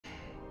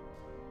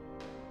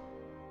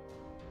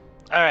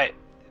All right.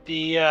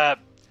 The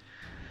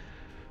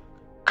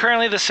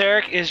currently the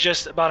Sarek is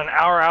just about an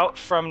hour out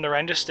from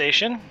Narendra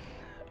Station.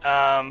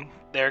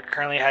 There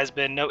currently has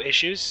been no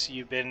issues.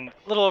 You've been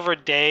a little over a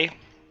day,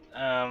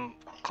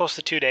 close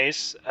to 2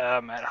 days,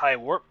 at high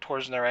warp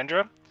towards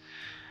Narendra.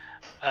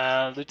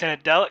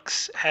 Lieutenant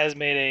Delix has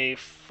made a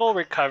full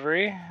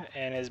recovery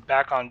and is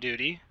back on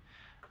duty.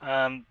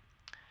 Um,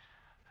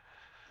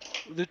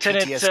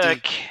 Lieutenant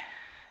PTSD.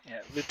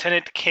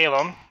 Lieutenant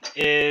Calum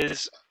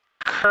is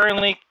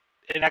currently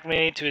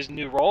acclimated to his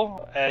new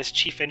role as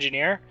chief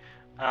engineer,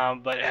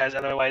 but has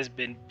otherwise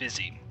been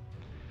busy.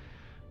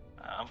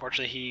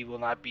 Unfortunately, he will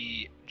not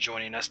be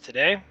joining us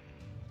today.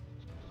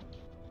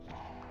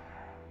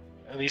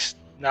 At least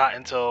not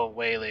until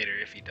way later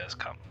if he does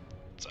come.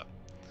 So.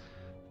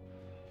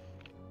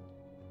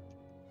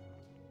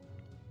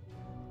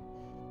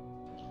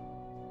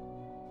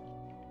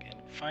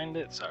 Can't find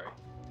it, sorry.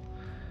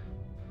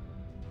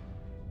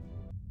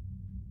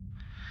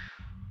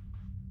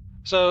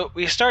 So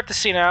we start the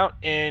scene out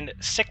in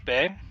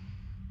sickbay.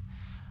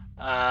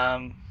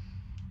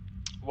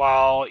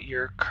 While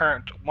your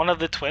one of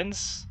the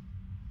twins,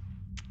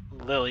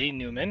 Lily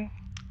Newman,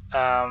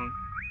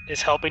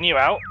 is helping you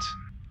out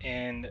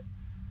in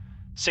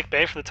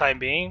sickbay for the time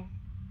being.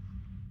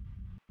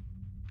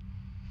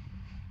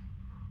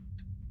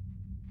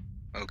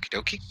 Okie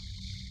dokie.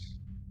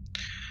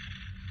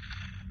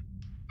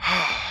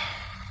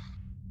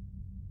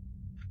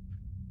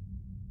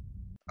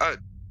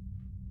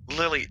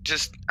 Lily,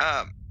 just,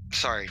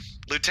 sorry.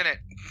 Lieutenant,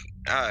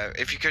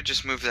 if you could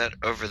just move that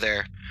over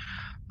there.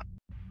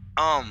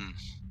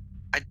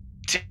 I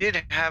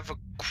did have a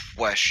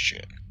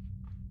question.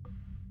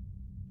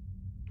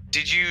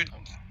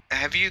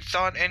 Have you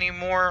thought any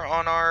more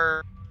on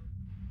our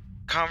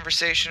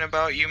conversation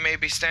about you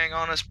maybe staying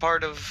on as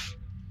part of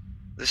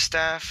the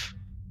staff?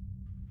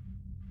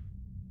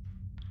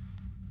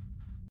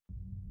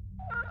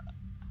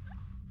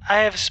 I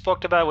have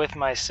spoke about it with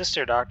my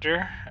sister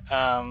doctor.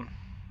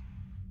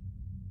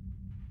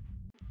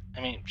 I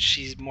mean,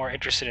 she's more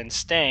interested in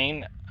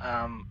staying.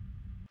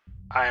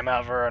 I am,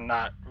 however,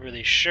 not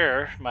really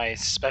sure. My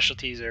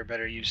specialties are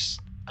better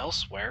used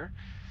elsewhere,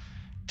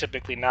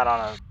 typically not on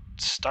a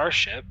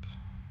starship.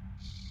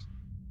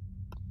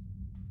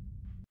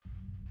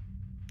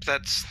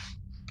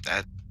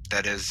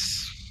 That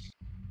is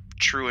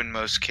true in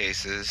most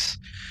cases.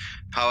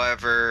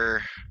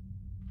 However,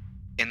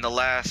 in the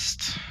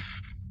last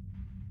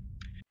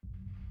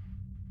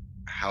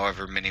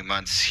however many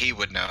months, he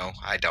would know,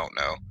 I don't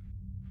know.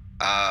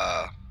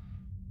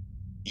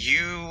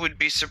 You would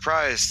be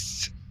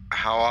surprised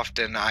how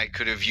often I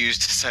could have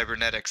used a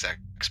cybernetics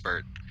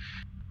expert.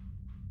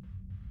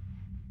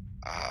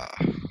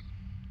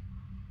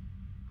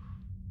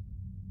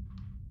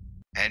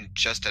 And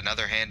just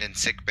another hand in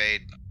sickbay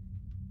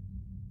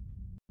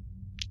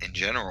in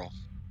general.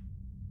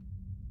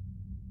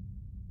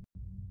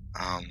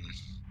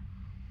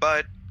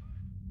 But,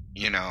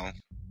 you know,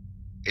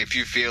 if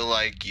you feel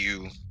like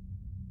you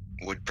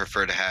would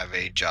prefer to have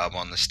a job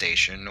on the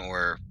station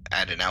or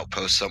at an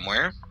outpost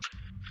somewhere,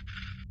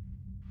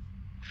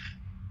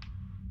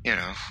 you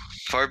know,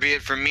 far be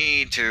it from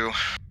me to,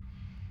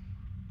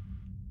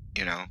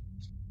 you know,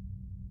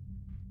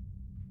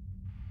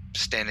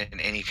 stand in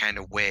any kind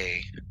of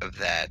way of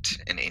that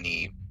in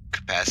any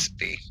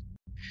capacity.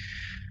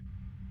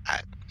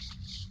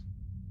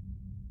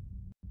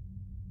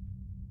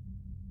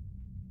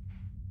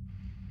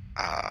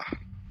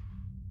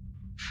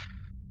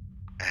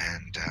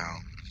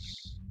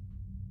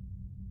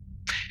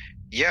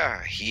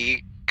 Yeah,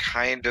 he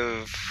kind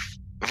of,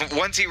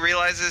 once he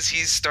realizes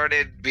he's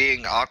started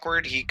being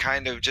awkward, he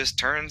kind of just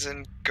turns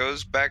and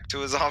goes back to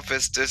his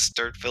office to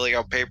start filling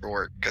out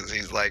paperwork, because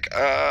he's like,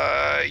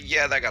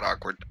 yeah, that got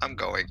awkward. I'm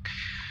going.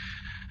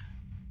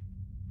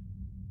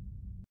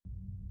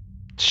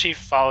 She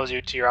follows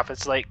you to your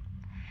office, like,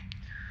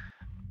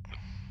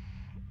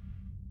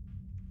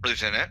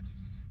 Lieutenant?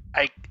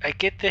 I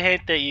get the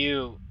hint that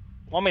you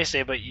want me to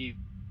say, but you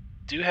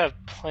do have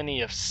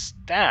plenty of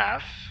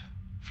staff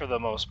for the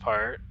most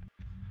part.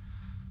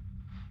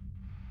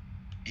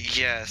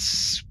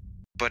 Yes,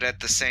 but at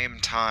the same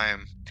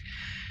time,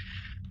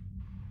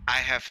 I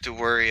have to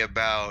worry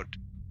about...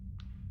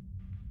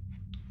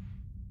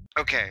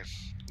 Okay,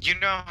 you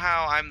know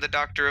how I'm the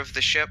doctor of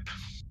the ship?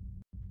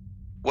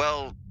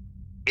 Well,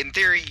 in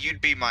theory,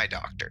 you'd be my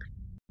doctor.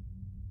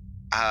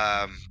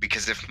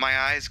 Because if my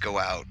eyes go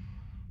out...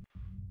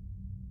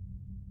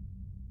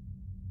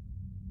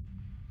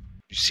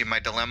 You see my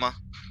dilemma?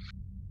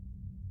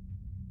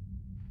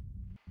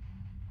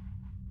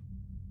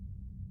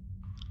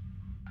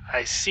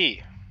 I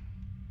see.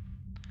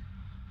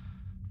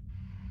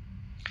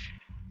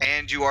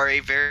 And you are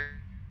a very...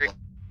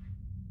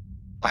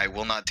 I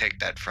will not take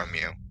that from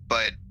you,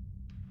 but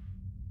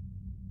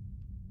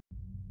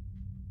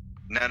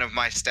none of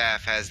my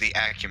staff has the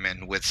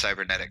acumen with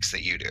cybernetics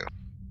that you do.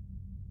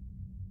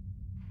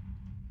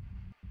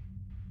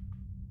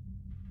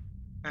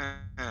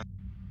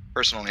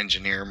 Personal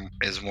engineer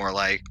is more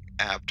like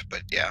apt,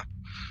 but yeah.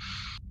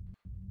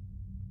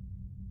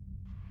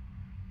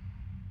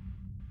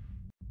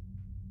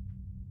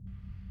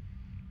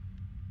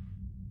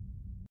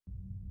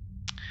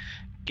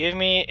 Give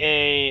me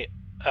a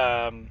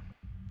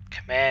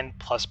command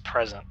plus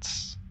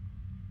presence.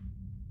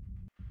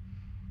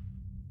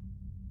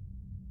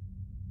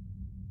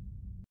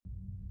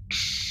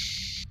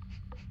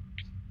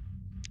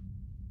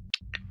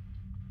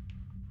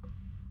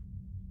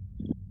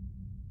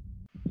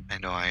 I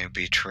know I am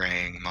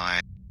betraying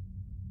my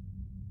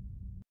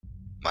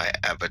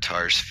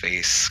avatar's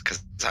face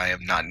because I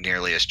am not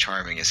nearly as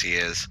charming as he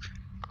is.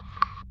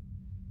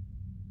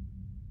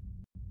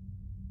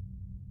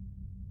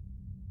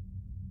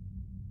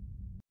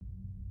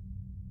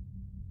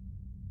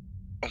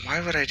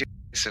 Why would I do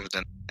this with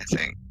an I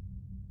think?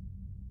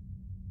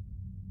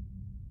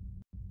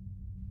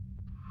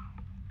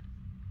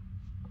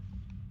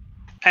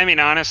 I mean,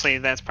 honestly,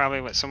 that's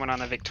probably what someone on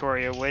the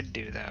Victoria would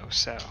do, though.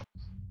 So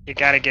you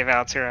got to give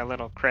Altair a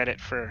little credit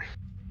for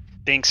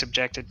being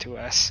subjected to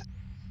us.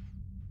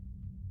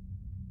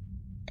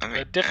 I mean,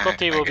 The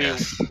difficulty I will be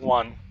guess.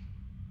 1.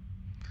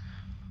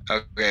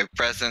 Okay,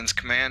 presence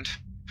command.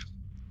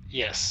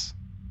 Yes.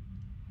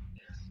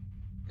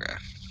 Okay.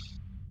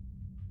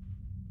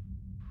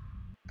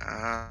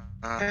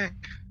 Okay.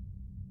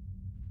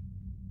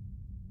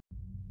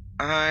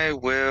 I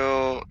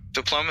will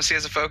diplomacy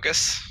as a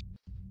focus.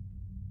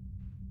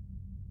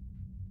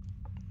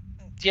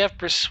 Do you have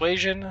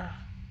persuasion?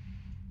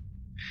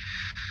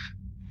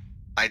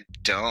 I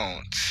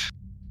don't,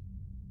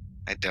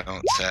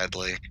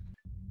 sadly.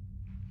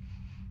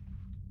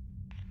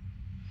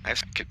 I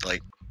could,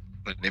 like,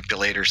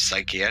 manipulate her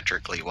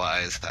psychiatrically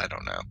wise. I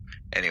don't know.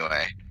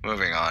 Anyway,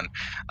 moving on.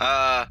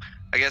 I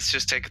guess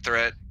just take a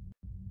threat,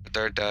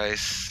 third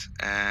dice,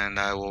 and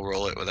I will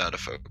roll it without a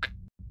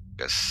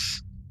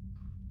focus.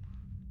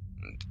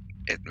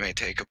 It may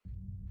take a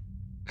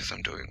because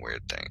I'm doing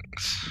weird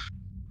things.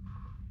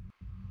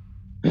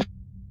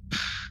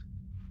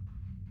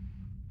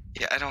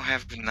 Yeah, I don't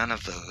have none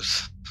of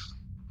those.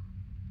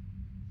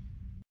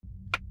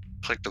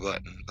 Click the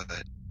button,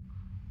 but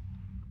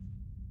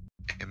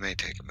it may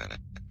take a minute.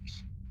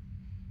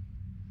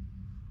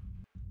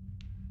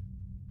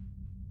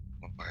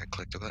 Or I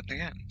click the button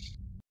again.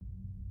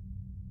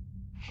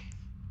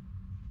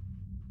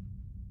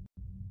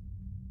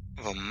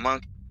 Of a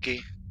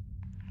monkey.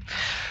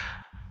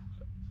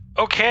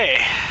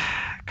 Okay.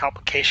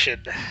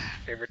 Complication.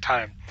 Favorite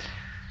time.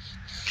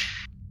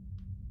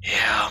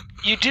 Yeah.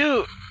 You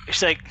do.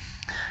 She's like.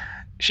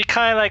 She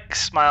kind of like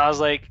smiles,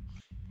 like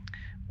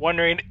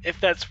wondering if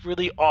that's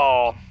really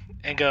all,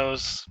 and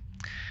goes,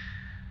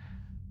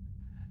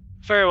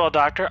 "Very well,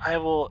 Doctor. I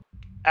will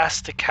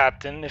ask the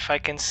captain if I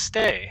can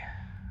stay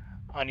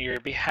on your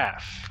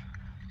behalf."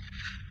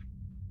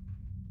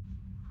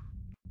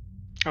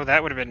 Oh,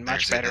 that would have been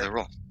much There's the end of better. the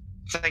roll.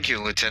 Thank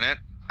you, Lieutenant.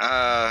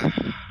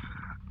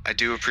 I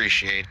do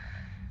appreciate.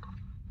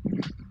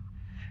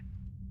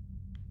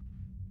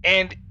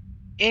 And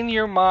in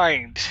your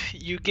mind,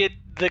 you get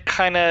the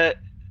kind of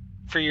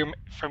from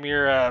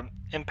your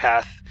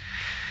empath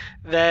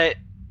that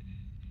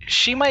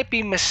she might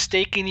be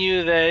mistaking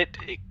you, that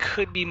it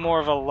could be more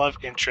of a love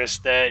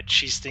interest that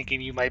she's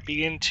thinking you might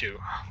be into.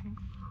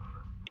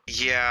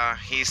 Yeah,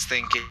 he's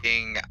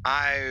thinking,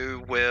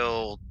 I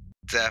will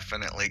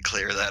definitely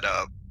clear that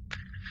up.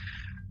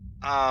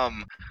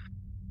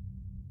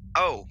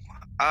 Oh,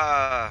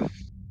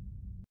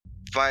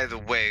 by the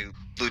way,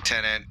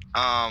 Lieutenant,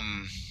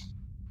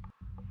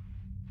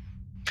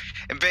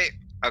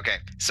 okay,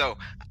 so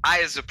I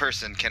as a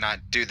person cannot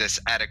do this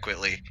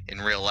adequately in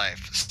real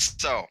life.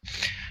 So,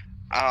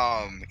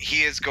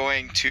 he is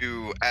going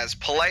to, as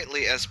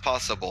politely as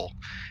possible,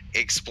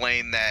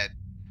 explain that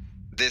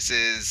this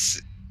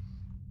is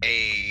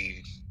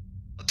a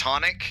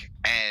platonic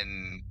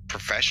and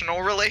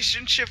professional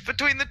relationship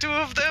between the two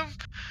of them.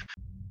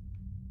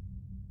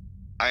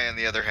 I, on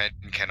the other hand,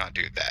 cannot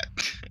do that.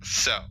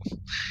 So,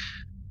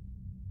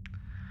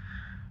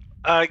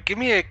 Give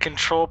me a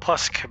control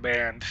plus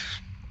command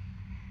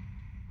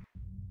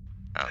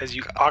as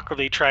you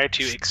awkwardly try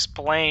to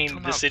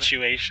explain the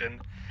situation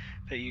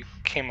that you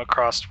came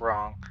across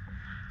wrong.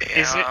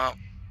 Yeah.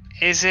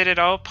 Is it at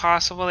all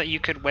possible that you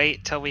could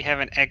wait till we have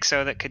an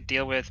exo that could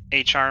deal with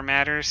HR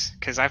matters?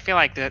 Because I feel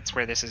like that's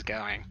where this is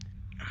going.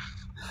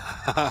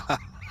 I'm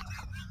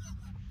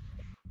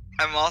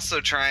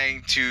also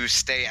trying to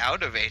stay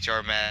out of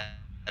HR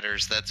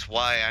matters. That's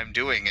why I'm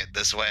doing it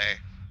this way.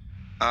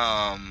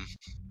 And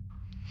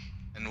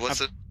what's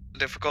the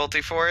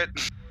difficulty for it?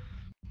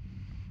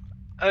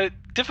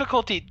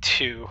 Difficulty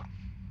 2.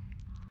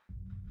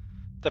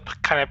 To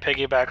kind of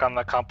piggyback on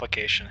the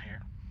complication here.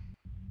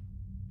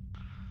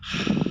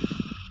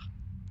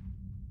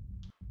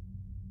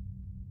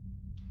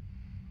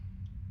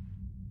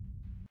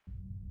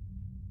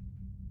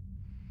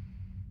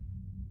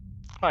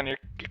 Come on, your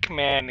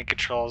command and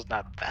control is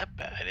not that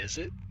bad, is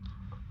it?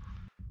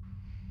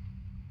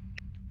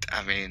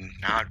 I mean,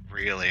 not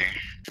really.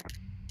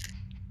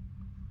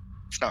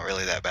 It's not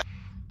really that bad.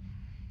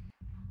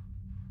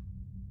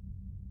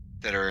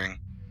 Considering.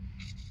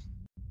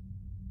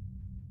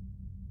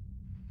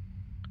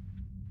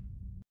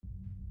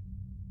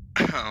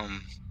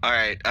 All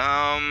right.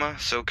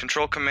 So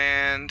control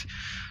command.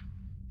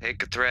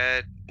 Take a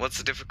threat. What's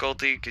the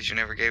difficulty? Because you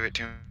never gave it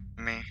to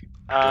me.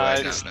 Do I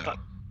It's not know?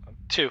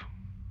 2.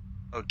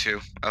 Oh,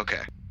 2.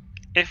 Okay.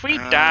 If we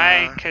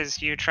die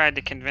because you tried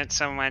to convince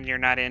someone you're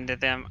not into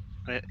them,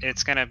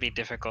 it's going to be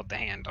difficult to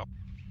handle.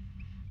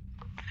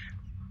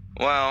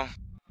 Well,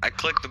 I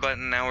clicked the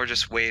button. Now we're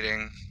just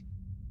waiting.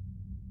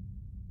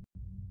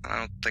 I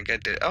don't think I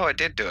did. Oh, I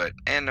did do it,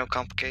 and no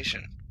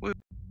complication. Woo.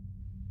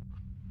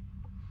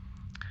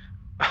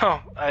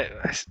 Oh,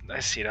 I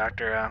see,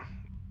 Doctor.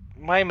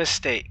 My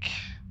mistake.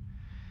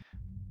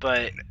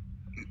 But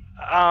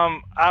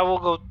I will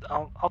go.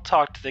 I'll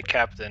talk to the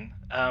captain.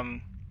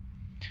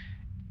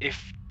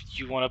 If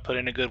you want to put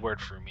in a good word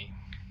for me.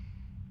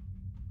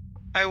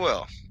 I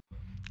will.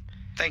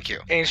 Thank you.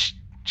 And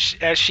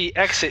as she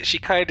exits, she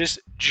kind of just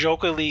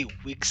jokingly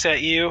winks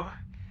at you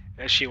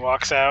as she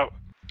walks out.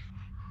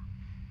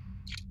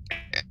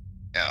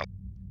 Yeah.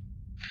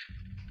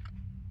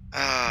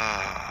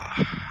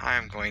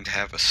 I'm going to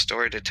have a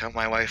story to tell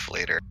my wife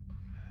later.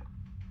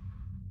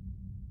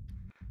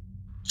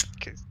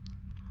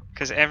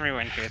 Because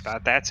everyone here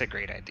thought that's a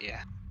great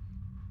idea.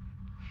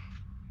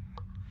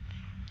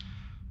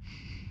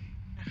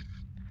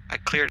 I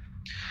cleared.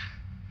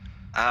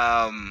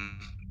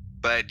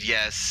 But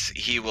yes,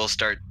 he will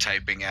start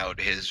typing out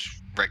his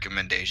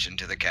recommendation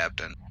to the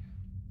captain.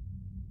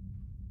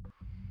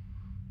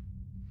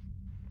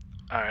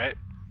 All right.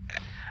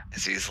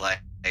 As he's like,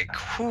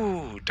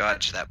 whoo,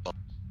 dodge that bullet.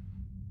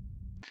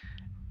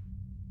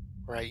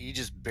 Right, you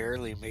just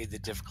barely made the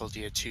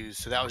difficulty a 2,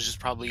 so that was just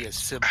probably a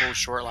simple,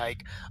 short,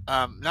 like,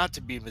 not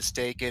to be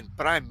mistaken,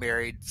 but I'm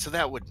married, so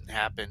that wouldn't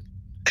happen.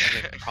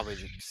 And then probably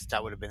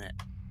that would have been it.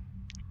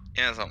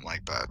 Yeah, something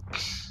like that.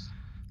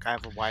 I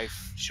have a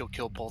wife, she'll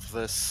kill both of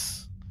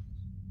us.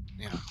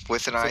 You know,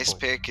 With an ice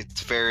simple. pick,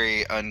 it's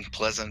very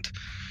unpleasant.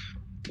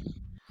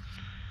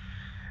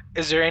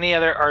 Is there any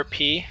other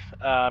RP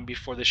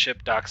before the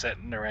ship docks at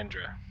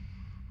Narendra?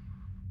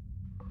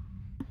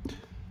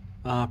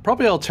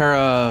 Probably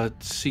Altera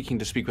seeking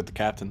to speak with the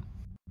captain.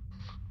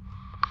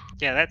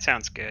 Yeah, that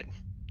sounds good.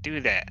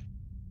 Do that.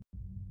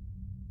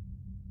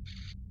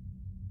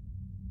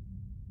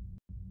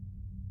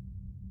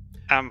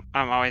 I'm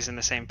always in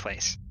the same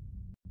place.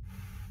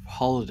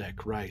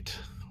 Holodeck, right.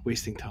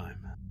 Wasting time.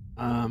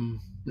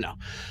 No.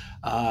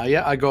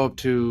 Yeah, I go up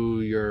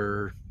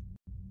to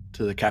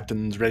the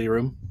captain's ready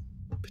room,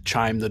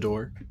 chime the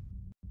door.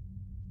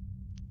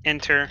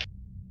 Enter.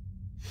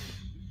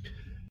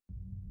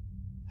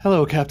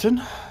 Hello,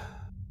 Captain.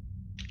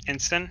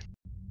 Ensign.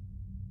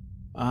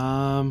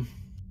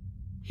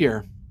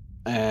 Here.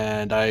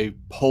 And I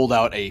hold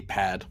out a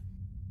pad.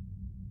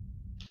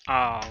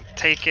 I'll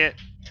take it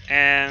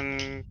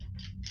and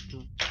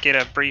get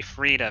a brief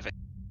read of it.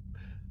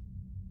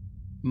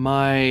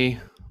 My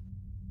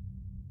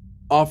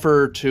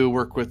offer to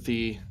work with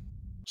the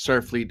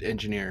Starfleet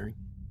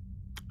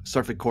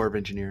Corps of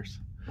Engineers.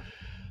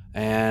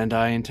 And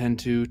I intend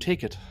to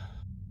take it.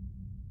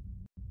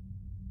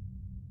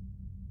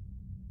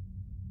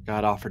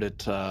 Got offered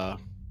it a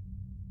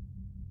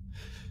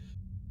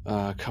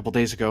couple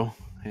days ago,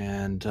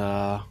 and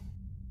I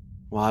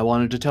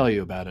wanted to tell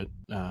you about it,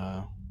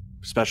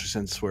 especially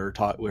since we're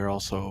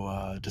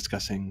also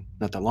discussing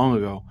not that long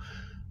ago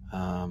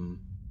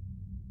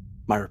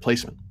my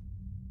replacement,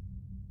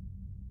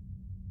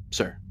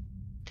 sir.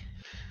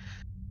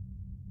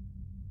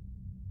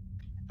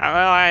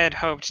 Well, I had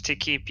hoped to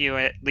keep you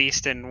at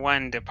least in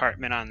one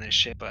department on this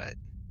ship, but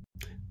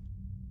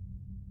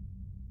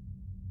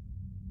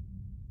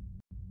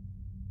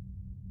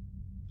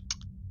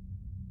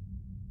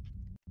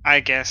I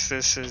guess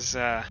this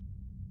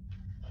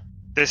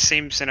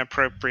seems an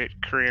appropriate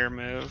career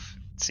move.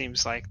 It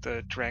seems like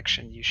the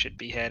direction you should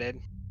be headed.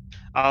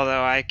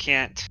 Although I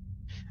can't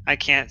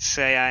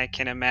say I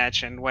can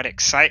imagine what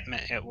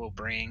excitement it will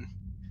bring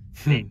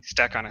being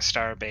stuck on a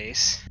star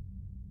base.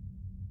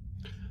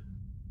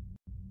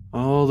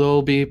 Oh,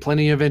 there'll be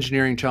plenty of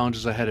engineering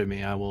challenges ahead of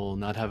me. I will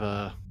not have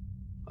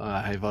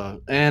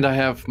and I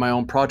have my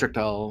own project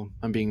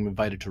I'm being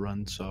invited to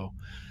run, so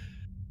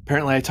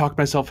apparently I talked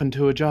myself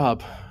into a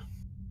job.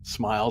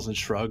 Smiles and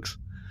shrugs.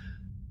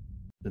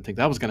 Didn't think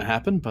that was going to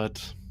happen,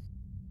 but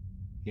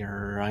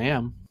here I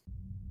am.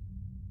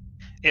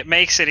 It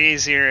makes it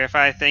easier if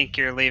I think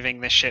you're leaving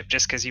the ship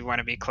just because you want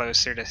to be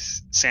closer to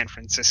San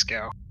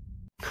Francisco.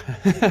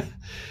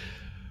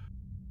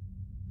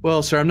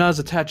 Well, sir, I'm not as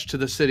attached to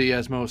the city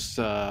as most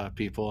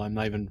people. I'm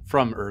not even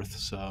from Earth,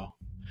 so...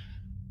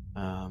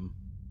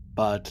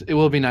 but it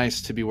will be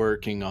nice to be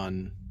working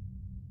on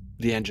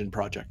the engine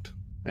project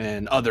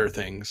and other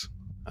things.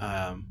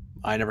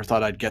 I never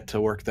thought I'd get to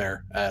work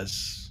there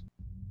as...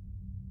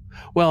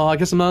 Well, I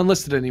guess I'm not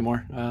enlisted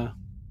anymore.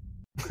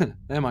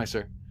 Am I,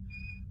 sir?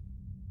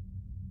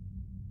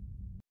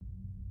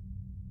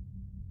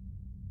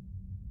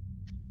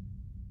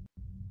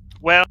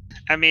 Well,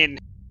 I mean,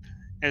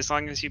 as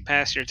long as you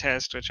pass your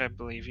test, which I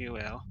believe you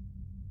will,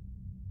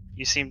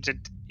 you seem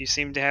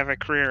to have a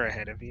career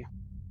ahead of you.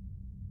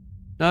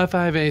 Now, if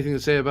I have anything to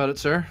say about it,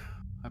 sir,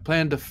 I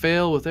plan to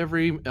fail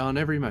on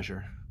every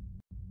measure.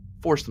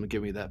 Force them to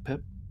give me that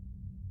pip.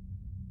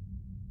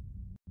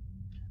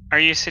 Are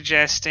you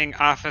suggesting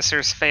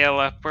officers fail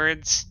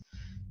upwards,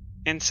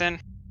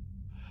 Ensign?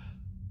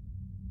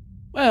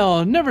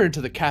 Well, never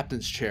into the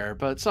captain's chair,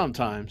 but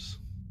sometimes.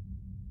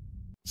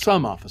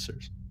 Some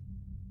officers.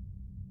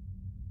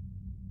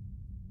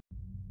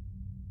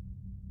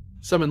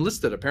 Some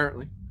enlisted,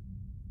 apparently.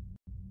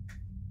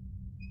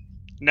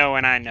 No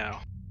one I know.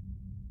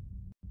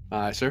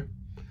 Aye, sir.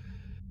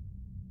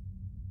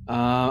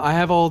 I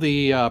have all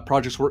the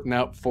projects working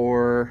out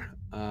for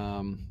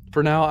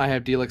now. I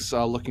have Delix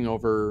looking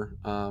over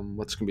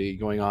what's going to be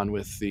going on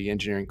with the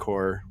engineering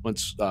core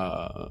until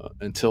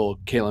the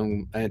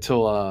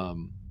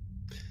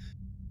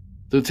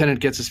lieutenant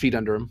gets his feet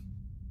under him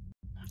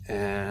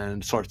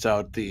and sorts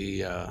out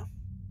the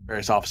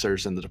various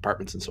officers and the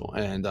departments and so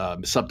on,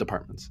 and sub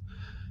departments.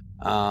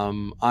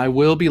 I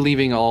will be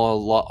leaving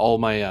all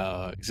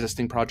my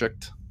existing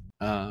project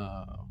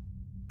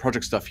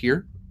stuff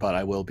here, but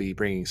I will be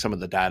bringing some of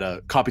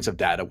the copies of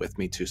data with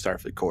me to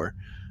Starfleet Core,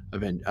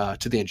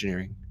 to the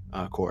engineering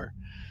core.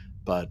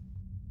 But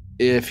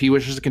if he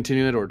wishes to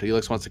continue it, or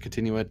Delix wants to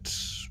continue it,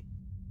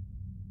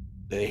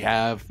 they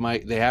have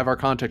our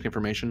contact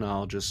information.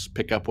 I'll just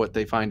pick up what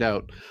they find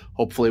out.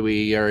 Hopefully,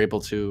 we are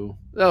able to.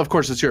 Of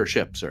course, it's your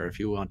ship, sir. If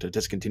you want to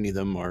discontinue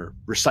them or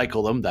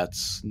recycle them,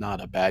 that's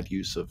not a bad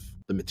use of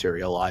the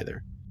material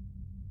either.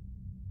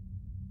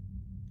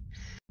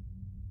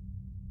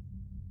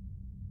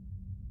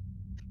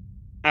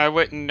 I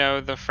wouldn't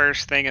know the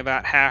first thing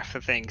about half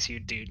the things you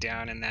do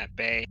down in that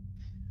bay.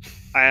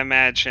 I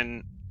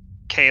imagine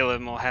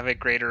Caleb will have a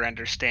greater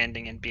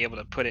understanding and be able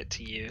to put it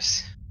to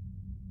use.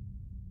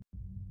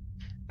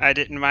 I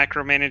didn't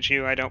micromanage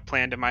you. I don't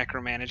plan to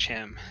micromanage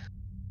him.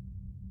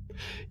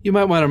 You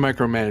might want to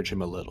micromanage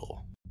him a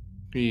little.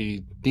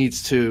 He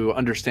needs to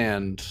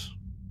understand.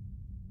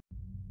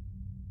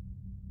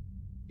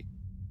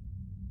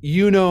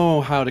 You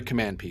know how to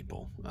command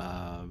people,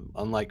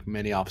 unlike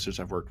many officers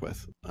I've worked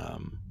with.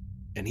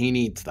 And he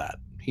needs that.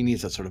 He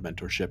needs that sort of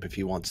mentorship if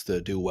he wants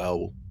to do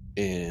well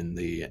in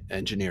the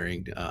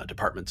engineering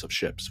departments of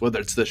ships, whether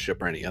it's this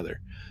ship or any other.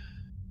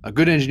 A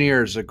good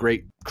engineer is a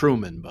great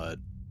crewman, but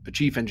a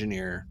chief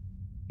engineer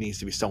needs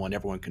to be someone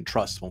everyone can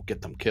trust, won't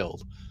get them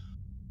killed.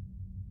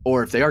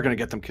 Or if they are going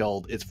to get them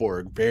killed, it's for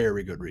a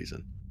very good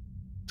reason.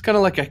 It's kind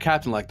of like a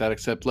captain like that,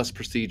 except less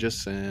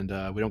prestigious, and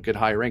we don't get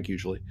high rank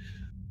usually.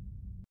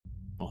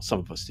 Well, some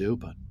of us do,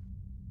 but...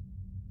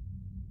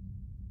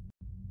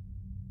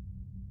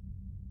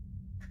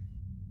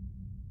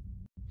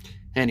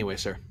 Anyway,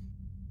 sir.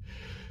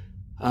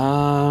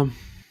 It'll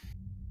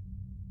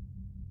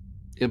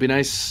be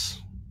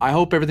nice. I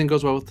hope everything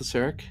goes well with the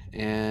Sarek,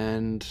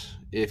 and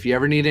if you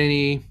ever need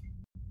a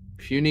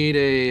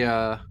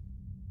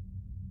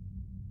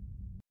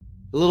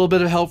little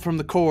bit of help from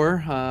the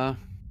Corps,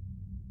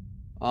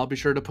 I'll be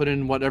sure to put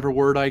in whatever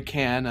word I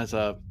can as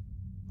a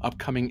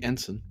upcoming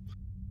ensign.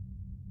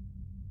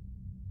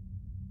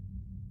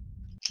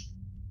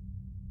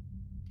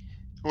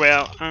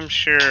 Well, I'm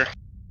sure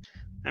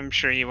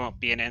you won't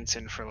be an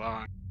ensign for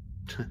long.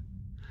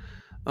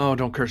 Oh,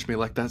 don't curse me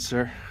like that,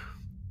 sir.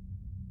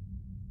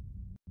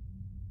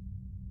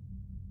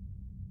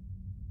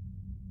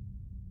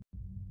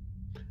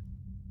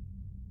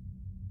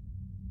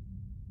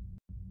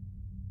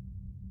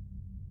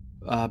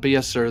 But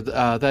yes, sir,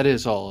 that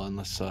is all,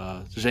 unless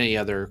there's any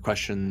other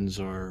questions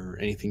or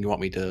anything you want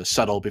me to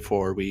settle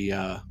before we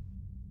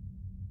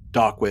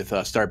dock with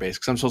Starbase,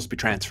 because I'm supposed to be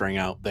transferring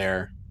out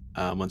there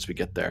once we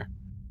get there.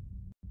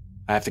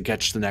 I have to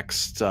catch the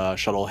next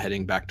shuttle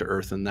heading back to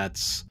Earth, and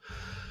that's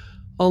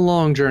a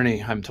long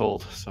journey, I'm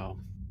told, so...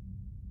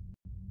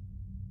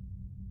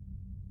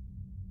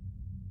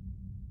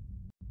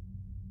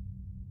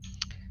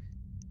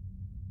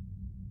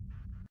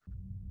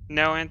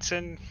 No,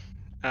 ensign.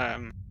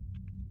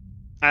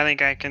 I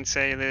think I can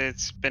say that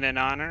it's been an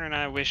honor, and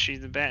I wish you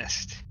the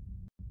best.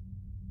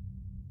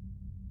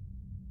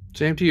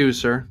 Same to you,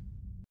 sir.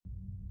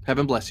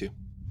 Heaven bless you.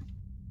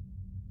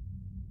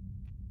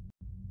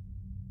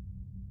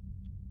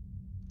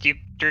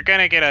 You're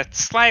gonna get a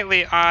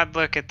slightly odd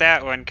look at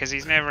that one, because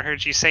he's never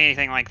heard you say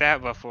anything like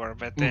that before,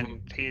 but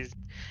then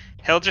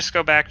he'll just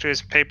go back to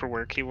his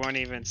paperwork. He won't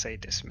even say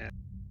dismiss.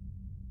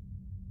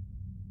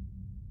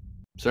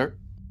 Sir?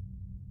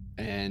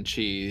 And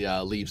she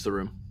leaves the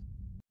room.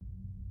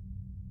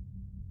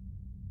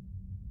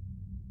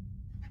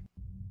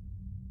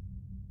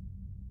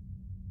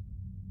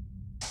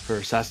 Her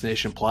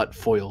assassination plot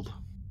foiled.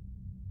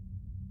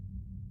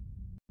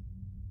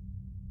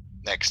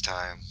 Next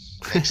time,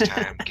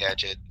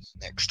 Gadget.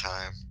 Next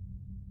time.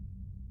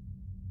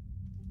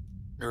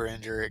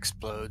 Narendra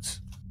explodes.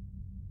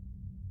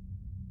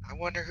 I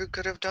wonder who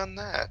could have done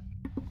that.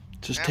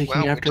 Just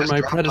taking after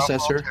my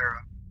predecessor.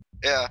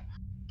 Yeah.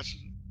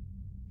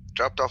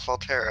 Dropped off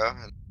Altera.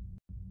 And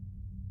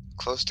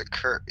close to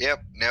Kurt.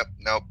 Yep.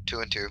 2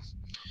 and 2.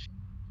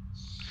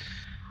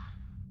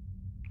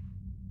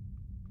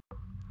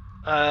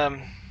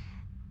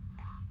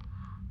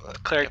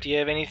 Cleric, Yep. do you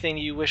have anything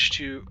you wish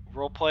to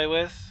roleplay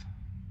with?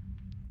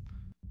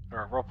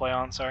 Or roleplay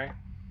on, sorry.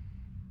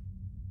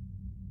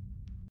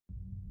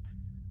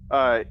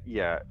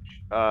 Yeah.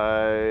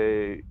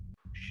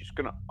 She's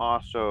gonna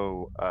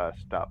also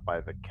stop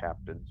by the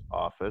captain's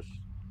office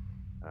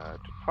to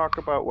talk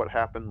about what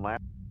happened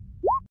last.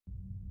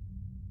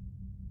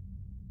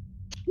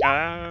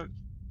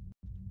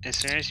 As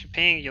soon as you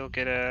ping, you'll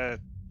get a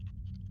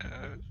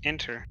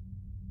enter.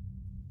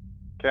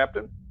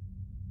 Captain,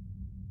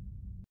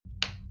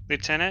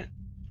 Lieutenant?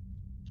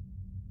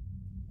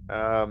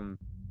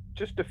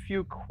 just a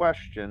few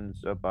questions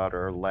about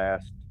our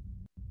last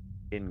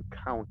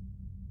encounter.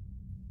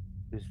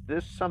 Is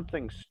this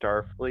something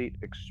Starfleet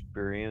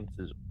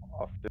experiences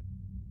often?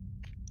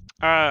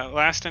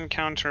 Last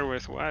encounter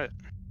with what?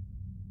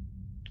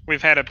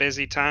 We've had a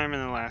busy time in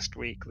the last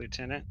week,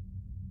 Lieutenant.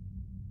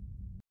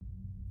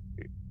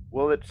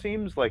 Well, it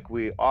seems like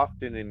we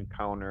often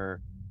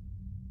encounter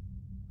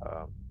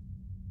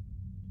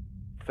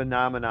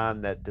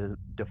phenomenon that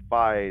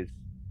defies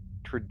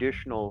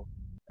traditional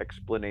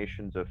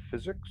explanations of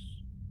physics,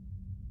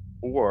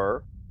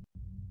 or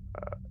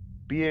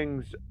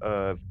beings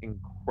of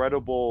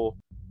incredible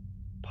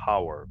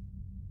power.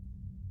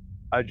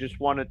 I just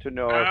wanted to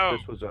know if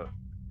this was a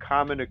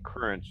common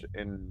occurrence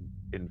in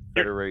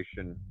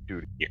Federation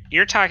duty.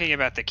 You're talking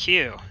about the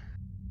Q.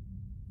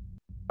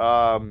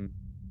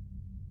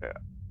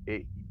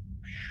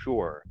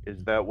 Sure.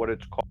 Is that what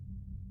it's called?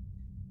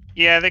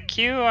 Yeah, the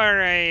Q are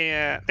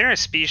they're a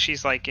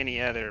species like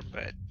any other,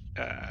 but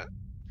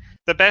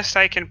the best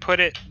I can put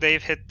it,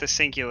 they've hit the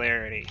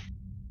singularity.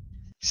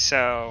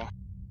 So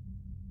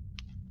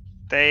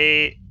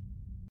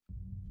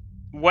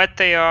what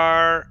they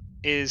are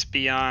is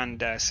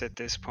beyond us at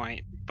this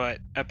point, but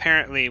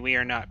apparently we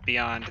are not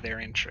beyond their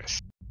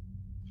interest.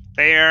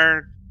 They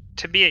are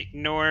to be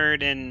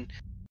ignored and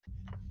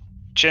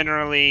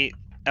generally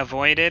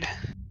avoided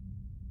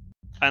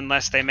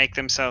unless they make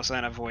themselves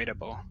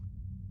unavoidable.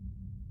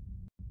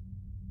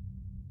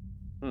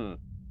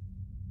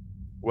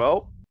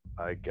 Well,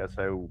 I guess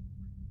I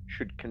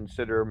should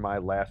consider my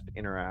last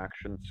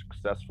interaction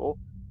successful,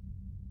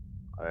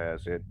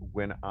 as it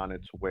went on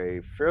its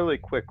way fairly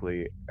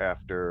quickly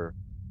after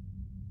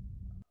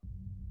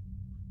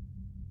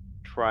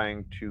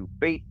trying to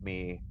bait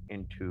me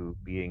into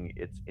being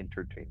its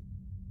entertainment.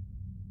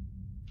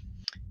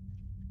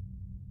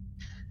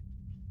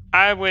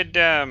 I would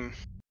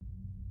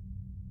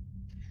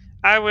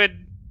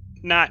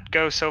not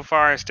go so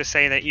far as to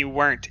say that you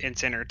weren't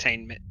its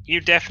entertainment.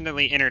 You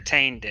definitely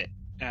entertained it.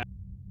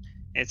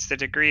 It's the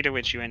degree to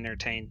which you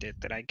entertained it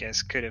that I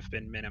guess could have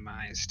been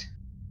minimized.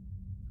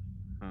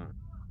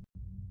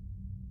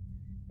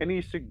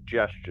 Any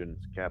suggestions,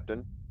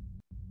 Captain?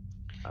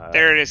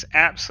 There is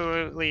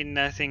absolutely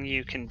nothing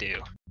you can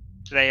do.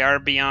 They are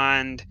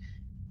beyond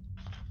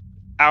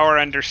our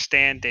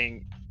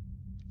understanding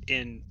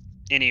in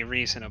any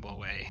reasonable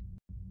way.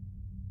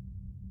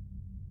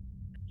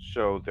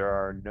 So there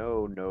are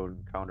no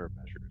known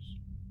countermeasures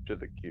to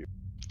the Q.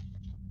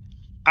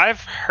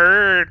 I've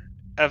heard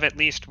of at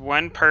least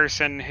one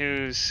person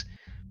who's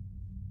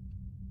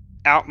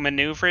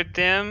outmaneuvered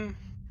them,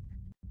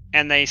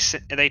 and they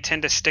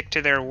tend to stick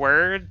to their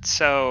word.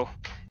 So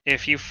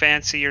if you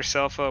fancy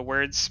yourself a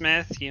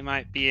wordsmith, you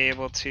might be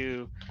able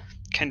to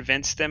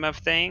convince them of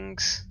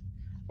things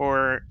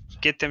or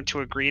get them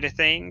to agree to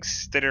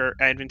things that are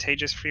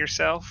advantageous for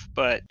yourself.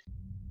 But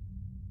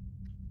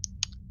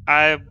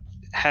I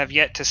have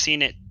yet to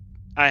seen it.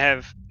 I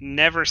have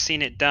never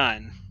seen it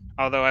done,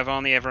 although I've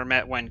only ever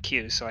met one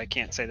Q, so I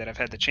can't say that I've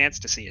had the chance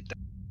to see it done.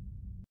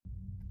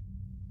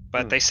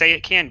 But they say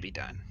it can be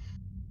done.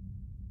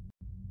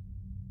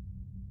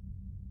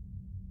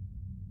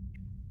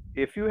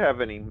 If you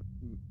have any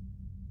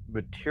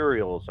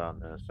materials on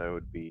this, I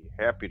would be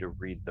happy to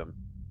read them.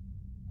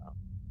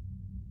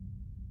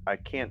 I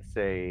can't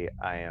say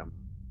I am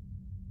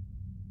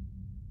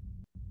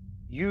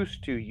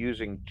used to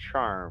using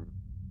charm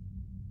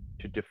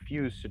to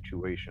diffuse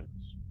situations.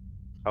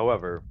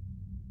 However,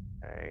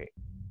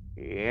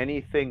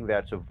 anything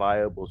that's a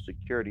viable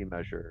security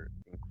measure,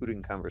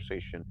 including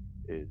conversation,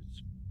 is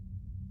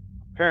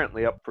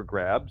apparently up for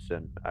grabs,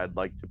 and I'd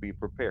like to be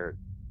prepared.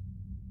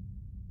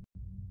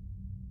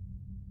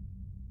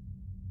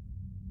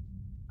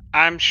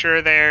 I'm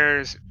sure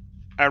there's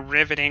a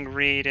riveting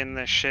read in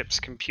the ship's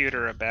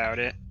computer about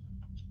it.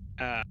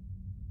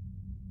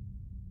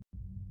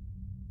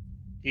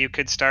 You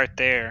could start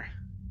there.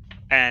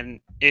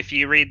 And if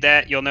you read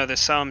that, you'll know the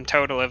sum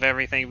total of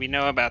everything we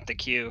know about the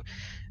Q.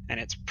 And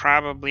it's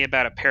probably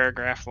about a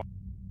paragraph long.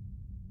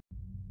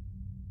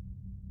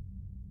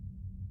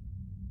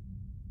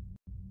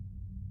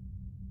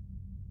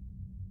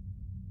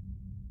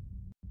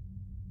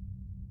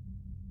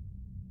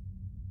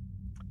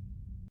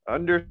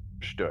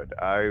 Understood.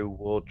 I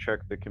will check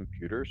the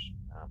computers.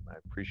 I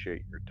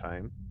appreciate your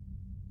time.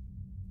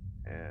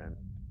 And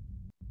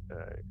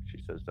she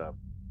says,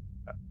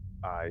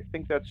 I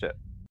think that's it.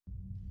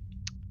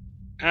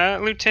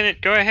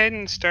 Lieutenant, go ahead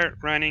and start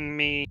running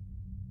me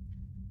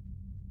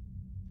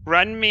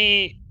Run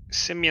me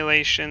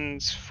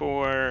simulations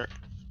for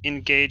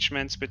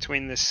engagements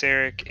between the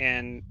Sarek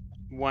and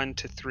 1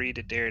 to 3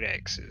 to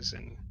Daredexes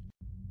and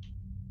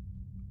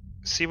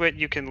see what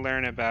you can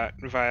learn about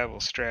viable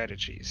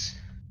strategies.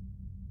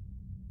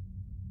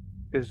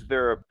 Is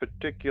there a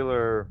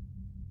particular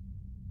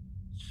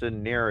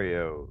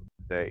scenario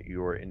that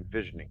you're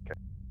envisioning?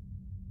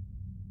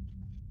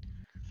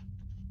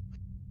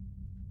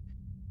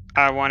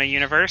 I want a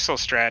universal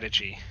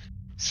strategy.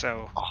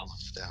 So All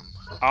of them.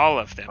 all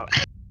of them.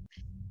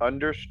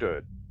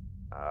 Understood.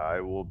 I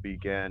will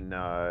begin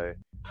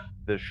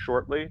this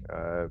shortly.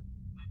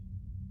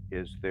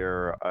 Is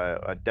there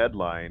a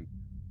deadline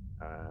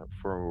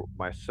for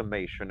my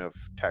summation of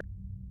tech?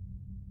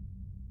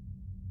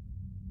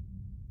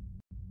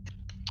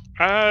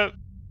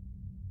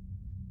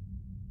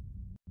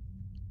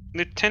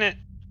 Lieutenant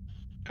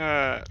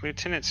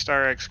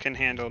Starex can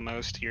handle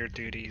most of your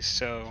duties,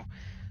 so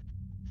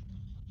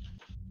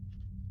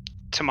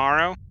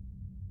tomorrow?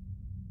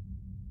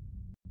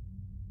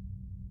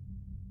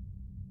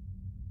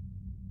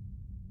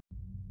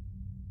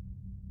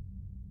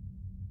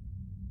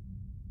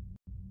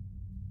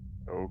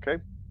 Okay.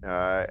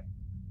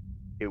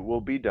 It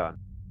will be done.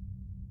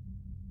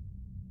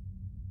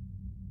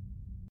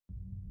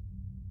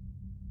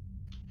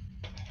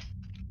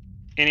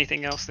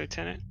 Anything else,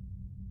 Lieutenant?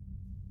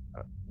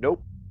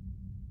 Nope.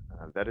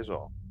 That is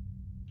all.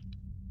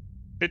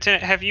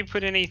 Lieutenant, have you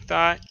put any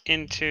thought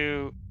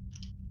into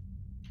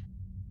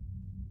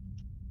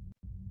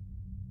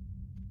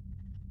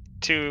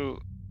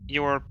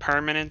your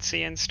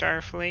permanency in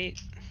Starfleet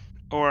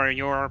or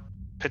your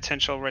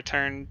potential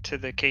return to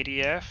the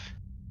KDF?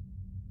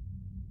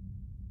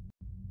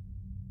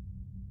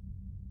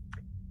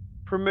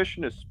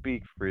 Permission to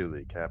speak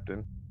freely,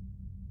 Captain.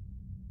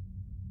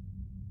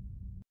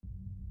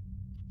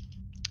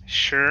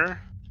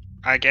 Sure.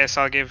 I guess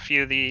I'll give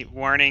you the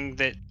warning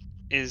that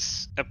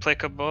is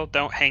applicable.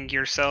 Don't hang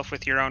yourself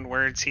with your own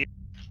words here.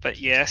 But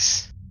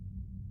yes.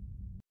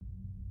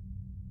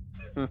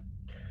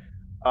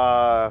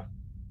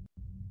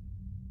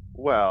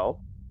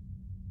 Well,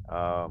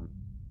 I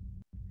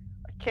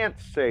can't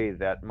say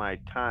that my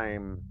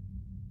time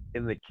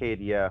in the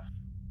KDF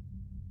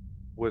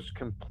was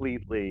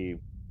completely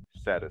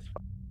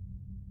satisfying.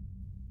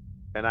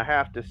 And I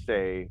have to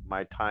say,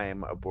 my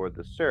time aboard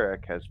the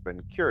Sarek has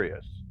been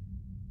curious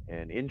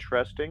and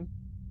interesting,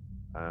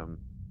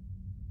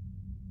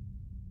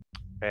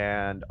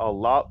 and a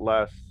lot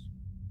less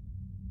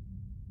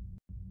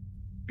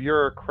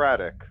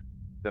bureaucratic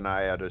than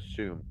I had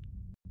assumed.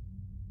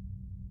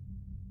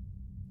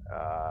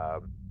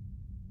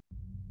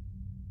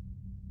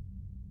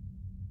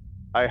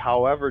 I,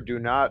 however, do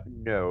not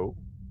know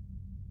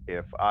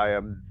if I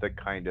am the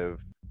kind of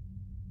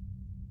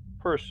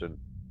person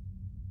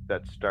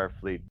that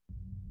Starfleet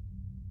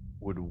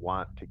would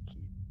want to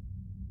keep.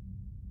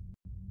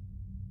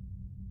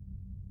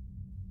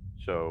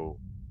 So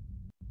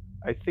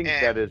I think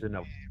that is an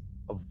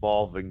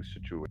evolving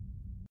situation.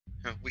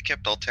 We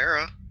kept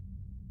Altera.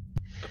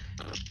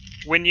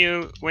 When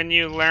you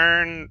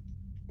learn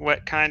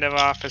what kind of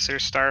officer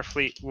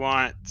Starfleet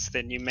wants,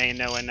 then you may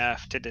know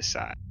enough to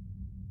decide.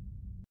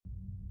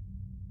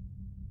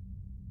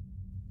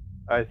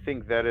 I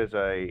think that is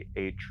a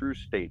true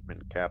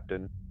statement,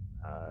 Captain.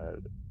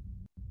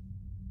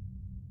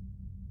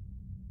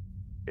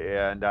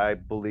 And I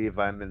believe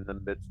I'm in the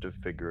midst of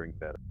figuring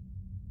that out.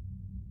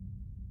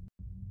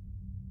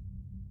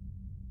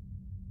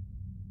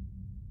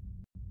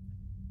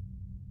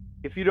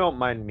 If you don't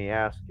mind me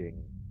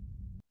asking,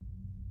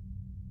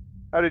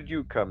 how did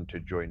you come to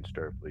join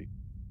Starfleet?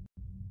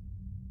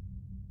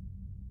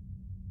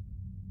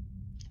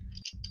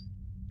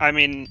 I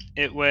mean,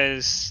 it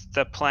was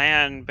the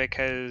plan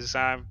because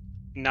I'm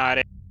not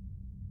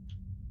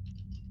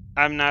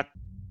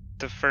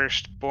the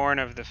firstborn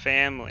of the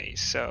family,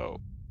 so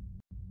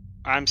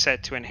I'm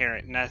set to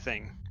inherit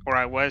nothing, or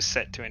I was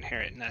set to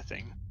inherit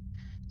nothing.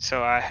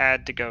 So I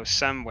had to go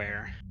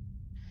somewhere.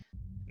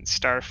 And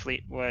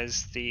Starfleet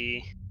was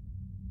the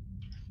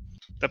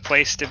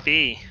place to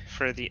be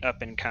for the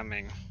up and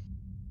coming.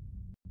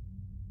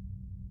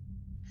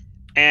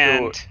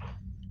 And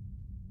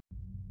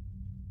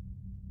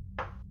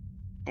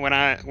when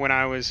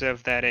I was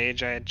of that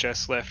age, I had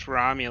just left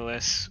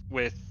Romulus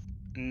with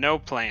no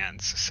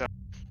plans. So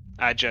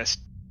I just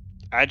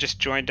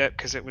joined up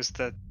because it was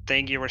the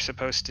thing you were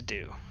supposed to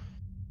do.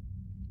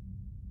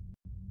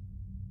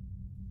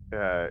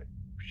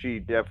 She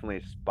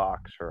definitely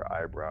spocks her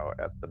eyebrow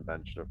at the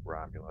mention of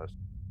Romulus.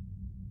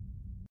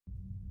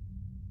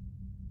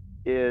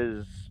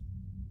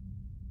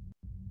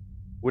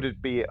 Would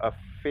it be a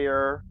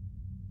fair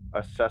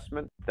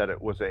assessment that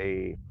it was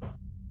a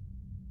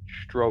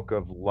stroke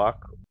of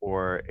luck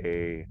or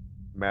a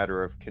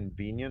matter of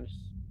convenience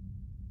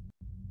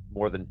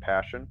more than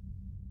passion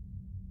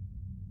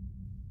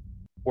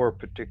or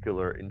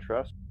particular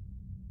interest?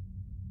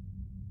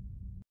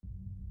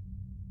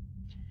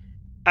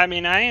 I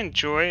mean, I've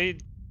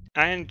enjoyed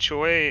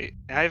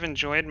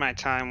my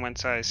time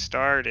once I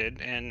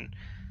started, and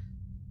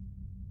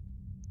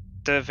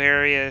there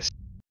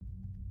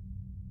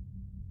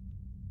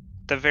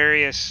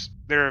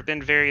have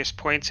been various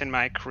points in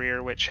my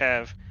career which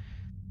have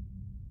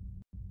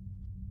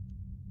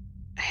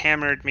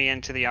hammered me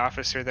into the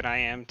officer that I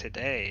am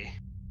today.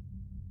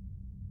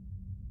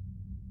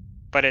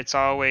 But it's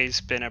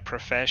always been a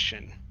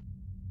profession.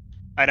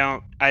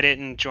 I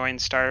didn't join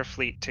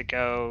Starfleet to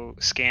go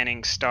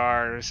scanning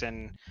stars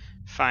and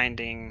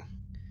finding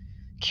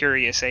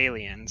curious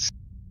aliens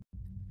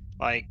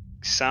like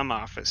some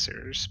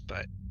officers,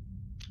 but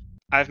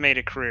I've made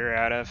a career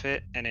out of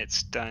it, and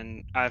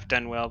I've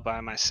done well by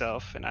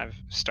myself, and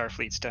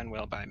Starfleet's done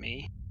well by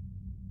me.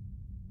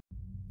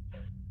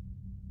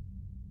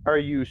 Are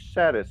you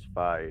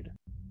satisfied?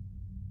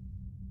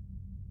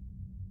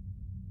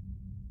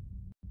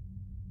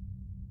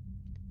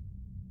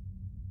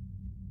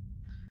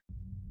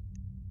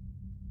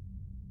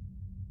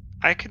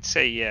 I could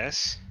say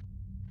yes.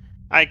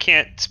 I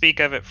can't speak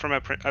of it from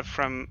a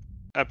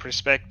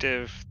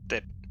perspective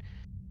that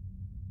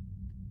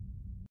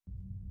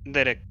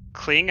a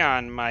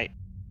Klingon might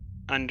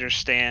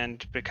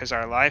understand, because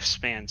our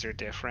lifespans are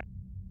different.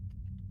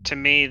 To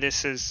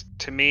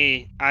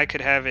me, I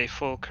could have a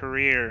full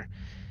career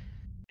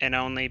and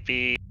only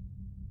be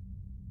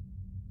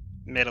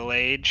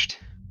middle-aged.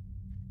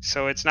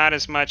 So it's not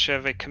as much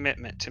of a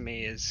commitment to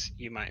me as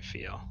you might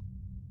feel.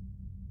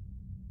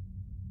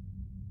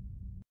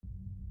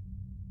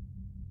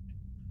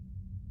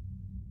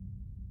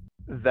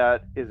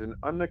 That is an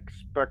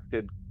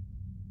unexpected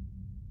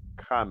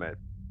comment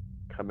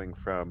coming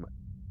from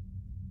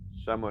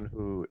someone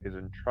who is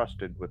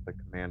entrusted with the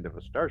command of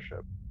a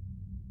starship.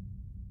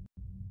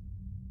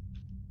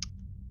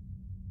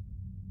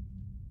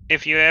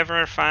 If you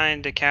ever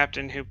find a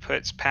captain who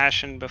puts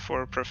passion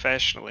before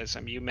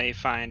professionalism, you may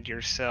find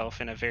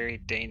yourself in a very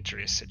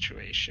dangerous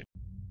situation.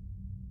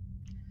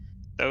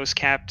 Those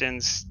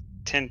captains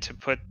tend to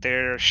put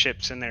their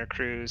ships and their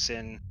crews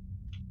in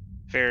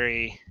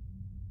very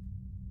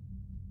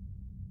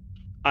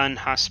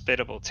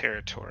unhospitable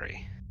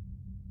territory.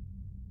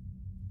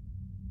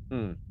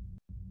 An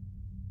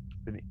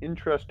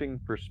interesting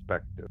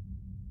perspective.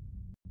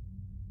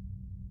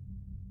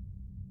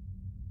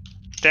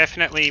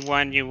 Definitely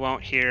one you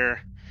won't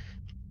hear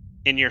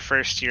in your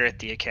first year at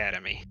the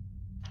academy.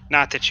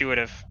 Not that you would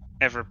have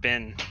ever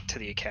been to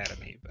the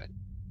academy, but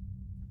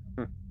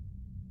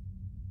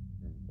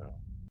No.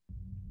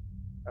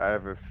 I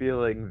have a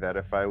feeling that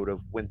if I would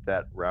have went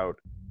that route,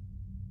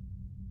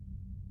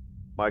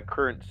 my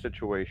current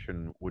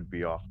situation would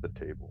be off the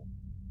table.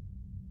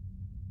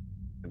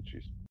 And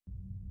she's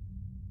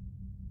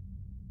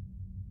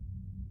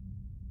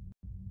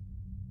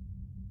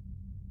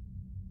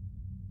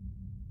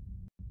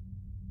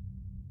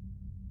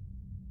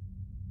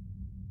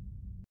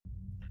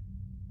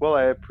well,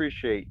 I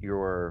appreciate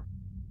your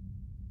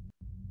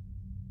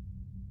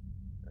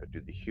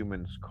do the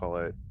humans call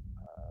it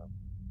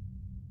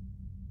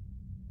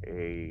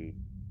a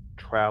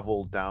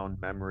travel down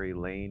memory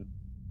lane?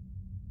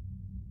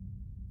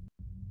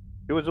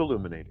 It was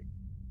illuminating.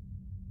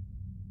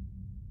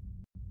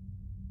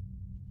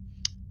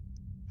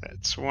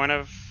 that's one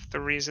of the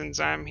reasons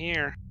I'm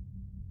here.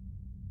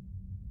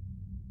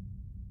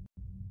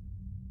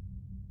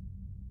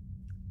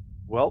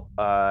 Well,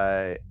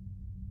 I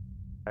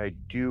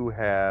do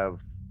have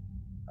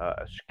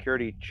a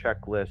security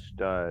checklist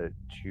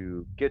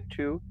to get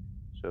to,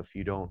 so if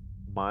you don't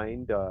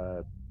mind,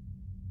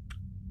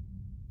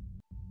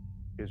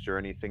 is there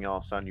anything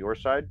else on your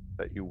side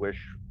that you wish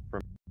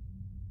from?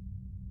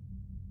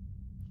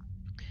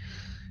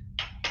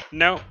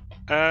 No,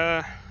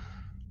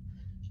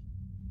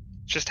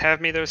 just have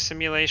me those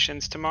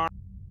simulations tomorrow.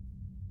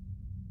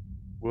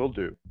 Will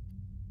do.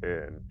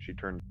 And she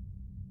turned.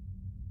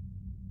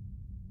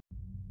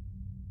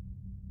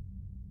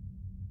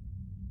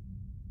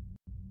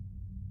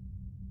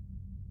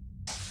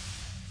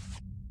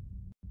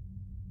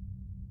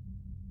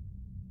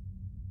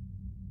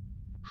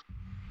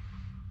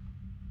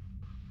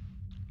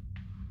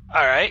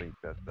 All I right. think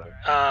that's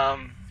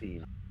the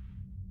scene.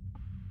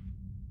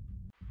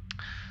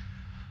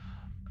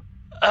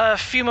 A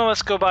few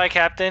moments go by,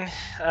 Captain.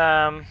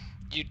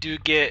 You do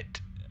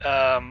get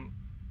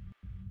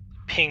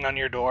ping on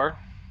your door.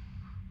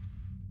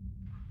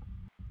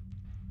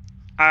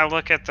 I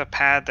look at the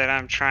pad that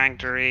I'm trying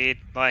to read,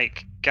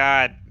 like,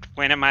 God,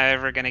 when am I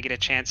ever going to get a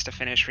chance to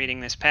finish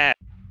reading this pad?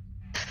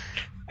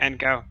 And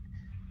go,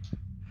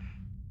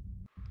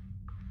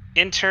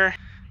 enter.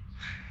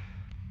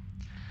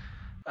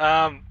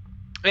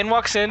 In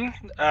walks in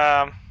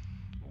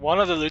one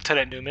of the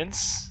Lieutenant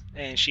Newmans,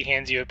 and she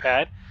hands you a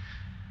pad.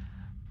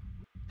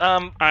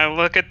 I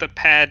look at the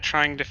pad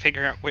trying to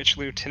figure out which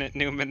Lieutenant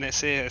Newman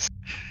this is.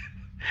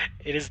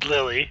 It is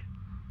Lily.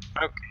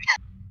 Okay.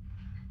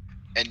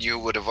 And you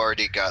would have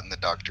already gotten the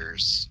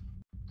doctor's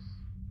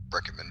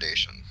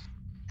recommendation.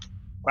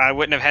 Well, I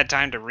wouldn't have had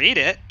time to read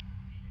it.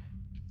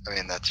 I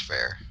mean, that's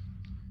fair.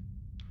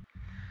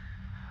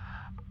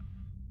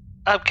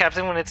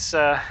 Captain, when it's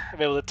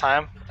available at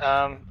time,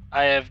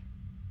 I have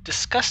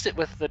discussed it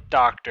with the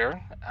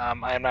doctor.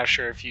 I am not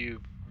sure if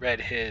you read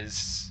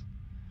his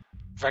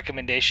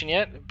recommendation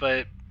yet,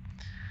 but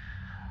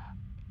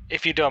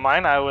if you don't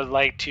mind, I would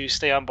like to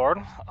stay on board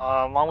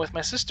along with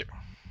my sister.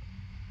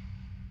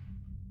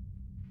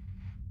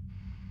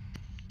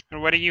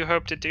 And what do you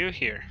hope to do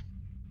here?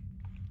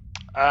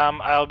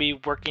 I'll be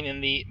working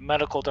in the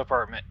medical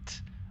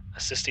department,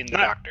 assisting the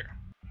doctor.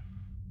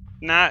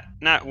 Not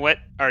what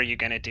are you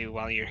going to do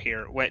while you're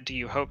here? What do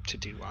you hope to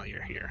do while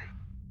you're here?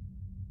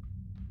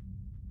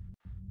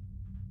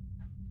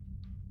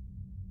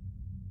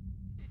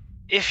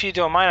 If you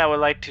don't mind, I would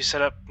like to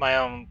set up my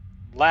own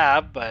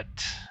lab, but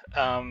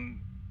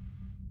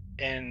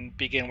and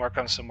begin work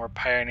on some more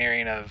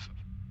pioneering of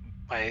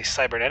my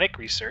cybernetic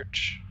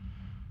research.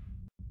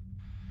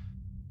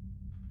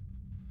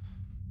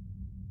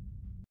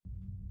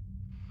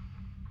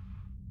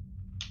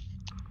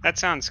 That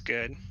sounds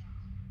good.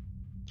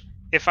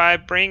 If I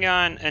bring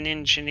on an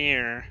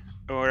engineer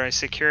or a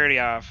security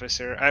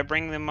officer, I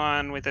bring them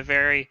on with a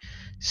very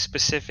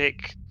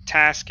specific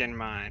task in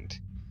mind.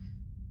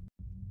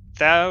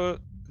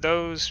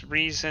 Those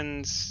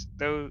reasons,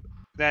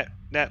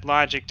 that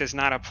logic does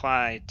not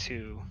apply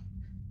to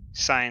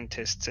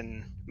scientists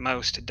and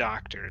most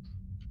doctors.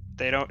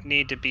 They don't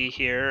need to be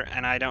here,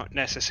 and I don't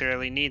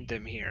necessarily need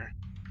them here.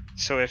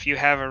 So if you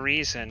have a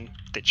reason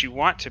that you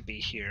want to be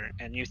here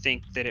and you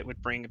think that it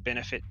would bring a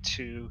benefit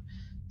to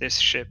this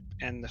ship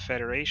and the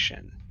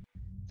Federation,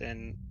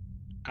 then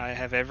I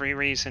have every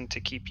reason to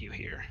keep you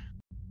here.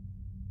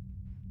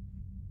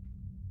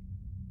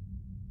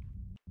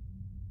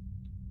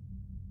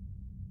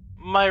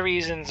 My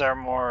reasons are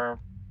more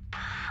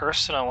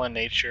personal in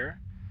nature.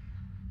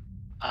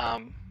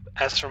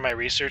 As for my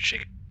research,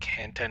 it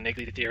can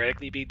technically,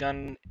 theoretically be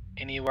done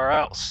anywhere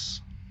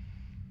else.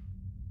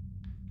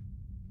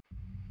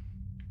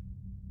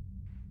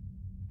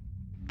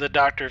 The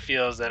doctor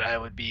feels that I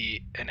would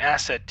be an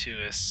asset to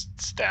his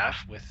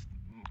staff with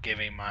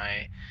giving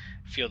my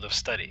field of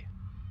study.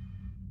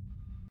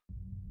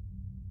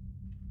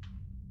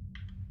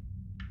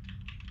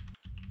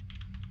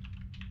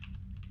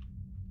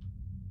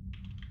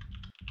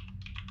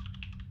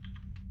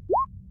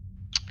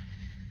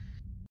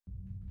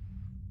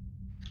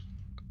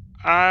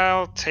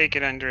 I'll take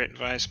it under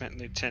advisement,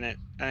 Lieutenant.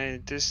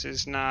 This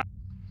is not...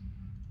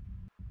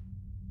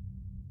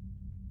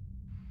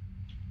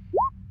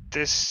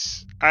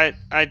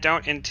 I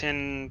don't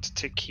intend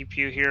to keep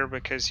you here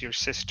because your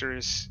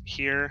sister's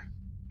here.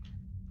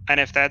 And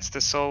if that's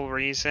the sole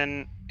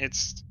reason,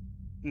 it's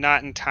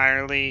not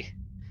entirely...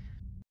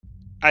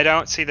 I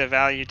don't see the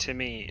value to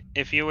me.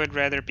 If you would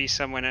rather be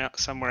somewhere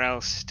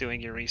else doing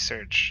your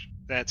research,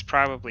 that's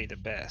probably the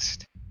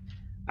best.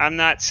 I'm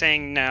not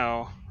saying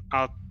no.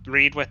 I'll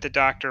read what the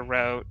doctor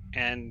wrote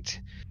and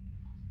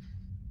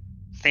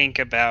think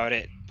about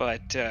it,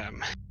 but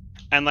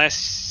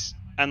unless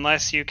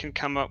you can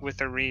come up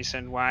with a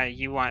reason why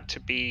you want to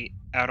be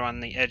out on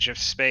the edge of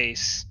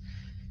space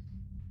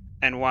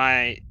and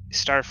why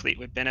Starfleet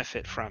would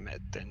benefit from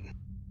it, then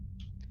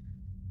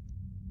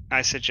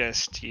I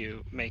suggest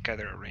you make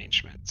other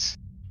arrangements.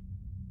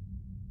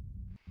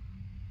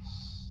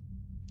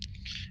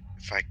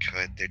 If I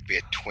could, there'd be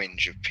a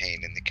twinge of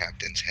pain in the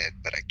captain's head,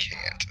 but I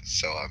can't,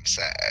 so I'm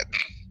sad.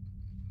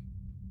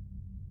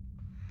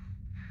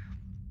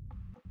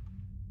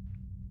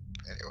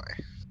 Anyway.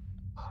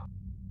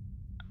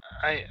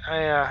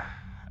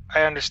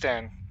 I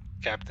understand,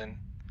 Captain.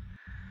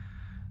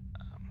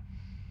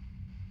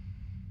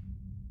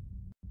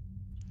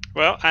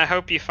 Well, I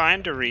hope you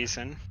find a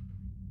reason.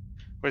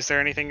 Was there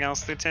anything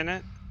else,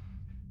 Lieutenant?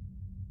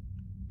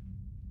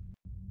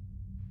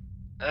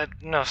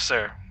 No,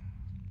 sir.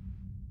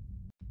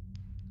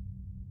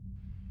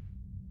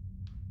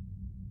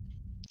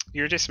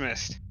 You're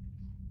dismissed.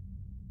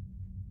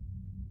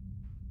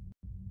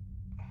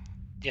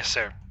 Yes,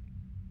 sir.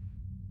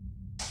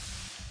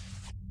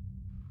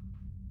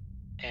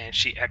 And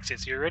she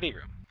exits your ready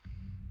room.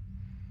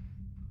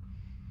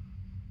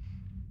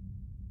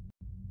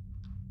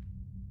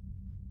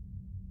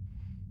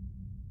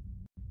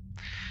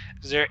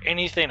 Is there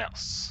anything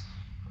else?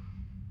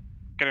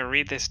 Gonna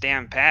read this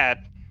damn pad.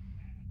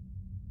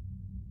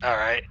 All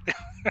right.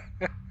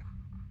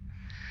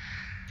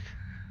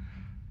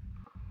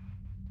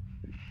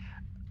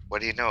 What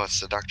do you know? It's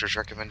the doctor's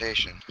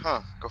recommendation. Huh,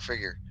 go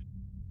figure.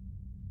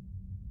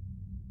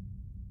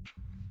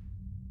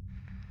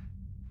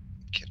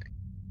 Kidding.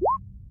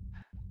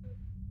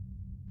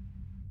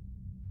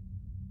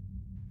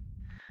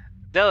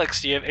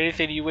 Delix, do you have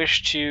anything you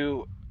wish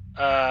to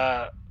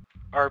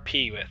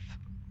RP with?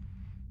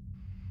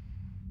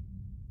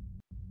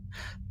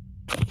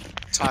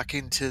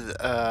 Talking to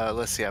the,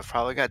 let's see, I've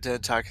probably got done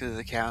talking to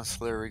the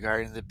counselor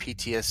regarding the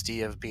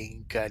PTSD of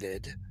being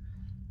gutted.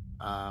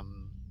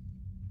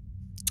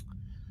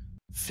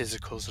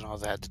 Physicals and all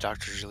that, the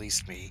doctors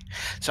released me.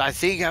 So I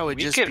think I would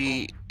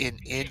be in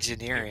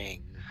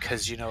engineering,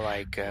 because, you know,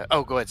 like,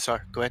 oh, go ahead,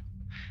 sorry, go ahead.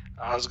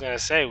 I was going to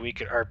say, we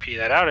could RP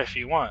that out if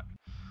you want.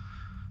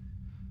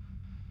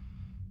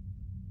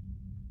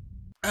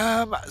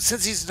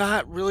 Since he's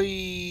not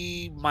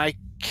really my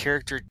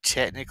character,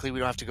 technically, we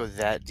don't have to go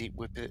that deep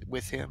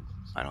with him.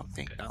 I don't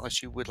think,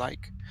 unless you would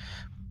like.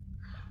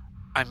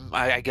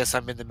 I guess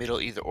I'm in the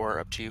middle, either or.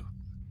 Up to you.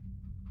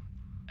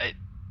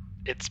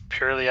 It's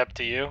purely up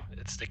to you.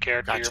 It's the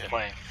character you're Gotcha.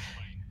 playing.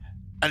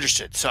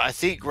 Understood. So I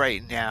think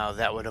right now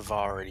that would have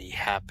already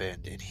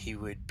happened, and he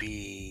would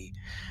be,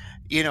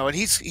 and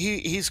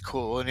he's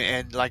cool,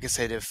 and like I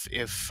said,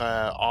 if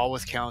all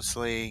with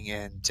counseling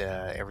and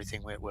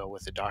everything went well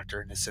with the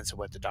doctor, in the sense of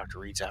what the doctor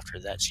reads after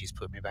that, she's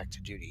put me back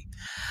to duty.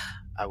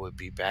 I would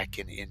be back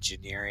in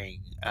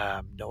engineering,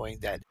 knowing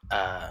that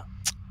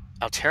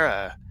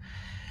Altera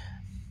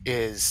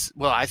is,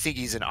 well, I think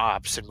he's in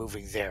ops and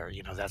moving there.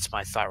 That's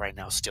my thought right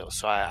now still.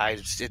 So I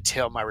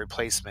until my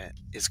replacement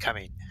is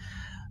coming,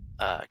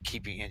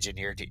 keeping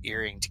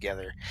engineering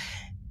together.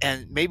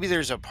 And maybe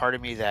there's a part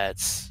of me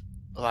that's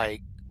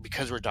like,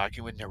 because we're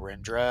docking with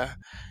Narendra,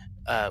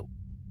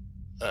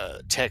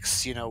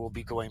 texts, will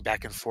be going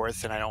back and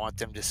forth, and I don't want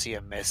them to see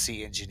a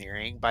messy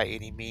engineering by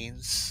any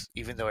means,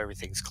 even though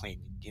everything's clean.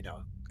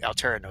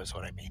 Altera knows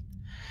what I mean.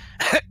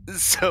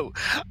 So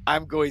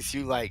I'm going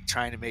through like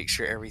trying to make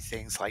sure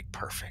everything's like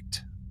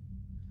perfect,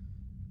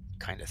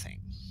 kind of thing.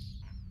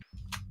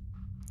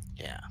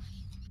 Yeah.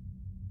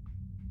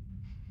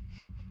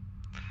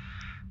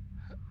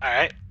 All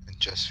right. And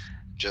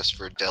just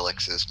for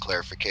Delix's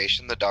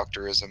clarification, the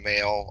doctor is a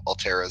male,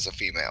 Altera is a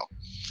female.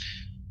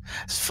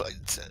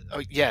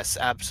 Yes,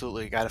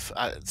 absolutely. Got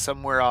to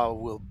somewhere I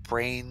will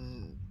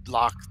brain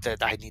lock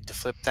that I need to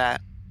flip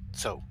that.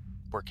 So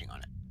working on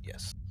it.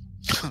 Yes.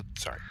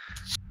 Sorry.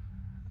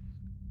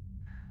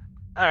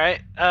 All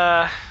right.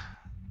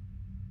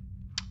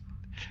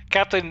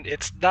 Captain,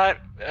 it's not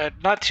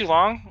too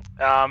long,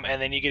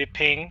 and then you get a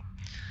ping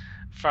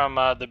from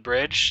the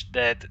bridge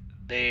that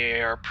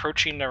they are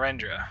approaching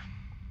Narendra.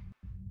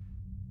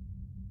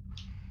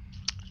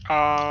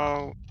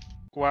 I'll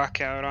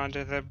walk out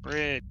onto the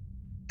bridge.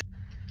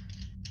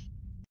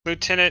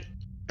 Lieutenant,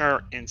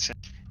 or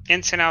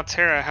Ensign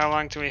Altera, how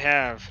long do we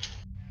have?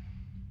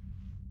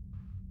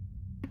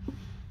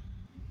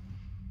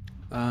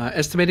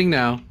 Estimating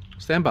now.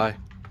 Stand by.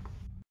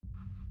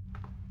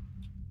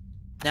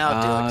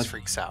 Now Delix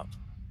freaks out.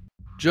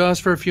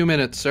 Just for a few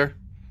minutes, sir.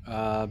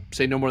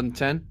 Say no more than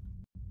 10.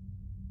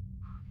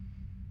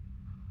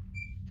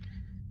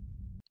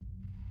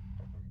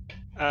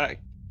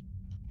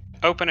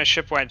 Open a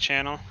shipwide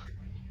channel.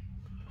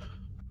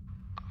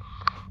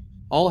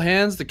 All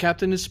hands, the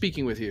captain is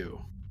speaking with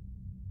you.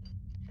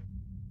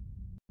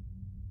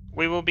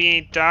 We will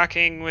be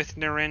docking with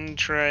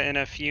Narendra in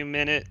a few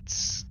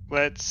minutes.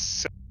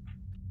 Let's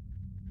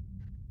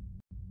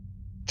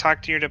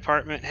talk to your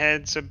department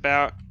heads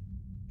about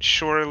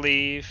shore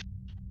leave,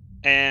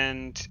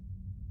 and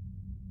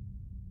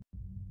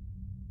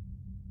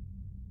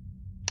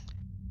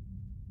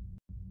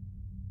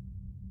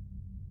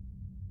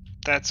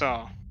that's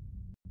all.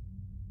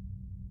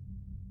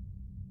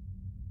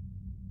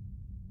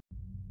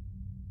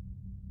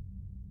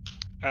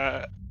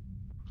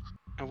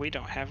 We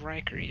don't have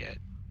Riker yet.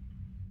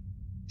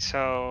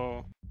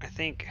 So I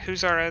think,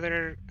 who's our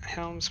other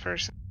helms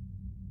person?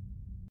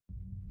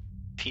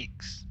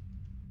 Teeks.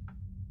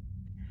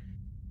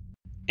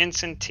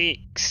 Ensign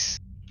Teeks.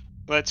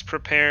 Let's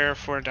prepare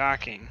for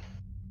docking.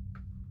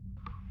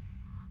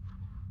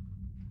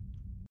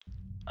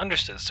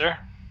 Understood, sir.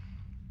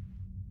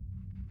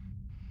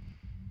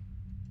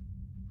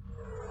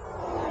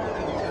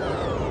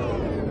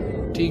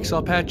 Teeks,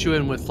 I'll patch you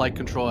in with flight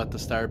control at the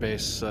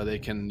starbase so you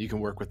can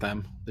work with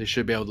them. They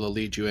should be able to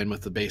lead you in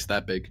with the base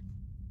that big.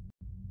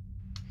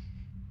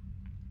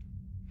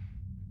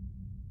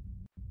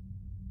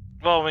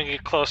 Well, when we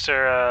get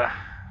closer,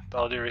 with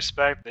all due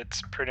respect,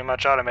 it's pretty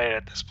much automated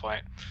at this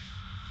point.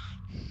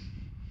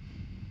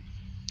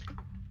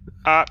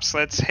 Ops,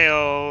 let's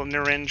hail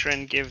Narendra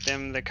and give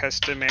them the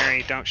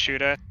customary "don't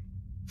shoot us."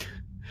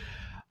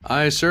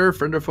 Aye, sir.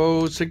 Friend or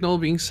foe signal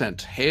being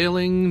sent.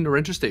 Hailing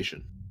Narendra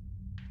Station.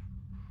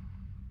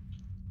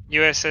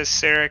 USS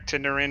Sarek to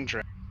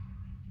Narendra.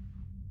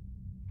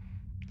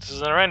 This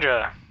is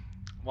Narendra.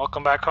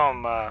 Welcome back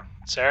home,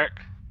 Sarek.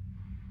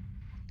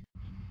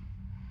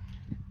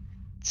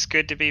 It's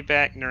good to be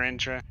back,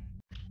 Narendra.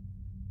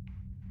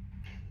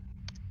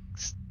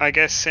 I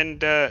guess send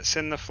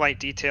the flight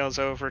details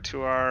over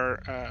to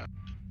our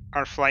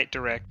flight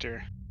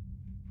director.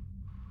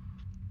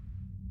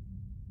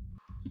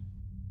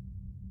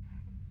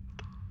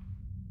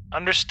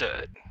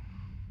 Understood.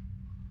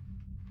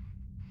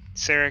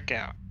 Sarek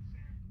out.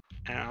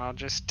 And I'll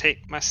just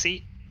take my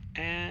seat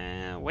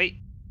and wait.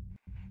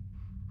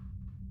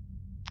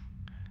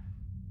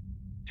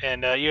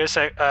 And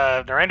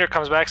Narendra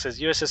comes back, says,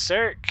 USS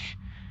Sarek,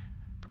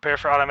 prepare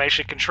for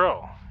automation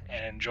control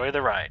and enjoy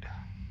the ride.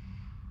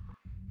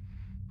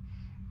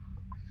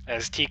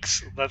 As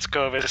Teeks lets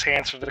go of his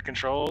hands from the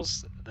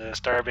controls, the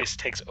starbase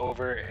takes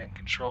over and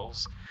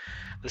controls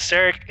the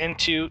Sarek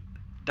into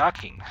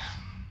docking.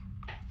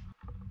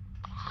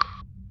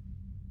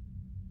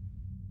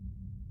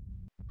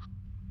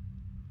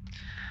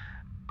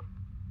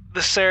 the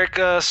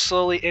Sarek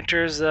slowly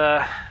enters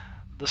the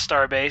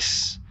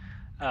starbase,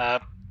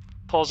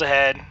 pulls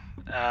ahead.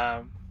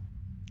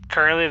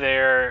 Currently,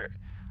 there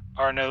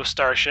are no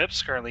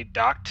starships currently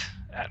docked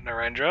at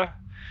Narendra,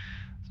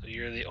 so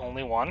you're the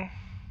only one.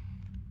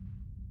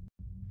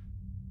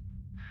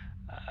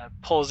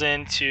 Pulls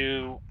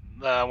into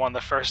one of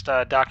the first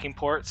docking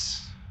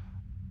ports.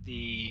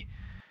 The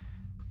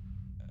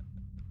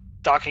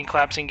docking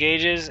clamps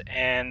engages,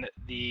 and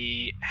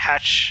the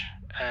hatch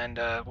and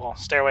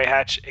stairway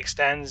hatch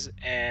extends,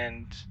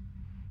 and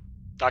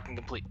docking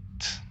complete.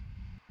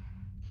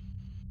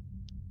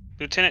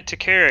 Lieutenant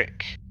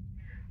Takarik,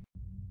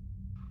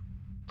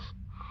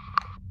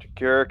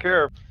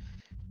 Care.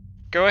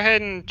 go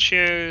ahead and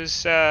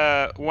choose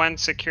one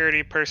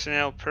security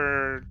personnel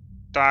per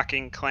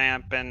docking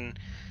clamp and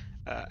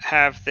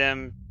have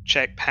them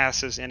check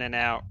passes in and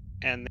out.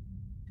 And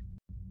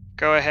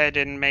go ahead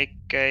and make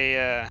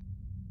a...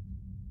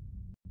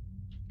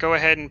 go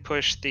ahead and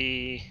push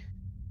the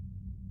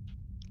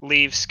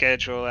leave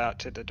schedule out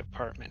to the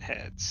department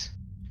heads.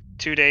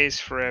 2 days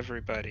for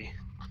everybody.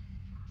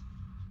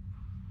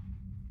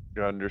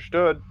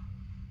 Understood.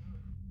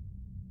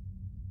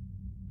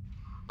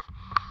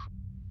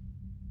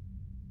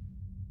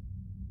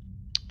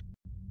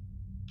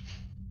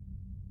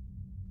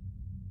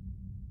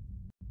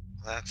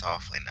 That's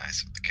awfully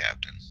nice of the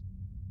captain.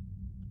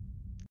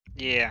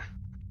 Yeah.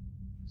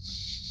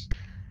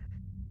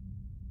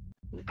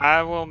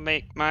 I will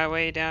make my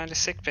way down to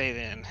sickbay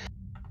then.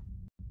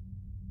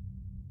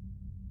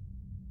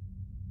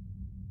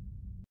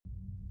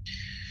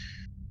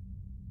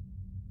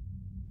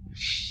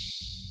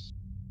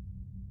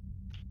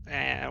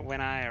 And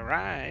when I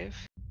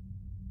arrive,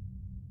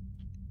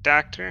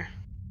 Doctor,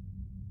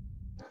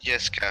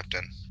 Yes,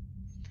 Captain.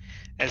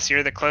 as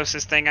you're the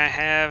closest thing I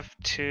have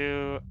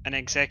to an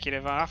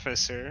executive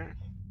officer,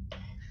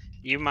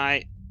 it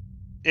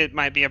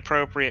might be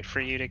appropriate for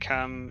you to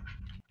come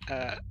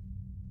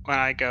when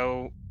I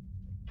go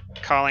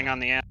calling on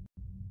the...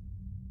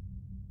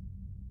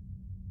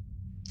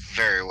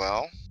 Very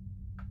well.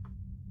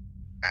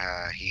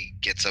 He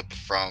gets up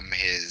from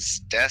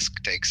his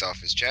desk, takes off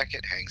his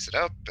jacket, hangs it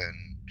up,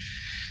 and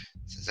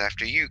says,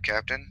 "After you,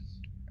 Captain."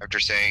 After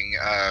saying,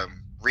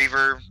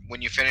 "Reaver,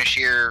 when you finish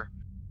here,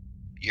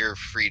 you're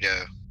free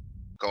to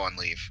go on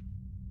leave."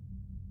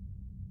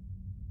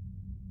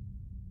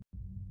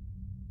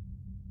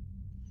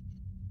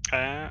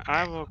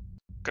 I will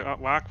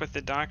walk with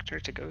the doctor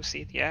to go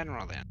see the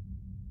Admiral then.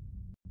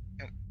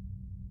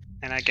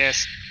 And I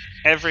guess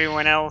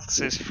everyone else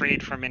is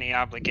freed from any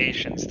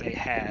obligations they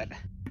had.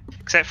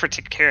 Except for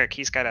Takarik,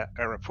 he's got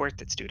a report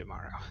that's due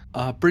tomorrow.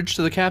 Bridge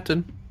to the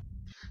captain.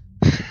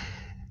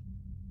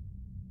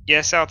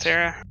 Yes,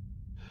 Altera?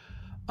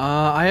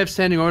 I have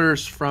standing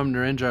orders from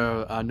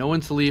Narendra. No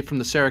one's to leave from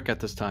the Sarek at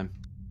this time.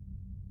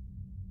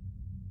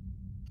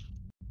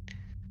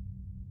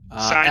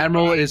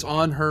 Admiral is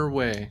on her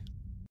way.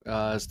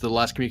 It's the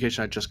last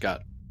communication I just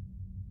got.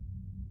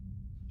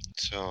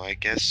 So I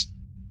guess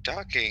the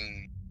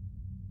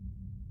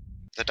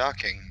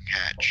docking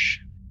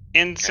hatch.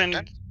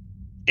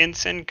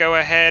 Ensign, go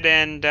ahead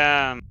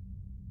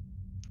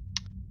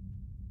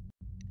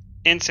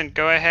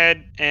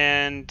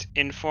and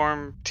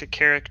inform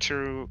Takarik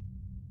to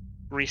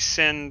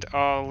rescind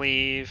all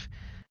leave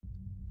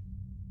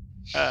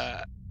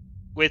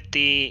with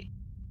the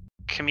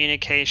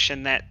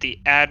communication that the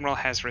Admiral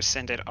has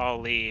rescinded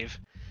all leave.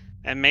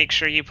 And make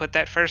sure you put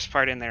that first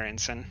part in there,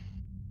 Ensign.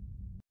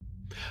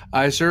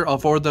 Aye, sir. I'll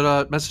forward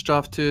that message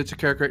off to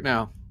Carrick right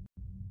now.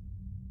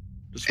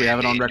 Just so we have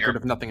it on record,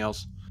 if nothing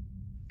else.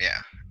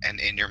 Yeah, and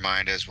in your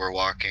mind as we're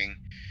walking,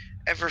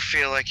 ever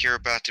feel like you're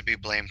about to be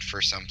blamed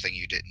for something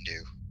you didn't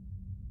do?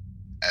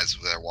 As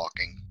they're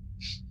walking.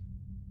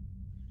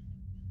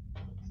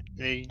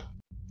 Do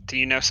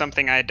you know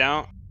something I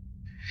don't?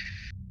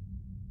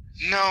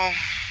 No,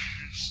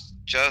 it's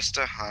just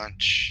a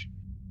hunch.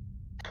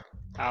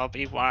 I'll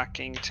be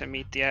walking to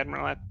meet the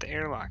Admiral at the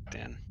airlock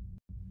then.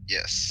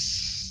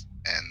 Yes,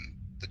 and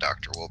the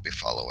doctor will be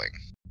following.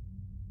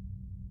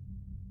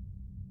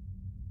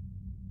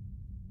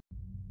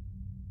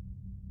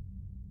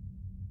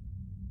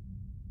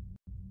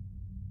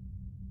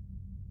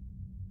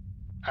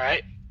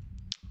 Alright.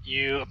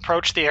 You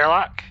approach the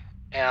airlock.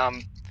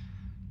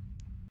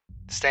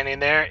 Standing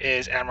there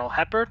is Admiral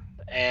Hepburn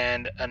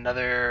and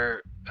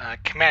another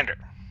commander.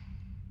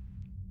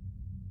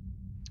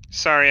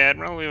 Sorry,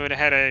 Admiral, we would have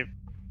had a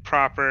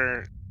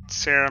proper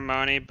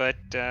ceremony, but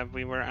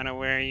we were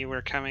unaware you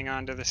were coming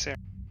onto the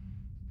ceremony.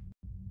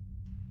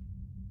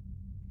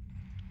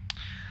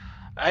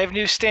 I have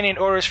new standing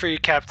orders for you,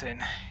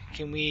 Captain.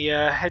 Can we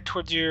head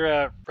towards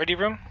your ready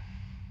room?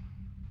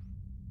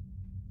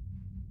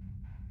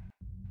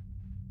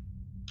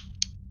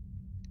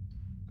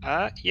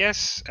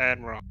 Yes,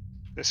 Admiral.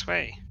 This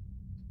way.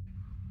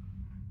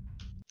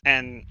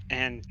 And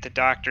the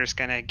doctor's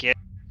gonna get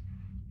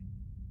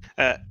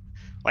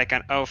like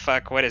an "oh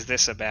fuck, what is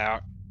this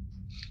about?"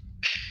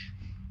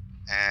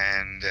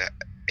 And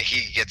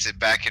he gets it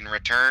back in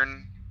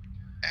return.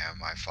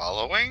 Am I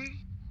following?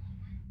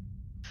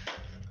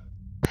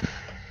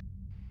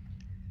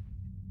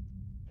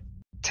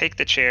 take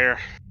the chair.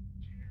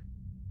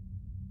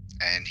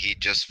 And he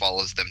just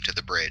follows them to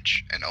the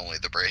bridge, and only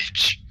the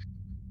bridge.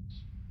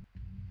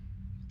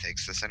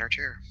 Takes the center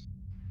chair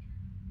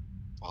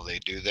while they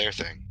do their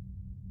thing.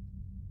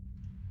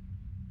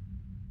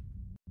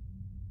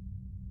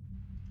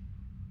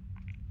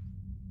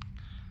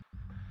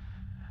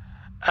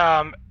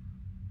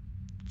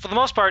 For the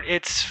most part,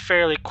 it's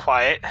fairly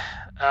quiet.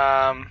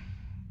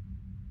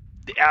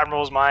 The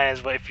Admiral's mind,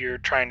 is if you're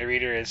trying to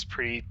read her, is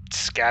pretty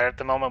scattered at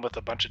the moment with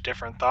a bunch of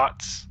different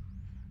thoughts.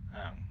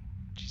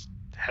 She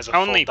has a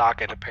full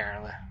docket,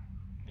 apparently.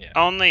 Yeah.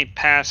 Only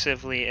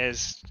passively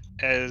as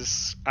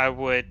I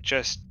would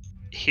just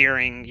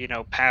hearing,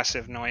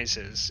 passive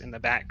noises in the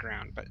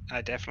background, but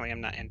I definitely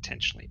am not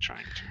intentionally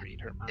trying to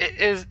read her mind.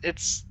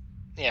 It's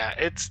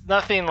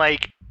nothing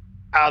like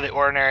out of the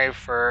ordinary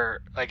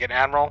for like an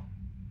admiral.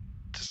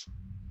 Just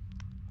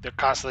they're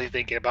constantly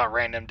thinking about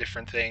random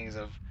different things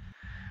of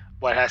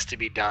what has to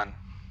be done,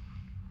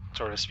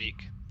 so to speak.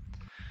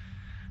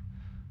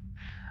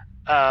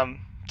 So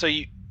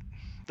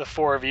the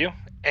four of you,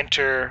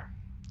 enter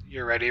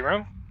your ready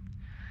room.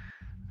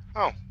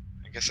 Oh,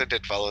 I guess I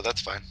did follow.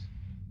 That's fine.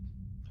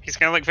 He's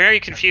gonna look very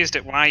confused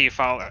at why you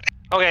followed.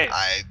 Okay.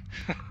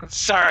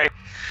 Sorry.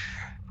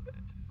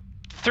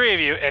 Three of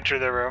you enter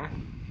the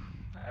room.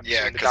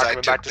 Yeah, because I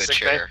took the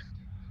chair.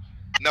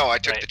 No, I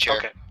took the chair.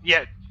 Okay.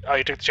 Yeah. Oh,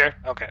 you took the chair?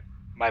 Okay.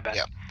 My bad.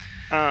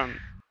 Yeah.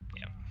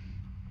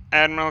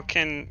 Admiral,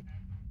 can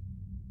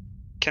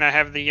I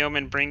have the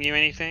yeoman bring you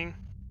anything?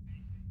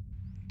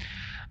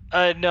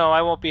 No,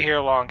 I won't be here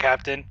long,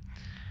 Captain.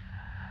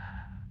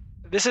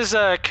 This is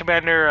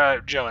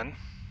Commander Joan. Am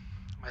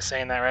I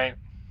saying that right?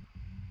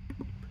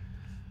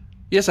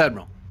 Yes,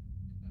 Admiral.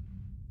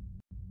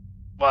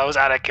 Well, I was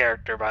out of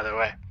character, by the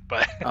way,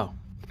 but... Oh.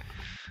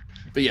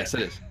 But yes, it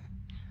is.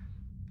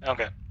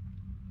 Okay.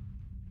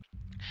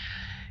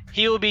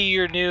 He will be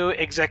your new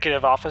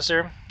executive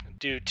officer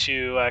due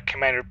to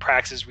Commander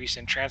Prax's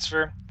recent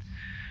transfer.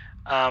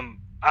 I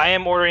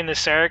am ordering the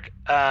Sarek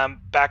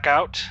back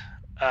out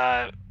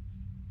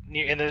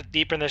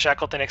deep in the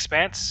Shackleton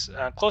Expanse,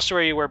 close to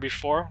where you were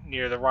before,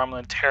 near the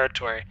Romulan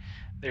territory.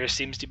 There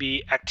seems to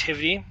be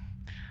activity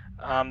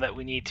that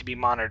we need to be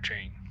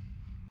monitoring.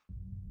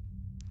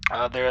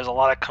 There is a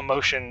lot of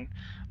commotion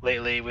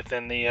lately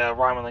within the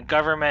Romulan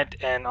government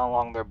and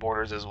along their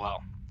borders as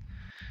well.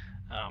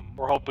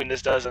 We're hoping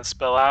this doesn't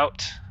spill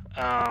out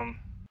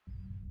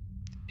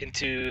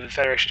into the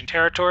Federation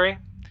territory,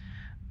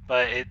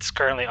 but it's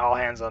currently all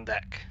hands on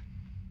deck.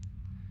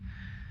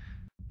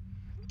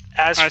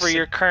 As for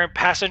your current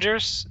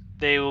passengers,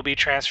 they will be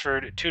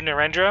transferred to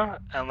Narendra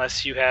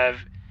unless you have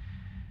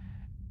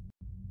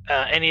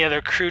any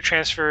other crew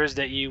transfers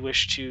that you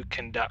wish to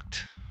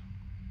conduct.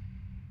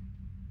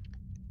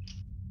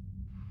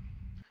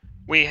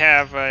 We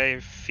have a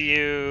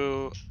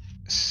few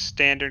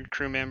standard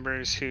crew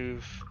members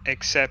who've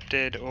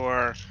accepted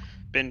or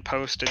been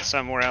posted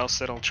somewhere else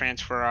that'll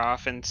transfer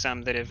off, and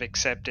some that have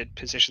accepted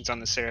positions on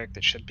the Sarek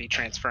that should be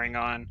transferring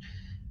on.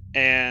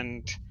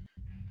 And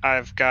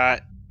I've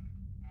got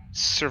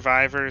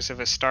survivors of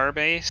a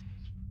starbase.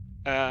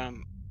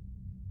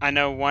 I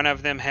know one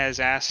of them has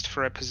asked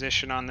for a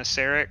position on the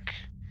Sarek.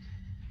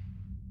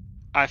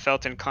 I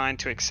felt inclined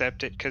to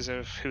accept it because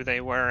of who they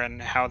were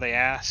and how they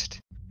asked.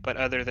 But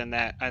other than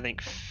that, I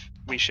think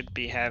we should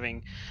be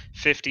having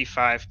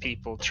 55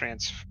 people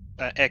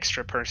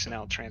extra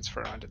personnel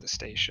transfer onto the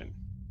station.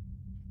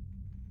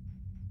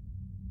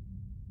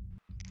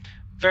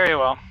 Very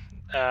well.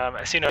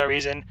 I see no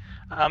reason.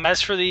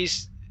 As for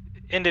these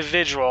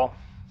individuals,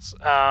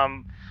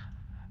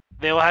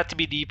 they will have to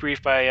be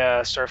debriefed by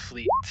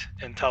Starfleet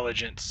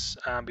intelligence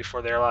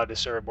before they're allowed to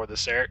serve aboard the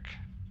Sarek.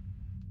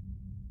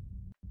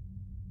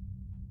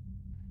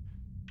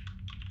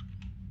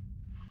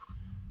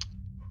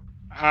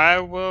 I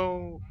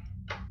will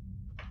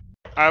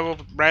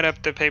write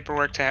up the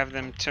paperwork to have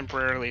them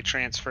temporarily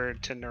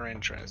transferred to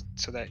Narendra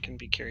so that can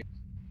be carried.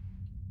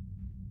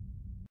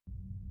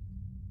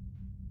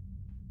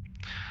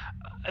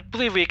 I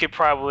believe we could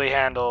probably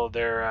handle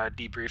their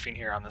debriefing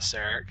here on the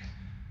Sarek.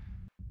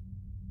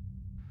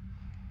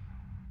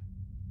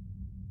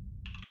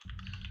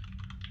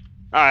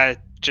 I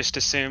just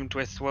assumed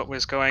with what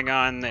was going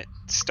on that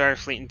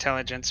Starfleet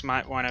intelligence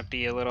might want to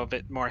be a little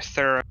bit more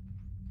thorough.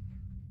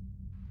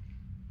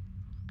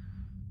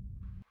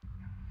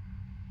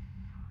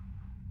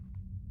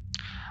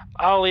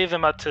 I'll leave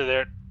them up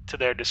to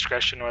their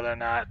discretion whether or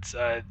not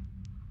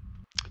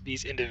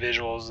these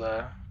individuals.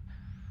 Are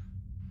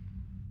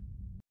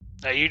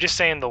you just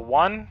saying the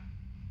one?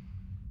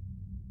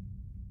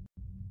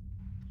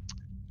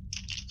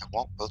 I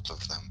want both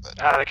of them,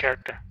 but Out of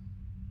character.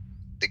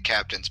 The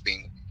captain's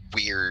being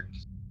weird.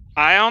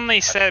 I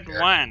only said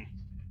one,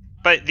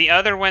 but the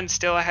other one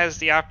still has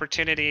the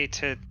opportunity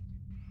to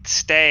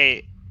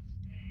stay,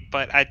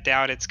 but I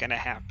doubt it's going to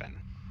happen.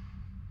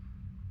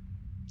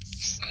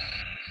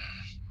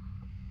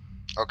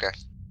 Okay.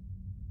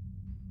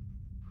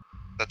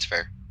 That's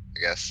fair, I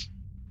guess.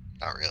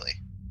 Not really.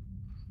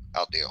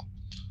 I'll deal.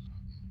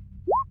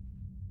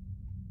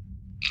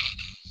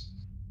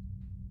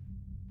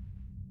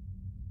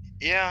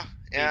 Yeah,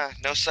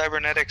 no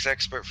cybernetics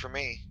expert for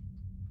me.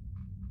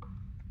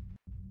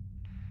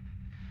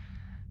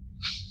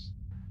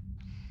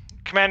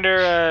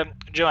 Commander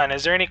Joanne,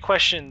 is there any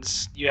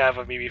questions you have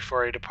of me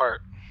before I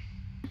depart?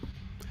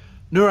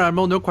 No,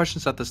 Admiral, no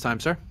questions at this time,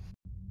 sir.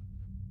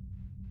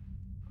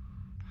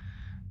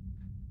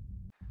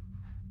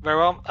 Very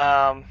well.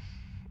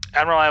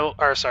 Admiral,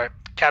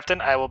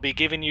 Captain, I will be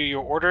giving you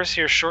your orders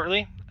here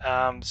shortly,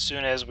 as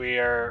soon as we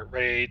are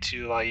ready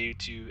to allow you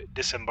to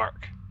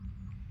disembark.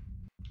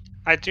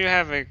 I do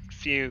have a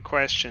few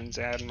questions,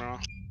 Admiral.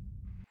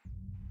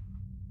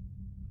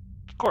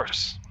 Of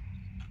course.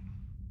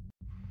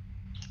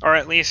 Or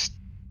at least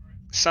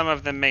some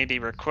of them may be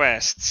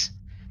requests.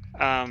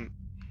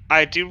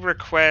 I do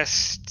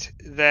request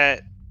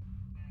that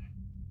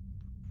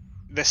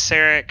the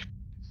Sarek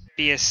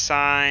be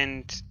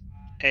assigned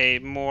a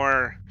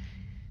more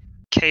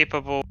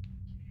capable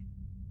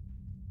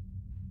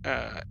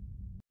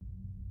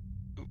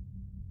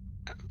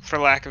for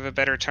lack of a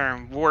better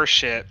term,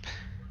 warship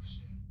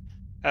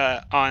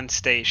on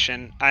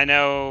station. I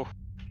know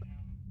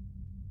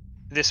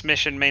this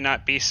mission may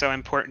not be so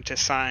important to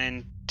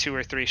assign 2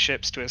 or 3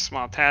 ships to a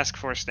small task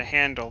force to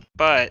handle,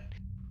 but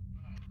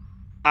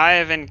I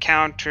have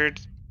encountered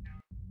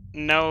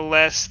no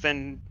less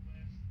than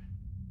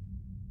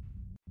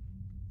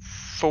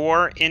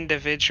 4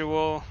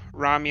 individual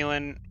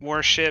Romulan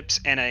warships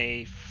and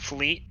a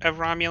fleet of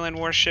Romulan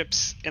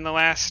warships in the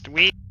last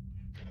week,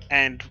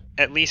 and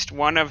at least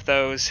one of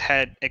those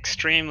had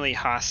extremely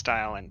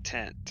hostile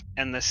intent,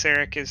 and the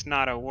Sarek is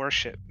not a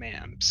warship,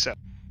 ma'am. So,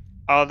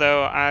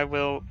 although I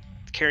will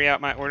carry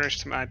out my orders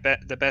to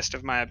the best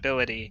of my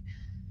ability,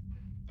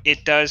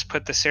 it does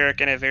put the Sarek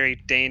in a very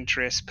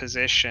dangerous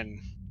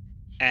position,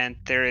 and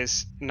there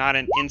is not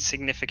an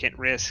insignificant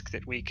risk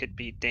that we could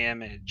be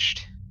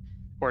damaged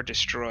or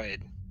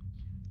destroyed.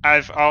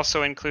 I've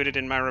also included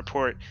in my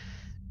report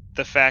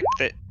the fact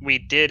that we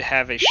did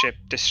have a ship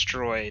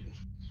destroyed,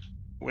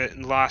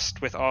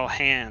 lost with all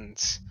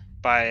hands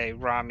by a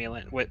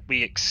Romulan, what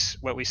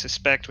we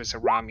suspect was a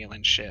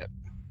Romulan ship.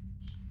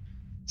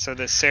 So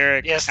the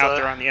Sarek out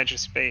there on the edge of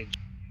space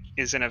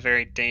is in a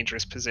very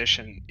dangerous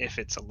position if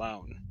it's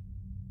alone.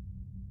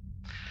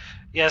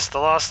 Yes, the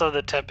loss of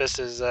the Tempest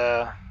is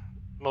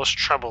most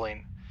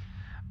troubling,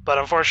 but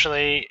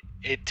unfortunately,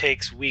 it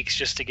takes weeks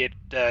just to get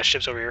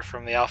ships over here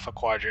from the Alpha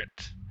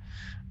Quadrant,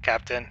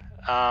 Captain.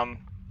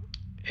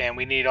 And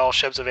we need all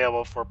ships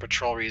available for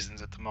patrol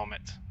reasons at the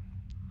moment,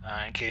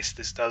 in case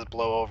this does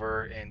blow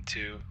over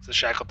into the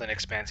Shackleton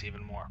Expanse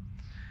even more.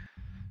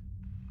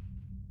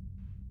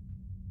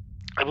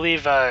 I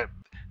believe the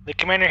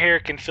commander here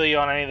can fill you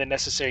on any of the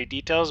necessary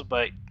details,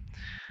 but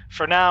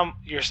for now,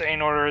 your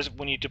standing orders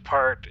when you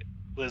depart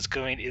is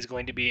going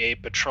to be a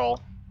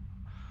patrol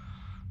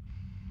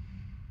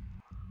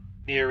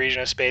near a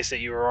region of space that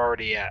you were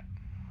already at.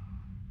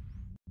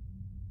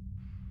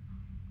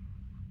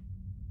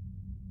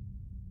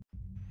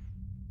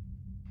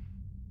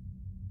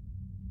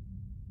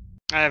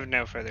 I have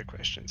no further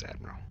questions,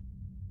 Admiral.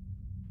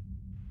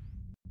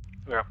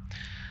 Well,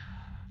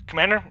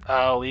 Commander,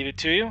 I'll leave it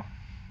to you,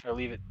 or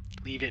leave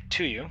it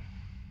to you.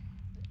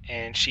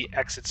 And she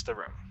exits the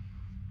room.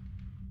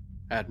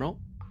 Admiral?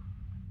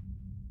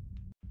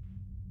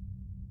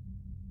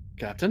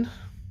 Captain?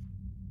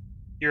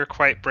 You're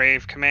quite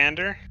brave,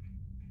 Commander.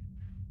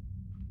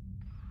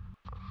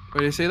 Why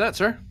do you say that,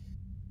 sir?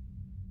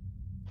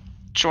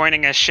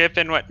 Joining a ship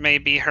in what may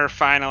be her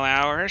final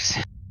hours.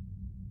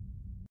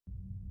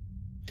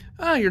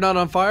 You're not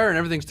on fire and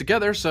everything's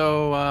together,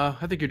 so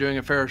I think you're doing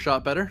a fair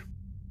shot better.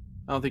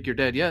 I don't think you're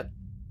dead yet.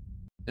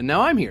 And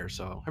now I'm here,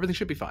 so everything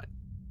should be fine.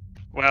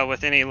 Well,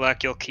 with any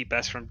luck, you'll keep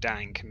us from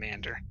dying,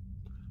 Commander.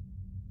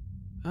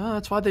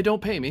 That's why they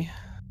don't pay me.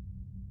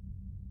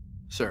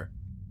 Sir.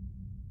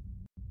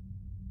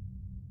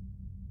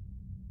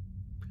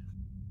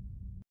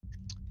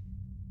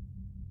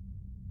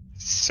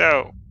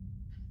 So,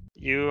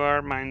 you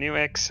are my new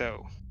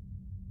XO.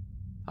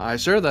 Aye,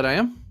 sir, that I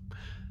am.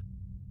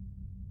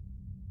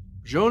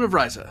 Joan of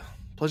Ryza.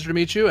 Pleasure to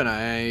meet you, and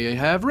I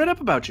have read up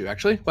about you,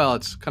 actually. Well,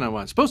 it's kind of what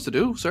I'm supposed to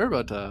do, sir,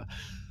 but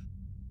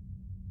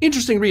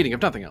interesting reading,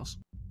 if nothing else.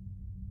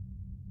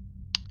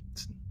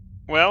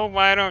 Well,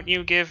 why don't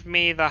you give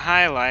me the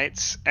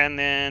highlights and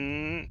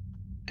then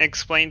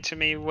explain to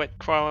me what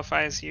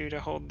qualifies you to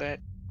hold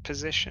that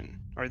position,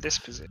 or this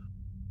position?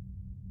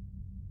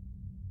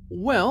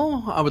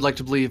 Well, I would like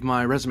to believe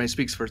my resume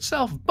speaks for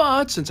itself,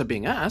 but since I'm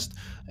being asked,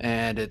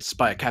 and it's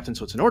by a captain,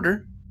 so it's in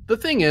order, the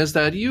thing is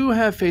that you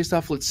have faced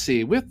off, let's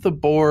see, with the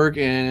Borg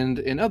and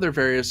in other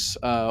various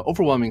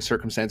overwhelming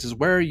circumstances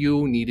where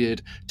you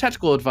needed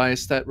tactical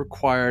advice that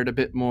required a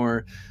bit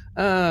more,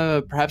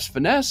 perhaps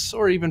finesse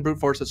or even brute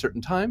force at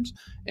certain times.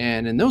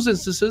 And in those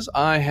instances,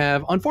 I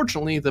have,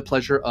 unfortunately, the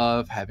pleasure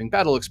of having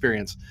battle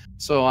experience.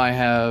 So I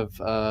have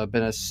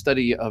been a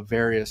study of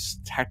various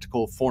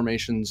tactical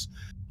formations,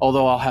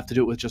 although I'll have to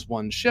do it with just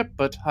one ship,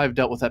 but I've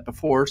dealt with that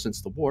before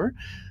since the war.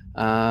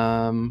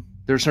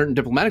 There are certain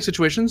diplomatic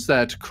situations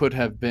that could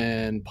have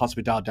been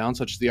possibly dialed down,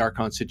 such as the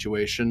Archon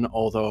situation,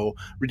 although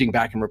reading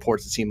back in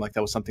reports, it seemed like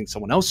that was something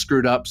someone else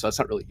screwed up, so that's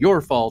not really your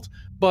fault.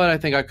 But I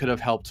think I could have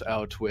helped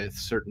out with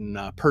certain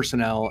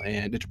personnel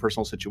and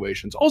interpersonal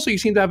situations. Also, you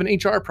seem to have an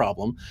HR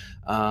problem,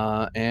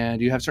 and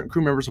you have certain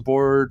crew members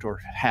aboard, or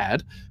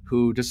had,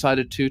 who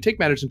decided to take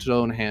matters into their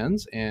own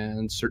hands,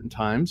 and certain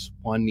times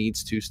one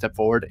needs to step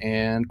forward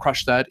and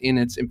crush that in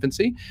its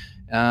infancy.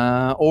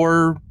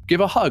 Or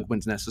give a hug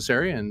when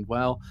necessary. And,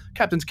 well,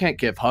 captains can't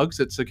give hugs.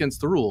 It's against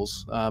the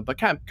rules.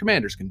 But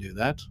commanders can do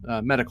that.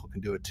 Medical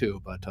can do it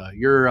too. But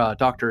your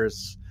doctor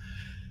is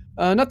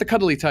not the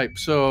cuddly type,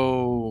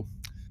 so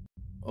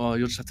you'll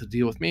just have to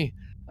deal with me.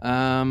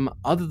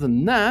 Other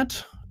than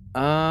that,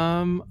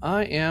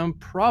 I am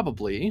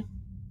probably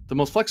the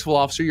most flexible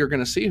officer you're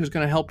going to see, who's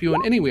going to help you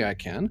in any way I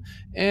can,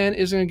 and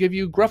is going to give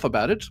you gruff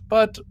about it,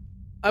 but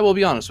I will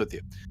be honest with you.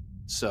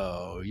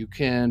 So you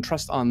can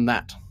trust on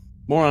that.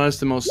 More honest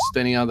than most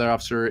any other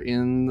officer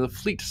in the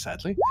fleet,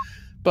 sadly.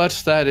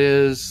 But that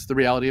is the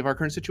reality of our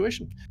current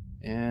situation.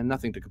 And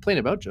nothing to complain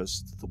about,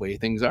 just the way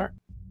things are.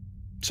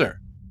 Sir.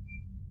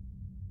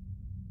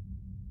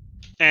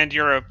 And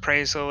your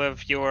appraisal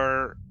of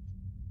your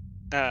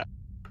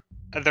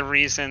the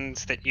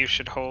reasons that you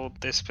should hold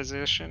this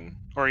position,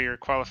 or your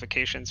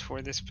qualifications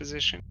for this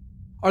position,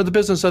 are the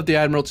business of the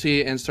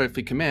Admiralty and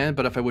Starfleet Command,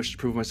 but if I wish to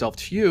prove myself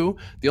to you,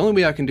 the only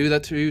way I can do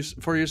that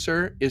for you,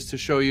 sir, is to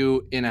show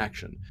you in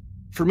action.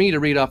 For me to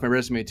read off my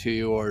resume to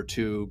you, or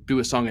to do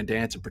a song and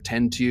dance and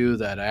pretend to you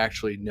that I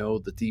actually know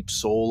the deep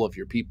soul of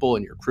your people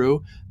and your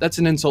crew, that's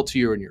an insult to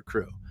you and your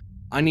crew.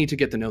 I need to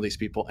get to know these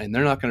people, and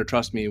they're not going to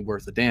trust me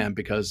worth a damn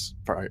because,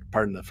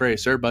 pardon the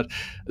phrase, sir, but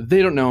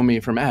they don't know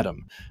me from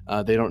Adam.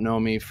 They don't know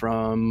me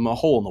from a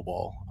hole in the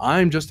wall.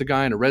 I'm just a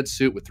guy in a red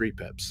suit with 3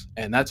 pips,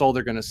 and that's all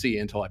they're going to see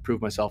until I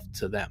prove myself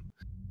to them.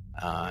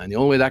 And the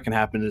only way that can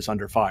happen is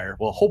under fire.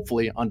 Well,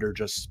 hopefully under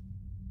just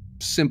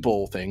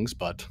simple things,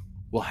 but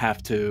we'll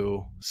have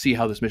to see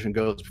how this mission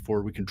goes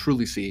before we can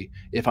truly see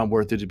if I'm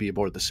worthy to be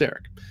aboard the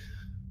Sarek.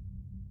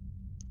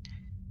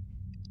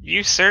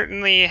 You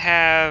certainly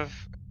have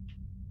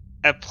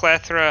a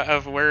plethora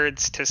of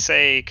words to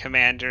say,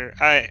 Commander.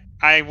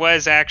 I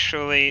was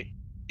actually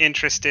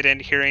interested in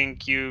hearing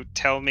you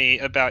tell me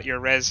about your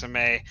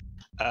resume.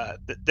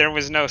 There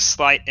was no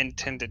slight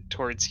intended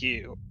towards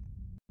you.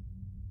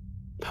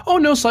 Oh,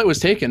 no slight was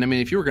taken. I mean,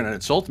 if you were going to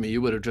insult me,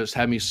 you would have just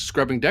had me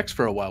scrubbing decks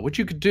for a while, which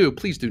you could do.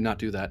 Please do not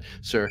do that,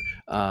 sir.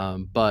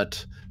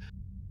 But,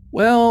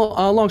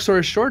 well, long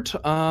story short,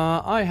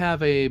 I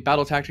have a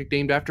battle tactic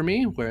named after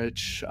me,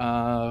 which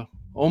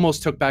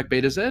almost took back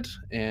Beta Z,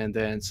 and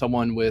then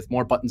someone with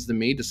more buttons than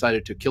me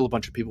decided to kill a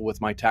bunch of people with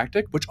my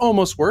tactic, which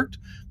almost worked,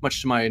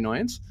 much to my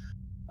annoyance.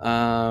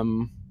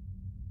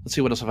 Let's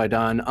see, what else have I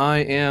done? I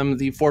am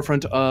the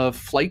forefront of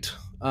flight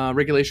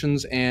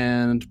regulations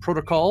and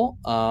protocol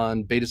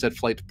on Beta Z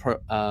flight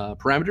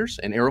parameters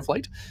and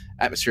aeroflight.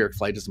 Atmospheric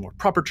flight is the more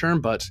proper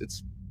term, but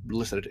it's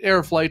listed as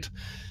aeroflight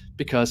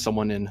because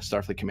someone in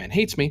Starfleet Command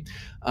hates me.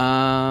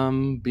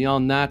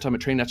 Beyond that, I'm a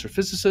trained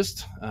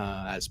astrophysicist,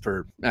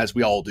 as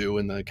we all do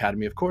in the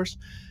Academy, of course.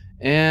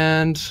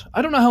 And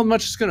I don't know how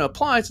much it's going to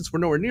apply since we're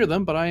nowhere near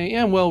them, but I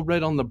am well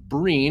read on the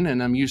Breen,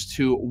 and I'm used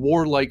to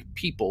warlike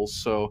peoples.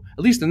 So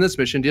at least in this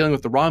mission, dealing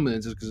with the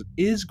Romulans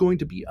is going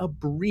to be a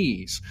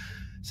breeze,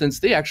 since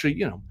they actually,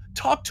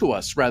 talk to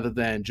us rather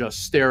than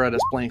just stare at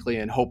us blankly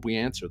and hope we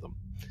answer them.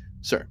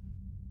 Sir.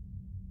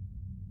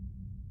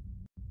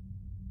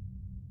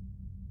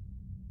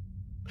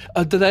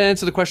 Did that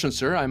answer the question,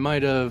 sir? I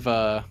might have,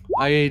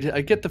 I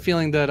get the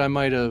feeling that I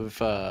might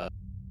have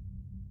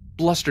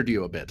blustered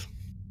you a bit.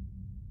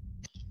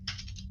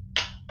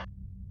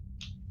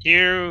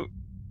 You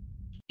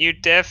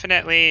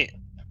definitely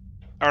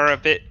are a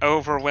bit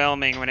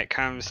overwhelming when it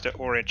comes to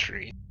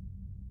oratory.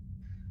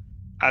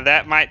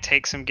 That might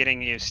take some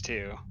getting used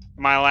to.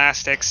 My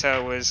last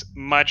XO was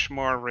much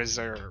more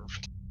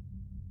reserved.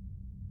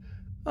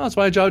 Well, it's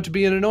my job to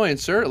be an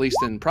annoyance, sir, at least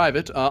in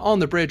private. On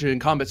the bridge and in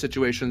combat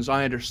situations,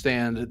 I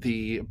understand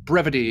the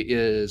brevity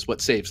is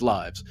what saves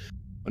lives.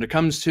 When it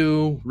comes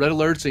to red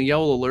alerts and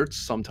yellow alerts,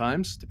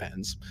 sometimes,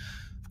 depends,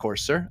 of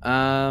course, sir,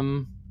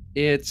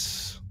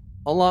 it's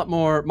a lot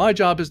more. My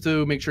job is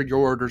to make sure your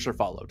orders are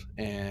followed.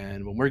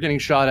 And when we're getting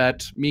shot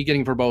at, me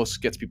getting verbose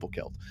gets people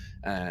killed.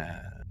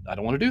 I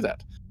don't want to do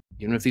that.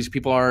 Even if these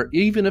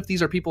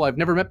are people I've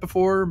never met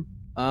before,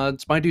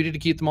 it's my duty to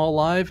keep them all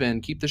alive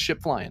and keep the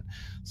ship flying.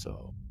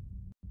 So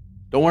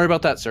don't worry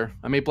about that, sir.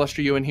 I may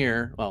bluster you in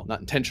here. Well, not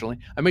intentionally.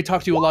 I may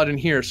talk to you a lot in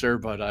here, sir,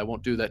 but I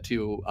won't do that to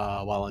you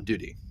while on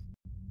duty.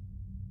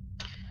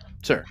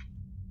 Sir.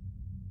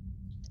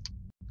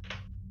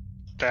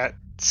 That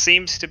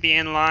seems to be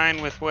in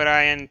line with what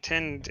I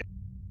intended.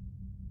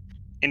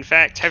 In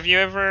fact,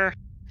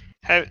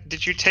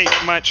 did you take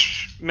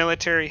much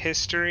military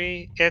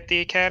history at the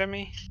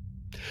Academy?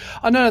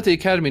 Not at the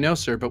Academy, no,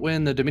 sir, but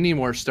when the Dominion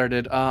War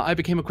started, I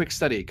became a quick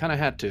study. Kind of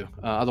had to.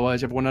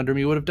 Otherwise, everyone under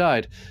me would have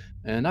died.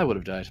 And I would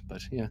have died,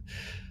 but yeah.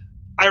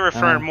 I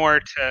refer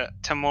more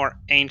to more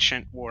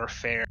ancient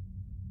warfare.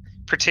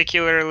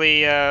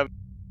 particularly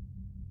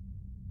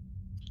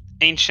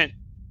ancient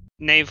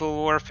naval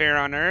warfare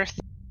on Earth?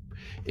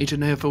 Ancient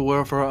naval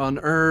warfare on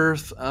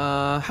Earth.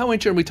 How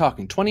ancient are we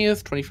talking?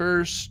 20th,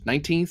 21st,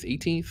 19th,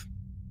 18th?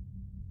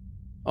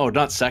 Oh,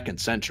 not 2nd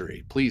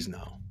century. Please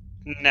no.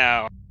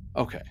 No.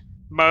 Okay.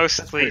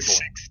 Mostly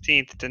That's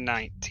pretty 16th to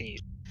 19th.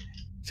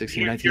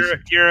 16th,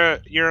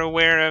 19th. You're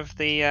aware of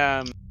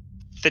the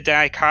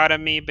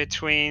dichotomy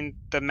between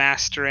the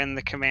master and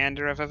the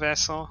commander of a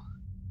vessel?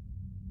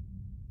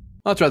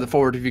 I'll try the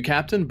forward of you,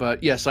 Captain,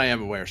 but yes, I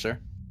am aware, sir.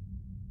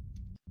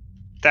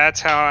 That's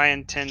how I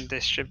intend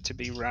this ship to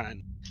be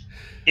run.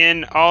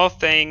 In all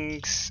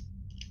things,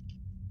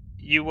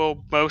 you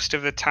will most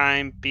of the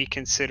time be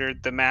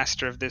considered the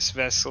master of this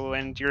vessel,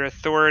 and your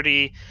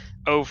authority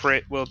over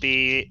it will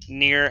be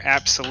near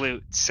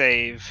absolute,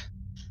 save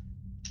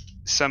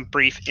some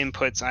brief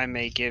inputs I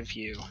may give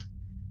you.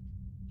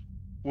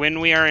 When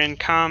we are in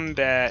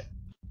combat,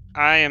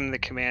 I am the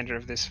commander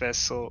of this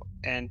vessel,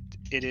 and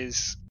it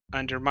is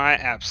under my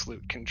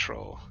absolute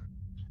control.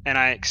 And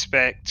I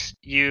expect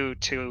you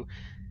to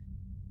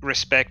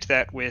respect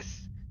that with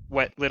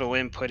what little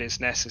input is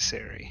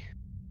necessary.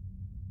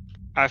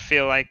 I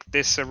feel like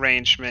this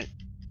arrangement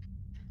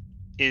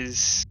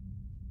is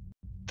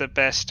the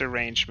best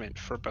arrangement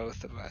for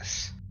both of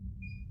us.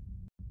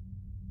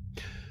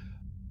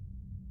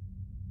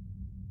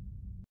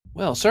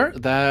 Well, sir,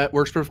 that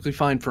works perfectly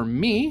fine for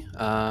me.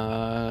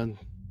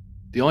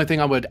 The only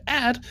thing I would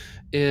add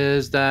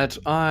is that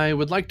I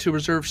would like to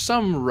reserve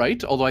some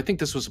right, although I think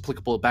this was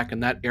applicable back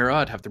in that era.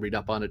 I'd have to read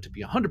up on it to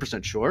be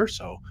 100% sure,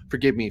 so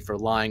forgive me for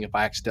lying if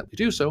I accidentally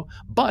do so.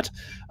 But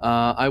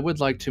I would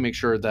like to make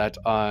sure that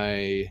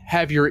I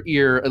have your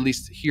ear, at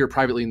least here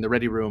privately in the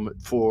ready room,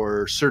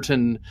 for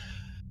certain...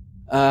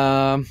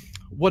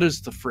 what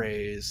is the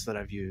phrase that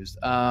I've used?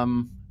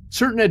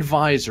 Certain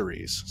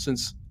advisories,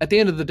 since at the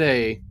end of the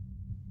day,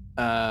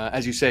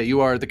 as you say,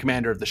 you are the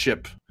commander of the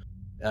ship.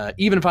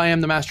 Even if I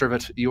am the master of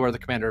it, you are the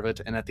commander of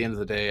it, and at the end of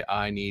the day,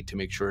 I need to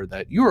make sure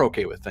that you're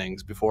okay with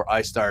things before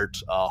I start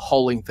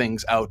hauling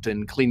things out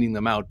and cleaning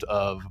them out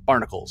of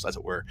barnacles, as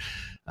it were.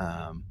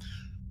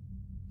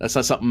 That's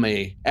not something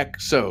a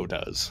XO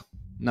does.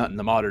 Not in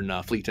the modern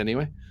fleet,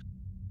 anyway.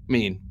 I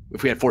mean,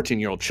 if we had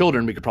 14-year-old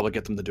children, we could probably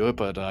get them to do it,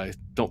 but I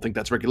don't think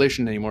that's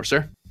regulation anymore,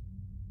 sir.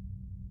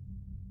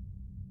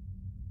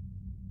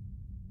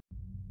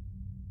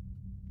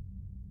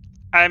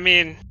 I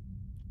mean,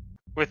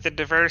 with the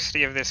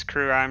diversity of this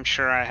crew, I'm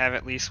sure I have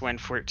at least one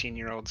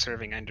 14-year-old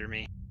serving under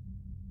me.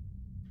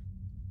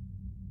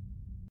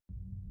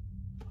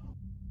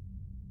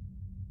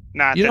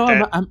 Not you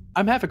that know,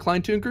 I'm half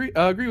inclined to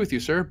agree with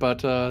you, sir, but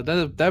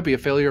that would be a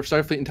failure of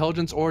Starfleet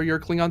intelligence or your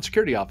Klingon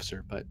security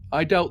officer. But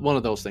I doubt one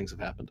of those things have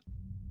happened.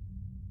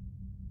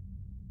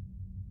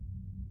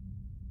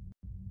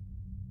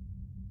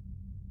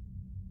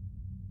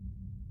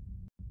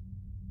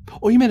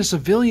 Oh, you meant a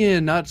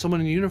civilian, not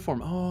someone in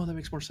uniform. Oh, that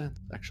makes more sense,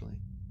 actually.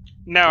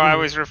 No, I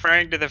was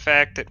referring to the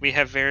fact that we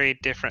have very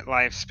different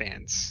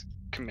lifespans,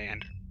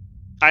 Commander.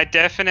 I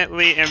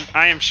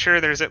am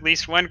sure there's at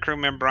least one crew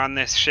member on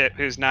this ship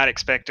who's not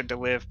expected to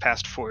live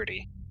past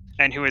 40,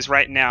 and who is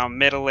right now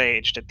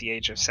middle-aged at the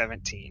age of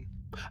 17.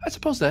 I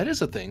suppose that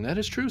is a thing. That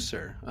is true,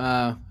 sir.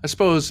 I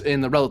suppose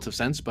in the relative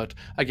sense, but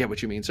I get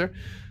what you mean, sir.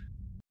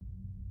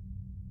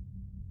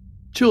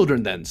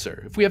 Children, then,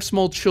 sir. If we have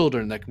small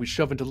children that can be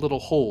shoved into little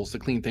holes to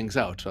clean things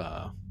out,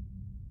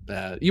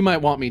 you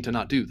might want me to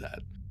not do that.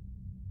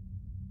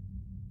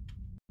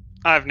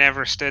 I've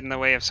never stood in the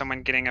way of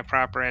someone getting a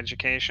proper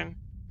education.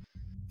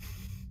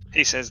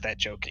 He says that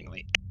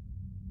jokingly.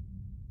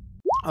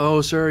 Oh,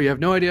 sir, you have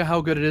no idea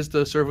how good it is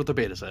to serve with the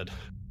beta set.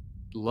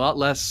 A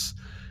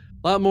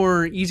lot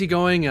more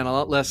easygoing and a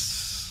lot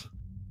less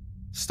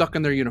stuck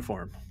in their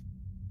uniform.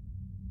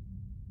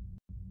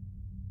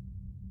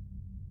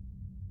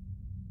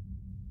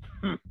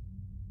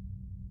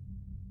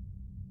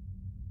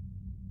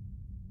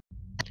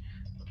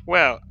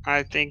 Well,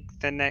 I think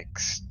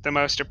the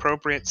most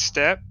appropriate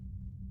step,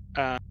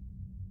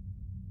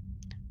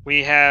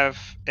 we have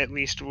at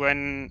least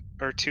one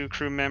or two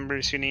crew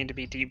members who need to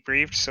be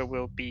debriefed, so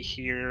we'll be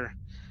here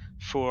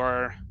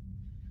for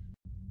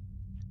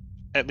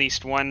at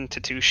least 1 to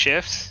 2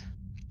 shifts.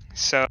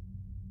 So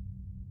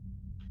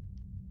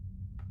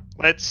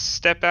let's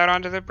step out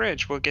onto the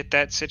bridge. We'll get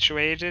that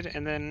situated,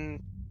 and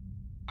then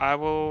I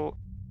will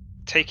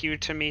take you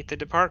to meet the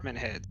department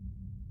head.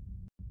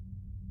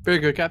 Very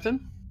good,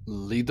 Captain.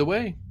 Lead the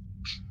way.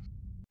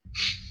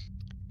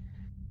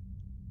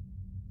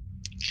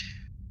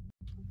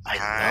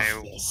 I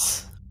love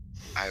this.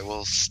 I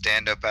will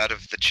stand up out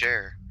of the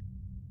chair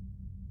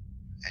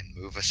and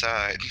move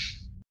aside.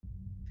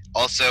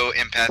 Also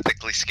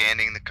empathically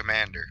scanning the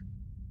commander.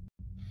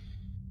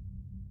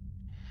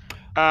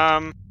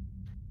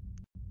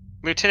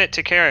 Lieutenant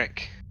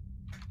Takarik.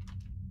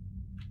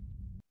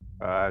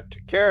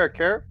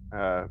 Takarik,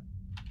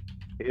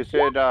 is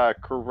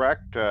it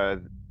correct?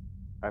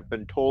 I've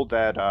been told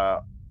that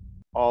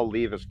all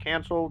leave is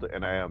canceled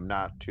and I am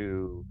not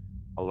to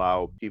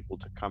allow people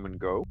to come and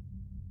go.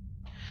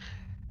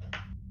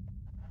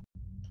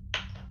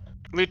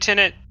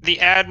 Lieutenant, the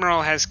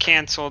Admiral has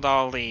canceled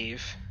all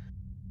leave.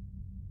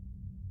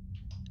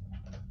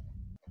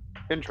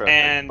 Interesting.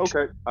 And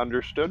Okay,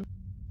 understood.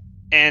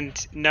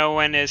 and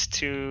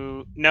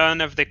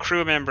none of the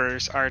crew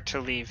members are to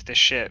leave the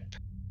ship.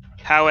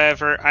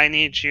 However, I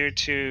need you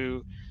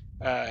to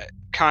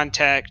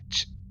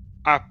contact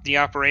the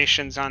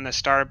operations on the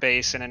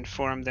starbase and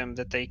inform them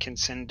that they can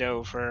send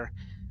over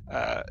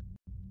the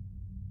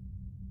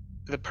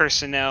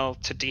personnel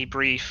to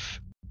debrief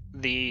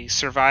the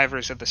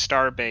survivors of the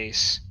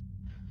starbase.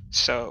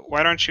 So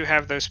why don't you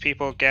have those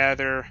people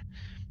gather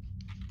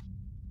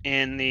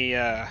in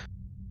the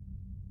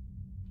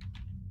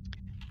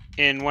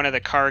in one of the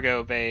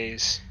cargo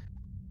bays?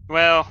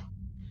 Well,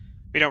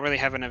 we don't really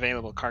have an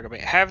available cargo bay.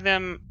 Have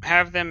them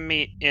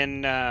meet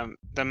in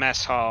the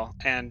mess hall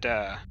and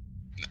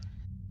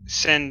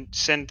send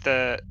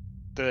the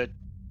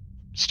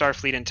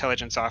Starfleet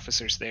intelligence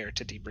officers there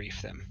to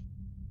debrief them.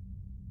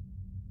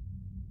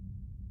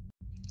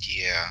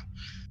 Yeah.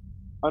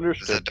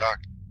 Understood.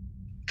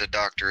 The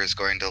doctor is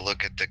going to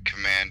look at the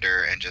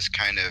commander and just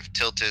kind of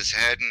tilt his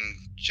head and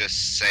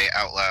just say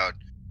out loud,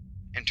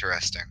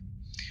 "Interesting.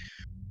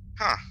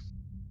 Huh.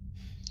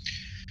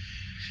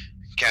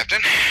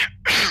 Captain?"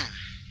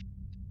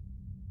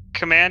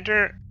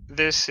 Commander,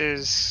 this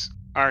is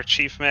our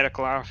chief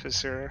medical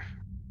officer,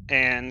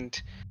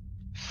 and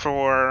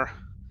for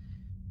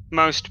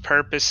most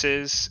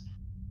purposes,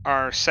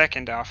 our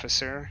second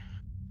officer,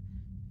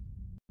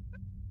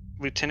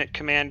 Lieutenant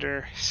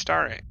Commander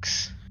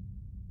Starex.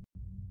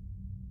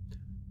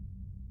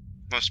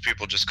 Most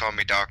people just call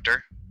me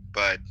Doctor,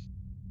 but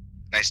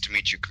nice to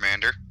meet you,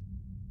 Commander.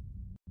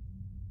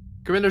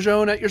 Commander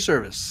Joan at your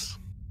service.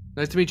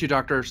 Nice to meet you,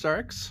 Dr.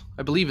 Starex.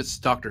 I believe it's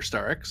Dr.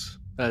 Starex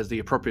as the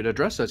appropriate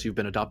address as you've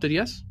been adopted,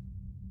 yes?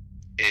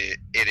 It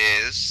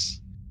is.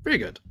 Very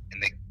good.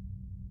 And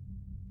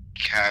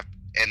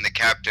the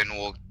captain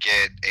will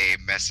get a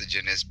message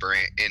in his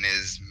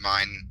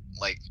mind,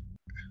 like,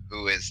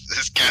 who is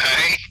this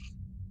guy?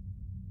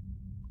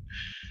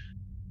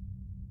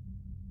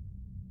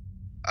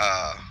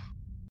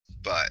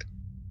 But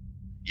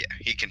yeah,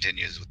 he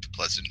continues with the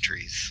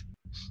pleasantries.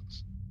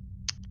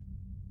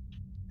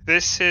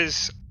 This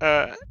is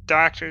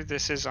Doctor,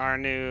 this is our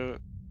new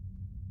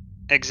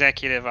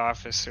executive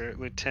officer,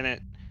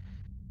 Lieutenant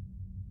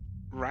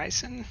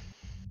Ryson?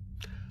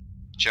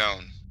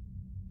 Joan.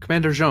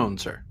 Commander Joan,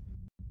 sir.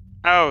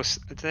 Oh,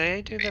 did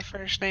they do the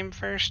first name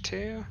first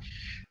too?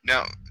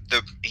 No,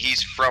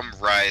 he's from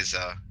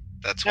Ryza.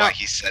 That's why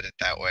he said it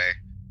that way.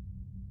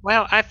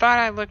 Well, I thought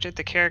I looked at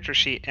the character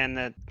sheet and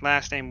the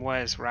last name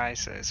was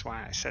Ryza, is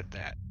why I said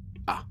that.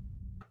 Ah.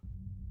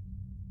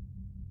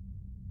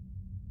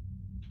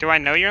 Do I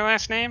know your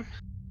last name?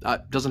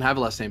 Doesn't have a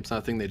last name. It's not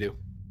a thing they do.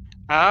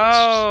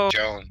 Oh,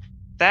 Joan.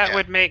 that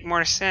would make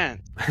more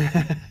sense.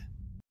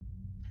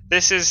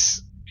 This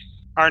is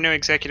our new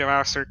executive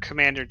officer,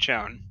 Commander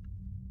Joan.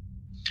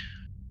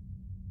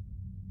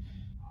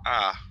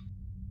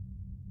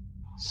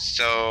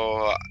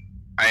 So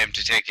I am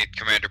to take it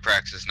Commander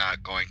Prax is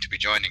not going to be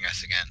joining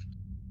us again.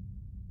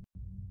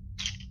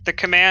 The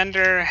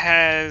commander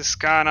has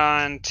gone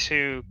on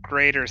to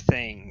greater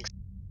things.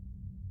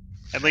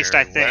 At least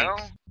I think.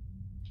 Well,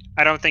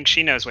 I don't think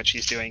she knows what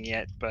she's doing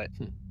yet, but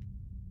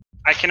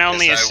I can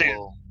only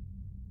assume.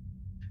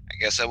 I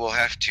guess I will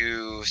have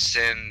to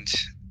send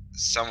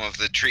some of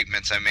the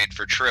treatments I made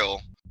for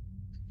Trill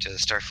to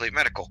Starfleet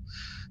Medical.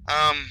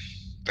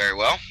 Very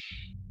well.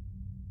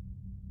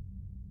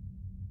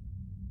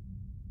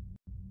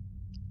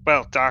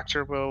 Well,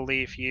 Doctor, will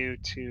leave you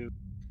to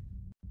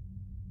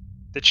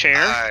the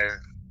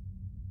chair.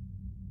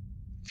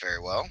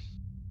 Very well.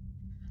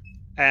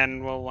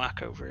 And we'll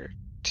walk over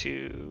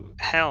to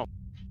Helm.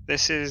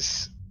 This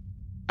is...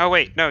 Oh,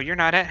 wait, no, you're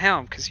not at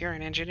Helm, because you're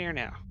an engineer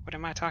now. What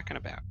am I talking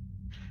about?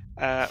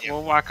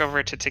 We'll walk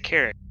over to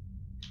Takaric.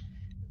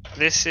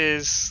 This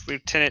is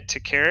Lieutenant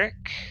Takaric.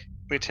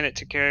 Lieutenant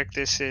Takaric,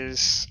 this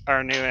is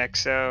our new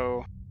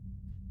XO,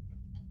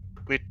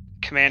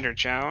 Commander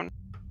Joan.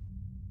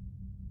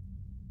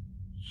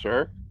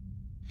 Sir?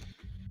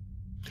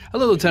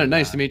 Hello, Lieutenant.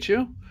 Nice to meet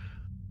you.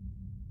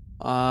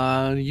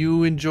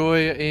 You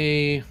enjoy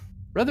a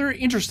rather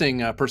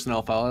interesting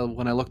personnel file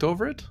when I looked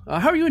over it.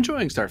 How are you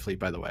enjoying Starfleet,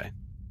 by the way?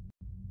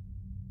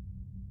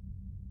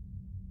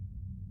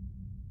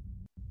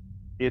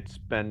 It's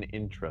been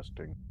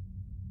interesting.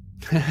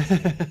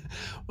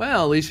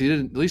 Well, at least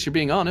you're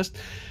being honest.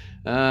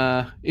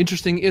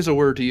 Interesting is a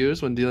word to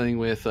use when dealing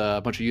with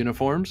a bunch of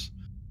uniforms.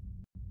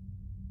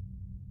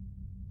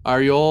 Are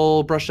you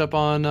all brushed up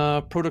on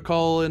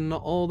protocol and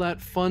all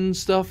that fun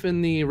stuff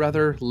in the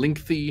rather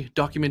lengthy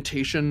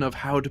documentation of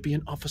how to be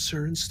an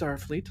officer in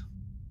Starfleet?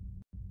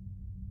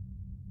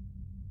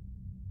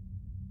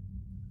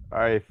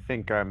 I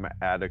think I'm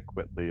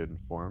adequately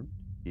informed.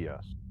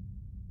 Yes.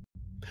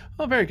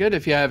 Oh, very good.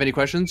 If you have any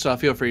questions,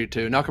 feel free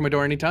to knock on my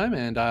door anytime,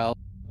 and I'll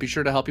be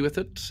sure to help you with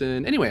it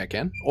in any way I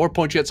can, or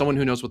point you at someone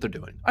who knows what they're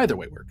doing. Either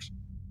way works.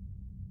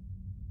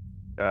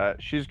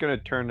 She's going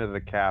to turn to the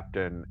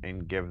captain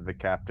and give the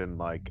captain,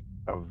 like,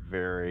 a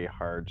very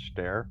hard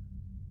stare,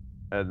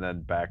 and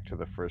then back to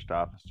the first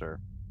officer.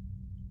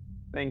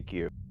 Thank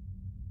you.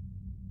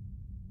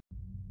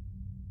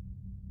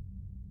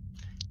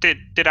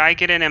 Did I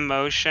get an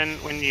emotion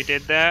when you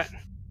did that?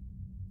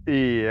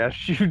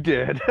 Yes, you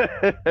did.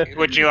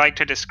 Would you like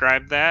to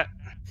describe that?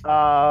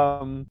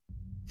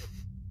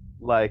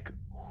 Like,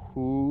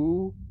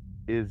 who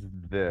is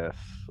this?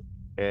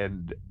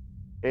 And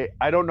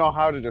I don't know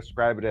how to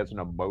describe it as an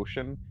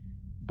emotion,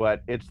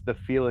 but it's the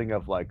feeling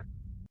of like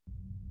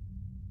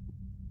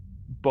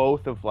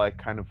both of like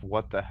kind of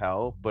what the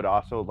hell, but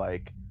also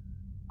like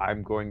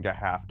I'm going to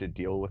have to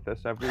deal with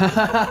this every day.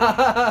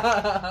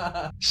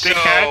 So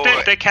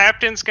The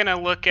captain's gonna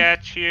look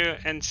at you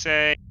and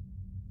say,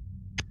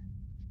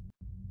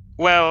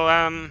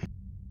 "Well,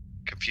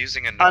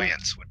 confusing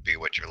annoyance would be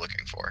what you're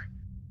looking for.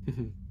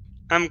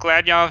 I'm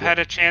glad y'all have had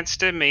a chance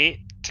to meet.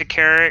 To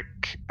Carrick,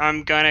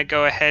 I'm gonna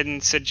go ahead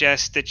and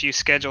suggest that you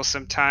schedule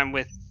some time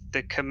with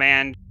the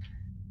command.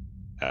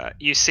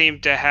 You seem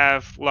to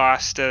have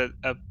lost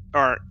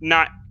or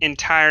not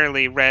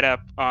entirely read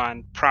up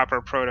on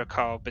proper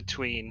protocol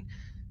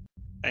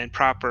and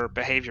proper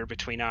behavior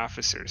between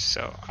officers,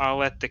 so I'll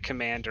let the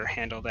commander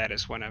handle that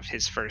as one of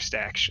his first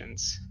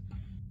actions."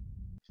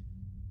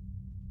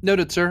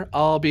 Noted, sir.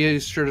 I'll be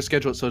sure to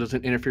schedule it so it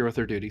doesn't interfere with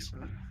their duties.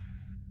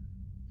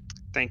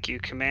 Thank you,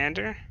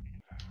 Commander.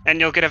 And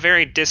you'll get a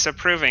very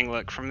disapproving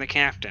look from the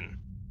captain.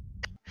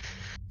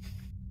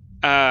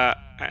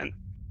 And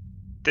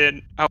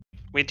then,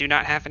 we do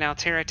not have an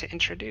Altera to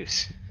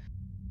introduce.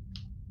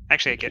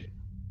 Actually,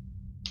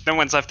 no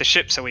one's left the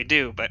ship, so we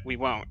do, but we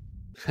won't.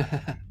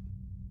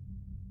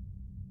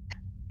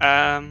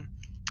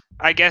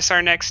 I guess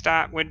our next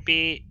stop would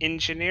be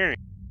engineering.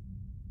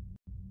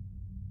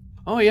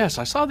 Oh, yes.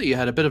 I saw that you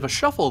had a bit of a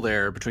shuffle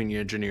there between your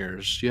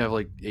engineers. You have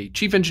like a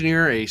chief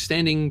engineer, a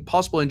standing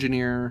possible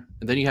engineer,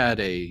 and then you had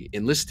a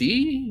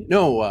enlistee?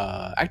 No,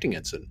 acting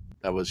ensign.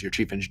 That was your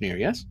chief engineer,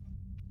 yes?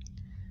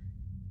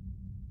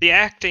 The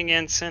acting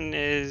ensign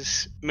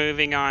is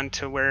moving on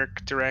to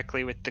work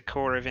directly with the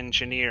Corps of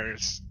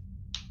Engineers.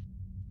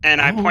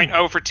 And I point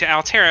over to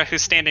Altera,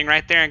 who's standing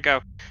right there, and go,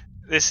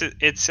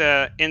 it's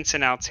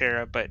Ensign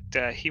Altera, but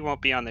he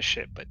won't be on the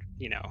ship, but,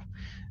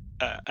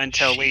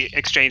 until we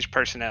exchange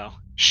personnel.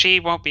 She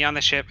won't be on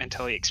the ship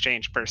until we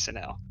exchange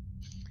personnel.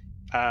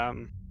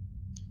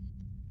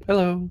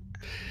 Hello.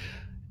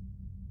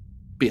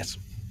 Yes.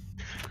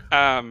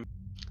 And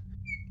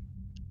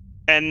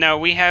no,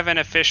 we have an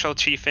official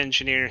chief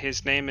engineer.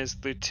 His name is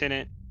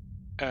Lieutenant.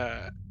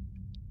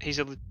 He's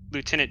a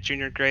lieutenant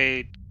junior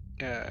grade,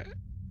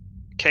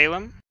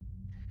 Calum.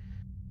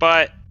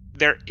 But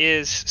there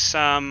is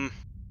some.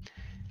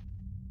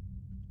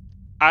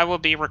 I will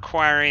be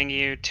requiring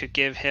you to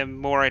give him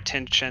more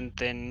attention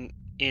than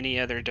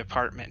any other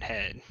department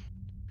head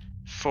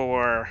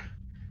for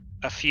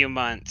a few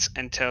months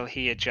until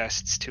he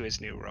adjusts to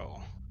his new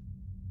role.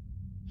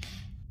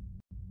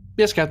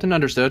 Yes, Captain,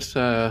 understood.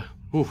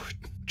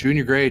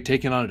 Junior grade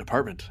taking on a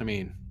department. I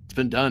mean, it's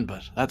been done,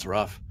 but that's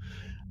rough.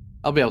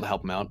 I'll be able to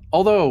help him out.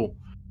 Although,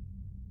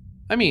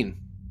 I mean,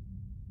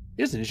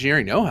 he has an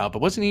engineering know-how,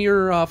 but wasn't he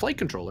your flight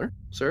controller,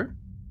 sir?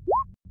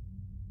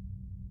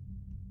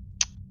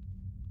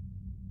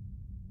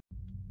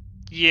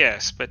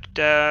 Yes, but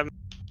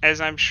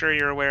as I'm sure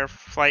you're aware,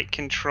 flight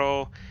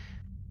control,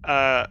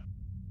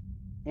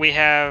 we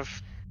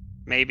have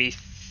maybe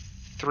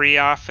 3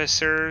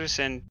 officers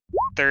and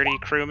 30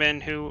 crewmen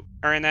who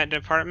are in that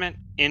department.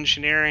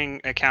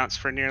 Engineering accounts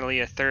for nearly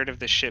a third of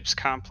the ship's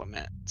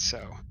complement,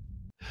 so...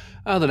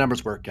 The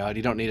numbers work out.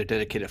 You don't need a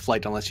dedicated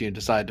flight unless you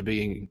decide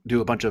to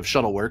do a bunch of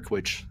shuttle work,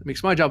 which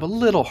makes my job a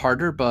little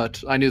harder,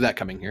 but I knew that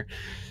coming here.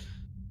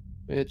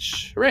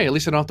 Which, hooray, at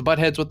least I don't have to butt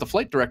heads with the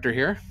flight director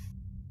here.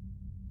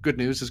 Good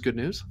news is good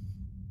news.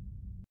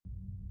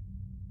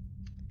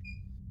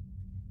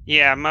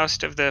 Yeah,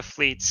 most of the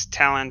fleet's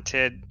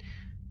talented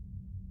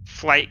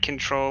flight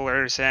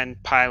controllers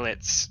and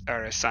pilots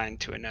are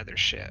assigned to another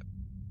ship.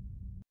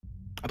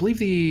 I believe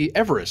the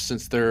Everest,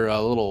 since they're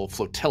a little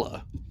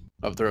flotilla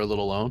of their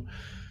little own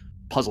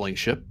puzzling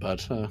ship,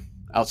 but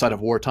outside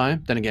of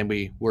wartime. Then again,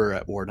 we were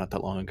at war not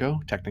that long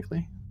ago,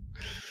 technically.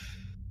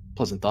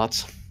 Pleasant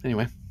thoughts.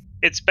 Anyway.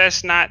 It's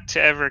best not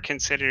to ever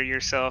consider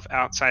yourself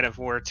outside of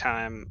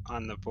wartime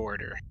on the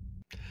border.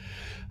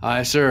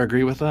 I, sir,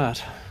 agree with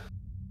that.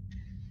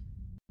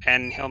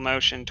 And he'll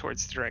motion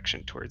towards the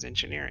direction towards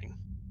engineering.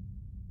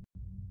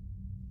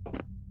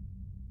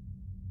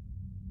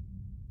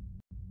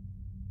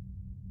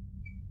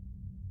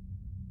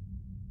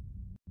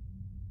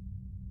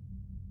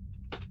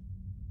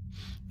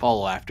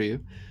 Follow after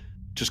you.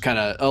 Just kind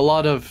of a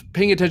lot of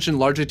paying attention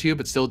largely to you,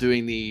 but still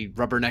doing the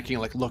rubbernecking,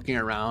 like looking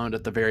around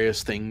at the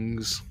various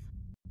things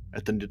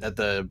at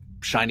the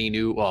shiny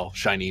new,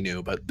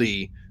 but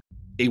a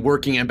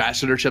working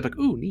ambassadorship. Like,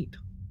 ooh, neat.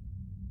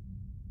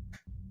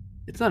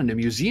 It's not in a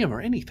museum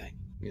or anything,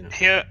 you know.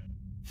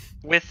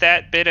 With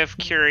that bit of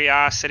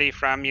curiosity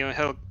from you,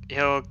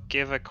 he'll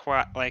give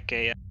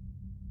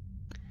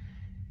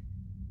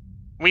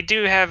we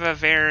do have a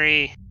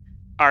very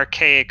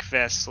archaic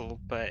vessel,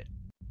 but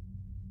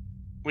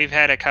we've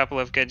had a couple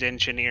of good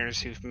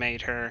engineers who've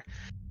made her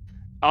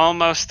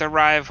almost the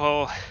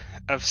rival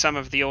of some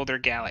of the older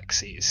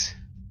galaxies.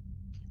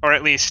 Or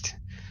at least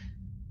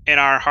in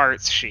our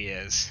hearts she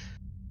is.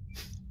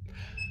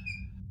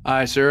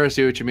 Aye, sir, I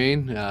see what you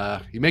mean.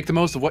 You make the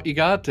most of what you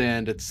got,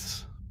 and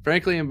it's,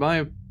 frankly, in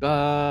my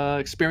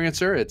experience,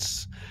 sir,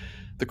 it's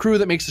the crew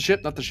that makes the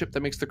ship, not the ship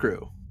that makes the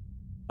crew.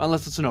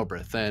 Unless it's an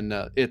Obrith, and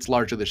it's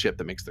largely the ship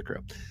that makes the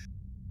crew.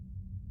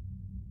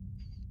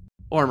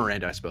 Or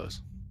Miranda, I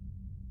suppose.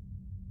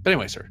 But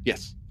anyway, sir,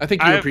 yes. I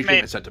think you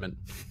appreciate my sentiment.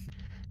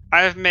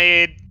 I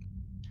made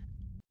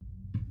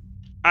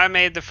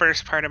the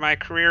first part of my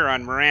career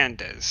on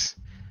Miranda's.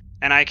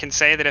 And I can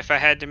say that if I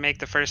had to make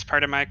the first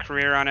part of my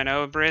career on an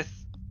Obrith,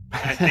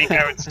 I think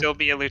I would still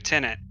be a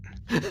lieutenant.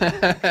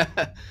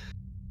 I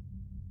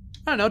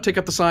don't know, take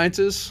up the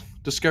sciences,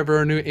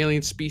 discover a new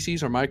alien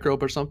species or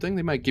microbe or something.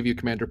 They might give you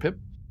Commander Pip.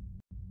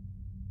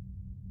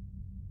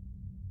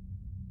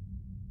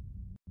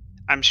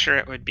 I'm sure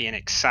it would be an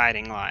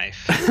exciting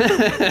life.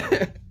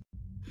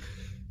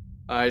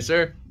 Aye,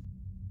 sir.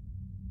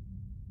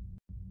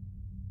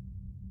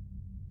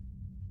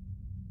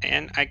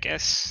 And I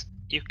guess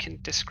you can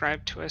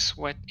describe to us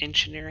what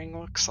engineering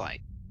looks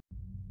like.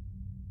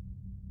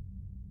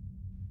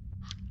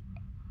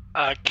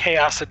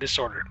 Chaos and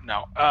disorder.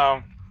 No.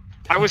 I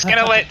was going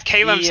to let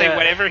Caleb say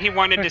whatever he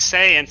wanted to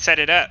say and set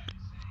it up.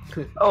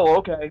 Oh,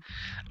 okay.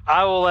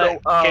 I will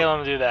let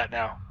Caleb do that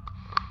now.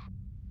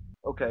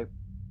 Okay.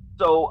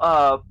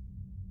 So,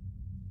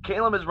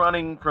 Caleb is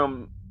running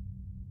from,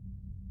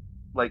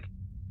 like,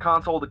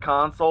 console to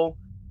console,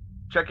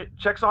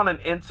 checks on an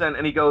ensign,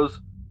 and he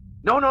goes,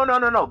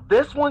 No.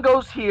 This one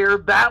goes here,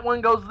 that one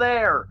goes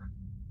there.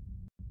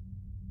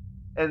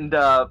 And,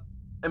 I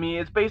mean,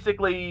 it's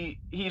basically,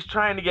 he's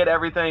trying to get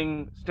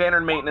everything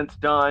standard maintenance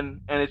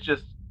done, and it's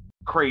just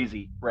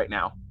crazy right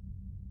now.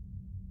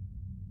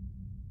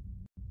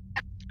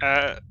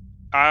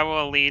 I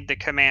will lead the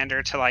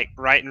commander to, like,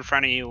 right in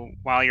front of you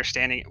while you're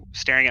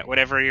staring at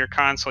whatever your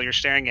console you're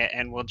staring at,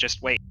 and we'll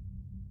just wait.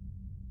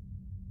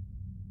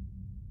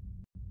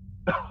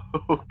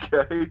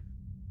 Okay.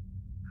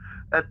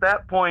 At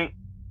that point,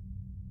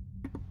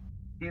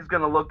 he's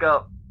going to look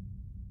up,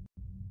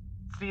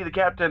 see the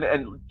captain,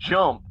 and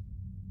jump,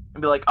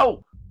 and be like,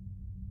 "Oh,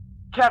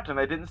 Captain,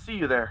 I didn't see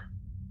you there."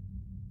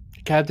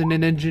 Captain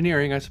in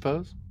engineering, I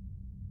suppose.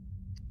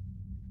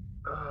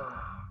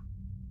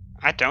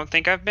 I don't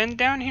think I've been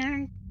down here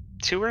in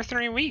 2 or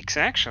 3 weeks,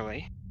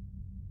 actually.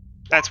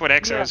 That's what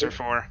exos are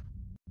for.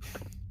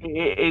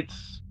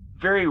 It's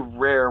very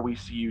rare we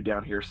see you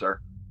down here, sir.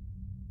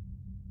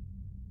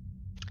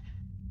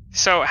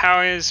 So,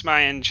 how is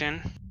my engine?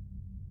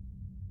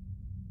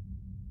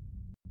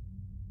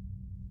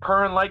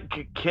 Purring like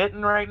a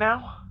kitten right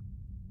now?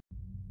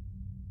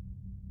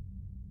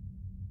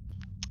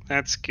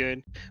 That's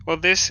good. Well,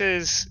 this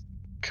is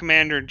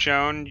Commander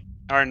Joan,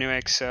 our new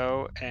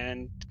XO,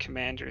 and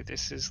Commander,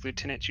 this is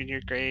Lieutenant Junior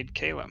Grade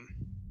Caleb.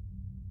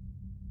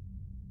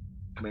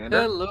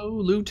 Commander? Hello,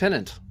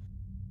 Lieutenant.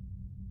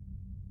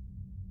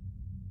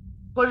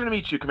 Pleasure to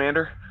meet you,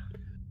 Commander.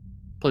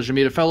 Pleasure to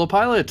meet a fellow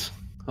pilot.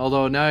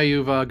 Although now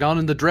you've gone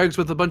in the dregs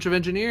with a bunch of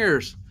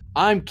engineers.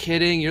 I'm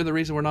kidding. You're the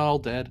reason we're not all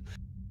dead.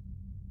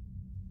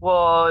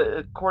 Well,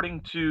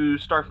 according to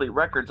Starfleet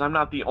records, I'm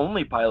not the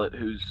only pilot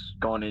who's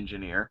gone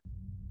engineer.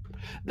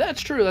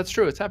 That's true. That's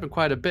true. It's happened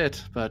quite a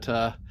bit. But,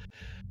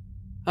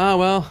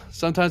 well,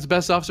 sometimes the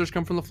best officers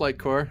come from the flight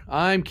corps.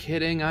 I'm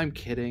kidding. I'm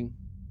kidding.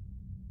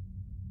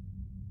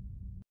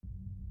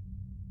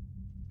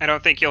 I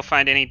don't think you'll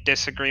find any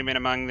disagreement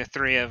among the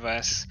three of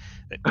us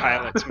that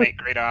pilots make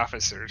great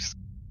officers.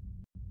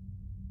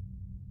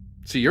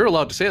 See, you're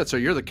allowed to say that, so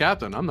you're the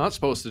captain. I'm not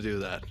supposed to do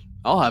that.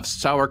 I'll have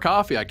sour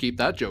coffee. I keep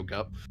that joke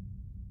up.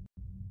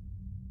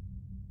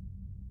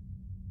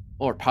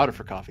 Or powder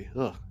for coffee.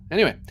 Ugh.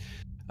 Anyway,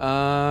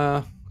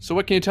 so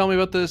what can you tell me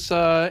about this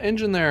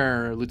engine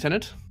there,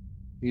 Lieutenant?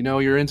 You know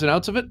your ins and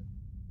outs of it?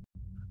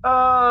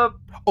 Oh,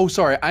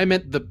 sorry. I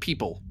meant the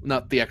people,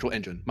 not the actual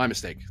engine. My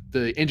mistake.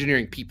 The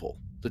engineering people,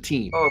 the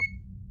team.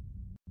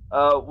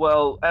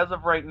 Well, as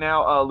of right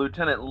now,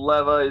 Lieutenant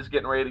Leva is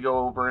getting ready to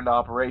go over into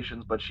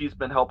operations, but she's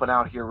been helping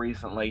out here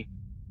recently.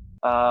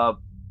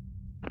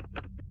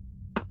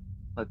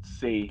 Let's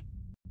see.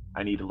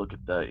 I need to look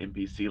at the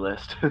NPC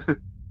list.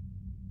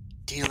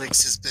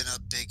 Delix has been a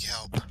big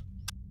help.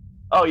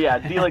 Oh yeah,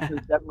 Delix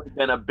has definitely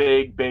been a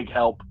big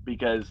help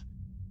because,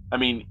 I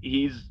mean,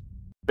 he's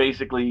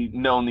basically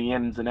known the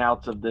ins and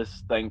outs of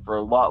this thing for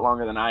a lot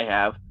longer than I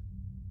have.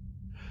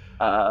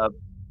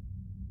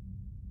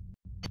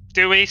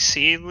 Do we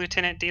see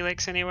Lieutenant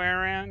Delix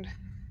anywhere around?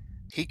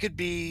 He could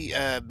be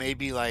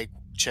maybe like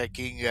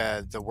checking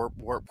the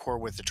warp core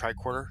with the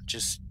tricorder,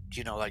 just,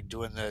 you know, like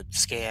doing the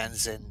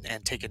scans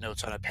and taking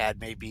notes on a pad,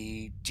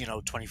 maybe, you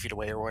know, 20 feet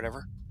away or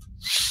whatever.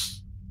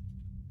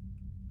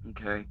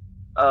 Okay.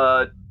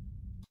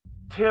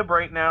 Tib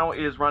right now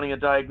is running a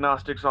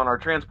diagnostics on our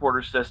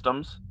transporter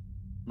systems,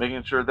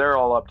 making sure they're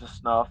all up to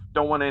snuff.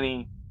 Don't want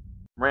any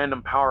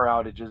random power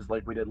outages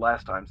like we did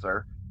last time,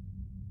 sir.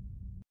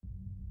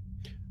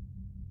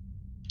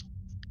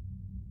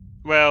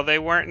 Well, they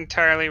weren't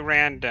entirely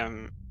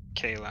random,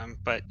 Caleb,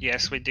 but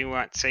yes, we do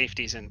want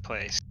safeties in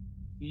place.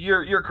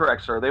 You're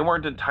correct, sir. They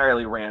weren't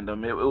entirely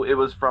random. It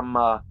was from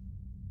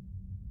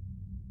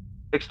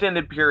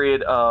extended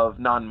period of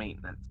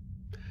non-maintenance.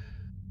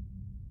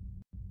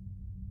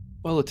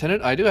 Well,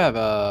 Lieutenant, I do have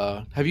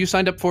a. Have you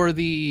signed up for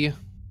the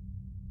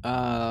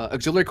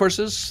auxiliary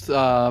courses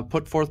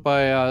put forth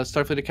by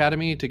Starfleet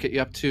Academy to get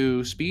you up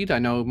to speed? I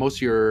know most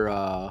of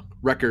your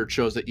record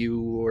shows that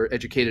you were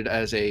educated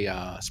as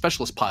a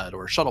specialist pilot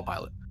or shuttle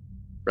pilot,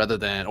 rather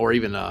than, or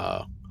even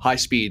a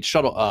high-speed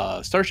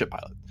shuttle starship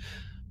pilot.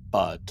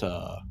 But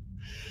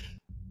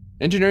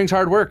engineering's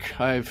hard work.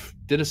 I've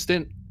did a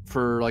stint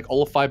for like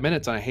all of 5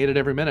 minutes, and I hated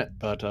every minute.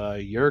 But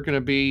you're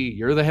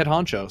the head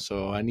honcho,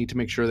 so I need to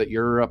make sure that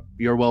you're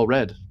well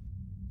read.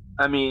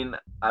 I mean,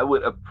 I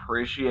would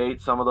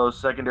appreciate some of those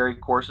secondary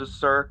courses,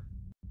 sir,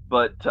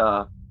 but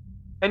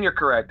and you're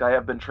correct. I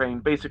have been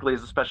trained basically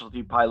as a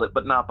specialty pilot,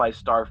 but not by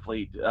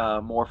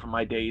Starfleet. More from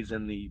my days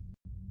in the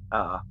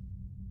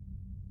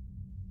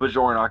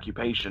Bajoran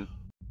occupation.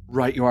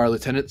 Right, you are,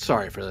 Lieutenant.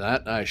 Sorry for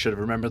that. I should have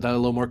remembered that a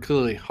little more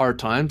clearly. Hard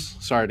times.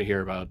 Sorry to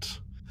hear about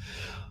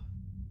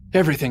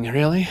everything,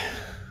 really.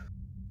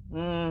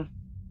 No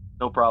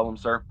problem,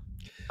 sir.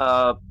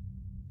 But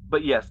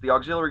yes, the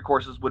auxiliary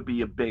courses would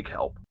be a big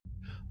help.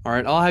 All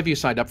right, I'll have you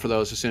signed up for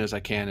those as soon as I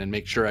can, and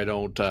make sure I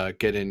don't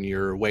get in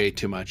your way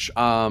too much.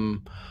 I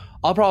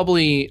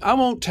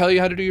won't tell you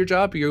how to do your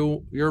job.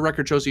 Your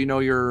record shows you know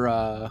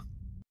your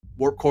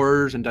warp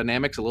cores and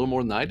dynamics a little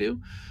more than I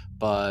do,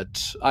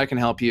 but I can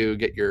help you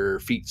get your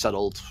feet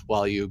settled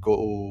while you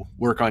go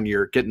work on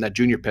getting that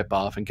junior pip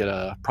off and get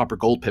a proper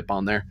gold pip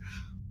on there.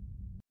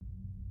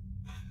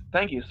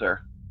 Thank you,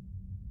 sir.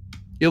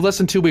 You have less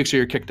than 2 weeks or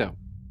you're kicked out.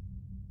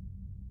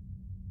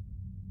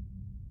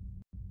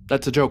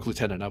 That's a joke,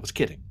 Lieutenant. I was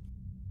kidding.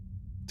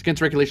 It's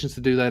against regulations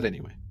to do that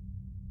anyway.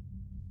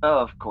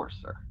 Of course,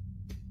 sir.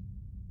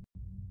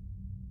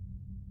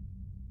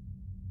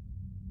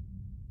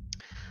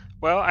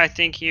 Well, I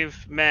think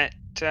you've met.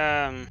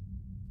 I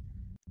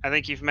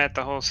think you've met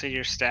the whole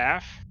senior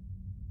staff.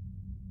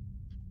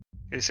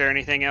 Is there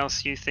anything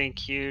else you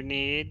think you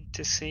need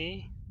to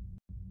see?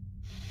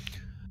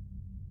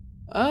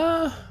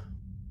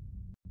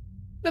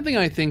 Nothing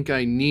I think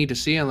I need to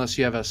see, unless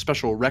you have a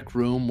special rec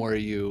room where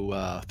you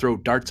throw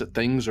darts at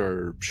things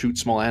or shoot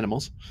small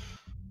animals.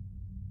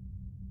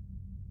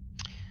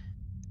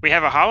 We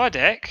have a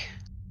holodeck.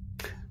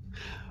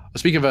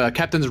 Speaking of a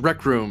captain's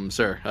rec room,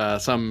 sir,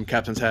 some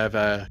captains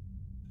have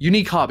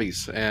unique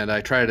hobbies, and I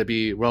try to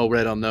be well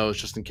read on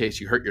those just in case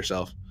you hurt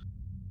yourself.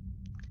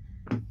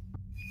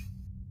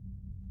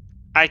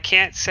 I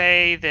can't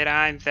say that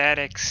I'm that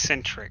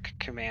eccentric,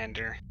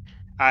 Commander.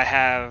 I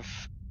have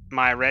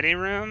my ready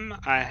room,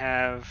 I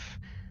have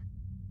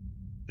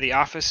the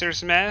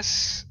officer's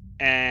mess,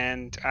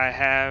 and I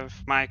have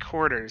my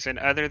quarters. And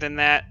other than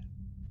that,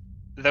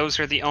 those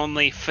are the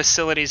only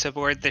facilities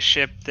aboard the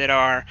ship that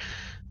are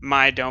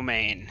my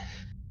domain.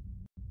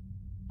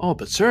 Oh,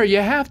 but sir, you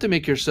have to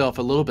make yourself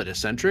a little bit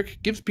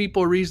eccentric. Gives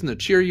people a reason to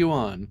cheer you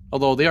on.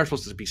 Although they are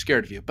supposed to be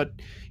scared of you, but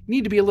you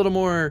need to be a little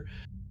more...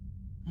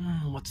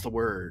 what's the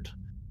word?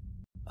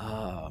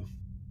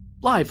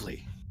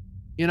 Lively.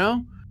 You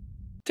know?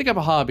 Take up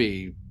a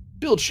hobby.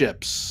 Build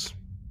ships.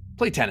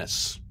 Play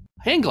tennis.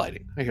 Hang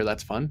gliding. I hear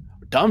that's fun.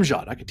 Dumb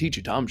shot. I could teach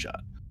you dumb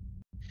shot.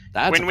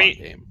 That's a fun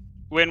game.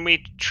 When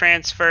we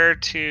transfer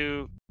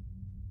to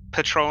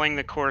patrolling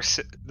the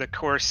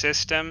core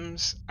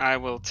systems, I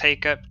will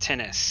take up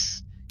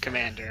tennis,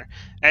 Commander.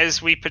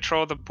 As we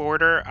patrol the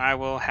border, I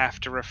will have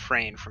to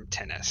refrain from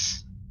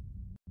tennis.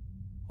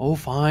 Oh,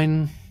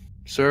 fine,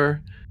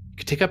 sir. You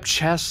could take up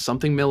chess,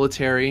 something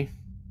military,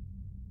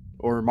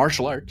 or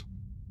martial art.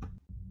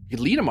 You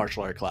could lead a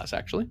martial art class,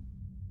 actually.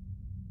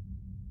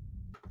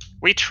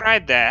 We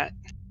tried that.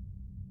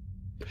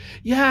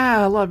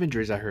 Yeah, a lot of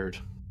injuries, I heard.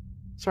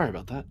 Sorry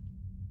about that.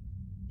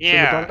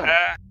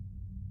 Yeah,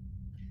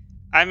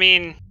 I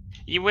mean,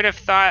 you would have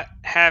thought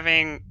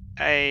having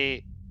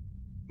a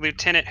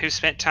lieutenant who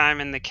spent time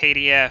in the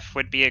KDF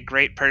would be a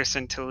great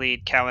person to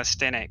lead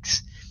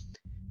calisthenics.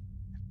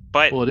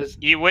 But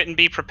you wouldn't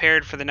be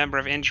prepared for the number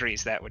of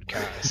injuries that would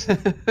cause.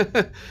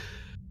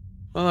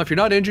 Well, if you're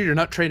not injured, you're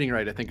not training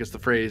right, I think is the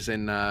phrase.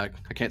 And I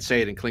can't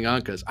say it in Klingon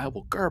because I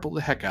will garble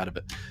the heck out of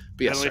it.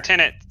 But yes, the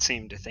lieutenant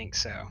seemed to think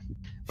so.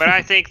 But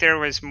I think it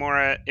was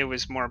more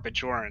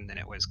Bajoran than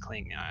it was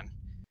Klingon.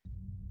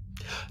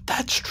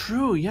 That's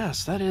true,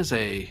 yes. That is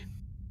a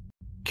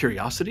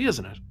curiosity,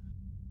 isn't it?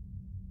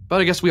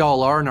 But I guess we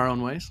all are in our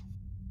own ways.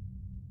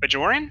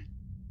 Bajoran?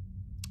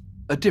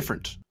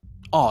 Different.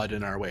 Odd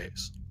in our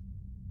ways.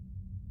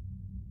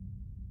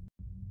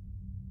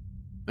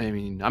 I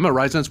mean, I'm a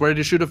Ryzen that's ready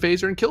to shoot a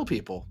phaser and kill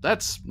people.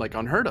 That's, like,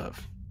 unheard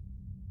of.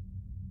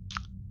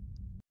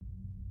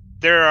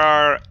 There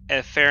are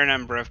a fair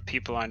number of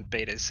people on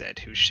Beta Z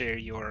who share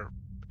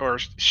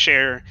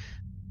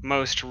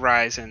most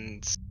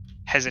Ryzen's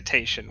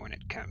hesitation when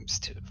it comes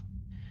to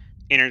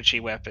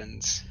energy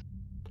weapons.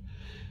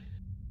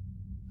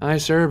 Aye,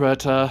 sir,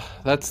 but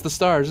that's the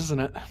stars, isn't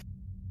it?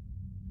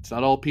 It's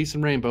not all peace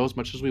and rainbows,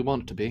 much as we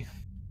want it to be.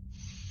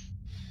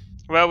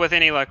 Well, with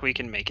any luck, we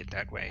can make it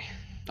that way.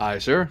 Aye,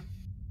 sir.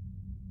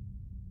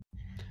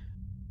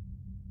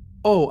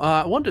 Oh,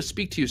 I wanted to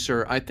speak to you,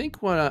 sir. I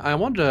think I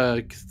wanted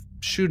to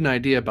shoot an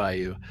idea by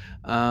you.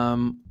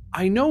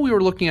 I know we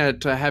were looking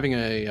at having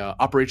a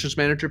operations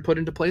manager put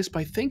into place, but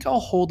I think I'll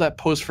hold that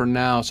post for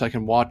now so I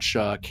can watch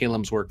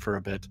Caleb's work for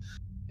a bit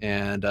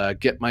and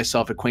get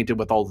myself acquainted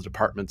with all the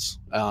departments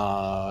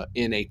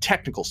in a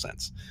technical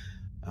sense.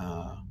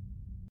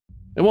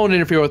 It won't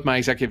interfere with my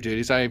executive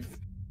duties. I've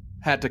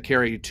had to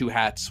carry 2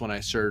 hats when I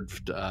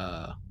served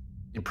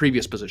in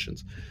previous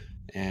positions.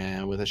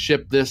 And with a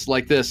ship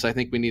like this, I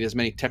think we need as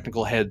many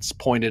technical heads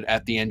pointed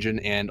at the engine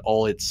and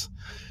all its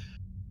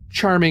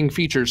charming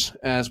features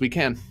as we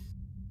can.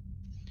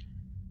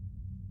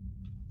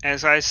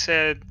 As I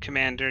said,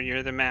 Commander,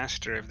 you're the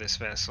master of this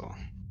vessel.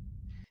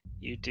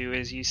 You do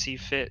as you see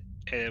fit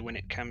when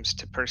it comes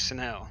to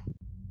personnel.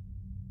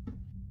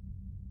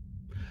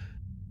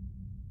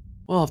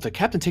 Well, if the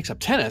captain takes up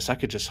tennis, I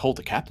could just hold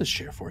the captain's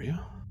chair for you.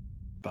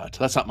 But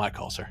that's not my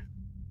call, sir.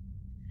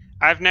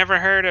 I've never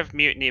heard of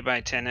mutiny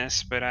by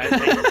tennis, but I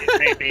think it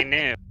may be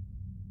new.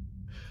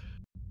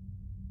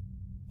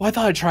 Well, I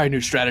thought I'd try a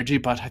new strategy,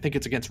 but I think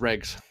it's against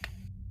regs. Oh,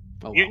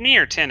 well. Mutiny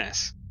or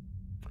tennis?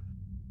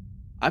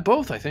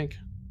 Both, I think.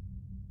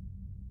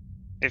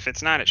 If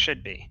it's not, it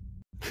should be.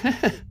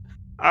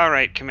 All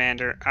right,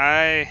 Commander.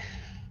 I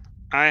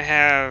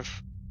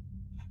have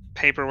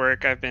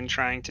paperwork I've been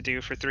trying to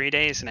do for 3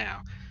 days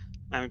now.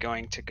 I'm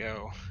going to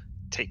go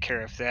take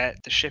care of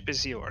that. The ship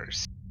is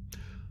yours.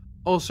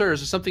 Oh, sir, is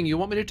there something you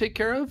want me to take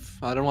care of?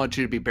 I don't want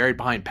you to be buried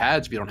behind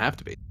pads if you don't have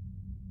to be.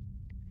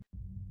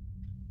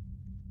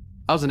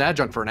 I was an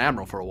adjunct for an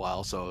admiral for a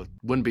while, so it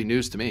wouldn't be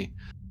news to me.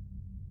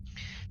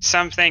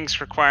 Some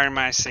things require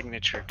my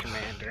signature,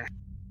 Commander.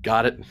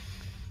 Got it.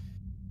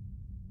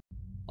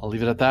 I'll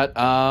leave it at that.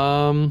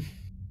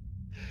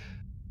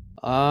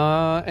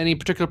 Any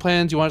particular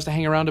plans? You want us to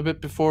hang around a bit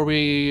before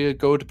we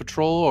go to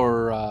patrol,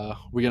 or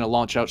we're going to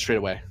launch out straight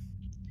away?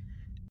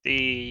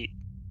 The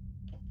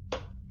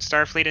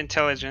Starfleet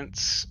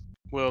intelligence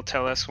will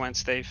tell us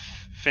once they've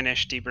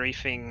finished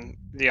debriefing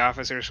the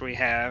officers we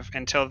have.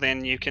 Until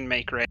then, you can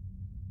make ready.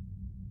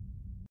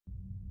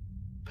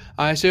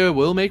 I say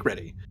we'll make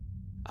ready.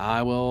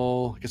 I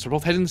guess we're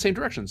both heading in the same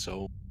direction,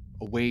 so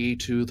away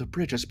to the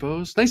bridge, I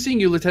suppose. Nice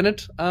seeing you,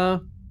 Lieutenant.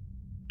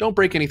 Don't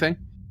break anything.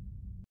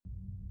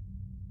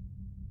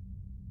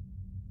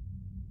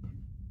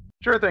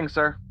 Sure thing,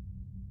 sir.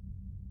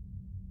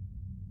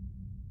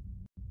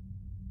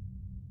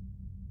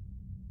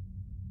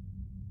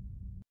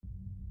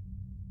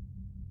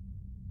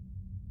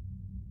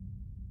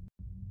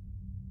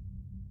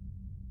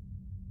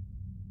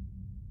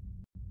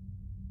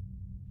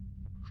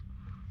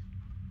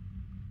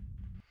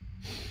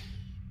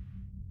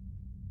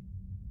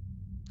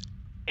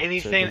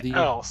 Anything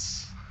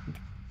else?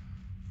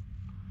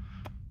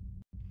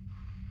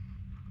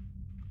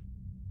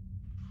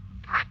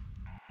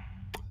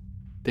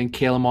 Then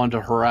Caleb wanted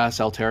to harass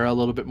Altera a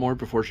little bit more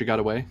before she got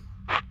away.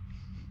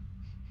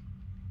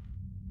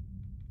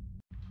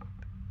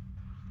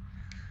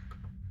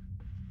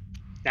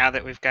 Now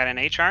that we've got an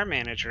HR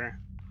manager,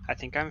 I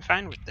think I'm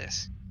fine with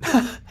this.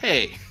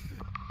 Hey.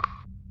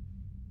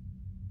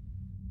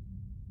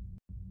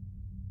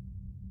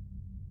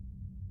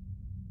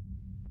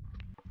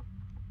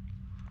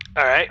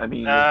 All right. I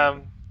mean,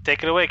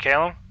 take it away,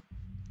 Caleb.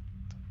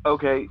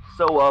 okay,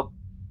 so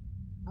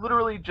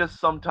literally just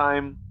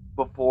sometime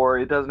before,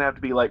 it doesn't have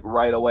to be like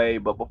right away,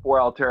 but before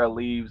Altera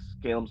leaves,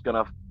 Caleb's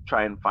gonna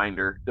try and find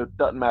her.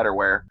 Doesn't matter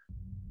where.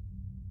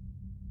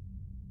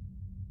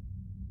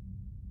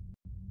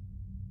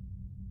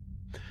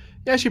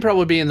 Yeah, she'd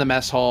probably be in the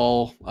mess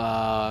hall,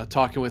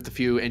 talking with a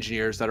few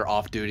engineers that are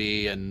off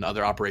duty and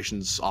other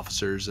operations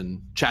officers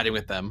and chatting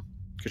with them.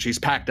 Because she's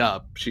packed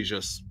up. She's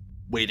just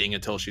waiting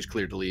until she's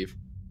cleared to leave.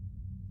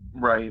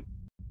 Right.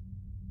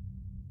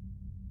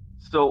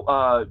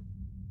 So,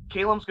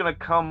 Caleb's gonna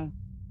come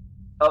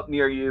up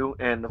near you,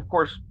 and of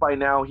course, by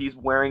now he's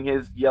wearing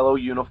his yellow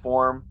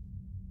uniform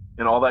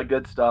and all that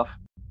good stuff.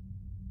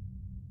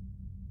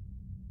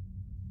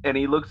 And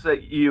he looks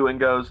at you and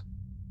goes,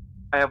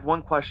 I have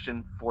one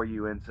question for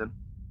you, Ensign.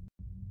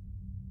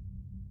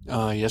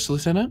 Yes,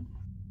 Lieutenant?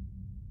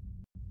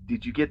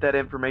 Did you get that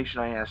information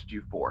I asked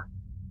you for?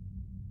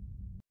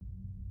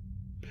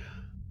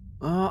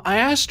 I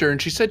asked her,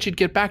 and she said she'd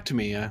get back to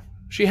me.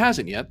 She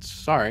hasn't yet.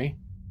 Sorry.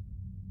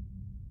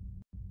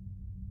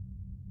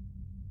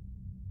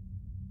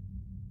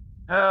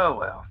 Oh,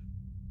 well.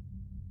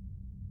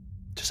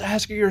 Just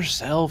ask her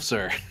yourself,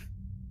 sir.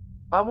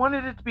 I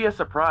wanted it to be a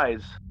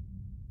surprise.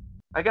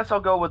 I guess I'll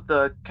go with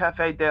the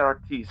Café des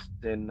Artistes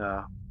in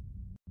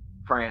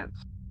France.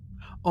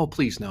 Oh,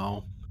 please,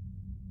 no.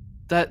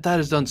 That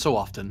is done so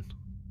often.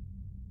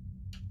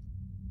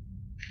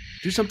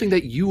 Do something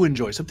that you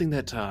enjoy, something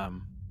that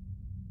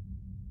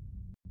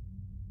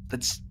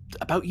that's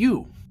about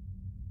you.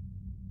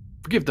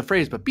 forgive the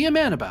phrase, but be a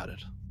man about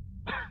it.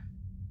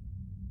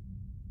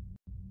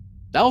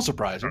 That'll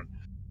surprise her.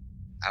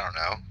 I don't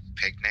know.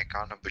 Picnic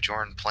on a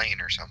Bajoran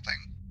plane or something.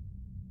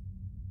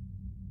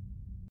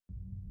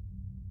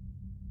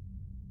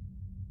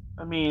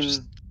 I mean,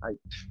 Just-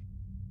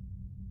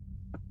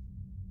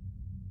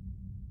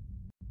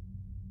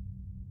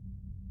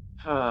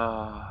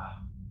 I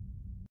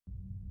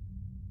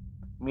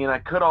mean, I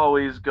could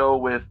always go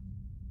with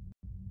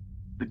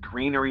the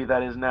greenery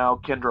that is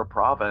now Kendra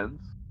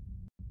Province.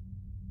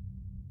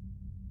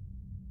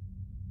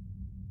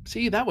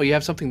 See, that way you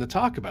have something to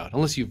talk about.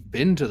 Unless you've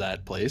been to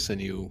that place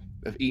and you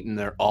have eaten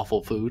their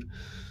awful food.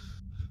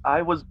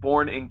 I was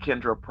born in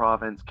Kendra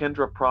Province.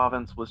 Kendra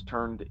Province was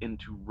turned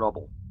into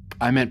rubble.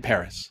 I meant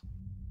Paris.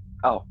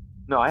 Oh,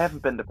 no, I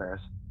haven't been to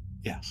Paris.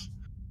 Yes.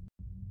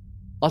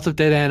 Lots of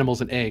dead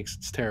animals and eggs.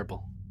 It's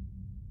terrible.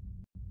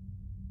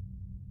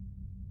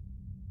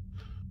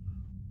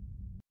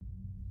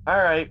 All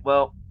right,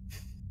 well,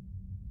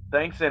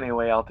 thanks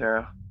anyway,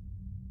 Altera.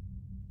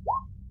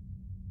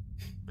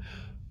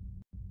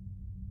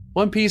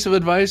 One piece of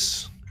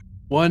advice,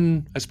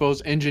 one, I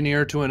suppose,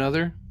 engineer to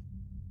another.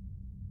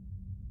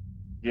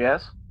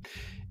 Yes?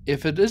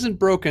 If it isn't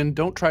broken,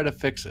 don't try to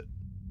fix it.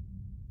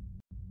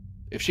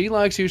 If she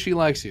likes you, she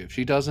likes you. If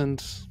she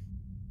doesn't,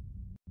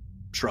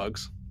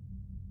 shrugs.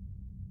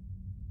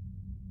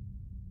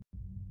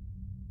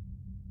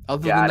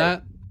 Other Got than it.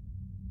 that,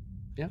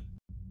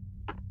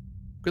 yeah.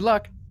 Good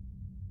luck.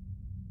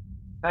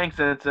 Thanks,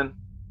 Ensign.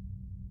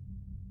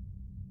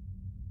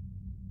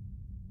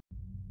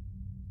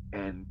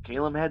 And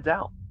Caleb heads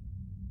out.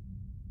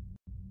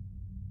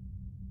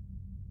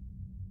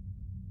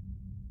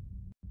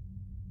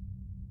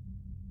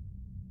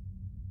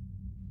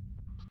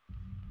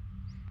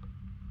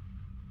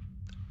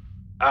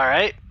 All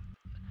right.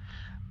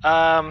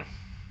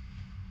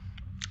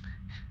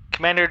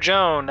 Commander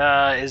Joan,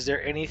 is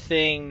there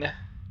anything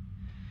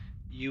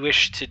you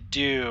wish to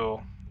do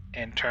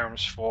in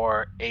terms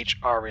for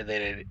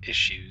HR-related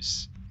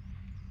issues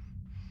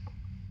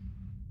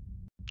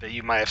that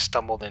you might have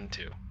stumbled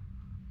into?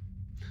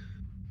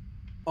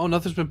 Oh,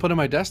 nothing's been put on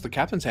my desk. The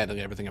captain's handling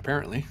everything,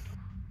 apparently.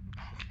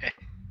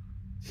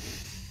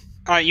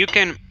 Okay. You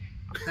can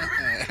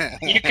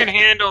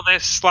handle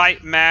this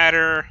slight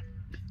matter.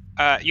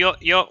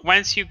 You'll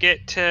once you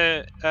get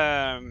to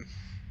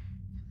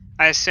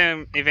I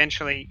assume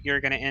eventually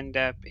you're going to end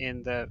up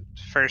in the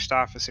first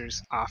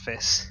officer's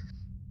office.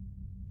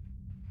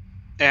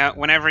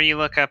 Whenever you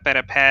look up at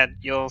a pad,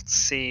 you'll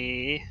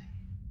see.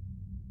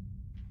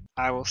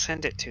 I will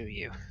send it to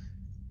you,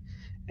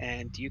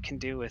 and you can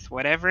do with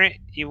whatever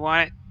you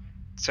want it,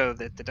 so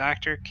that the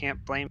doctor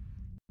can't blame.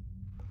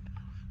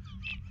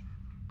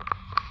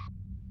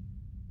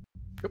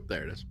 Oh,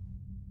 there it is.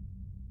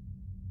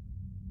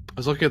 I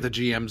was looking at the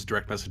GM's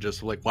direct messages,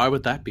 so like, why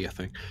would that be a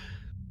thing?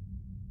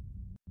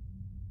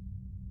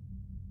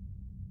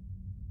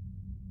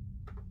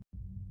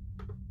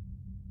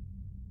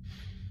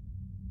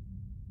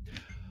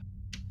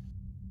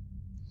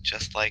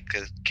 Just like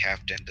a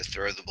captain to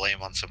throw the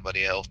blame on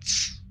somebody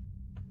else.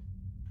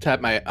 Tap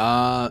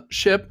my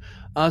ship.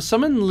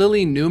 Summon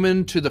Lily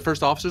Newman to the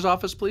first officer's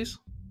office, please.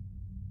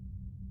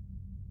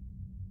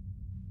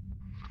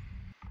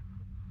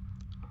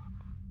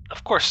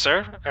 Of course,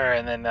 sir.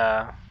 And then,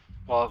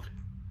 well,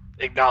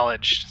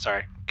 acknowledge.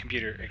 Sorry,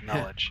 computer,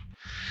 acknowledge.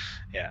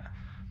 Yeah.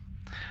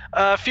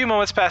 A few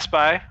moments pass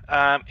by,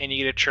 and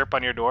you get a chirp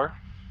on your door.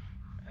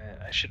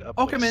 I should upload.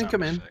 Oh, come a in, sound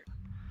come in. effect.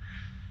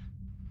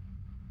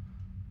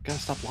 Gotta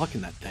stop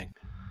locking that thing.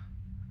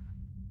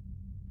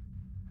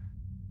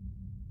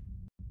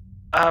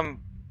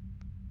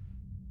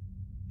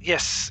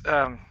 Yes.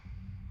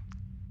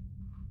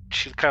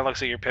 She kind of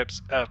looks at your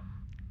pips.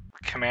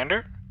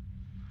 Commander.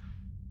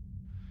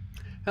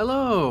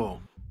 Hello.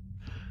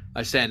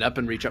 I stand up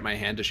and reach out my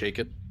hand to shake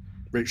it.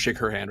 Shake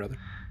her hand, rather.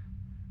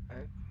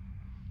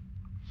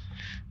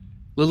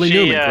 Lily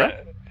Newman,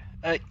 correct?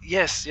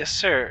 Yes,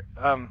 sir.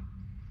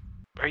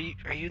 Are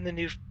you the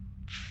new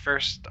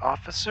first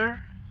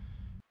officer?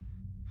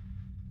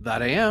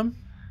 That I am.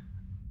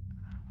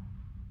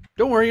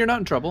 Don't worry, you're not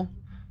in trouble.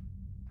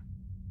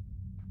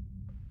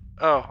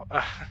 Oh,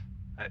 I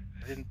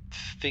didn't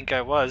think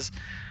I was.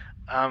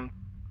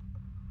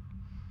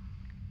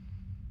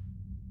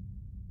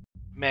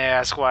 May I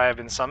ask why I've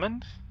been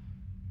summoned?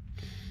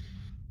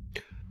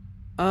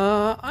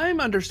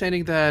 I'm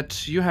understanding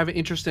that you have an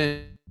interest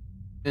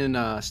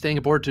in staying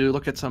aboard to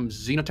look at some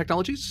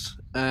xenotechnologies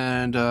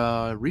and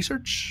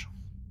research.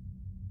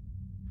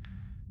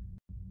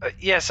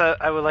 Yes,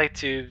 I would like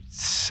to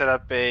set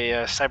up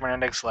a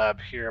cybernetics lab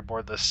here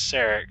aboard the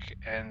Sarek,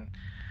 and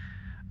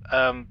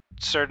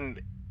certain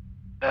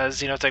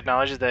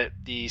xenotechnologies that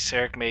the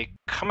Sarek may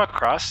come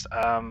across,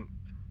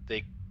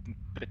 they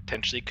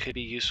potentially could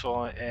be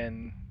useful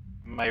in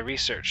my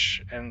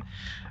research. And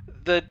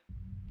the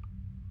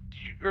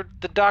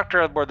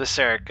doctor aboard the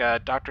Sarek,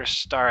 Dr.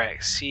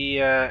 Starex, he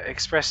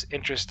expressed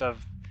interest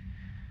of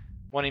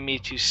wanting me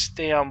to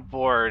stay on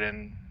board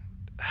and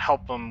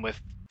help him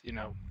with,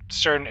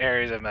 certain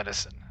areas of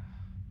medicine.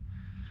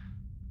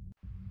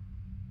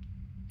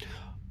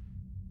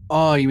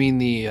 Oh, you mean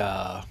the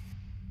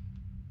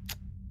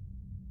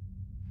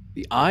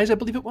eyes? I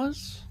believe it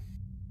was.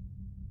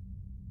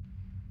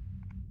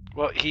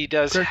 Well, he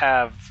does Correct.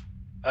 have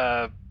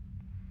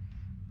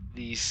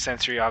the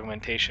sensory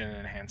augmentation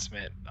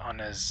enhancement on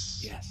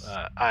his Yes.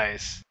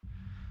 eyes.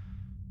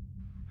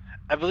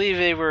 I believe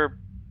they were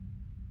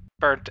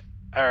burnt,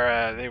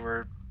 or they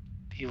were.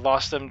 He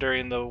lost them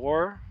during the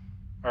war,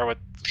 or with,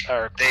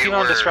 or They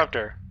Klingon were-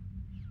 disruptor.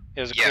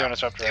 It was a Yeah, Klingon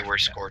disruptor. they were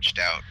scorched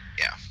out.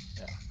 Yeah.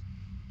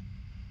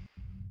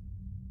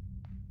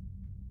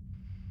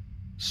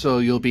 So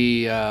you'll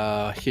be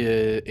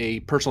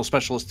a personal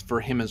specialist for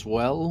him as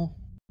well,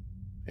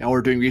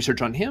 or doing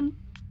research on him.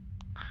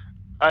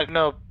 I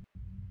know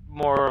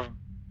more of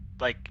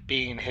like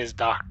being his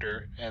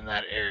doctor in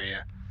that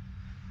area.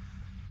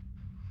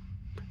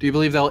 Do you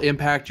believe that'll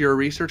impact your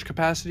research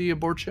capacity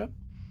aboard ship?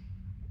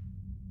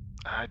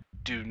 I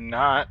do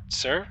not,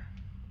 sir.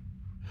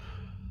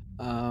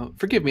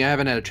 Forgive me, I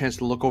haven't had a chance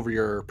to look over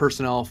your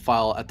personnel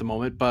file at the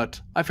moment,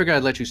 but I figured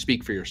I'd let you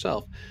speak for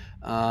yourself.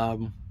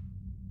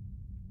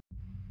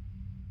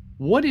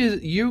 What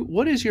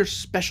is your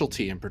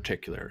specialty in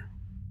particular?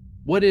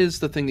 What is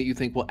the thing that you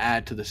think will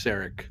add to the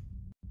Sarek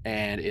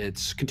and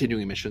its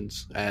continuing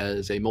missions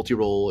as a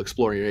multi-role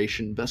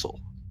exploration vessel?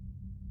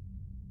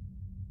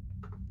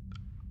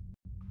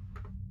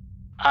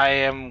 I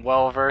am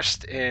well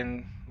versed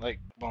in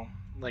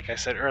like I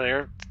said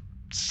earlier,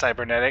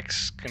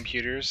 cybernetics,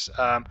 computers.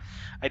 I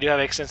do have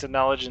extensive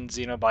knowledge in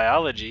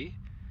xenobiology,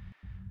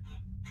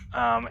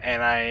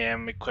 and I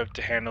am equipped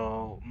to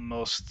handle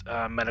most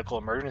medical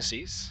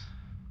emergencies.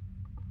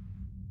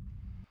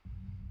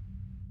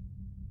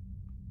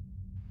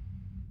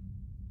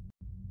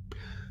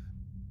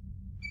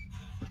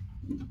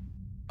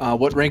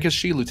 What rank is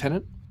she,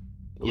 Lieutenant?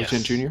 Yes.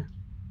 Lieutenant Junior?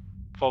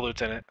 Full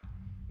lieutenant.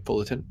 Full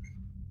Lieutenant?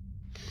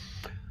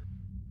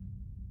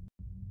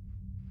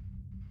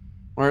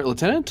 All right,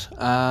 Lieutenant.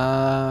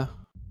 Are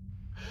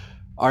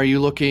you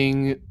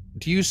looking...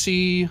 Do you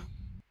see...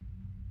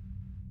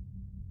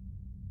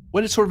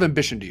 What sort of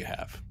ambition do you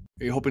have?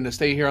 Are you hoping to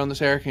stay here on this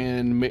Sarek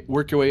and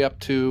work your way up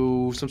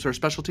to some sort of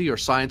specialty or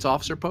science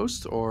officer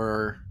post?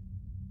 Or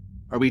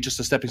are we just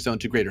a stepping stone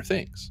to greater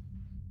things?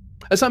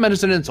 That's not meant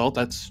as an insult.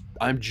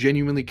 I'm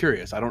genuinely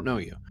curious. I don't know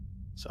you.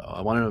 So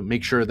I want to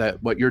make sure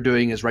that what you're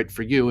doing is right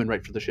for you and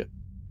right for the ship.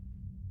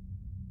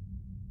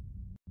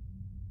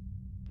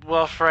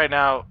 Well, for right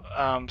now,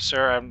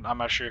 sir, I'm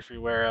not sure if you're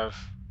aware of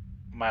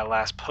my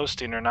last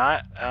posting or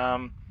not.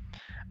 I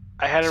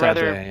had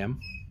Sadly, I am.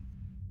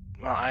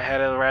 Well, I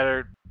had a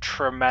rather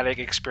traumatic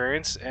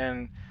experience,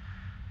 and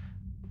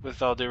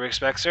with all due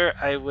respect, sir,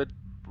 I would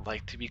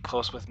like to be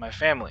close with my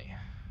family.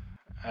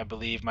 I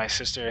believe my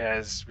sister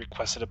has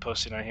requested a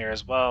posting on here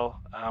as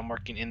well,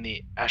 working in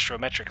the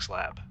astrometrics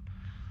lab.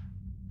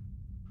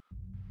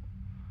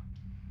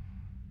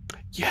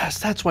 Yes,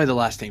 that's why the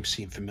last name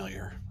seemed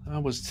familiar.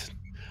 I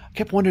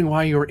kept wondering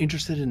why you were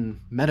interested in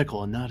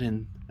medical and not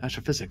in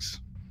astrophysics.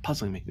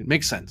 Puzzling me. It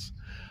makes sense.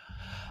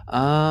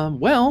 I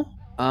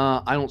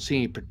don't see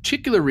any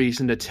particular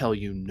reason to tell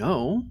you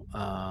no.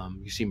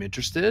 You seem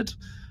interested.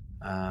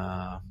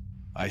 I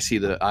see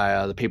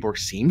the paperwork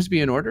seems to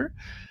be in order.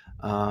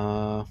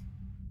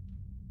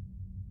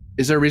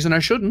 Is there a reason I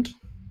shouldn't?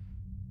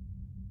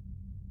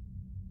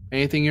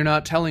 Anything you're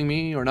not telling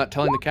me or not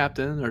telling the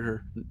captain,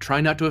 or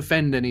try not to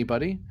offend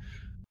anybody?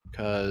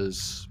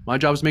 Because my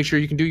job is to make sure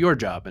you can do your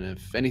job, and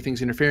if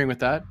anything's interfering with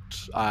that,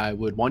 I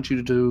would want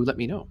you to let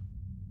me know.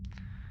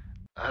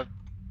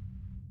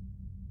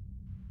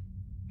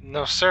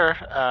 No,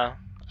 sir.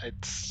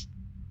 It's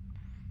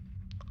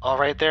all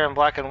right there in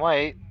black and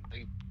white,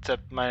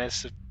 except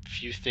minus a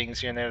few things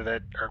here and there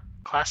that are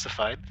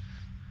classified.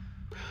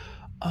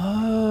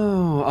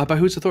 Oh, by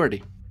whose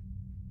authority?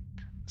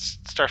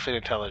 Starfleet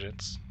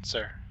intelligence,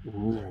 sir.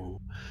 Ooh,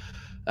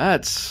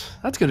 that's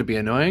going to be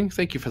annoying.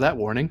 Thank you for that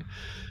warning.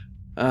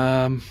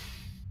 Well,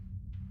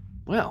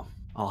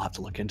 I'll have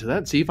to look into that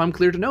and see if I'm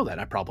clear to know that.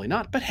 I'm probably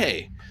not, but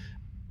hey,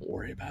 don't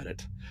worry about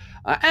it.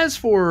 As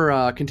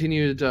for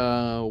continued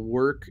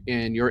work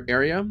in your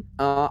area,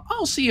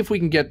 I'll see if I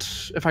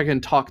can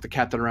talk the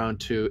captain around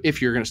to,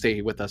 if you're going to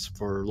stay with us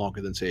for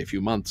longer than, say, a few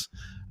months,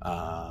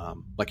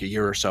 like a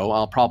year or so,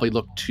 I'll probably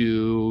look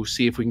to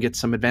see if we can get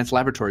some advanced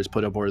laboratories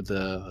put aboard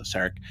the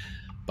Sarek.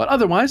 But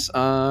otherwise,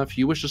 if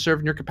you wish to serve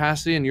in your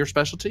capacity and your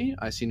specialty,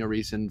 I see no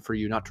reason for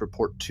you not to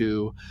report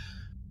to,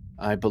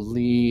 I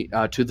believe,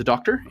 to the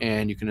doctor,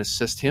 and you can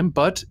assist him.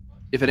 But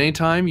if at any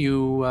time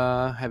you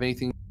have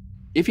anything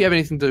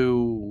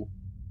to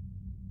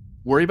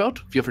worry about,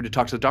 feel free to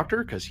talk to the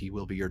doctor, because he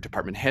will be your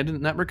department head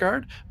in that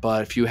regard.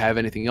 But if you have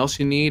anything else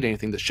you need,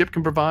 anything the ship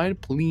can provide,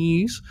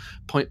 please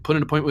put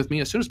an appointment with me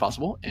as soon as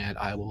possible, and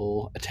I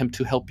will attempt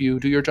to help you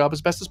do your job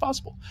as best as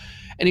possible.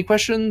 Any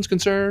questions,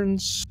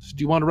 concerns?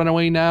 Do you want to run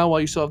away now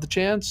while you still have the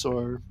chance,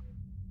 or?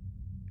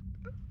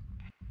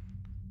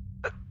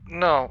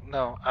 No.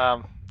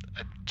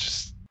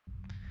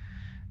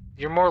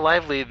 You're more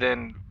lively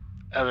than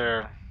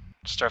other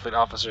Starfleet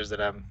officers that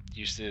I'm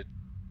used to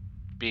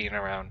being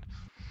around.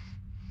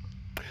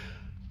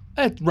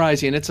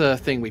 Rysian, it's a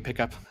thing we pick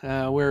up.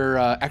 We're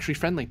actually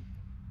friendly.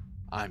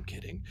 I'm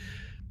kidding.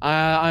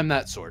 I'm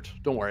that sort.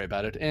 Don't worry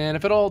about it. And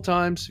if at all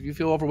times if you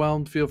feel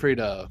overwhelmed, feel free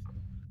to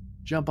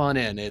jump on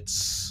in.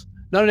 It's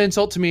not an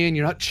insult to me, and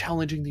you're not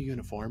challenging the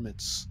uniform.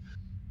 It's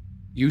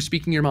you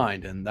speaking your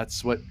mind, and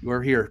that's what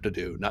we're here to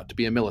do, not to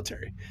be a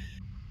military.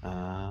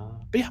 But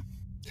yeah.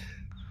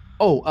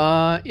 Oh,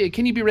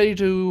 can you be ready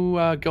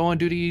to go on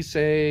duty,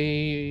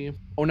 say,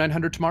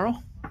 0900 tomorrow?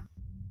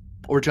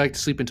 Or would you like to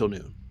sleep until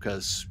noon?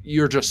 Because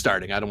you're just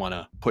starting. I don't want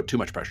to put too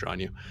much pressure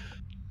on you.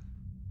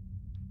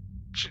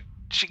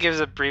 She gives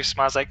a brief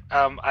smile. It's like,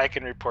 I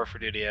can report for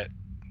duty at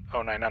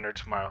 0900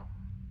 tomorrow.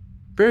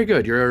 Very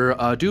good.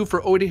 You're due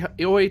for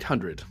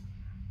 0800.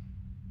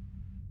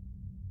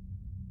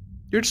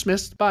 You're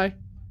dismissed. Bye.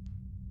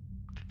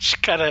 She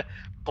kind of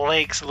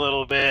blanks a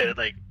little bit,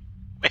 like,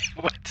 wait,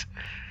 what?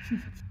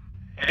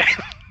 And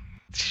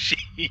she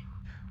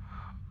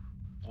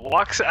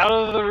walks out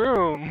of the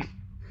room,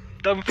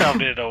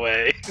 dumbfounded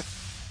away.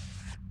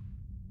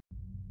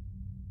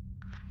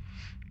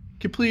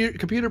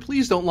 Computer,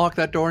 please don't lock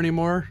that door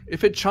anymore.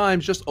 If it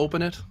chimes, just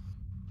open it.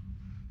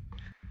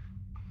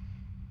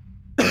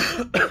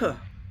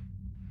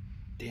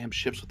 Damn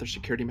ships with their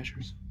security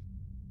measures.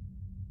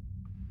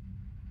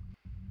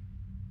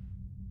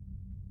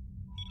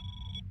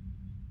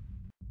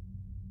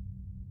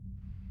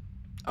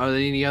 Are there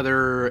any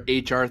other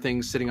HR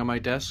things sitting on my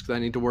desk that I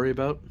need to worry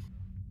about?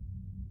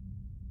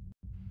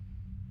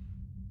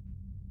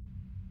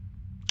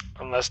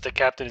 Unless the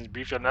captain is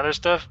briefed on other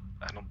stuff,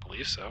 I don't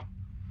believe so.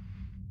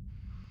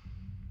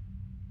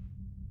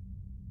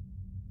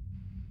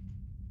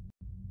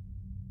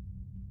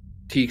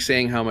 Teak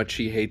saying how much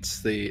he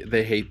hates they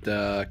hate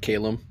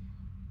Calum.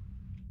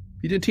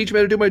 You didn't teach me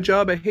how to do my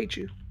job. I hate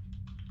you.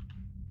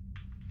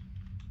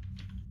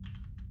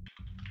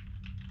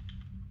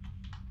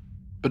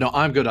 But no,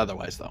 I'm good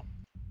otherwise, though.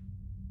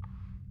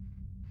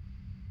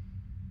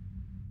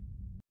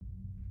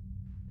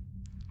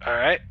 All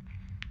right.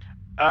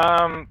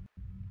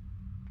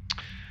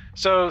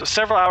 So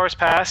several hours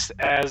pass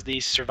as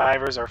the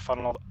survivors are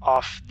funneled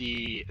off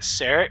the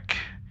Sarek.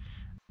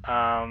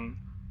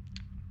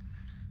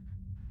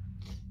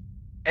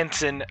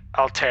 Ensign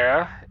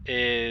Altera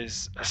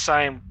is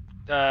assigned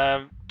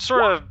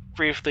sort of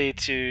briefly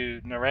to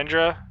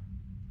Narendra.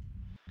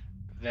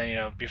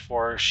 Then,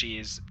 before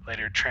she's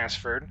later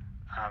transferred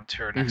to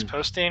her next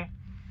posting.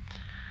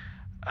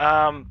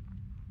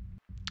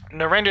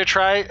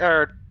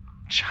 Narendra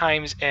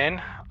chimes in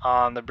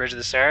on the bridge of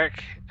the Sarek,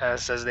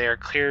 says they are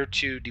clear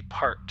to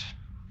depart.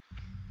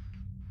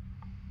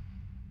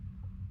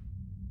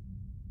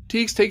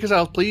 Teeks, take us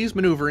out, please.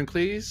 Maneuvering,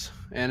 please.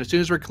 And as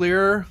soon as we're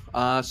clear,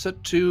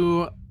 set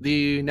to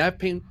the nav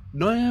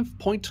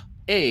point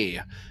A,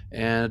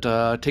 and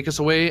take us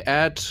away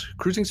at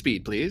cruising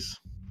speed, please.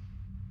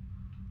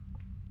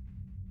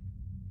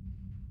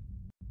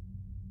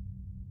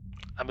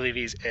 I believe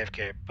he's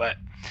AFK, but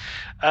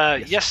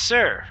yes,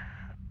 sir.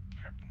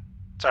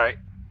 Sorry.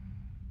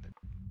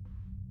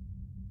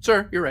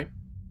 Sir, you're right.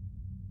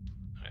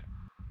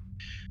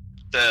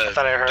 The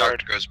thought I heard-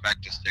 doctor goes back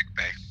to sick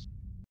bay.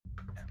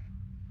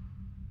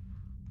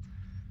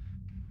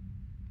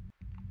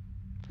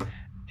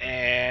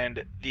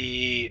 And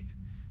the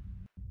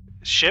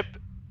ship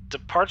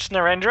departs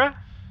Narendra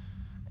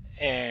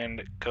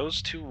and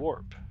goes to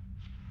warp.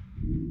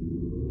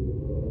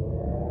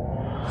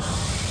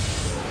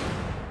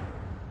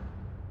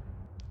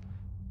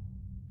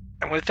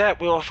 And with that,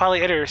 we'll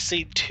finally enter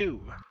scene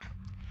 2.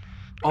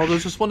 Oh,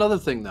 there's just one other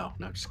thing, though.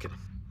 No, just kidding.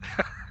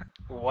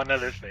 One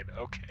other thing,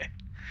 okay.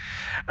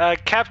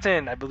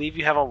 Captain, I believe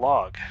you have a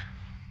log.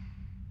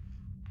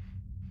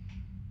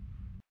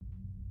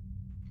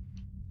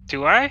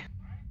 Do I?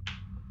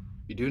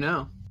 You do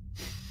now.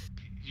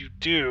 You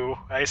do.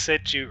 I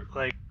sent you,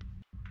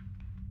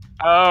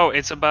 Oh,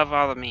 it's above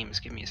all the memes.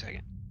 Give me a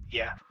second.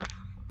 yeah.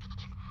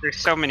 There's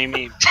so many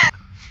memes.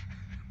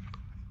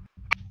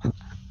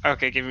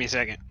 Okay, give me a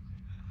second.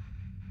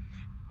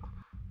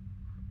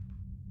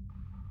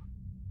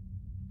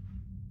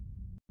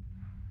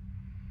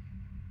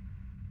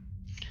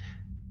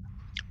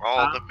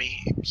 All the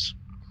memes.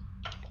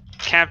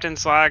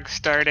 Captain's log,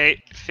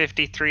 stardate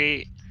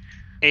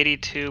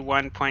 5382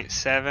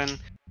 1.7.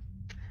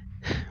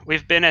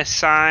 We've been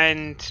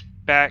assigned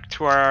back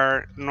to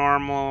our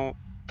normal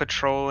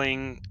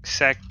patrolling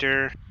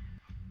sector,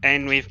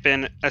 and we've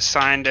been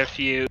assigned a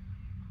few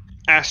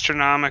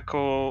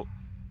astronomical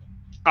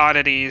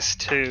oddities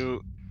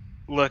to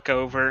look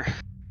over,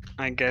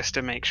 I guess,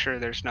 to make sure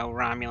there's no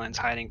Romulans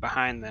hiding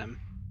behind them.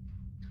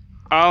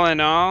 All in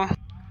all,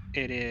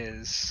 it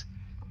is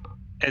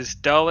as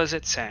dull as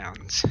it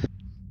sounds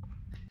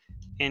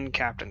in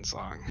Captain's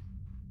log.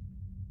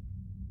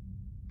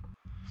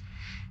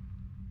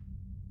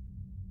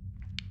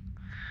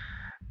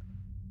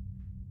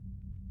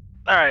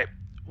 All right.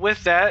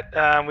 With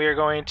that, we are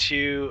going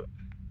to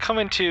come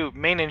into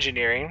main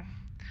engineering.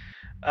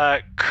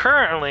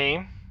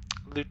 Currently,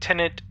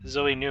 Lieutenant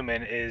Zoe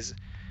Newman is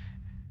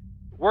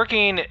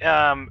working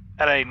not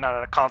at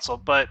a console,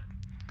 but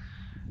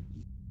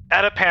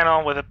at a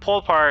panel with it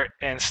pulled apart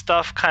and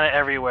stuff kind of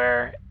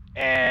everywhere,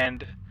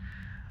 and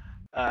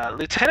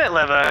Lieutenant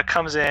Leva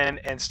comes in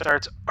and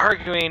starts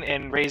arguing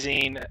and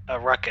raising a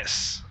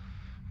ruckus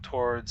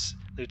towards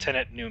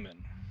Lieutenant Newman.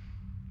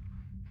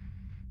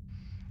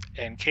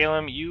 And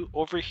Calum, you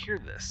overhear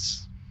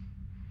this.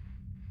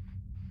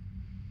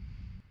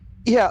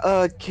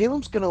 Yeah,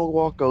 Caleb's gonna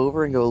walk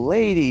over and go,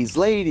 ladies,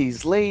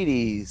 ladies,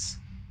 ladies.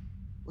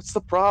 What's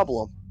the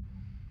problem?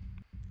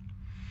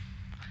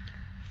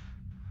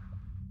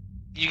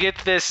 You get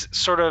this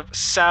sort of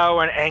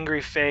sour and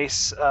angry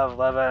face of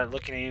Leva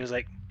looking at you. He's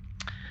like,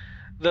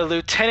 the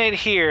lieutenant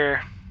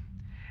here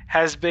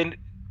has been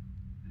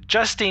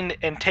adjusting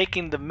and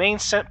taking the main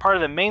part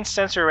of the main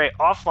sensor array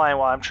offline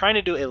while I'm trying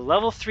to do a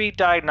level 3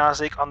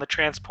 diagnostic on the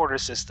transporter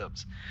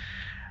systems.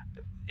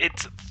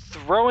 It's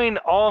throwing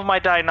all of my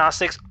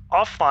diagnostics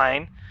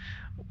offline.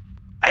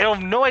 I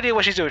have no idea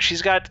what she's doing.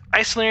 She's got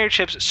isolator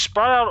chips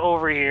spread out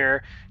over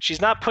here.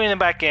 She's not putting them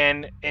back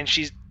in, and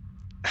she's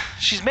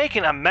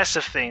making a mess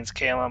of things,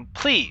 Calum.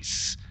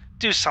 Please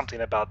do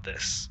something about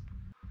this.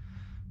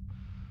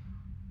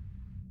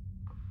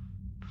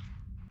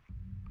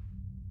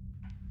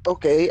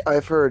 Okay,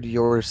 I've heard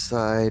your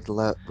side,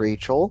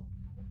 Rachel.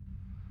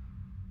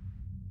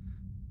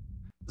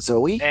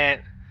 Zoe?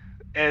 And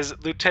as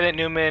Lieutenant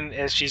Newman,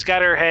 as she's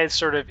got her head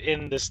sort of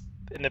in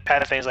the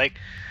pad of things, like,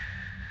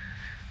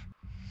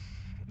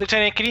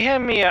 Lieutenant, can you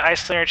hand me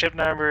isolator chip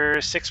number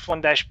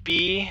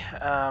 61-B?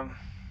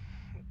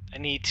 I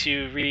need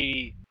to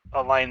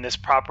realign this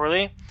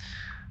properly.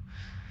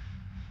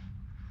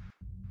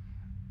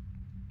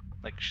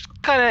 Like, she's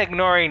kind of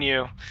ignoring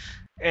you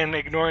and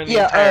ignoring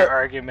the entire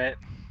argument.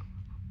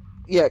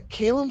 Yeah,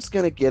 Caleb's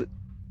gonna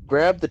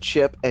grab the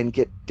chip and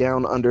get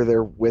down under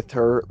there with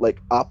her, like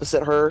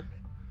opposite her,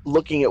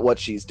 looking at what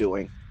she's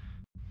doing.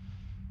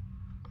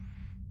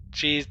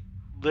 She's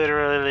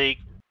literally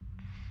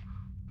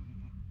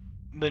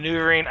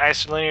maneuvering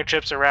isolinear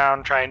chips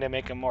around, trying to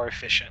make them more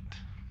efficient.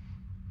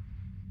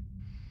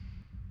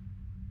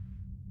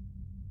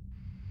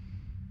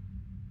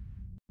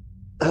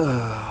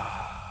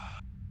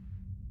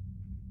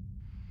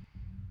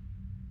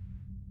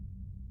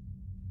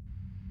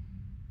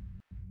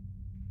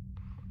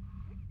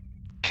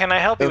 Can I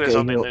help you with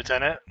something,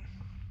 Lieutenant?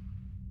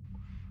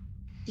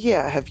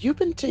 Yeah, have you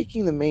been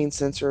taking the main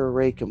sensor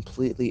array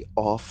completely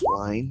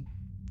offline?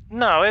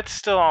 No, it's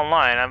still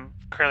online. I'm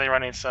currently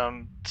running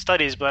some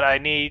studies, but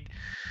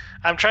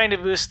I'm trying to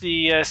boost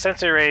the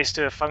sensor arrays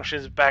to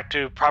functions back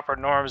to proper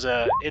norms.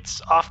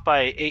 It's off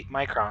by 8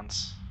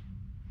 microns.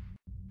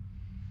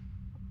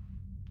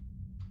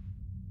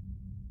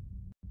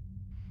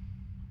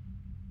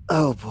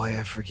 Oh boy,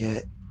 I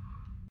forget.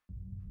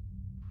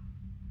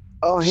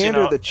 I'll hand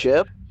her the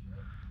chip.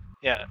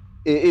 Yeah.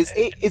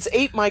 It's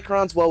 8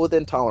 microns well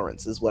within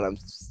tolerance is what I'm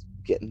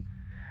getting.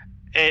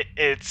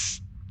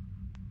 It's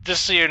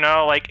just so you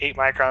know, like 8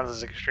 microns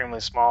is extremely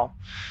small.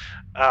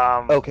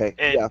 Okay.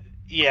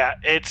 Yeah,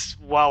 it's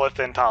well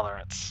within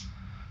tolerance.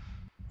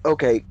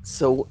 Okay,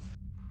 so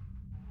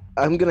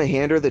I'm gonna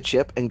hand her the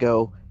chip and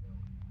go,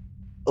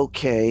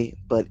 okay,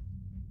 but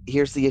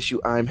here's the issue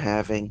I'm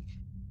having.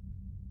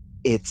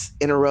 It's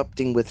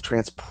interrupting with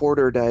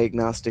transporter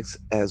diagnostics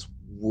as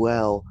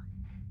well.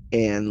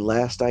 And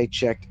last I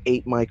checked,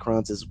 8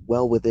 microns is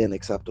well within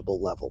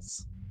acceptable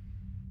levels.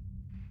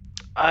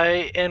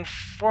 I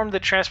informed the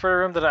transporter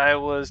room that I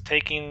was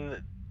taking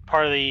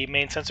part of the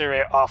main sensor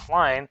array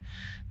offline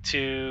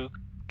to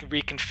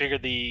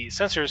reconfigure the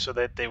sensors so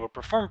that they will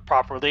perform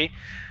properly.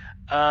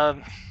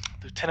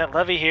 Lieutenant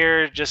Levy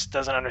here just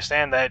doesn't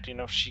understand that,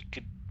 she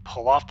could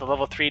pull off the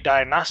level 3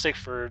 diagnostic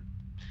for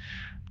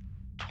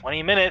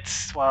 20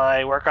 minutes while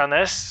I work on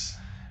this,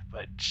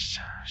 but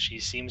she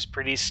seems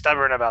pretty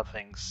stubborn about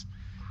things.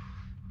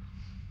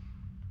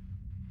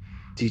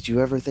 Did you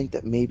ever think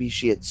that maybe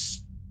she had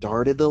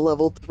started the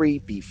level 3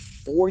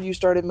 before you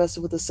started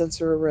messing with the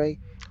sensor array?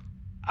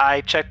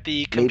 I checked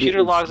the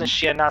computer logs and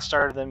she had not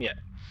started them yet.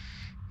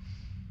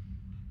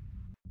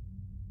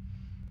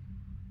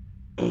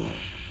 And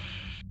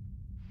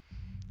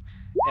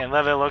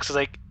Levitt looks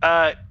like,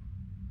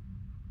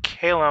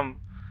 Calum,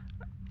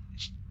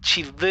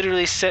 she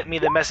literally sent me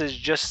the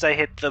message just as I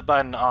hit the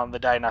button on the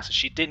diagnosis.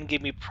 She didn't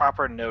give me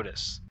proper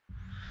notice.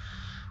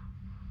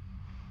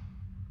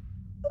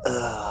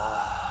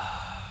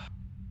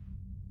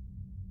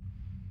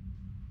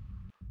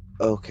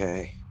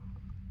 Okay.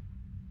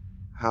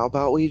 How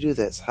about we do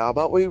this? How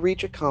about we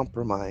reach a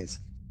compromise?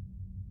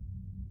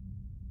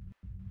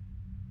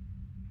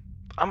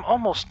 I'm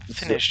almost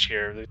finished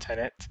here,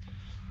 Lieutenant.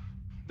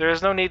 There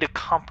is no need to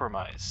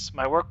compromise.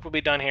 My work will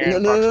be done here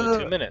in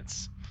approximately 2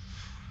 minutes.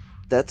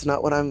 That's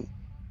not what I'm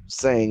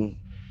saying,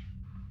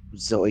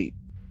 Zoe.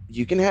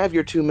 You can have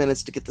your 2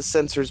 minutes to get the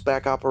sensors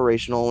back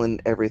operational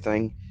and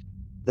everything.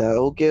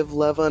 That'll give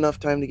Leva enough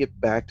time to get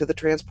back to the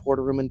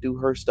transporter room and do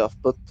her stuff.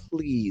 But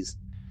please,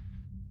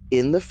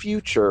 in the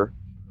future,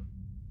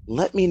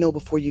 let me know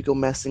before you go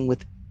messing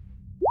with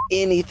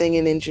anything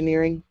in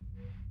engineering.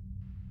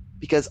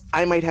 Because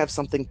I might have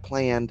something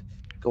planned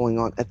going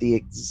on at the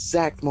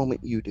exact moment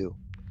you do.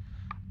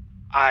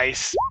 I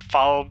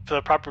followed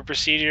the proper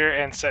procedure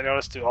and sent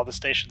notice to all the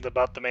stations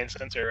about the main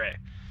sensor array.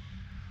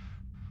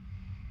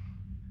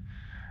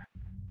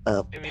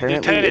 Apparently,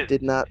 Lieutenant, it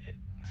did not.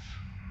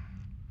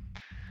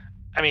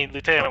 Lieutenant,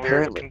 we were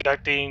Apparently.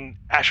 conducting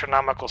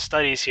astronomical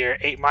studies here.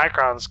 8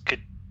 microns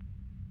could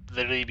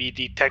literally be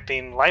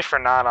detecting life or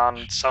not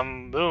on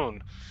some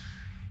moon.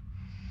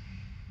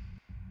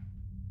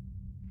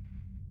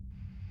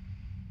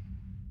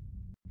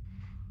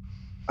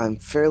 I'm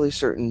fairly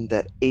certain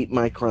that 8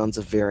 microns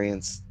of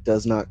variance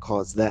does not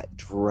cause that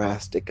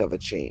drastic of a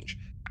change.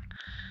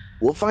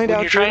 We'll find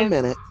out here in a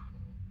minute.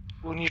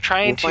 When you're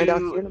trying We'll find out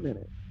to, here in a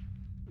minute.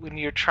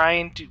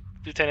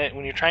 Lieutenant,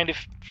 when you're trying to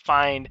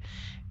find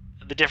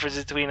the difference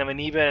between an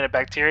amoeba and a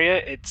bacteria,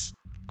 it's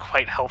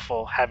quite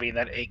helpful having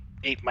that 8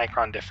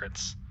 micron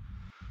difference.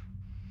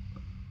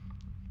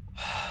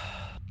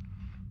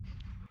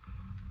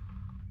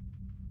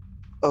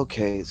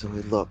 Okay,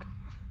 Zoe, look.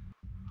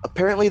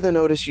 Apparently the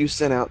notice you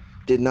sent out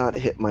did not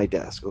hit my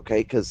desk, okay?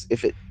 Because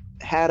if it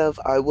had of,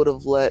 I would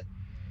have let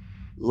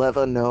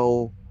Leva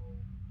know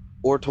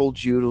or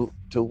told you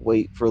to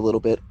wait for a little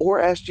bit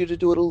or asked you to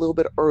do it a little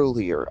bit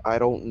earlier. I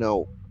don't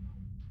know.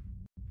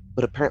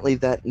 But apparently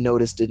that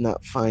notice did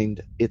not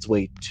find its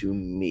way to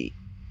me.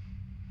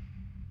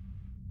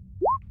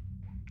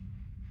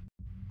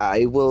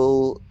 I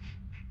will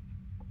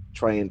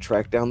try and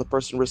track down the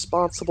person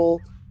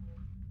responsible.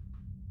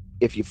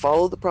 If you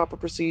follow the proper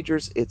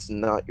procedures, it's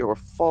not your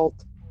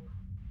fault.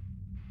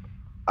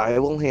 I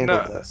will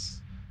handle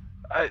this.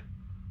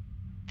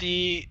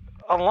 The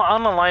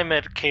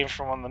unalignment came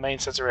from when the main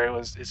sensor array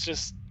was. It's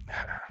just,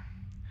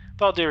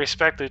 with all due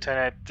respect,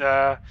 Lieutenant,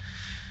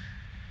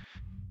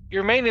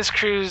 your maintenance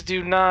crews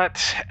do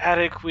not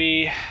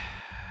adequately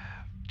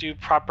do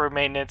proper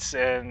maintenance,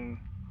 and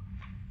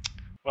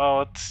well,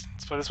 let's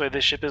put it this way: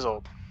 this ship is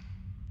old.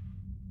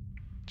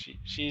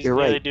 She's You're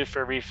nearly right. due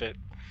for a refit.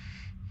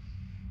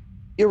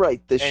 You're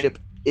right. This ship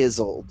is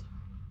old.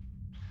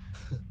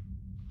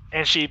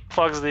 And she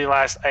plugs the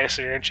last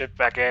isotope chip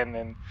back in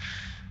and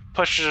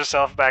pushes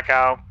herself back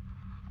out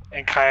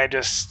and kind of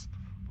just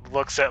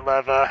looks at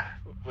Leva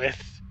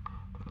with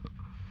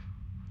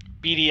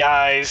beady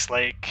eyes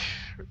like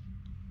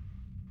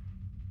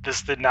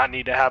this did not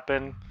need to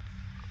happen.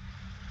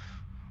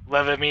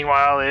 Leva,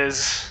 meanwhile,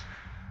 is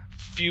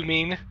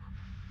fuming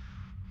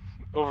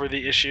over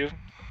the issue.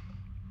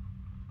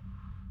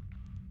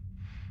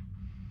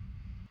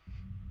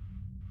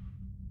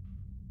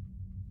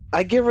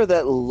 I give her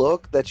that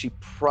look that she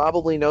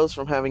probably knows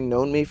from having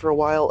known me for a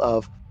while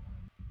of,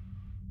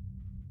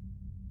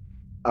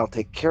 I'll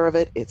take care of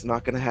it. It's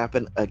not going to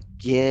happen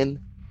again.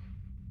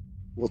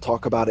 We'll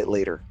talk about it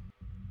later.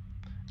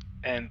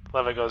 And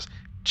Leva goes,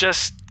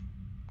 just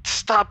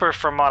stop her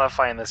from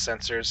modifying the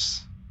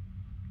sensors.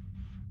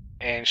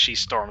 And she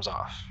storms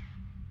off.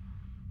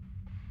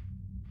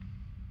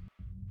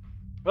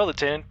 Well,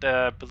 Lieutenant,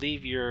 I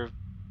believe your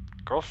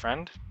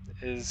girlfriend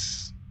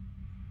is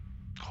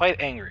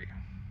quite angry.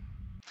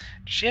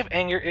 Does she have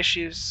anger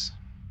issues?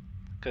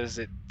 Because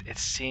it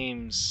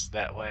seems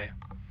that way.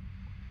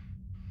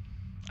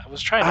 I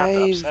was trying not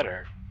to upset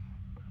her.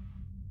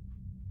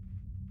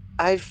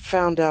 I've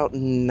found out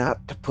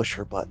not to push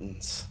her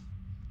buttons.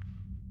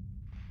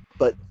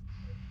 But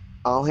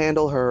I'll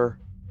handle her.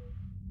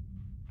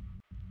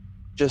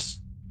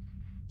 Just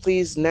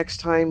please, next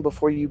time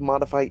before you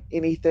modify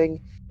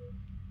anything,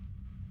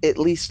 at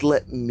least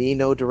let me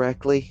know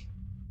directly.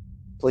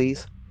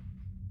 Please.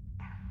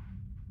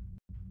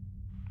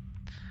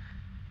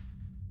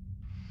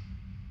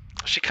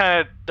 She kind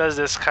of does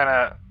this kind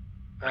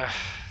of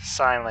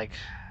sign like,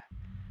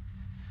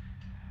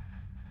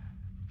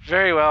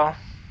 very well.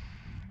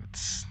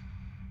 It's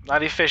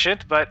not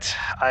efficient, but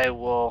I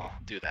will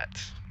do that.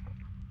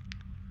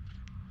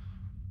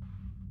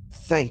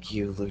 Thank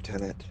you,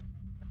 Lieutenant.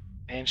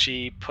 And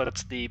she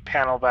puts the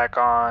panel back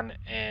on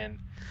and...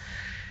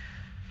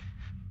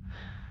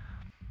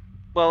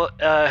 Well,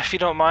 if you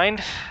don't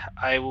mind,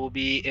 I will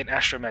be in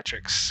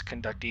astrometrics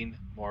conducting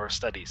more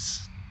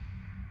studies.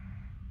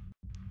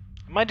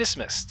 Am I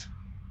dismissed?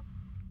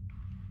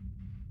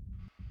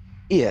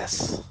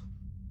 Yes.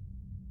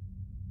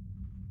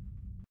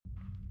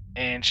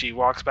 And she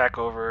walks back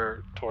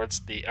over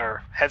towards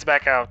or heads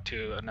back out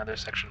to another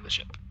section of the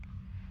ship.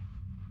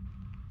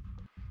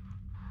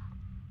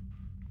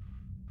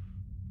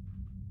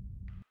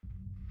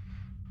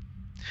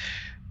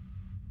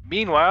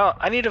 Meanwhile,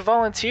 I need a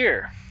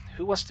volunteer.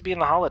 Who wants to be in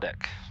the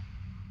holodeck?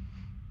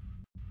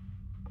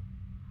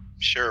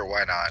 Sure,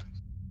 why not?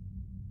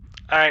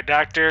 All right,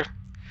 Doctor.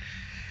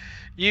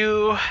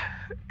 You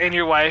and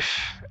your wife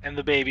and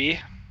the baby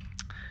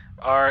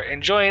are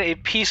enjoying a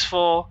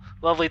peaceful,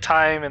 lovely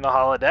time in the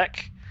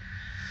holodeck.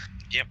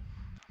 Yep.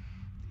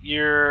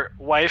 Your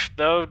wife,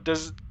 though,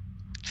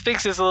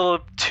 thinks it's a little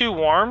too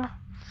warm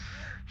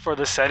for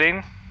the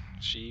setting.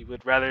 She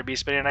would rather be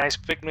spending a nice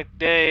picnic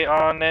day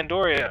on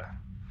Andoria.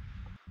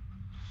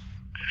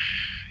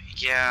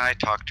 Yeah, I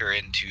talked her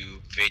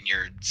into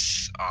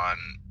vineyards on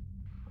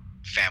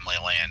family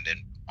land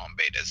in on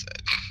Beta Z.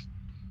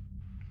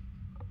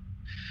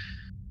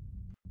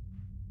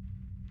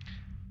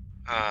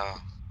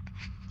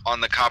 On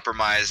the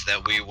compromise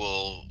that we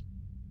will,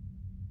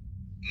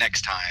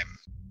 next time,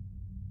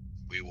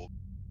 we will,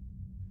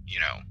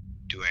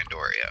 do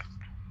Andoria.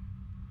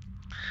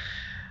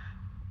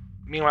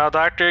 Meanwhile,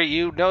 Doctor,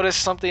 you notice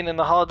something in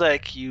the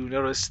holodeck. You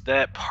notice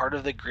that part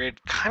of the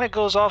grid kind of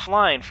goes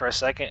offline for a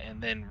second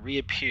and then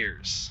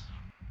reappears.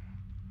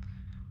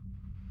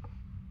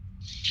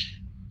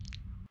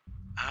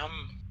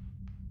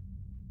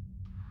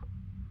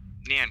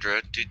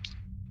 Neandra, did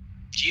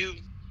you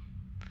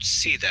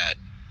see that?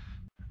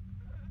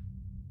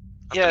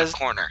 Up in the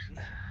corner.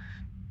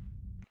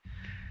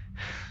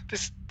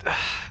 This,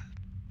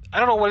 I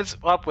don't know what is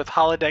up with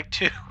holodeck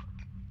 2.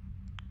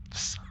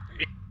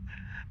 Sorry.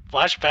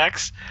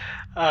 Flashbacks.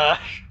 Yeah.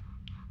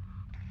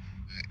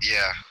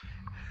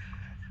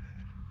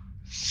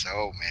 So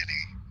many.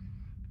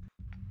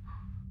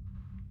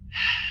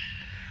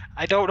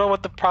 I don't know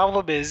what the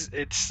problem is.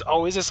 It's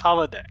always this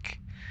holodeck.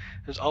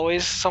 There's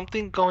always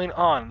something going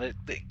on that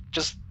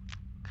just...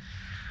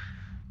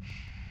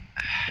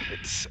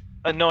 It's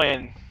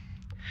annoying.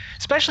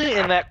 Especially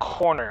in that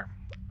corner,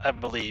 I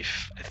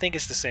believe. I think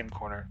it's the same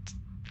corner.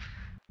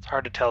 It's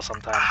hard to tell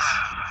sometimes.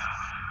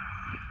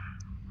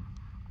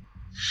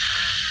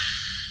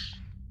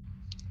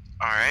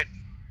 Alright.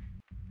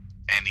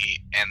 And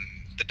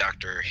the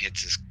doctor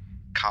hits his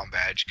comm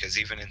badge, because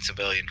even in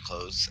civilian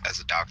clothes, as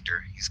a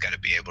doctor, he's got to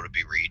be able to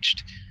be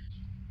reached.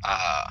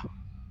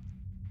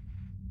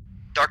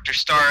 Dr.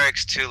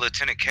 Starex to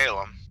Lieutenant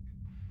Calum.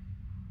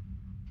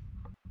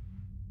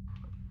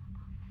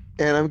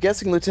 And I'm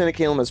guessing Lieutenant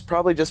Calum has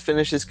probably just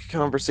finished his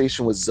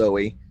conversation with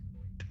Zoe.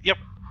 Yep.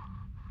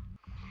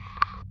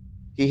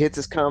 He hits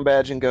his comm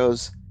badge and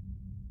goes,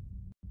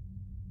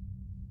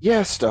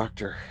 "Yes,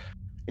 Doctor."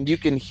 And you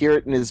can hear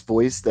it in his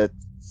voice that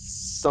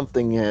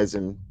something has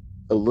him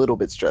a little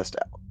bit stressed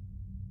out.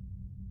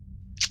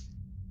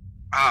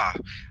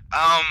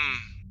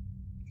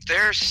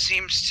 There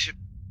seems to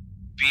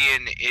be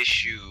an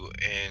issue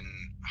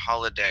in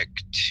holodeck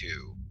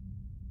 2.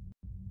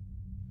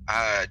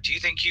 Do you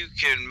think you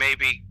can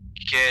maybe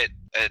get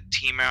a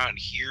team out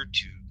here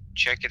to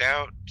check it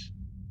out?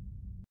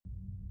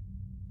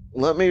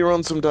 Let me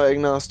run some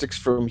diagnostics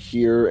from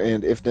here,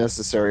 and if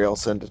necessary, I'll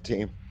send a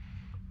team.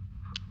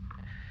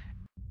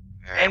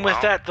 And with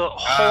that, the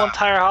whole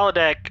entire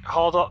holodeck,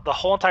 the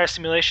whole entire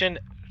simulation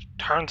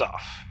turns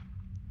off.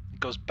 It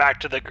goes back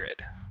to the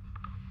grid.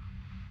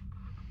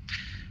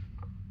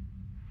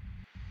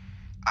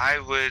 I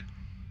would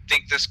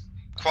think this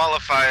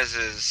qualifies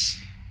as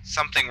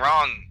something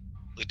wrong,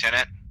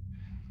 Lieutenant.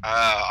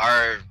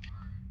 Our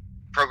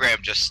program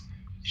just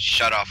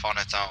shut off on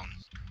its own.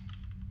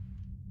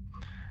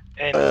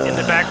 And in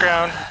the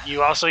background,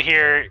 you also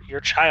hear your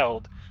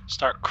child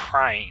start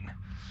crying.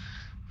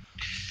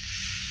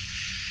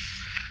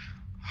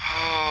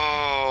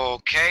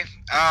 Okay.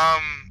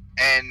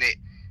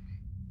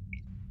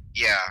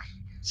 Yeah.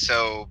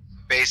 So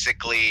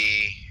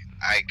basically,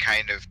 I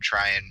kind of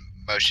try and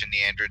motion the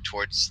android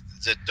towards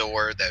the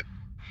door that,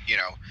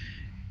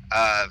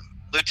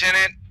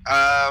 Lieutenant,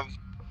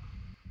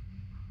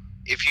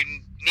 if you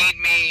need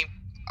me,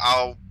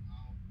 I'll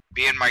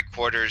be in my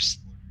quarters.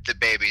 The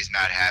baby's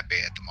not happy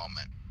at the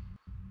moment.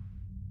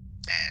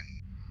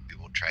 And we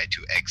will try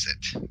to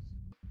exit.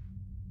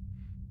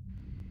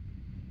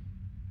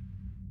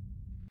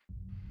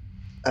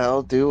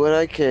 I'll do what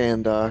I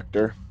can,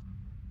 Doctor.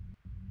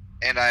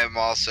 And I'm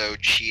also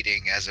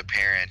cheating as a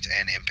parent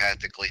and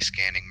empathically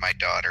scanning my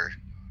daughter.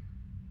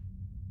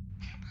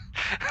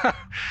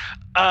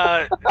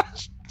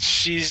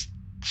 She's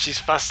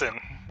fussing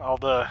all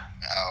the...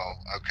 Oh,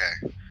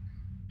 okay.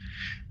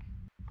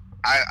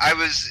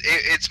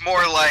 It's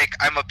more like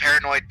I'm a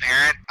paranoid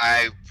parent.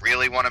 I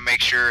really want to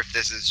make sure if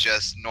this is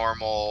just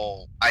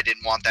normal, I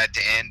didn't want that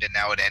to end and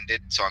now it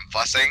ended, so I'm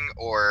fussing,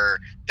 or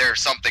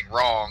there's something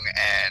wrong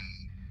and,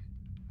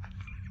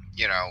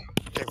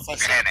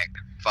 panic,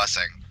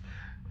 fussing.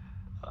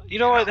 You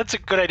know what? That's a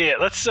good idea.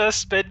 Let's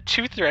spend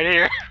truth right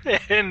here.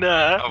 And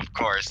Of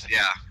course,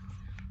 yeah.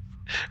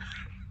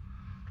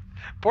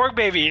 Borg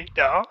baby.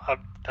 No,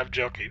 I'm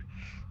joking.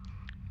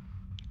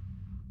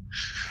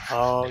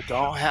 Oh,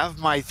 don't have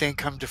my thing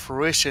come to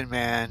fruition,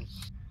 man.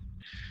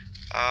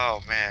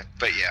 Oh man,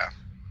 but yeah,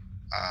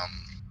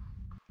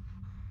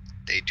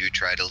 they do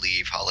try to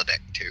leave holodeck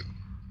 2.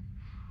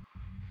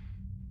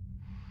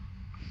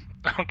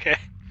 Okay.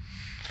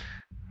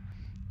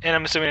 And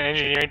I'm assuming an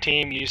engineering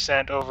team you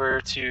sent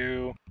over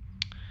to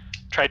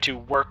try to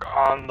work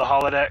on the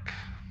holodeck.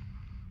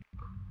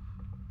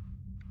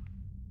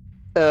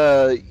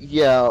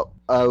 Yeah.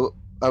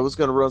 I was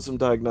going to run some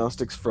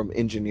diagnostics from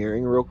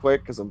engineering real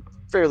quick, because I'm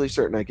fairly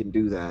certain I can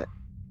do that.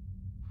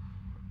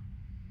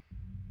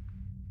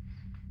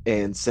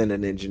 And send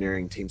an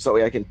engineering team,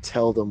 so I can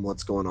tell them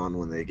what's going on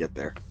when they get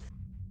there.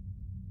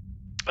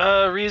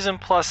 Reason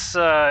plus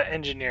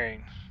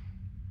engineering.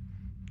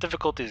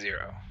 Difficulty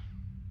 0.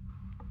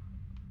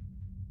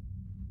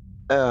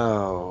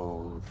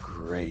 Oh,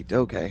 great.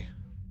 Okay.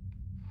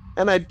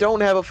 and I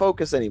don't have a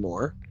focus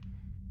anymore.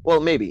 Well,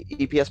 maybe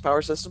EPS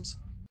power systems.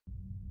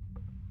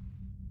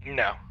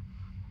 No.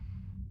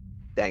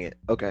 Dang it.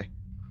 Okay.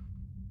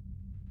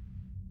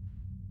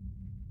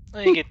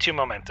 Well, you get 2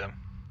 momentum.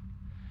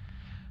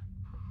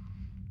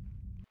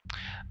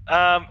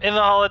 In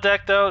the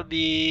holodeck, though,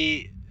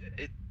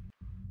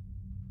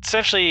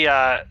 essentially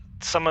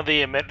some of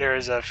the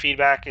emitters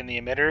feedback in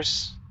the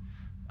emitters,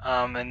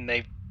 and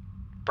they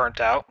burnt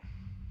out.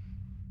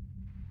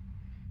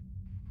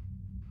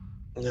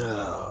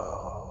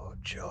 Oh,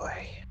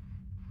 joy.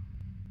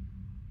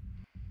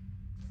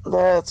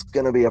 That's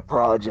gonna be a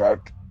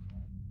project.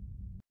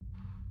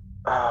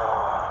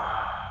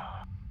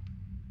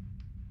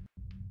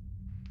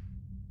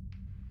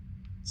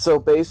 So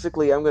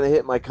basically, I'm gonna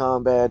hit my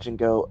comm badge and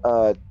go,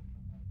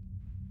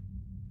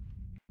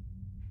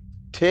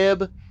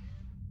 Tib,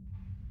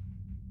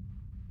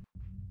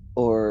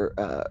 or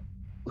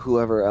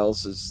whoever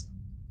else is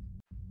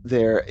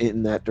there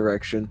in that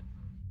direction.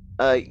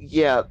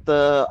 Yeah,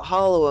 the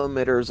hollow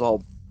emitter's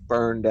all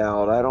burned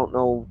out. I don't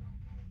know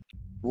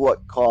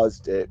what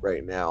caused it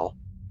right now.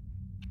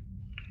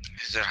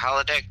 Is it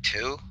holodeck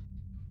 2?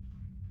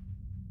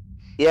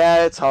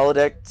 Yeah, it's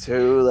holodeck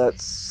 2,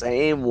 that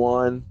same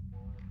one.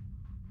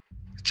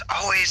 It's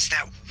always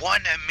that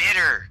one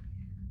emitter.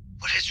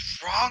 What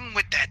is wrong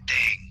with that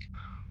thing?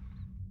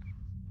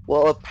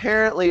 Well,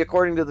 apparently,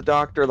 according to the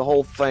doctor, the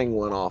whole thing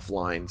went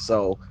offline,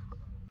 so...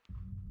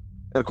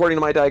 And according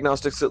to my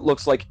diagnostics, it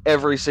looks like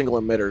every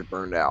single emitter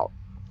burned out.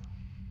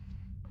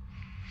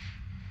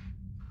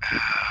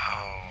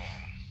 Oh.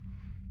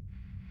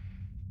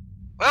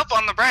 Well,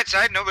 on the bright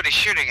side, nobody's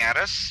shooting at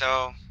us,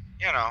 so,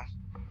 you know,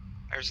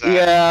 there's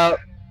that.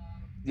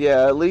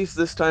 Yeah, at least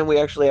this time we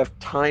actually have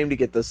time to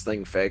get this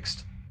thing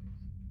fixed.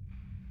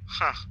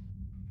 Huh.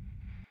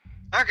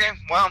 Okay,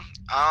 well,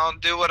 I'll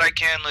do what I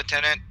can,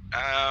 Lieutenant.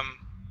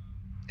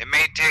 It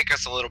may take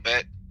us a little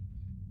bit.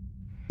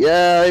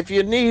 Yeah, if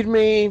you need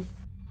me,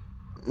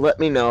 let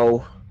me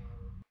know.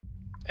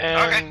 And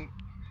Okay.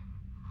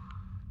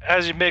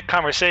 as you make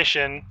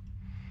conversation,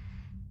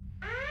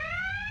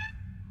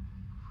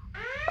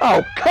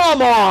 Oh,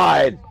 come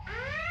on!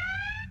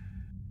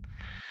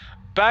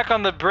 back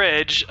on the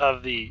bridge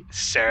of the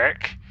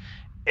Sarek,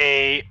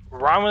 a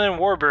Romulan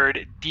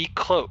warbird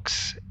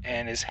decloaks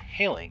and is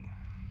hailing.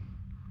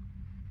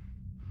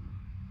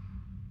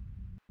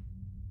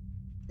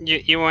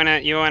 You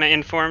wanna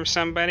inform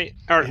somebody,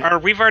 or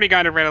we've already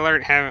got a red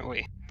alert, haven't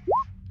we?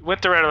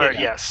 With the red alert,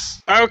 Yeah.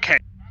 yes. Okay,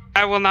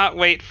 I will not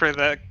wait for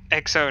the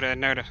XO to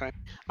notify.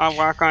 I'll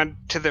walk on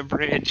to the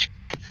bridge.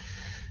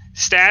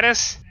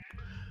 Status?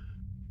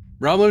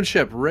 Romulan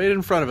ship right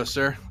in front of us,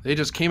 sir. They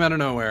just came out of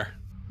nowhere.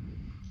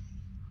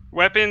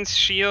 Weapons,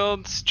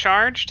 shields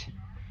charged?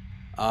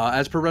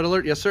 As per red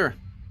alert, yes, sir.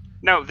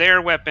 No,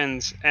 their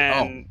weapons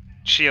and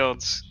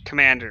shields,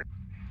 Commander.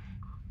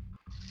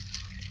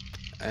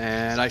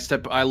 And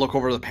I look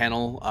over the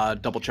panel,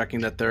 double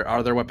checking that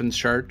their weapons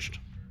charged.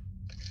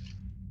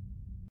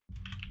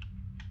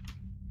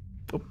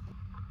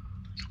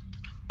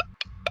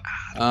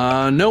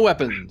 Oh. No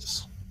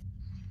weapons.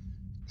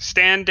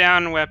 Stand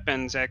down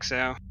weapons,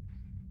 XO.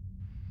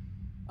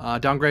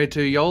 Downgrade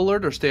to yellow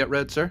alert or stay at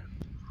red, sir?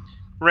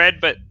 Red,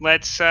 but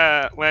let's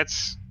cut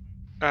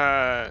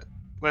the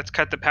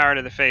power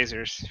to the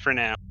phasers for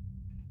now.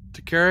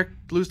 To Carrick,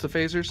 lose the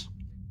phasers.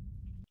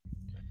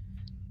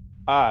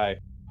 Aye.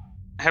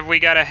 Have we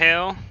got a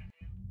hail?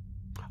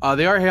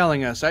 They are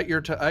hailing us at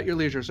your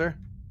leisure, sir.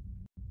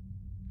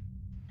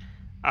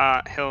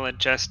 He'll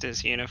adjust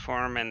his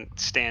uniform and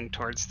stand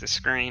towards the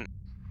screen.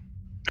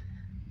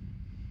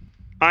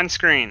 On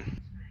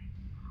screen.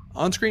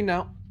 On screen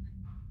now.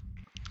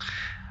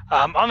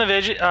 On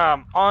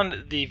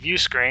the view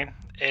screen,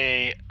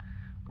 a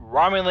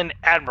Romulan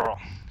admiral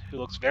who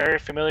looks very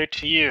familiar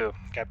to you,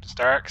 Captain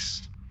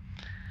Starex.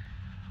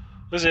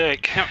 Was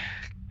it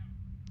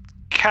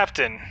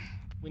Captain?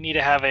 We need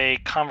to have a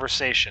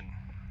conversation.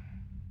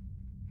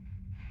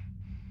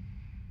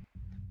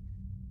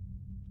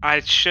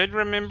 I should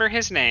remember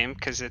his name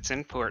because it's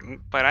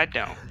important, but I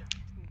don't.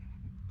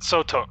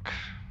 Sotok.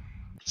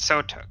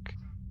 Sotok.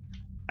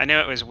 I knew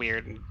it was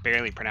weird and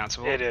barely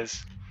pronounceable. It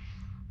is.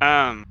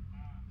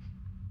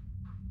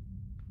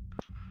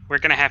 We're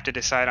gonna have to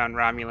decide on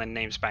Romulan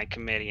names by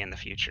committee in the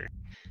future.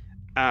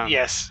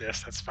 Yes,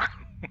 that's fine.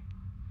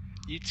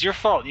 It's your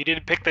fault. You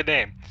didn't pick the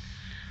name.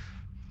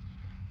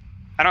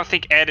 I don't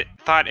think Ed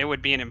thought it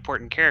would be an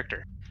important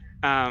character.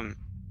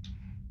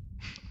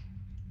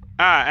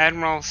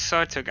 Admiral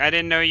Sotuk, I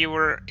didn't know you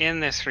were in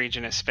this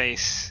region of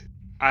space.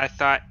 I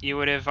thought you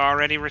would have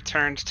already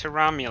returned to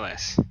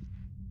Romulus.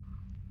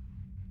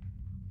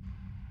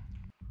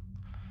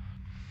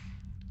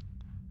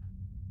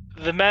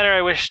 The matter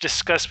I wish to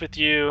discuss with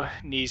you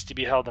needs to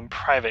be held in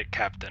private,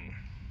 Captain.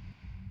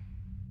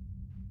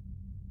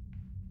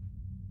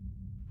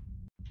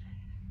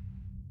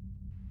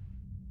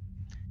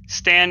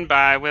 Stand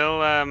by.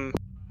 We'll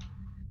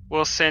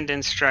send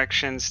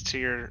instructions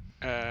to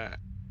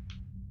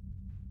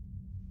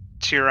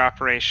your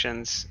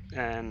operations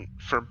and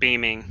for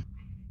beaming.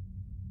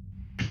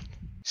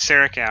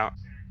 Sarek out.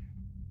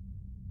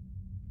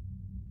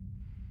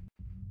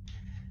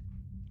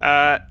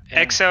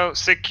 Exo,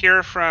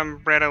 secure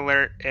from red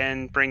alert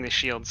and bring the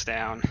shields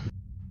down.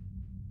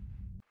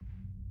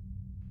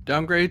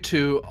 Downgrade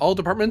to all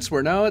departments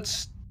where now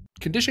it's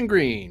condition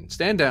green.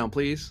 Stand down,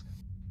 please.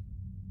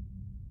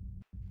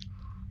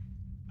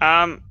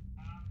 Exo,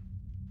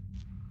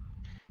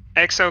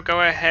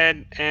 go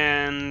ahead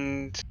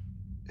and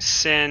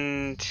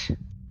send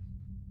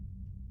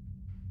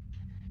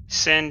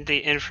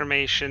the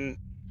information.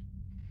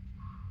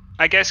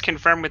 I guess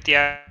confirm with the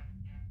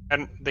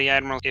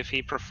admiral if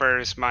he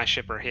prefers my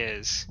ship or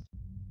his.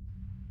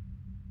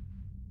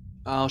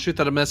 I'll shoot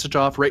that a message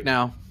off right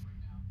now.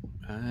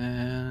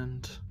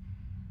 And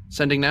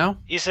sending now.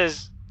 He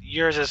says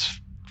yours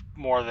is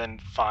more than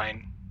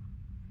fine.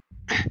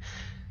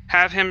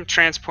 Have him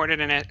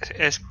transported and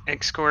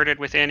escorted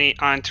with any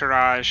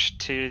entourage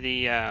to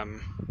the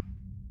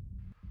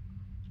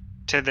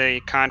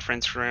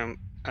conference room.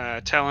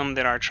 Tell him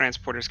that our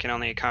transporters can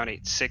only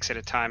accommodate 6 at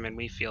a time, and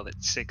we feel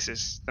that 6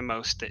 is the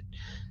most that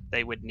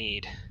they would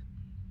need.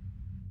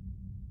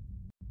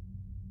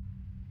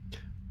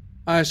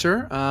 Aye,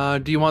 sir.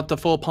 Do you want the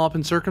full pomp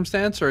and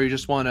circumstance, or you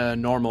just want a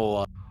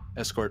normal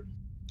escort?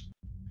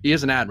 He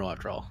is an admiral,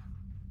 after all.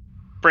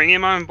 Bring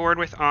him on board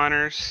with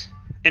honors.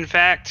 In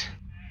fact,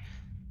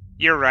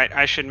 you're right.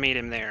 I should meet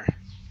him there.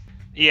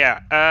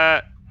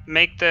 Yeah.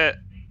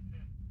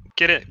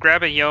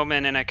 Grab a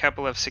yeoman and a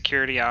couple of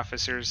security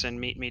officers and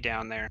meet me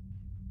down there.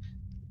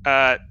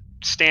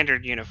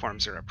 Standard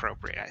uniforms are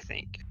appropriate, I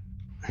think.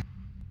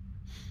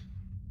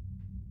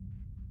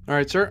 All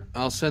right, sir.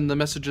 I'll send the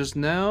messages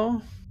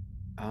now.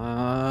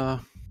 To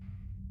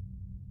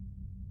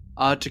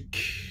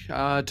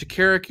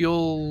Carrick,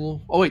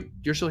 you'll... Oh, wait.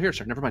 You're still here,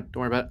 sir. Never mind.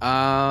 Don't worry about it.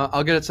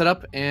 I'll get it set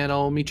up, and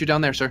I'll meet you down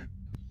there, sir.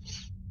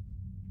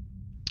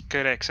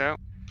 Good, XO.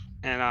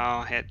 And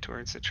I'll head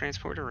towards the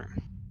transporter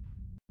room.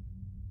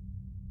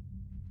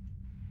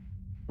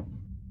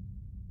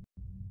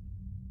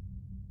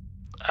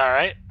 All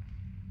right.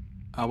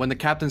 When the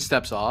captain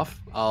steps off,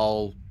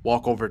 I'll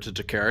walk over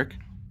to Carrick.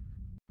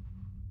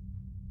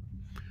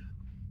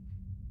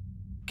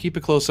 Keep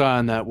a close eye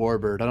on that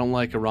warbird. I don't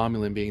like a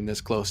Romulan being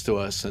this close to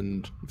us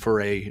and for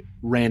a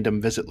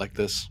random visit like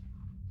this.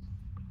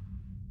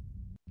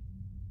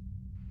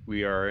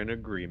 We are in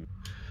agreement.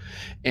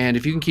 And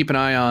if you can keep an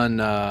eye on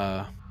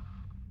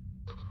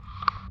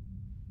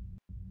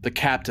the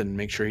captain,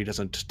 make sure he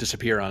doesn't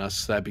disappear on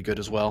us, that'd be good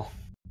as well.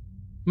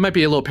 Might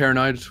be a little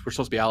paranoid. We're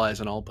supposed to be allies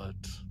and all, but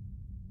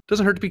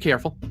doesn't hurt to be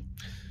careful.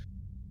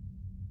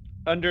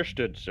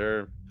 Understood,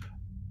 sir.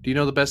 Do you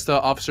know the best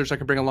officers I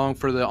can bring along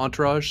for the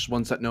entourage?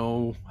 Ones that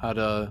know how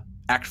to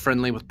act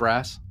friendly with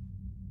brass?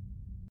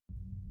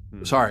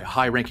 Sorry,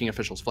 high-ranking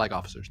officials, flag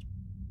officers.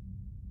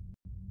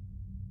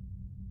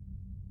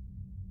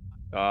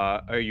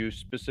 Are you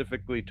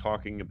specifically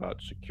talking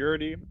about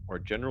security or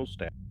general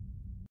staff?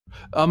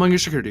 Among your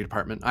security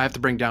department. I have to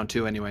bring down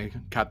 2 anyway,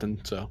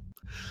 Captain, so...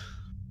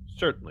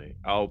 Certainly.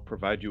 I'll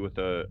provide you with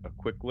a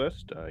quick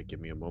list. Give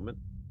me a moment.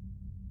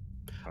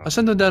 I'll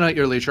send them down at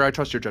your leisure. I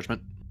trust your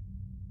judgment.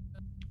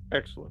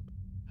 Excellent.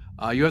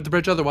 You have the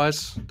bridge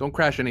otherwise. Don't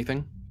crash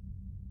anything.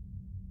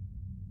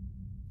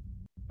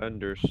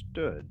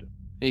 Understood.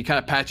 And he kind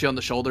of pats you on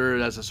the shoulder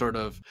as a sort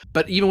of...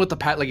 But even with the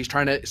pat, like he's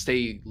trying to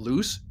stay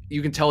loose,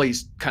 you can tell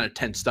he's kind of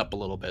tensed up a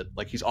little bit.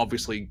 Like he's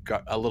obviously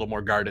got a little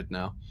more guarded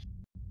now.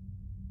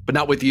 But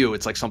not with you.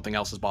 It's like something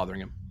else is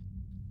bothering him.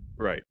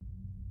 Right.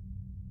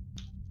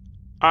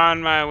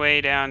 On my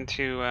way down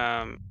to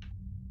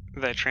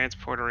the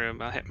transporter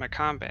room, I'll hit my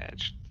comm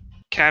badge.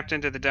 Captain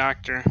to the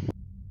doctor.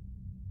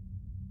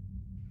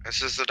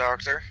 This is the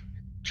doctor.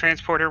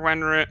 Transporter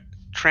room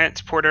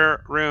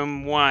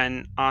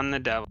 1 on the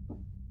double.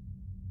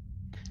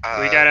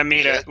 We gotta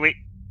meet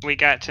we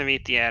got to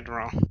meet the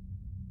admiral.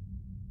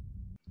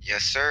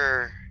 Yes,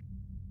 sir.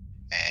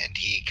 And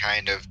he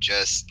kind of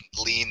just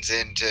leans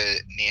into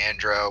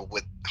Neandra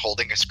with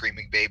holding a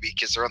screaming baby,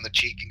 kiss her on the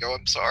cheek, and go,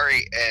 "I'm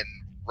sorry," and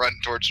run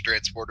towards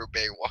transporter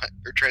bay 1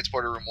 or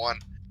transporter room 1.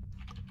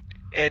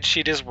 And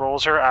she just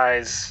rolls her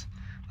eyes,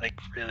 like,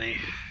 really.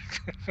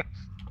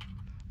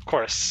 Of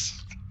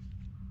course.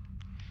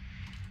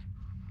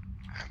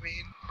 I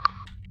mean,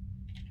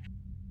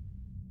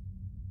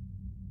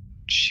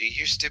 she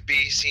used to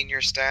be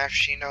senior staff.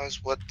 She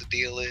knows what the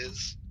deal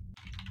is.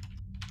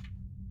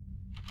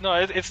 No,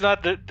 it's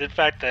not the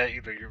fact that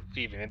you're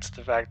leaving. It's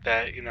the fact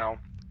that, it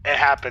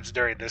happens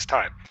during this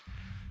time.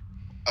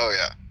 Oh,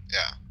 yeah.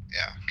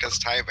 Because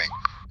timing.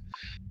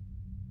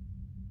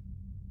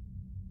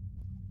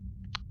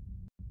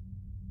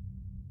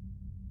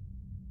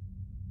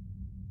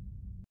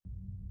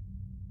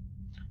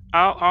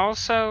 I'll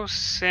also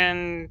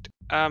send,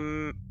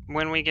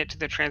 when we get to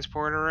the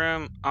transporter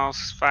room, I'll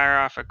fire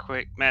off a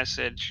quick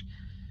message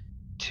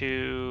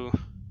to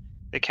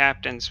the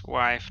captain's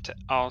wife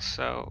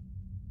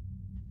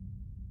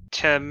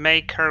to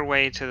make her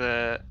way to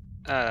the,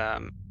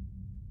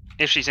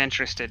 if she's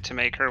interested, to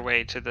make her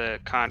way to the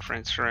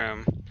conference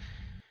room.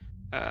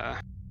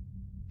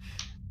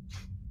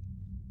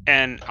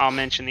 And I'll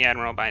mention the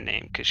Admiral by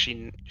name because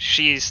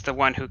she's the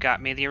one who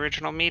got me the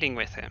original meeting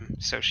with him,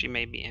 so she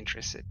may be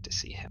interested to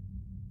see him.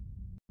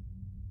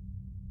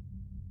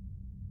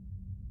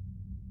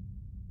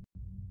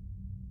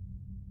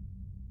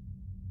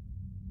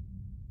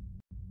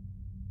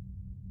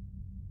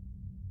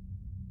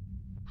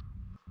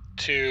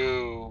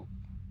 To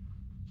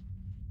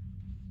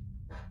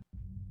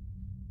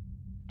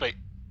wait,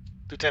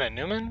 Lieutenant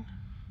Newman?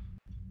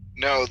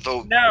 No,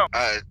 No,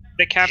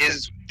 the captain.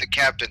 the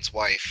captain's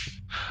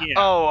wife. Yeah.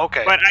 Oh,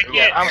 okay. But I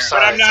Yeah, can't. I'm but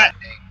sorry. I'm not.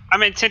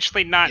 I'm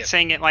intentionally not Yep.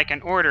 saying it like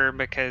an order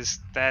because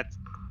that's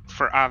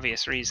for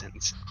obvious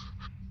reasons.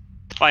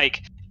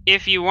 Like,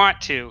 if you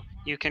want to,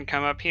 you can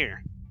come up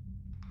here.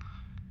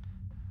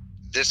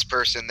 This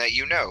person that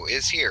you know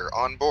is here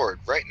on board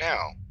right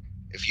now.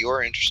 If you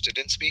are interested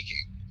in speaking.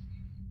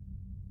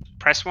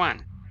 Press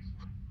 1.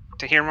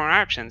 To hear more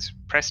options,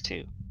 press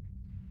 2.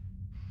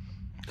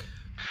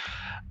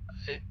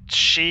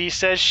 She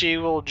says she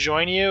will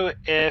join you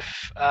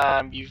if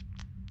you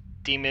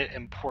deem it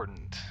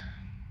important.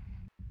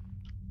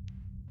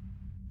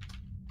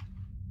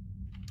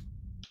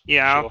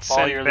 Yeah, She I'll will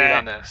follow send your lead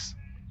on back. this.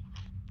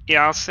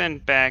 Yeah, I'll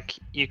send back.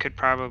 You could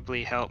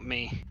probably help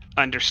me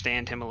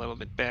understand him a little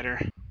bit better.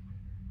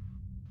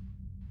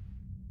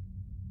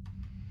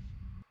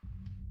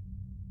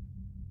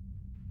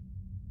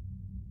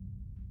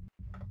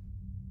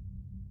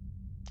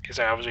 Okay,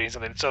 sorry, I was reading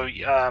something. So,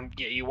 yeah,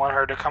 you want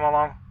her to come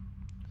along?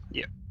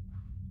 Yep.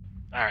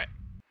 All right.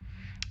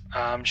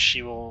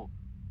 She will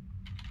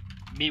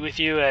meet with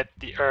you in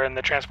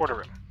the transporter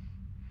room.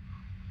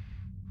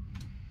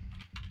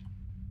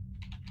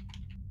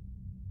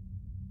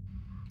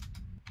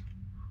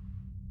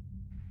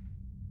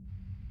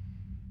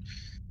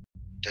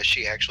 Does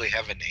she actually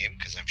have a name?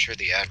 Because I'm sure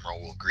the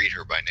Admiral will greet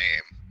her by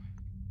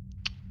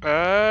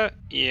name.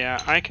 Yeah,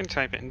 I can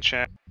type it in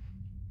chat.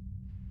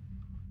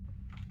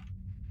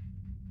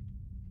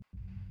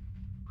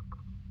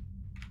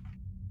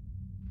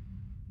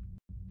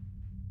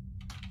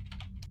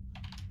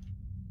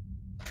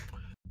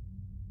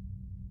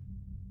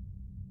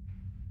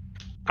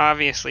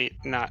 Obviously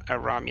not a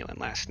Romulan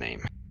last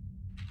name.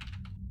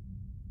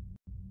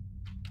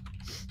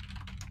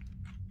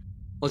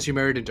 Unless you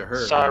married into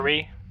her.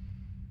 Sorry.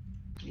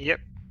 Yep.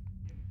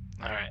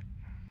 All right.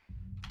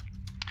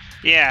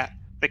 Yeah,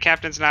 the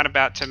captain's not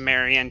about to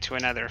marry into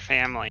another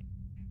family.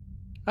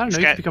 I don't know.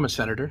 You could become a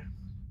senator.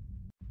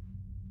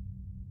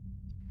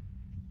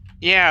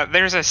 Yeah,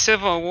 there's a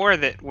civil war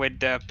that would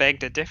beg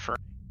to differ.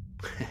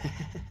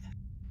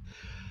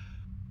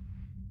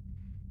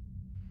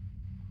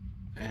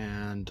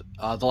 And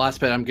the last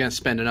bit, I'm going to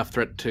spend enough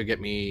threat to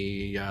get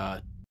me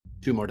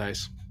 2 more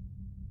dice.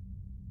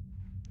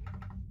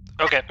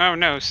 Okay. Oh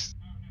no,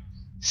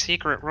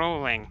 secret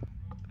rolling.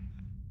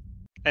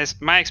 As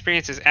my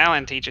experience as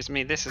Alan teaches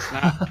me, this is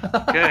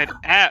not good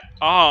at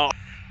all.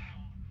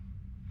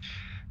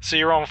 So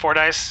you're rolling 4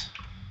 dice?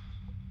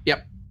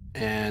 Yep.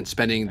 And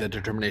spending the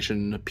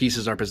determination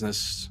pieces our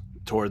business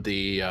toward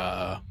the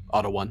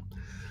auto 1.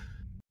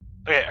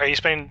 Okay, are you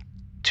spending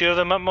 2 of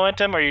the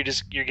momentum, or you're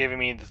giving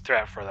me the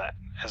threat for that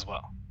as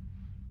well?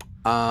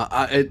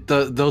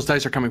 Those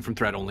dice are coming from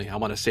threat only. I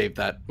want to save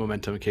that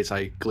momentum in case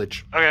I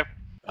glitch. Okay.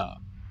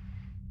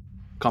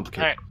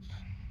 Complicate. All right.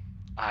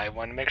 I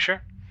want to make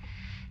sure.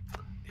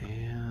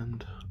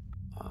 And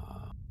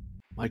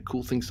my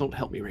cool things don't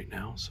help me right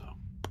now, so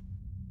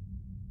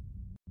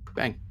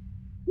bang.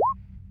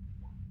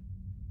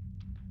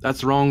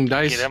 That's the wrong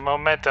dice. Get a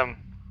momentum.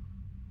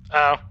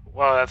 Oh,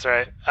 well, that's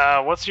right.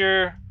 What's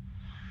your...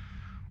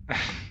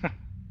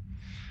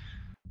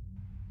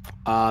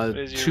 What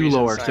is your 2 recent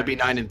lower, sign? so it'd be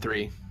 9 and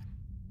 3.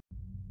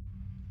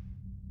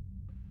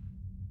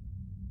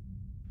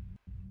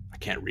 I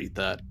can't read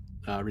that.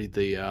 Read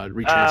the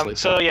retranslate.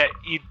 So yeah,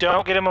 you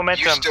don't get a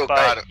momentum, You still but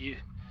got it.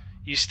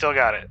 you still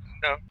got it.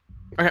 No.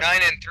 Okay.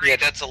 9 and 3,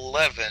 that's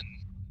 11.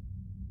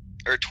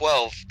 Or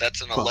 12,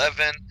 that's an 12.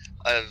 11,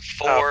 a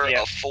 4, Oh,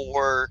 yeah. a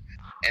 4,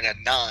 and a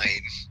 9.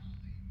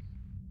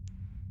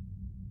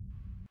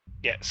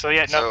 Yeah. So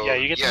yeah, no, yeah,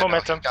 you get the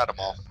momentum. No, you got them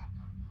all.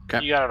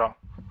 Okay. You got it all.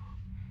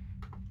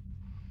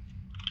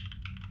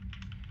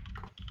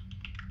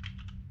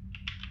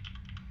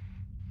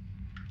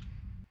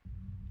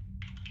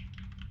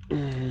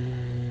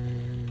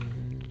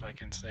 If I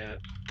can say that,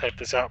 type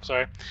this out.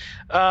 Sorry.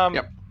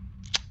 Yep.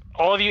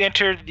 All of you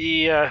entered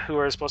the who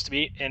are supposed to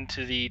be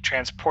into the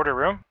transporter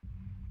room.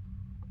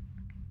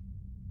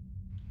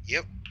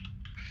 Yep.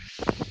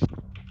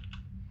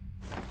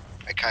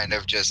 I kind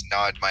of just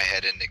nod my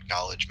head in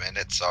acknowledgement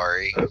at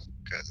sorry,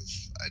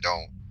 because I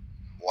don't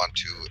want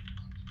to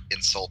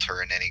insult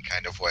her in any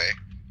kind of way.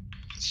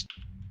 It's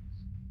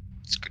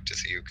good to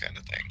see you kind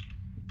of thing.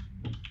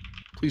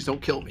 Please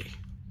don't kill me.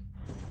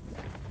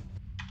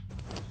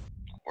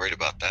 Worried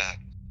about that.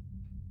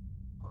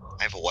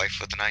 I have a wife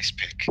with an ice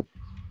pick.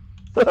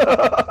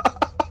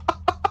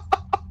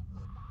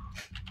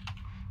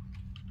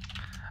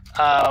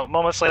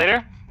 Moments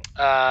later,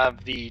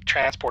 the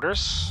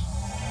transporters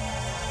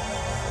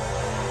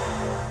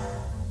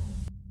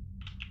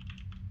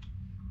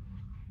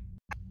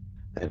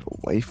I have a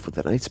wife with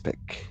an ice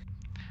pick.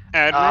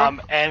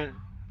 Admiral? And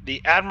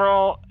the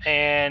Admiral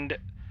and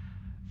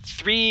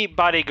 3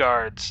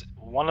 bodyguards.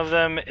 One of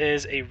them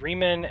is a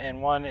Reman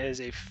and one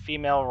is a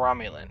female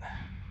Romulan.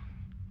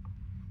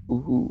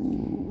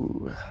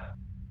 Ooh.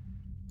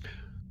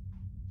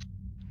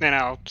 Then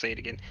I'll say it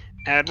again.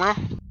 Admiral?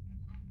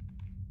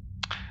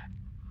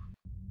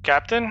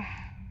 Captain,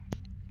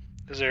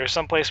 is there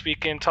someplace we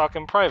can talk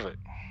in private?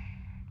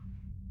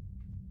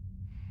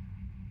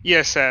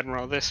 Yes,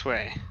 Admiral, this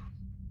way.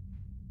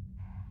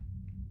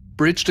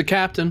 Bridge to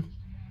captain.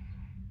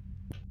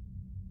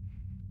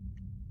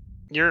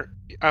 You're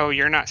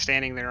not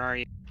standing there, are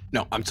you?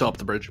 No, I'm still up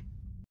the bridge.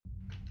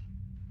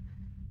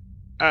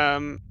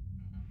 I'll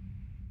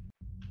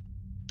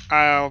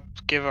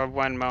give a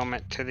 1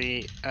 moment to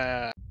the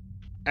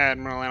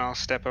Admiral and I'll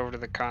step over to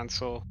the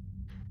console.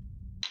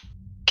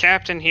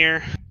 Captain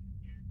here.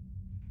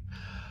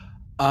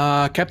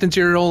 Captain's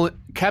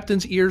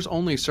ears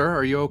only, sir.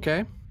 Are you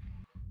okay?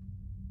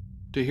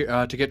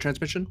 To get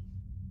transmission?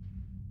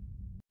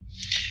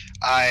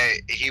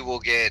 He will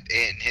get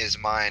in his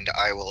mind.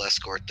 I will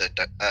escort the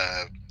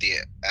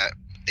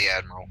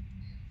Admiral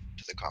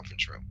to the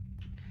conference room,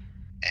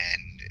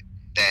 and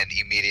then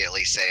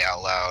immediately say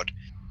out loud,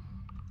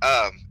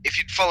 "If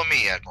you'd follow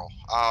me, Admiral,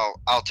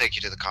 I'll take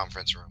you to the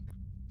conference room."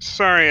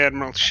 Sorry,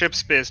 Admiral.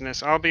 Ship's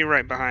business. I'll be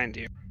right behind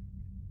you.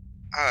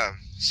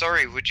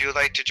 Sorry. Would you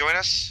like to join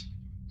us?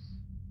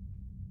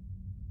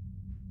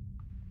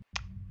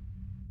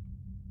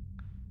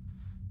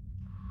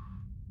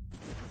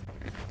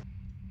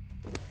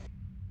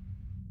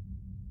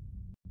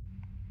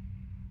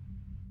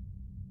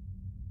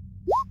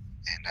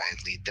 And I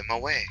lead them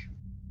away.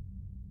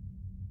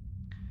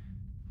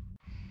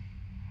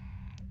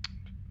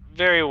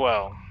 Very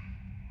well.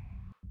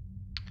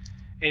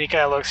 And he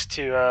kind of looks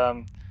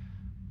to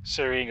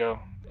Sirigo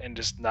and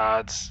just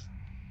nods.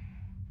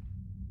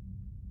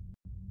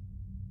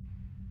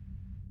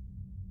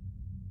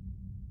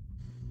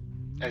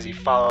 As he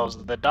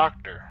follows the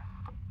doctor.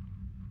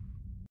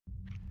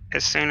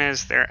 As soon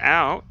as they're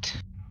out.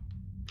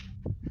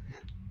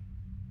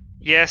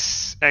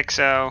 Yes,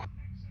 XO.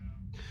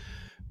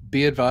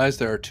 Be advised,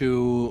 there are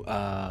 2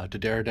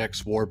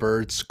 Dederadex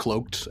warbirds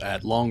cloaked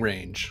at long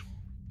range.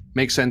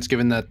 Makes sense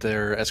given that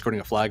they're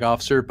escorting a flag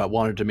officer, but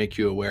wanted to make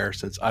you aware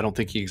since I don't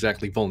think he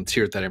exactly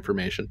volunteered that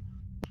information.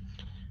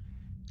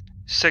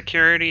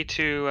 Security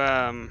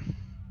to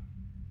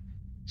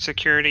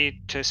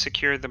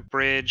secure the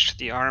bridge,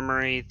 the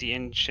armory, the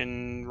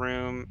engine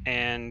room,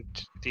 and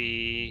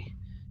the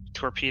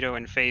torpedo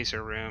and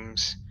phaser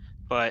rooms.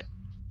 But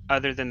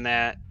other than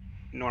that,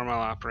 normal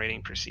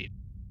operating procedure.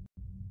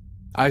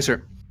 Aye,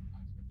 sir.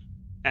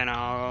 And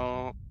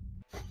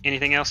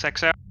anything else,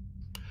 XO?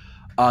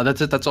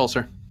 That's it. That's all,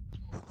 sir.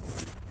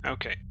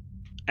 Okay.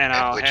 And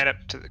I'll head up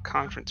to the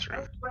conference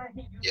room.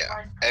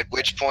 Yeah. At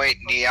which point,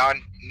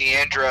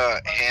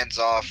 Neandra hands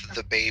off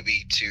the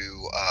baby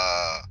to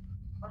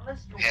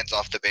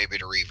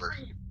Reaver.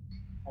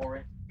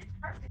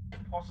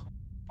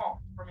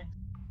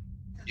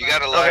 You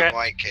got a live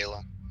mic,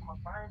 Kayla.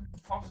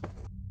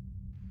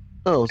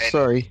 Oh, And,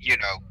 sorry.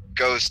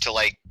 Goes to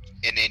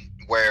in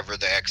wherever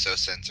the exo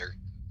sensor.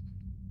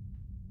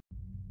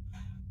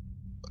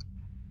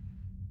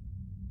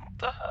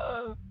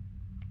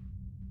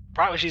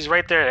 Probably she's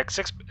right there at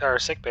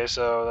sick bay,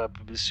 so that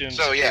assumes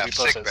So, yeah, she'd be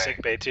close to sick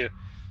sick bay too.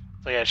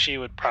 So yeah, she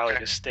would probably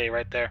just stay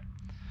right there.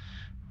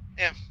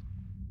 Yeah.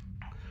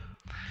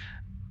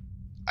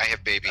 I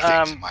have baby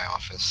things in my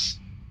office.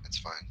 That's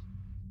fine.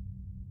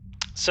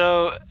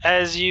 So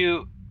as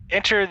you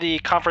enter the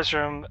conference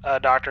room,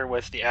 Doctor,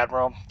 with the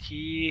Admiral,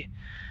 he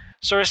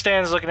sort of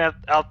stands looking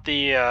out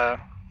the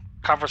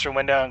conference room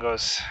window and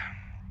goes,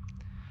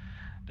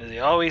 "Does he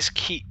always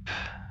keep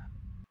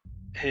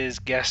his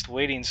guest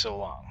waiting so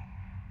long?"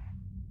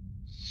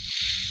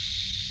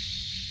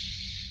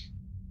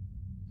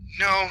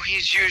 No,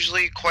 he's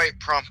usually quite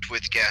prompt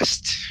with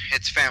guests.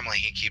 It's family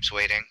he keeps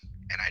waiting,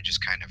 and I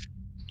just kind of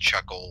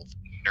chuckle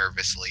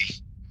nervously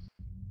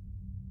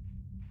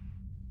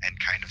and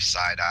kind of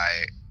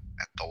side-eye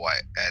at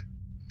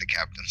the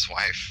captain's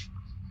wife.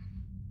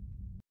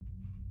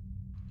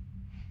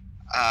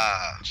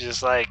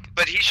 Just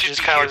but he should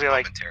just be kind here of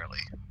momentarily.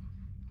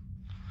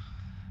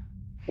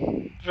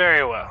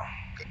 Very well.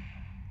 Good.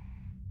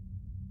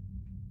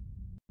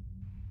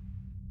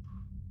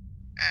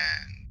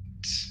 And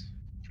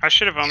I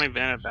should have only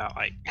been about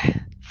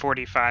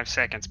 45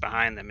 seconds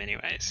behind them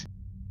anyways.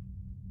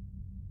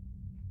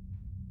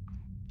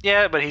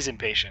 Yeah, but he's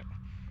impatient.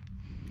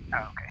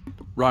 Oh, okay.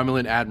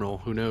 Romulan Admiral,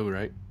 who knew,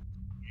 right?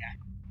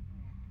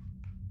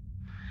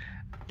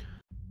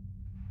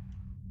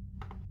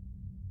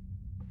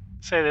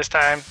 Say this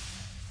time,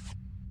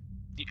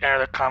 you enter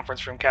the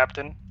conference room,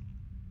 Captain.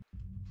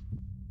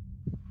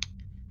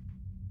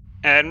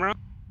 Admiral?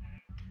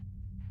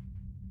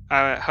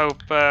 I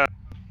hope the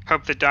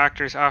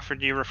doctor's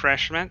offered you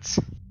refreshments.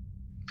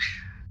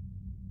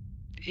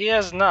 He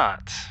has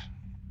not,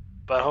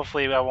 but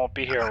hopefully I won't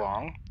be here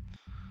long.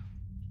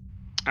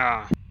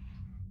 Oh,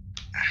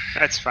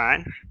 that's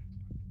fine.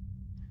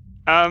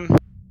 Um,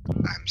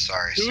 I'm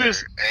sorry, Who sir.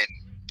 is- And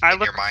I in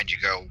your look. mind, you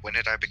go, when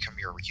did I become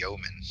your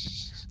yeoman?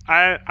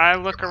 I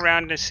look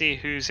around to see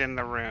who's in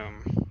the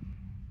room.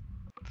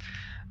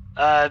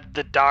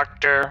 The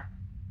doctor,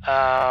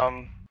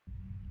 a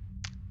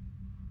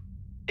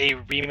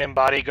Riemann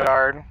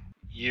bodyguard,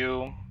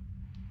 you,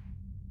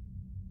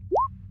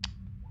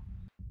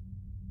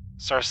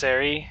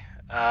 Sarceri,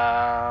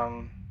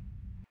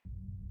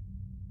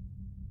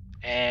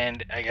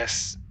 and I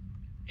guess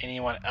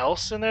anyone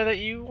else in there that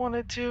you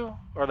wanted to,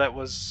 or that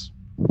was.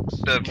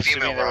 The I'm female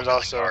assuming there was Romulan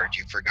also. guard,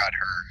 you forgot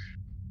her.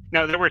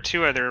 No, there were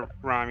 2 other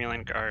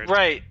Romulan guards.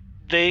 Right,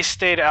 they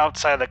stayed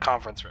outside the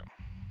conference room.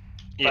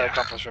 By the Yeah.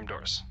 conference room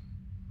doors.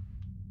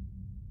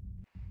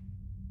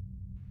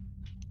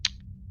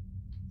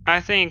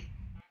 I think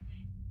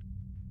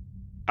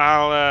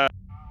I'll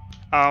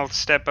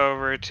step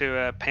over to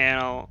a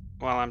panel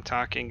while I'm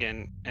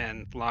talking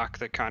and lock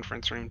the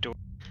conference room door.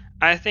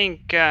 I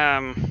think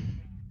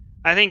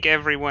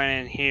everyone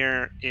in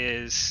here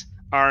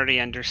already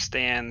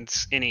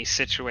understands any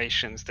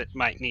situations that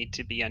might need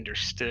to be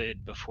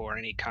understood before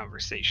any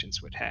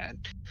conversations would had.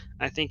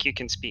 I think you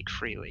can speak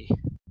freely.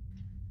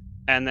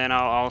 And then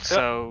I'll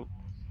also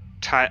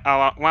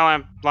while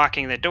I'm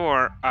locking the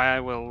door, I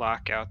will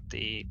lock out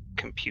the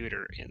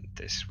computer in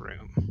this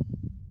room.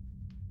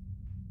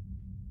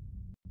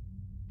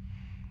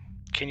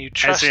 Can you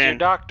trust your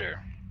doctor?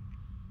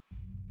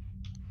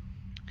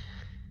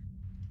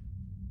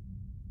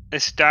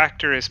 This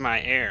doctor is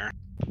my heir.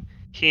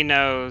 He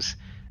knows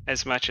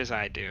as much as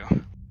I do.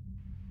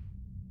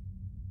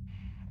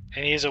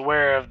 And he's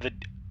aware of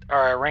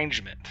our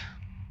arrangement.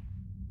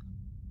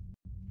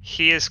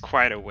 He is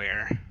quite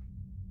aware.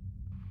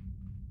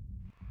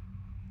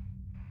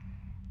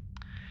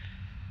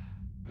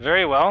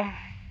 Very well.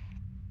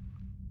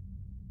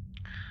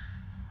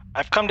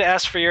 I've come to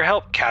ask for your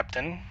help,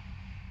 Captain.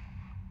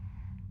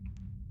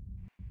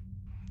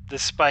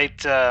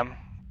 Despite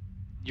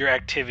your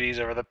activities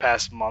over the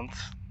past month,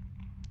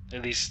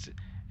 at least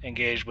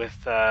engaged with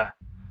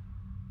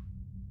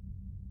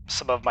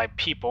some of my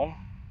people.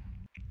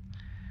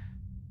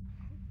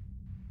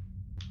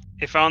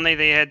 If only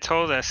they had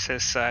told us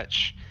as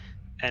such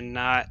and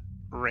not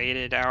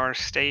raided our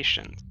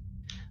stations.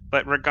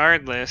 But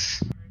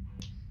regardless,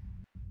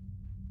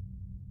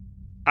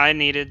 I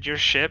needed your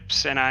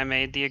ships and I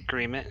made the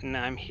agreement, and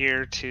I'm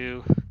here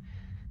to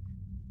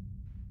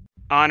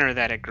honor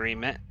that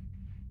agreement.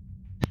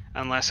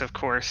 Unless, of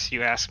course,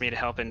 you ask me to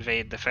help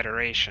invade the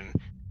Federation.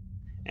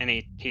 And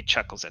he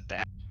chuckles at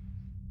that.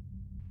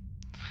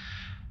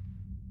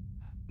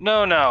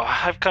 No,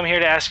 I've come here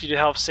to ask you to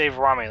help save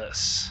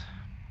Romulus.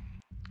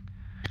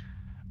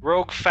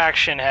 Rogue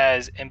faction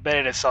has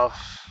embedded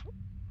itself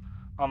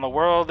on the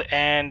world,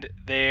 and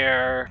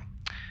they're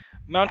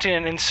mounting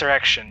an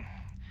insurrection.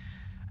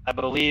 I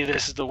believe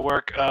this is the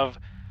work of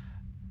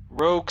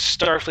rogue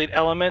Starfleet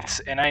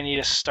elements, and I need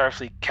a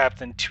Starfleet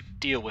captain to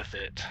deal with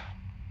it.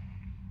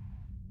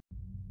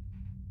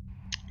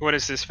 What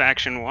does this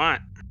faction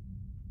want?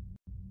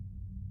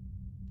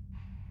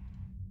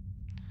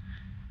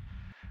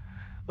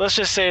 Let's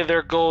just say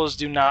their goals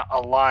do not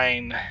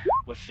align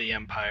with the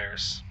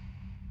Empire's.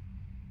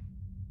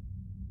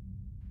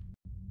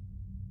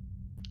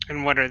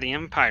 And what are the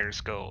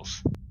Empire's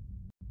goals?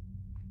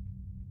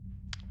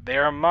 They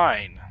are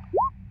mine.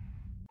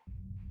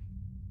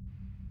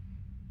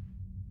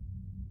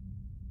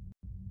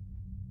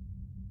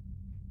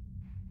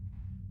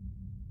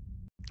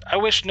 I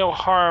wish no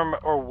harm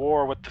or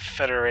war with the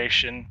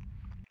Federation.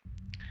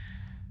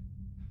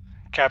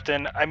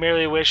 Captain, I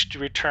merely wish to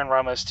return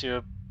Romulus to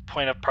a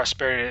point of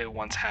prosperity it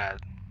once had.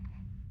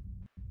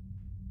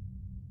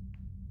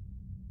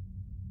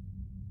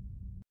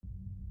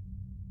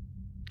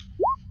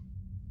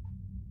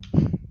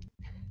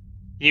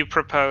 You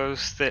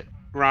propose that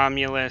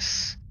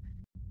Romulus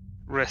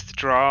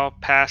withdraw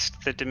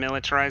past the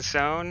demilitarized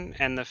zone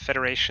and the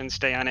Federation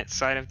stay on its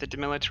side of the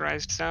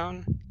demilitarized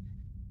zone?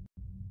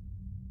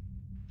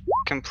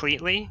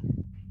 Completely?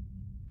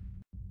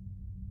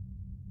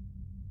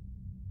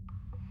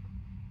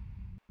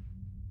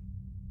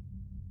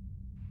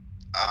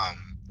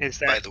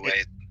 By the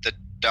way, the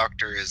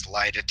doctor is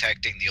lie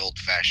detecting the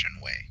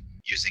old-fashioned way,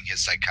 using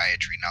his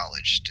psychiatry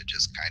knowledge to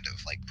just kind of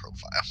like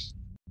profile.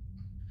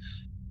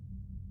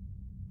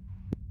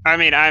 I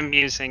mean,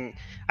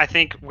 I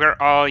think we're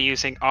all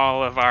using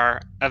all of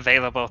our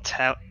available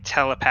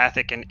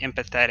telepathic and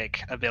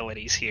empathetic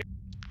abilities here.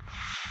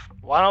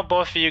 Why don't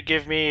both of you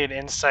give me an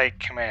insight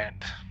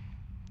command?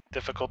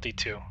 Difficulty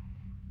 2.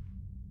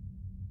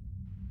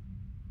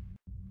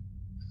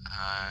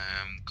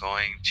 I'm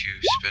going to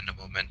spend a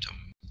momentum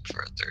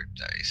for a third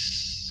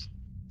dice.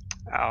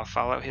 I'll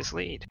follow his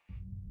lead.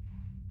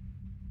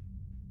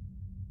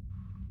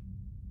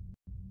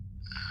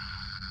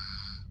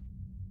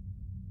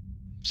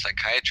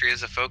 Psychiatry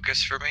is a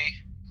focus for me.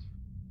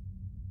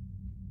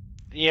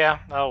 Yeah,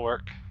 that'll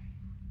work.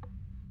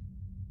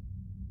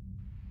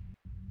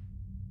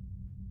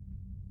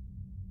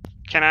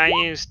 Can I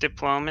use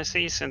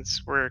diplomacy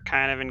since we're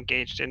kind of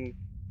engaged in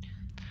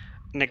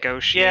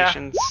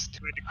negotiations to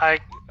I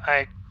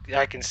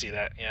can see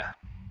that. Yeah.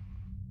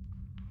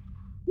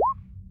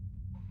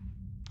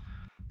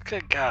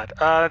 Good God.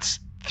 That's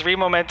 3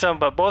 momentum,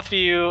 but both of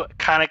you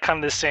kind of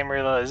come to the same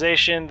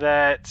realization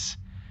that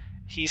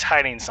he's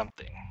hiding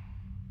something.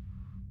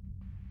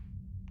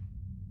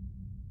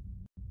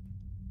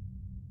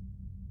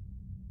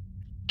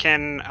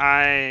 Can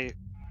I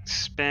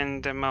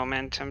spend a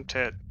momentum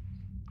to,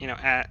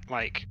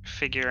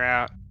 figure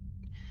out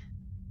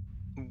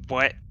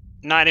what,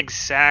 not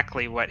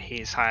exactly what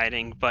he's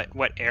hiding, but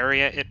what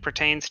area it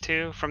pertains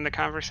to from the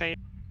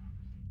conversation?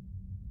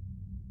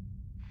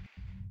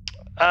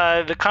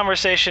 The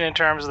conversation in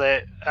terms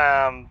that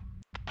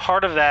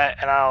part of that,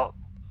 and it'll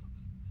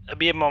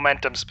be a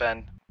momentum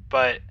spend,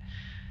 but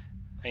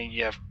I mean,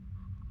 you have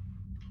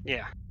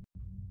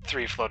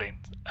 3 floating.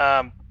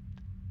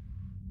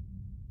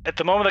 At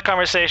the moment of the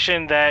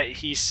conversation that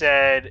he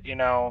said,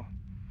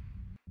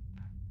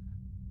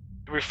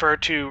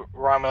 referred to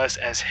Romulus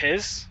as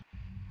his,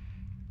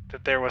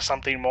 that there was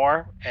something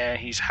more, and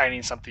he's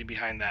hiding something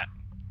behind that.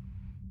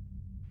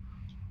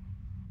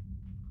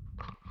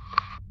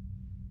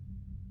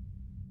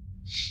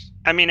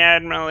 I mean,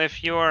 Admiral,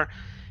 if you're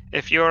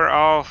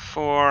all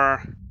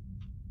for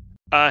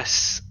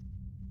us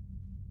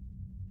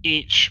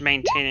each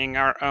maintaining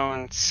our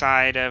own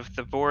side of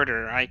the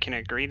border, I can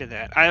agree to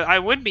that. I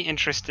would be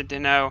interested to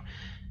know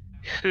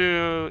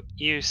who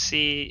you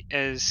see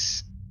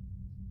as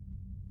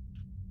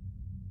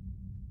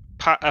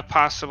a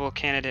possible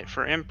candidate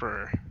for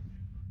Emperor.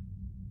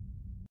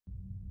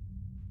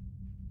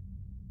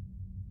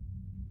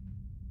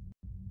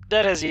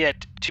 That has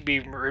yet to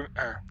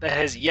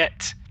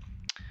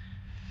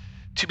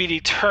be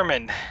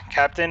determined,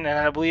 Captain, and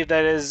I believe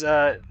that is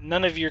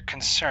none of your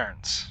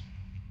concerns.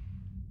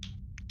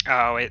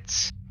 Oh,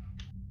 it's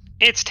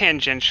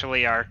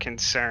tangentially our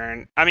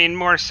concern. I mean,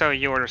 more so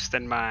yours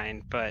than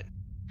mine, but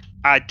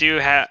I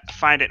do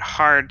find it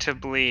hard to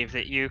believe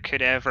that you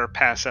could ever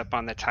pass up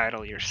on the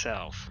title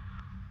yourself.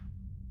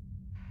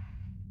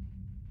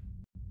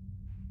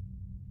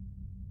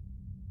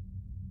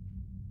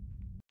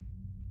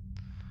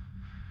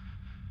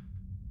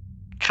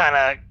 Kind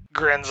of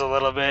grins a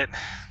little bit.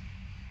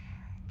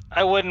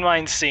 I wouldn't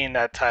mind seeing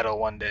that title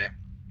one day.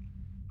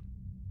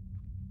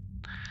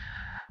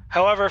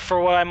 However,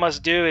 for what I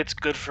must do, it's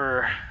good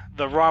for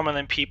the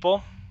Romulan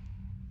people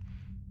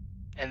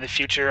and the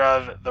future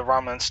of the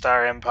Romulan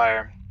Star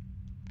Empire.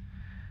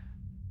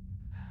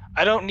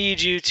 I don't need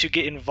you to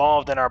get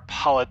involved in our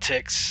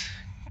politics,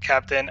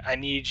 Captain. I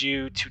need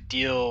you to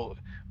deal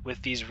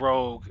with these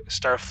rogue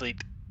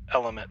Starfleet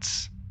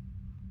elements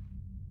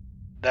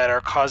that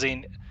are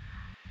causing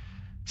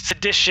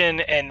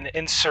sedition and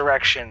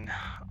insurrection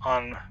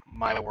on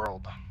my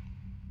world.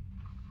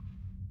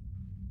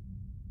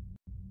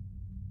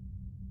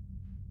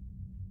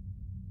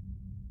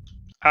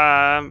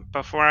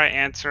 Before I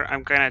answer,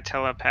 I'm going to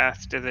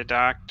telepath to the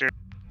doctor.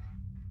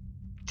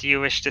 Do you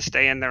wish to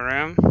stay in the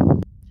room?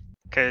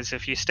 Because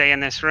if you stay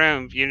in this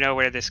room, you know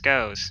where this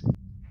goes.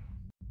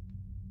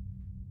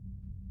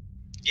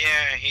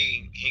 Yeah,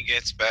 he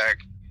gets back.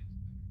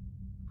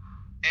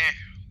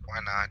 Why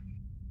not?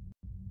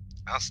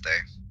 I'll stay.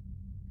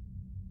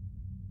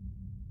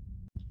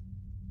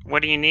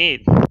 What do you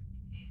need?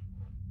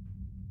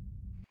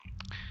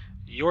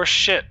 Your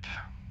ship.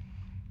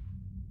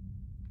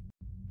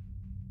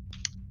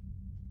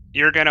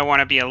 You're going to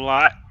want to be a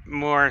lot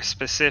more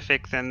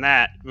specific than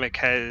that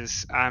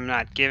because I'm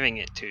not giving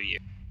it to you.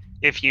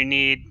 If you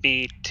need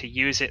me to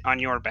use it on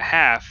your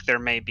behalf, there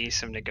may be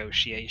some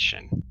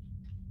negotiation.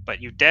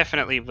 But you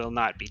definitely will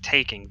not be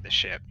taking the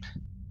ship.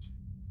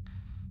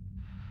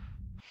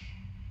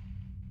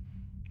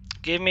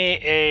 Give me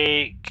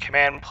a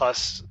command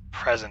plus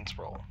presence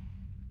roll.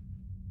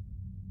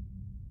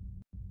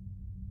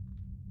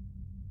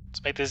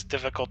 Let's make this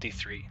difficulty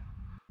 3.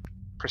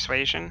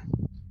 Persuasion?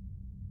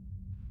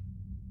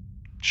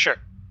 Sure.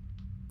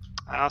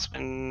 I'll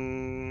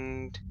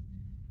spend...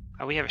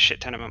 Oh, we have a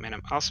shit ton of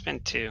momentum. I'll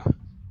spend 2.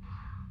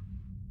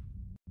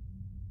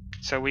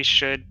 So we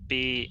should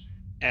be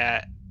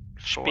at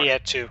 4. Should be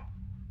at 2.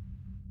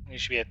 You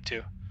should be at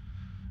 2.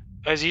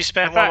 As you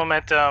spent 1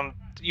 momentum,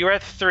 you were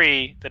at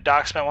 3. The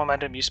doc spent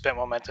momentum, you spent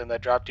momentum.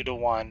 That dropped you to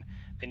 1.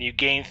 Then you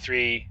gained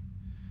 3.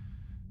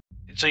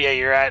 So yeah,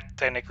 you're at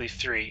technically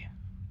 3.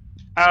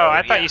 Oh, so,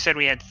 I thought you said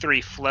we had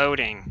 3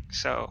 floating.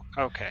 So,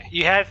 okay.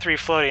 You had 3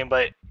 floating,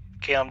 but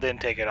Caleb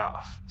didn't take it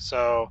off.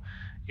 So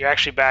you're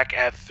actually back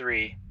at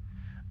 3.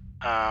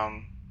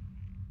 Yeah,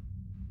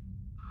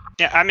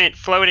 I meant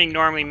floating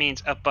normally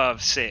means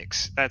above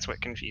 6. That's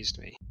what confused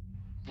me.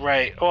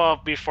 Right.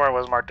 Well, before it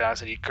was marked down, I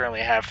said you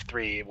currently have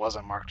 3. It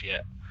wasn't marked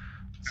yet.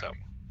 So.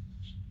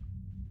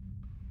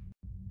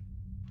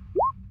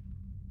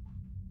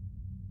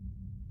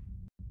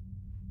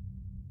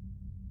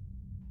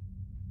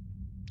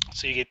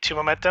 So you get 2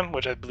 momentum,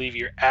 which I believe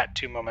you're at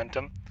 2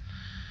 momentum.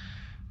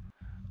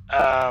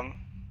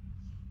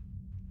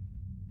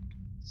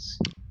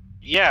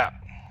 Yeah.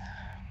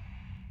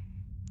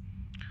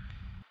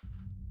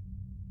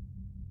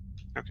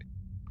 Okay.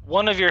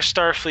 One of your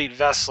Starfleet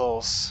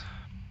vessels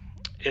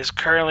is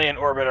currently in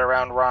orbit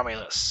around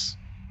Romulus.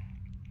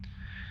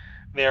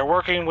 They are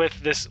working with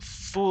this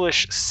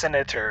foolish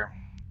senator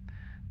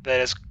that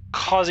is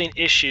causing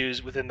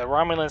issues within the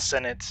Romulan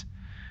Senate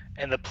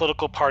and the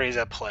political parties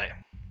at play.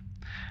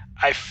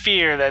 I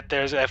fear that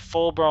there's a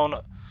full-blown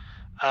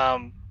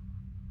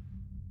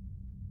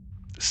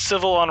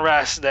civil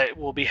unrest that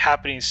will be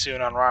happening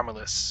soon on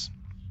Romulus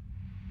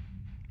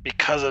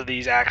because of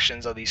these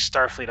actions of these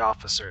Starfleet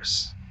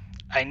officers.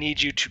 I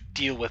need you to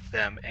deal with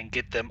them and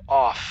get them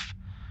off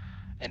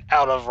and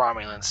out of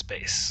Romulan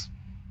space.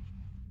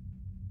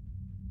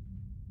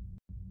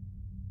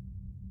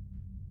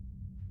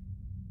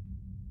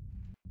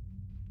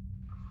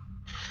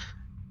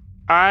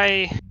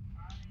 I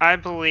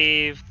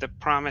believe the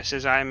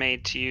promises I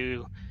made to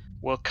you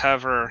will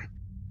cover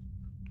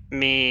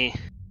me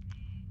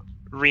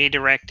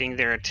redirecting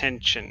their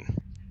attention.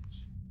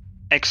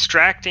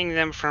 Extracting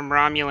them from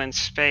Romulan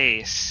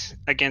space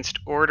against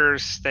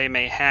orders they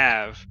may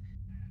have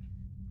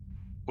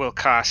will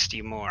cost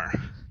you more.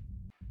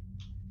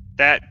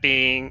 That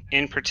being,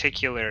 in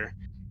particular,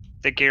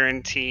 the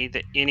guarantee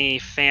that any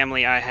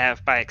family I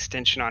have by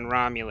extension on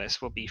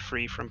Romulus will be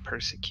free from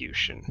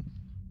persecution.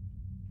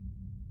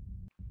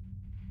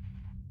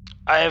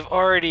 I have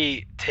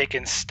already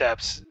taken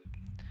steps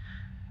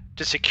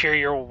to secure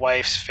your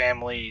wife's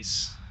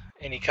families.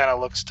 And he kind of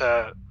looks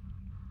to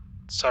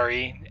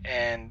Sari,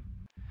 and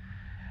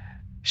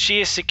she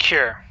is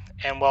secure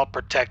and well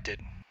protected.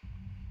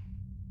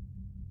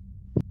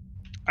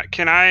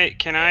 Can I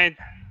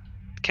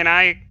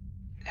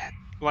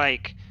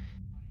like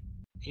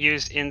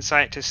use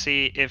insight to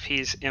see if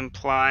he's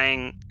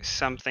implying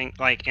something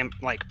like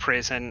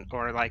prison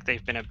or like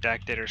they've been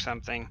abducted or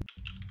something?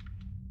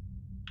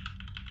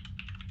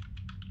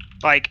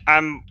 Like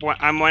I'm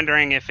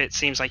wondering if it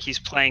seems like he's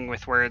playing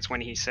with words when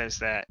he says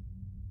that.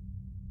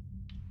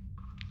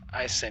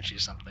 I sent you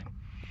something.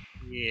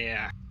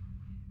 Yeah.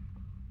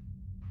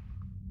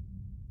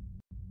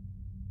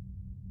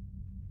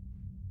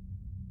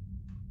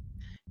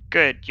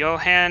 Good. You'll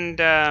hand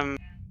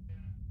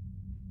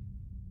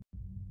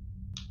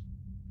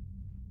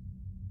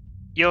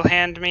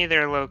me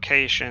their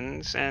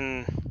locations,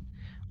 and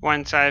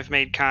once I've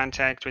made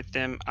contact with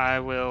them, I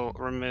will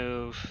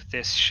remove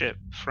this ship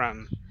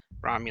from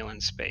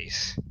Romulan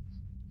space.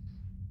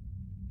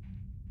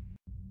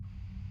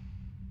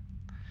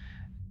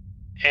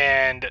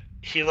 And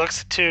he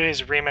looks to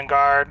his Riemann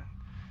guard,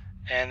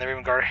 and the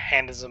Riemann guard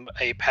hands him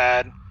a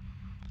pad.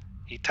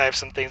 He types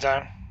some things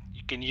on.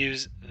 You can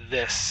use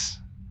this.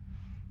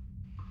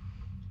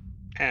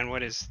 And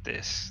what is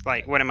this?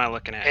 Like, what am I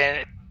looking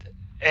at?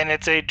 And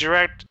it's a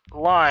direct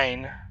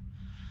line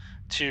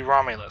to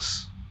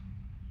Romulus.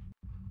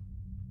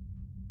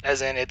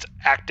 As in, it's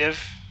active.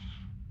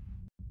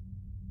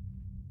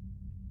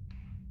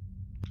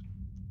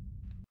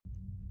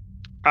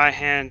 I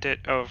hand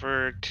it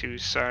over to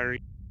Sari.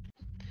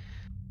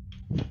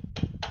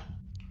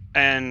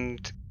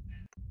 And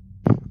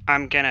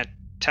I'm gonna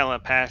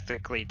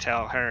telepathically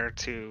tell her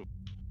to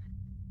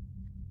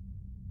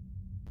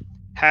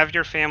have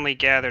your family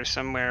gather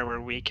somewhere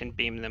where we can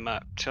beam them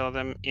up. Tell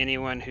them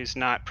anyone who's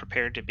not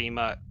prepared to beam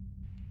up,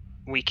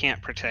 we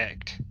can't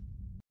protect.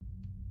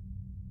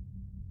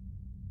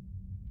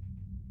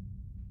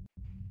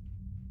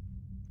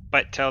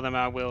 But tell them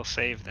I will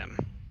save them.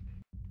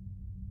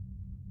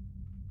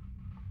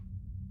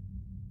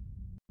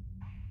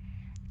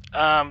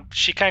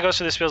 She kind of goes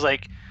through this, feels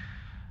like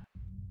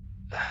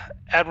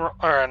Admiral,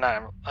 or not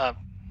Admiral,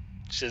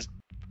 she says,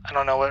 I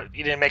don't know what,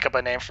 you didn't make up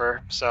a name for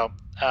her, so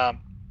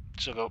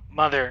she'll go,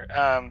 Mother,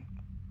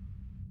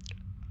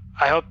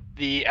 I hope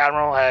the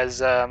Admiral has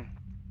done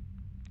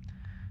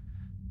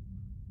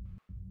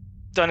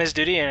his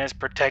duty and has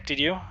protected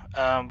you.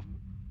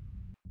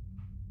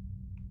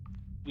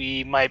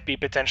 We might be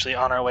potentially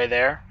on our way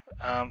there,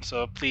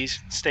 so please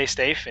stay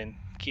safe and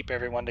keep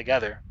everyone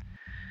together.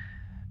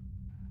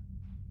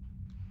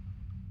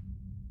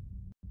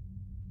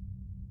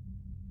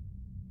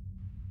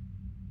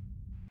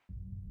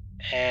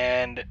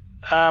 And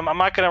I'm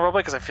not going to roleplay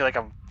because I feel like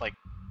I'm like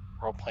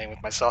role-playing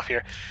with myself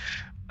here.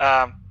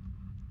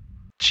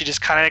 She just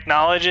kind of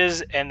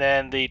acknowledges, and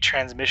then the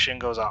transmission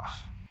goes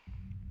off.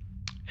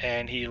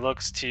 And he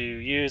looks to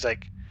you, he's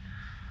like,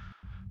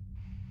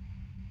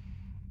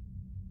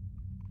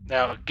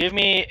 now give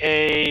me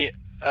a,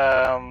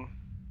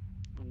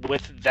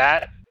 with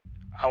that,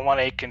 I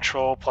want a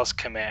control plus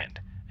command.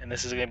 And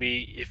this is going to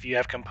be, if you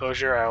have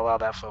composure, I allow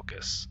that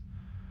focus.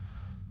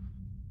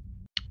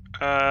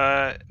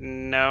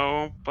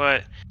 No,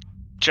 but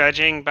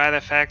judging by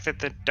the fact that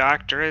the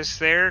doctor is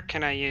there,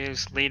 can I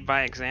use lead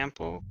by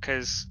example?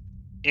 Because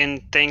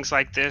in things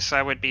like this,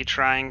 I would be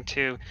trying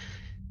to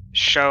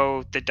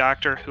show the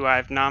doctor who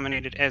I've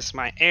nominated as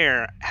my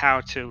heir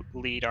how to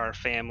lead our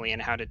family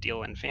and how to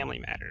deal in family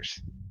matters.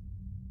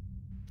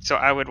 So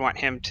I would want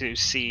him to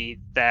see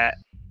that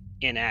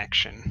in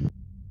action.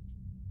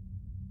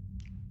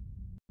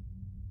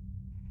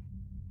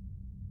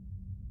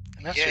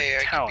 And that's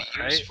your talent, it could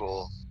be right?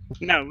 useful.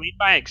 No, lead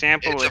by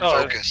example It's is a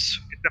focus.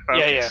 It's a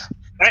focus. Yeah.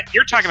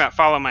 You're talking about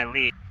follow my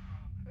lead.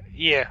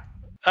 Yeah.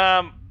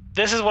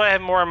 This is what I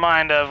had more in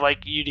mind of,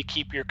 like, you to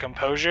keep your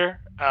composure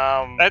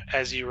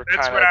as you were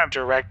that's kind what I'm- of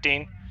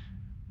directing.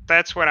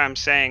 That's what I'm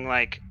saying.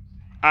 Like,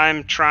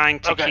 I'm trying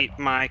to Okay. keep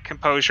my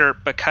composure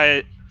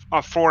because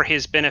for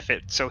his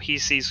benefit, so he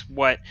sees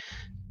what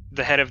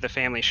the head of the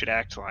family should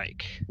act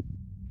like.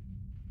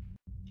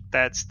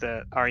 That's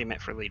the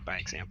argument for lead by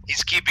example.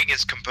 He's keeping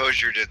his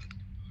composure to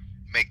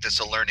make this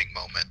a learning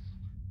moment.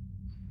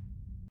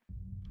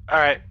 All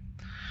right.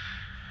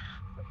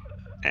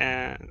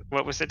 And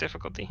what was the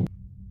difficulty?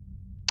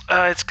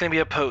 It's going to be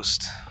a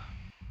post.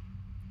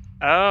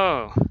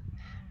 Oh,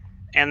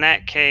 in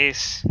that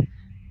case,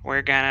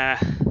 we're gonna,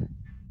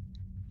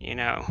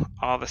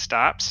 all the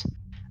stops.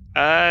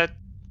 You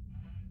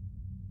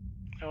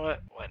know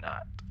what? Why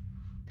not?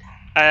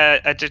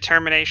 A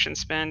determination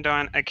spend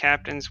on a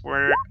captain's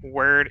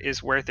word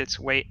is worth its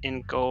weight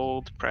in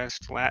gold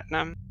pressed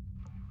platinum.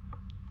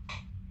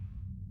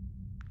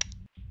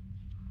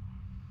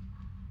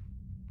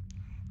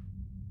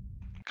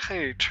 What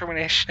kind of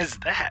determination is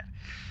that?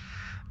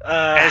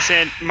 As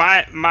in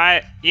my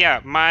I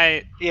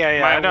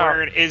know.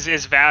 word is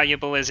as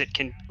valuable as it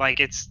can. Like,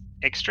 it's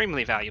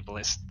extremely valuable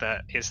is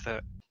the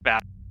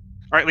value,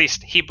 or at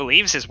least he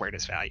believes his word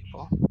is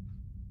valuable.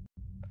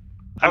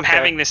 I'm Okay.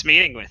 having this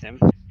meeting with him.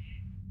 All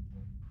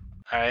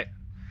right.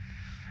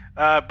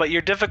 But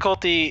your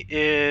difficulty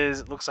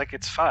looks like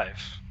it's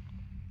 5.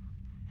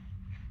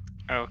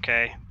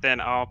 Okay,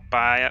 then I'll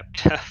buy up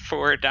to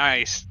 4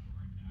 dice.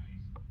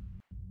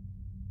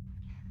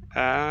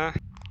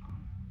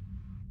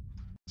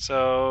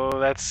 So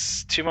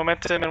that's 2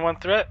 momentum and 1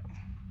 threat.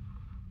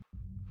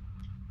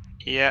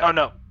 Yeah. Oh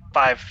no,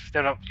 5.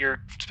 No,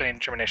 you're spending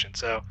determination.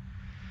 So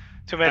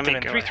 2 momentum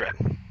and 3 threat.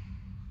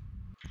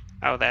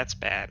 Oh, that's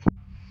bad.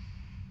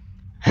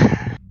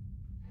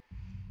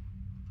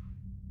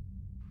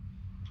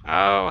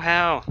 Oh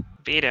hell,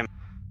 beat him.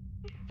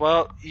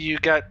 Well, you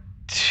got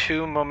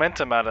 2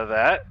 momentum out of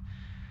that,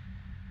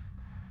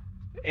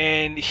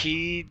 and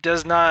he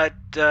does not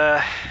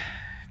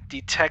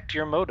detect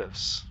your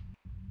motives.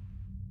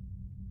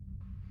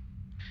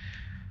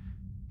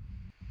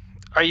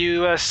 Are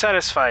you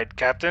satisfied,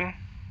 Captain?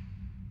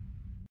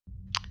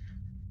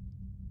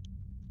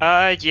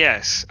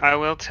 Yes. I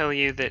will tell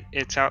you that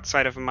it's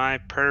outside of my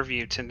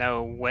purview to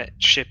know what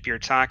ship you're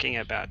talking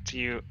about. Do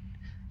you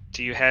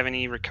have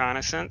any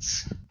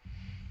reconnaissance?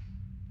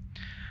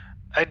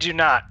 I do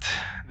not.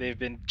 They've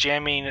been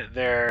jamming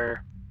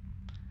their...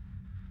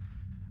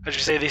 I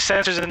should say the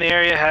sensors in the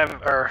area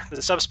or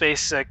the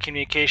subspace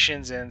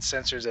communications and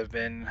sensors have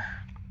been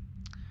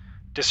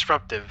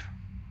disruptive.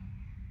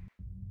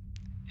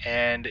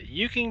 And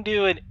you can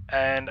do it,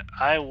 and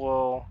I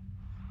will...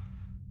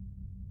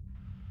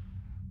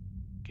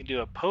 can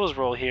do a pose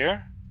roll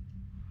here.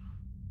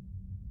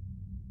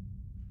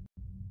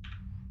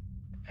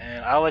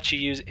 And I'll let you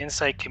use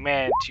Insight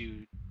Command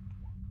to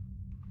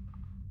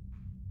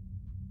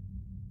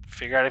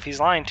figure out if he's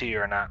lying to you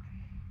or not.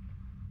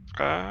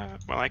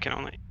 Well, I can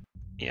only...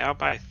 Yeah, I'll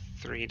buy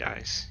 3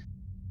 dice.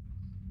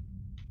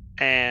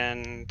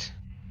 And...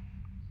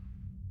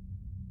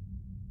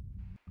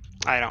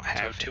 I don't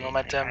have... So 2 anything.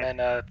 momentum and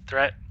a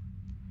threat.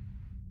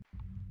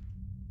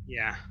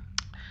 Yeah.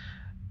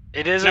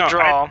 It is a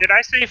draw. Did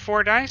I say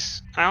 4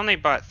 dice? I only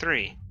bought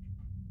 3.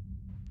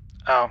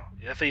 Oh,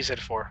 I thought you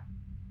said 4.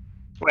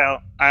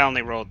 Well, I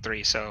only rolled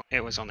 3, so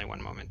it was only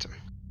 1 momentum.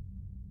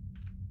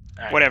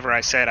 All right. Whatever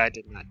I said, I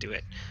did not do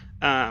it.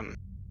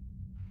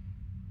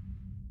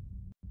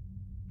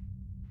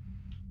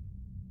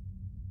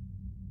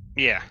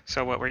 Yeah,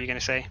 so what were you going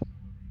to say?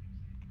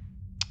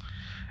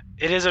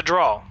 It is a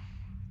draw.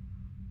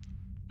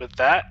 With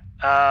that,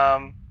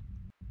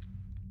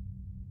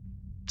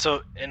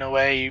 so in a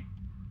way,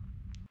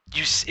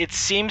 it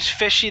seems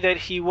fishy that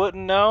he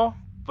wouldn't know,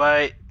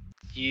 but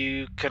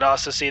you could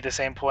also see at the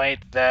same point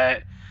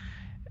that,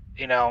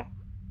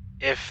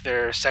 if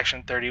they're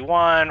Section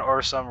 31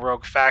 or some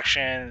rogue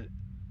faction,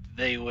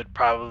 they would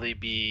probably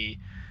be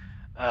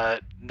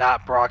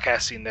not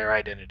broadcasting their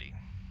identity.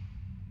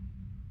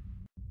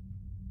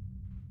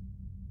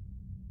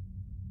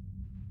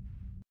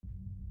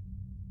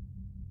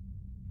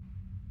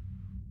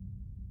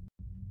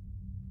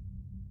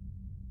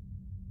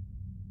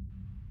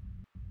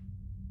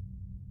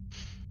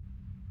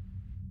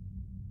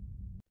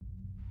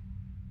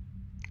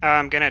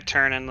 I'm going to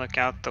turn and look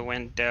out the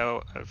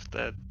window of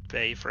the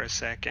bay for a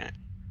second.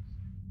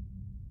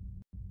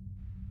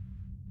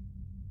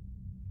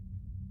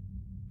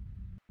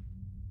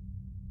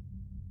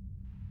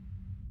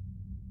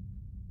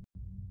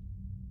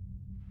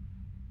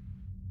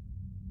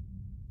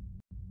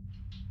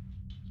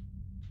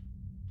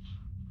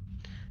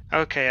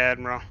 Okay,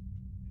 Admiral.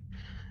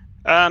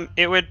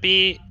 It would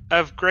be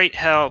of great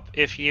help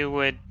if you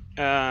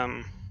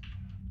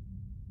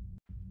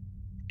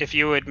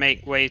would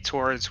make way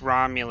towards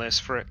Romulus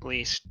for at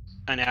least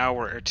an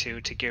hour or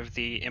 2 to give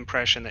the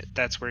impression that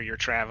that's where you're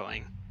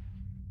traveling.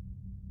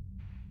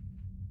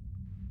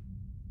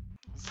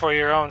 For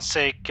your own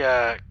sake,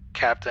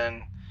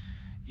 Captain,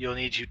 you'll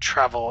need to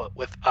travel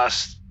with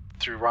us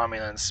through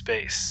Romulan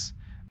space.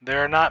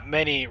 There are not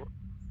many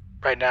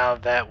right now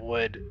that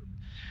would.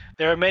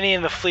 There are many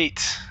in the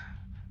fleet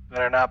that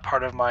are not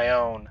part of my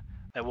own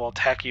that will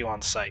attack you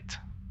on sight.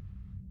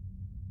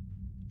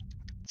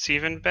 It's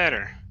even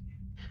better.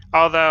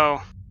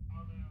 Although,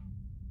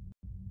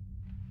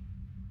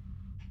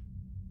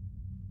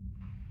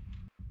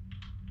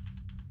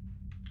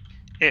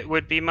 it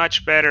would be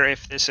much better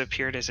if this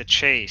appeared as a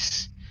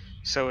chase.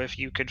 So if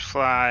you could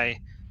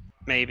fly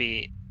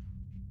maybe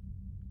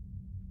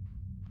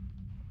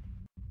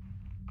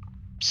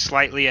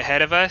slightly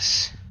ahead of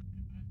us.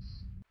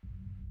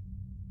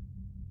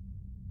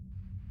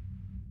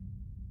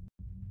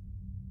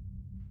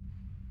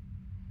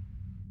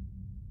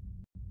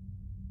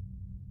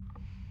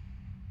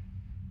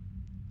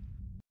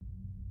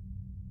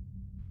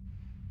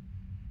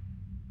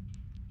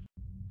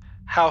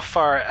 How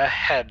far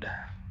ahead?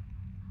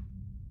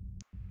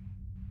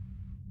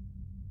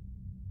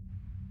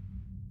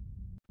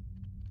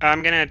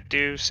 I'm gonna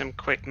do some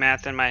quick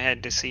math in my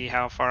head to see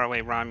how far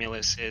away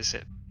Romulus is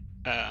at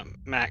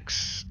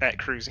max at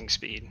cruising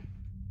speed.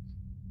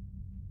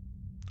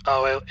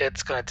 Oh,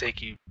 it's gonna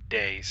take you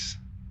days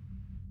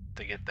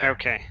to get there.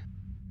 Okay.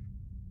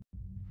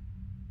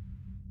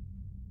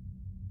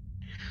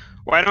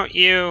 Why don't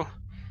you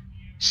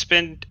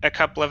spend a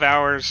couple of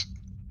hours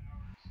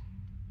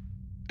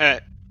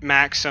at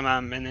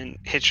maximum and then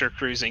hit your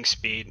cruising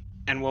speed,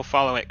 and we'll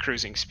follow at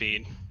cruising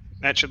speed.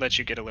 That should let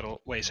you get a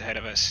little ways ahead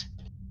of us,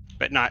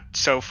 but not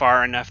so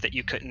far enough that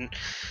you couldn't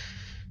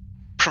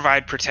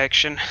provide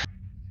protection.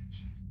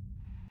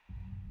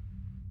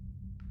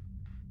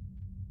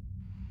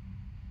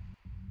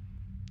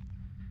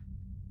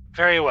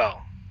 Very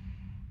well.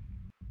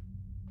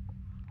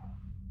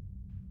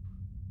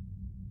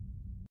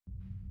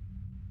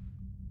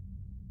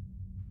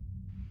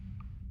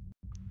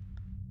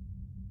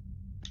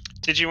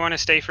 Did you want to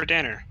stay for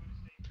dinner,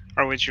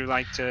 or would you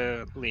like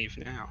to leave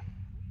now?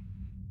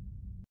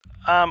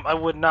 I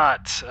would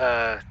not,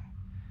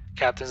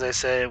 Captain. As I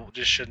said, it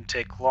just shouldn't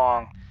take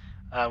long.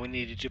 We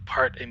need to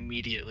depart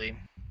immediately.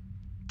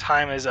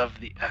 Time is of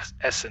the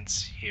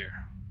essence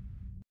here.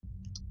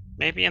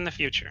 Maybe in the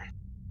future.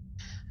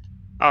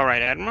 All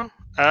right, Admiral.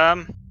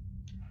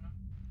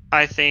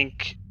 I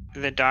think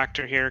the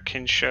doctor here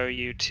can show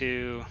you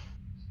to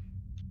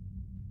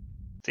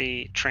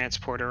the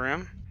transporter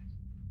room.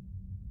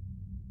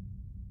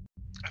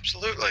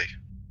 Absolutely.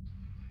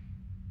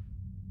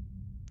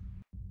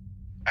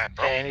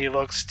 Admiral. And he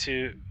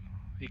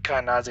kind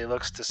of nods. He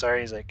looks to Sarek.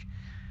 He's like,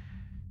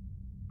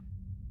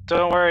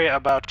 "Don't worry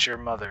about your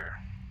mother.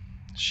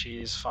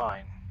 She's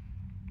fine."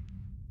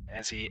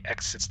 As he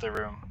exits the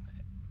room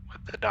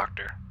with the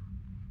doctor.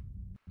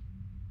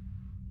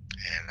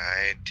 And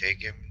I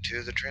take him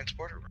to the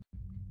transporter room.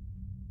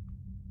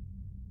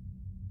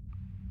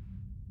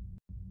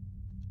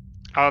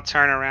 I'll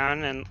turn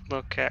around and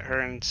look at her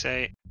and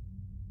say,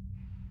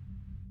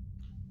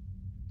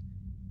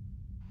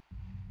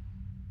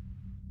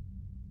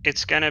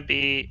 it's going to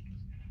be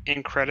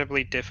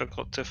incredibly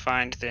difficult to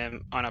find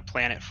them on a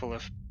planet full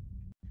of...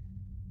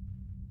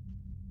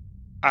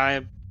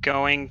 I'm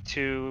going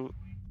to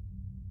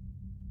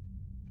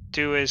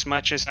do as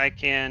much as I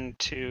can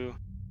to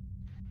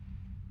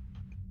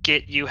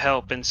get you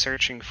help in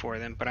searching for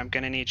them, but I'm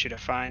going to need you to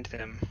find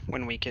them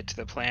when we get to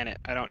the planet.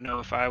 I don't know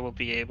if I will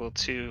be able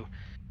to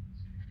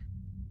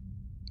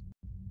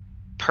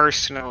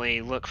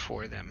personally look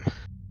for them.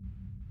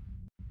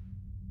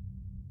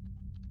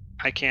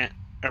 I can't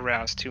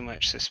arouse too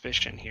much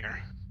suspicion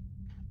here,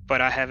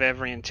 but I have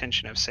every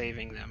intention of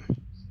saving them.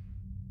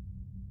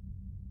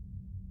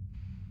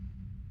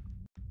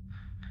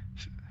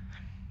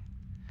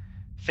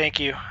 Thank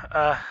you.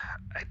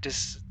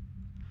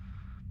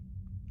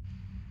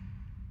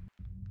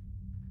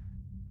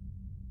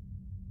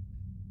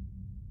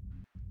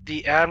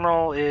 The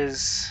Admiral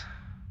he's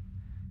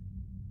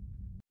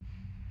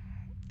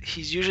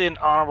usually an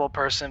honorable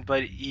person,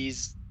 but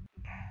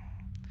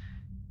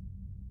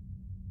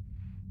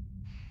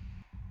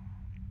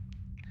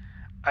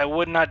I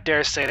would not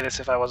dare say this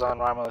if I was on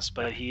Romulus,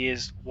 but he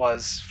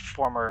was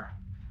former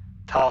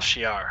Tal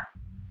Shiar.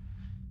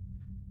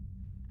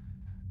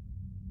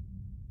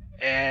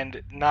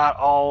 And not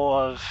all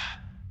of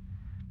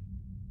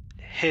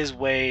his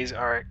ways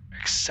are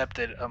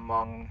accepted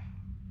among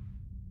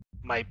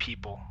my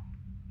people.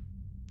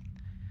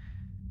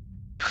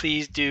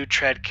 Please do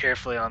tread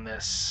carefully on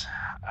this.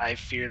 I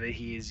fear that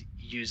he is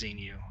using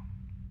you.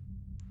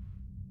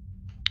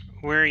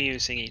 We're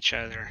using each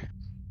other.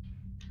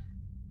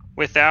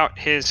 Without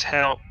his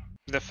help,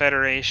 the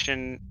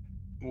Federation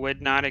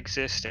would not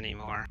exist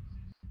anymore.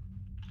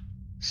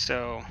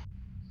 So,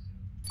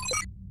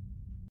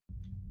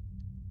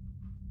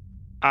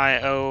 I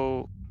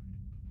owe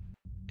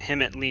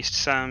him at least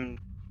some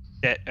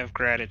debt of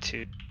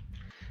gratitude.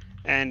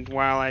 And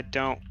while I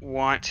don't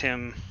want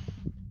him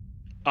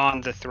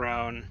on the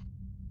throne,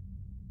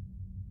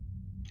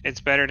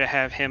 it's better to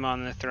have him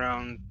on the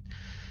throne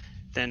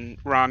than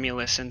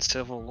Romulus in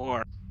Civil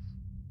War.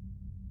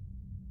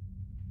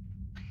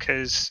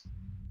 because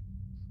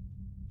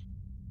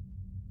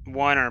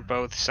one or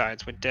both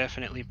sides would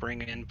definitely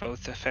bring in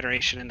both the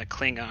Federation and the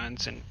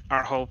Klingons, and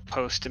our whole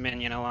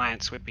post-Dominion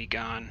alliance would be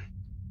gone.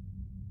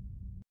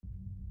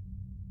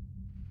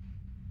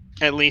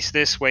 At least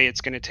this way,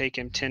 it's going to take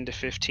him 10 to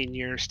 15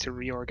 years to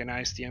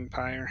reorganize the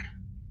Empire.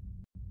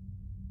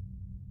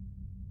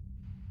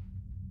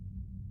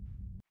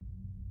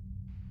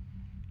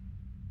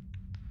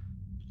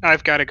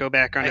 I've got to go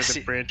back onto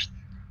the bridge.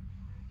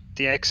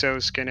 The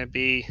Exo's going to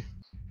be...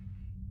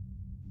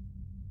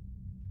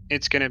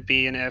 It's going to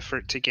be an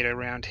effort to get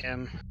around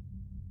him.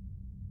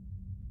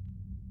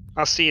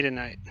 I'll see you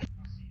tonight.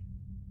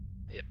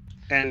 Yep.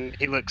 And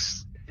he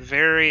looks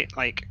very,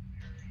 like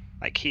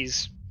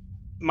he's...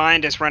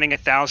 Mind is running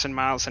 1,000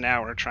 miles an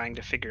hour trying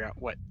to figure out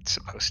what's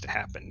supposed to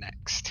happen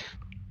next.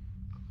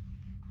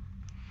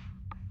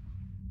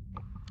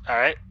 All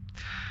right.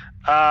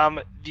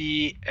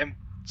 The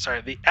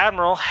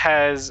Admiral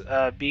has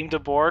beamed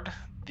aboard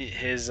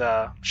his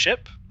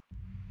ship,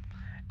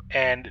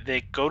 and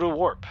they go to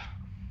warp.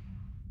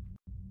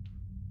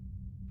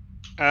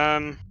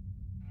 I'm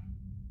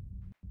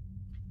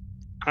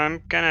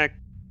gonna,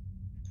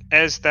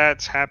 as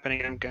that's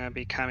happening, I'm gonna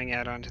be coming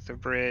out onto the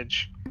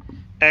bridge.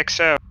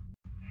 XO.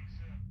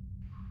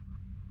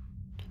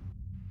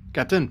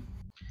 Captain.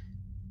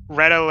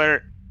 Red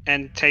alert,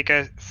 and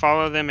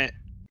follow them at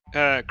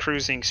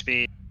cruising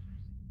speed.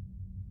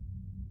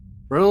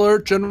 Red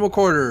alert, general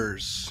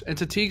quarters.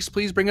 Entities,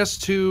 please bring us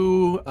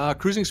to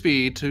cruising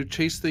speed to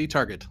chase the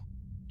target.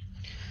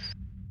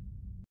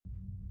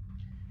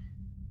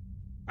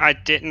 I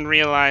didn't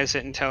realize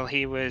it until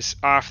he was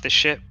off the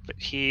ship, but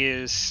he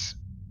is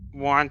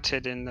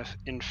wanted in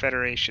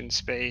Federation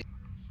space.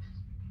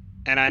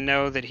 And I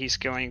know that he's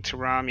going to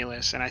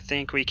Romulus, and I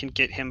think we can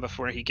get him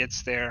before he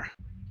gets there.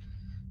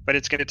 But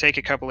it's going to take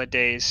a couple of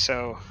days,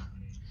 so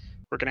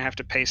we're going to have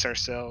to pace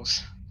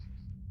ourselves.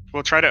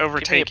 We'll try to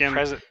overtake him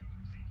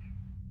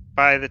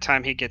by the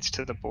time he gets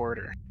to the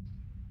border.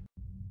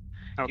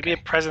 Okay. Give me a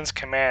presence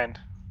command.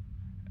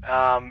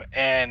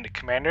 And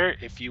Commander,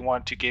 if you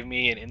want to give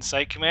me an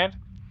insight command.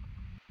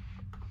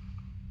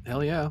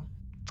 Hell yeah.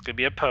 It's going to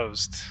be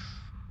opposed.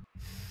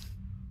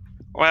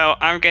 Well,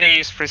 I'm going to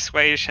use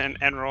persuasion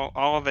and roll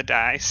all of the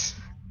dice.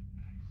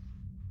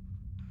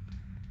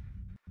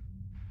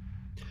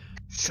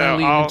 So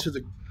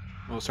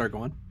Oh, sorry,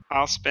 go on.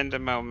 I'll spend a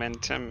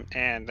momentum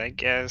and I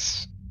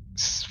guess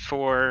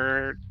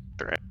 4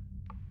 threat.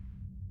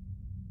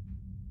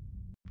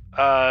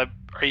 Are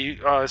you?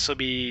 This will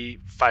be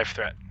 5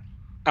 threat.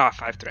 Oh,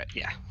 5 threat,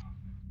 yeah.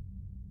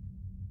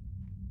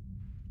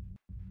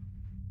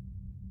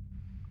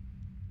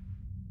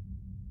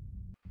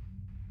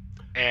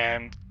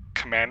 And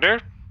Commander?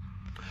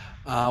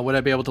 Would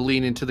I be able to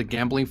lean into the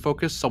gambling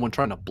focus? Someone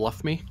trying to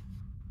bluff me?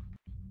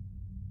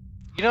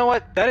 You know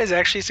what? That is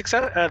actually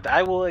success.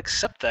 I will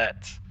accept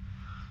that.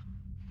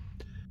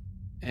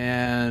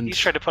 And he's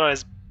trying to put on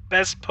his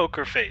best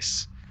poker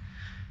face.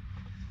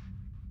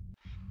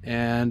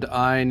 And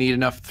I need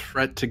enough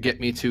threat to get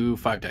me to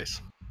 5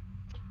 dice.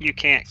 You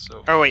can't.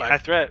 So oh wait,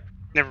 5 threat.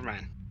 Never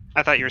mind.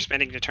 I thought you were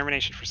spending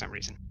determination for some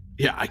reason.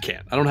 Yeah, I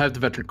can't. I don't have the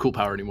veteran cool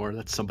power anymore.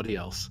 That's somebody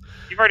else.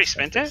 You've already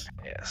spent it?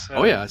 Yeah. So,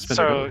 oh yeah, I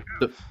spent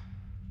it.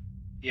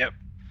 Yep.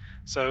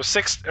 So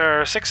 6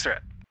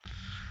 threat.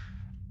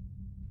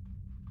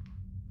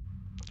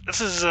 This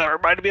is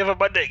reminding me of a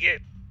Monday game.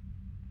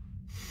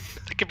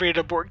 I can bring it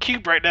aboard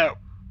cube right now.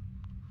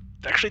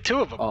 Actually, 2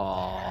 of them.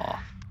 Aww.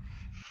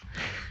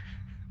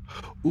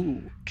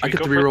 Ooh, I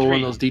get to reroll one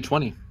of those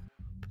D20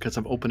 because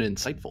I'm open and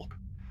insightful.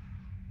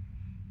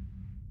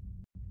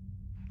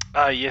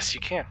 Yes, you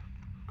can.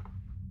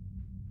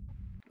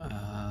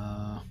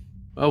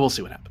 Well, we'll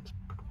see what happens.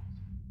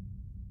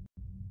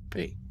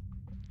 Hey.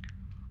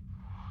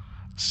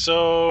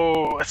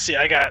 So let's see.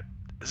 I got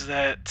is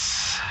that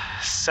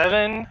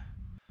 7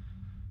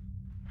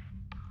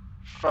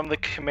 from the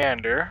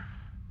commander,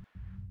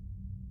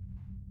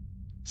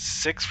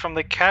 6 from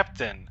the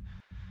captain.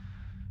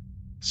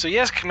 So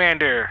yes,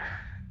 Commander,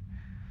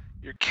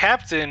 your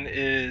captain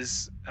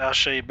is, I'll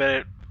show you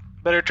a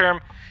better term,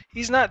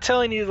 he's not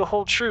telling you the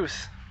whole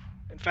truth.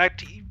 In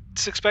fact,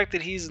 it's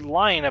expected he's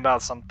lying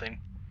about something.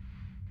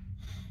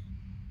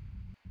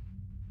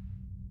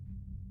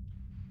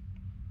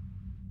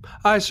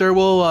 Hi, sir.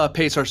 We'll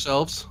pace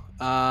ourselves.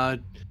 Would I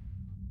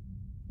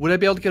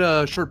be able to get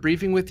a short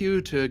briefing with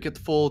you to get the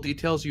full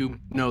details? You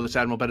know this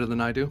Admiral better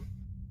than I do.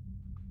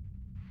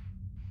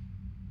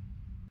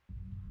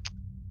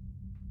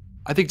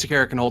 I think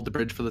Takara can hold the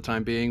bridge for the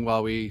time being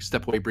while we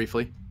step away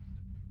briefly.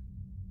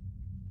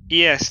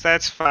 Yes,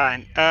 that's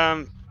fine.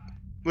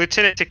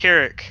 Lieutenant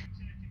Takaric.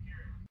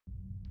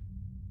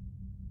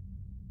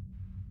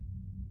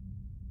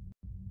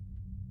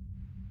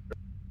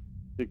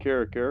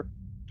 Takaric here.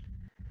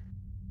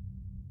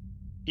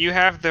 You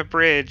have the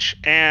bridge,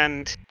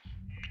 and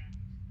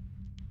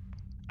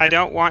I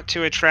don't want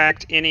to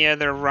attract any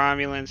other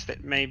Romulans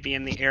that may be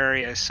in the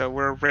area, so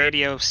we're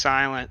radio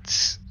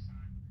silence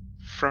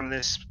from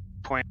this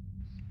point.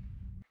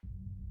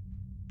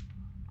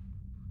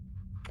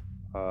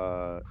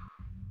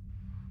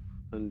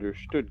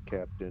 Understood,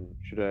 Captain.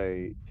 Should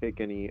I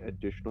take any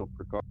additional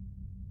precautions?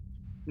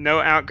 No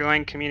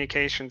outgoing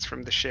communications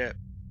from the ship.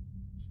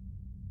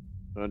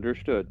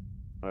 Understood.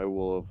 I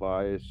will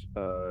advise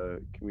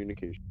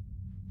communication.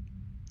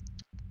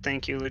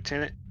 Thank you,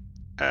 Lieutenant.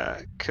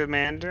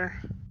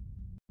 Commander.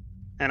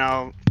 And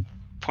I'll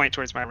point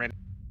towards my radar.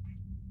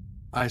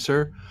 Aye,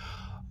 sir.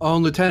 Oh,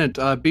 Lieutenant,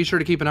 be sure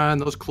to keep an eye on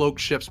those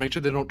cloaked ships. Make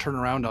sure they don't turn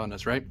around on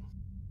us, right?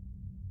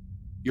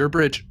 Your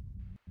bridge.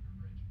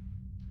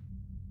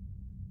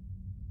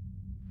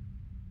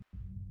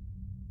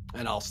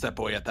 And I'll step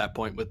away at that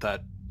point with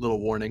that little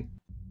warning.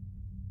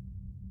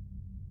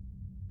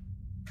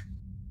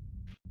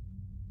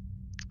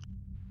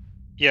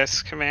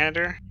 Yes,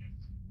 Commander.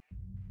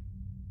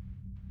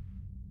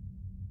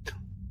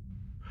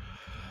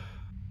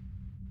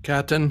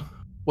 Captain,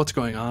 what's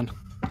going on?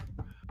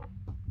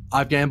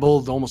 I've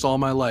gambled almost all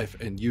my life,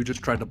 and you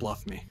just tried to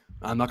bluff me.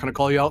 I'm not going to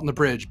call you out on the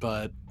bridge,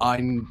 but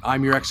I'm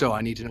your XO.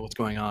 I need to know what's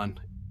going on.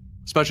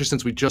 Especially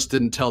since we just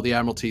didn't tell the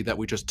Admiralty that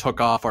we just took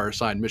off our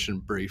assigned mission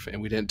brief,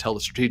 and we didn't tell the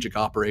strategic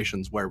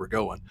operations where we're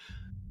going.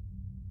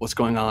 What's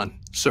going on,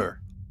 sir?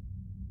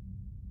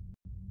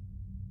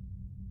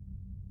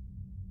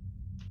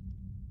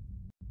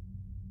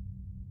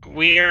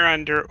 We are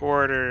under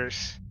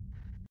orders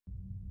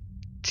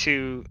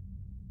to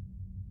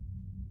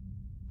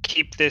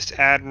keep this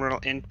admiral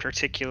in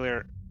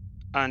particular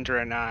under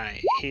an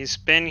eye. He's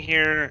been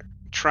here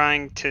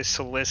trying to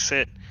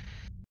solicit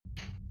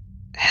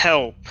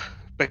help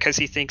because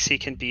he thinks he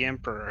can be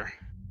emperor.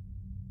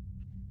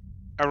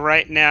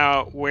 Right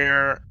now,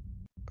 we're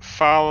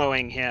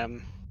following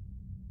him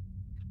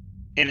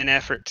in an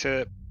effort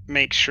to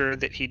make sure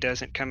that he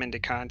doesn't come into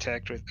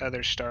contact with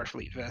other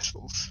Starfleet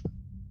vessels.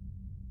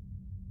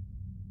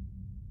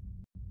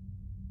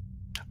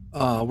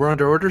 We're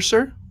under orders,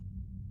 sir?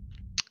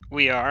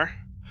 We are.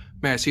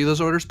 May I see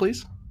those orders,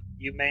 please?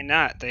 You may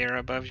not. They are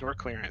above your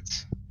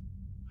clearance.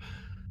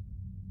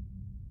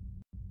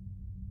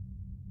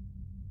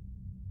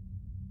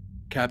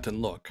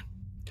 Captain, look.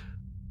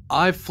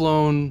 I've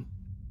flown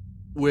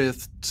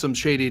with some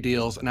shady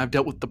deals, and I've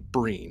dealt with the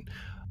Breen.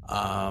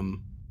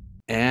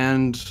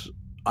 And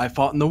I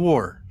fought in the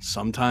war.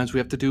 Sometimes we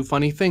have to do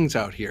funny things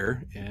out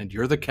here, and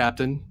you're the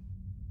captain,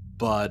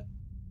 but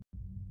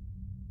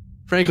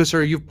frankly,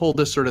 sir, you've pulled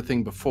this sort of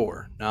thing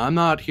before. Now, I'm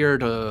not here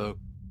to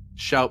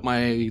shout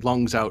my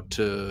lungs out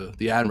to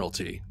the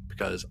Admiralty,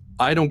 because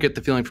I don't get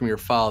the feeling from your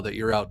file that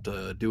you're out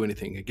to do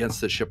anything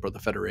against the ship or the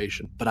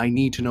Federation. But I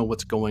need to know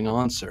what's going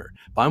on, sir.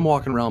 If I'm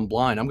walking around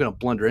blind, I'm going to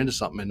blunder into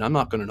something, and I'm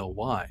not going to know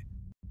why.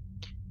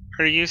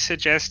 Are you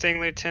suggesting,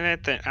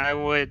 Lieutenant, that I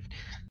would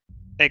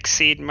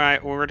exceed my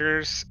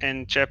orders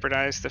and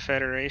jeopardize the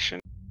Federation?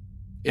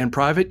 In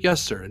private,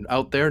 yes, sir. And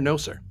out there, no,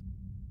 sir.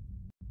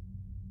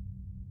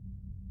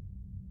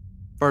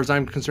 As far as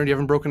I'm concerned, you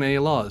haven't broken any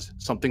laws.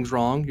 Something's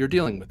wrong, you're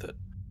dealing with it.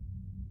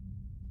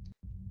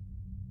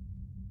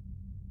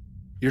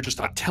 You're just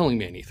not telling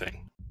me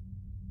anything.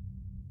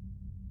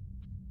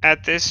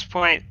 At this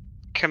point,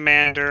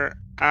 Commander,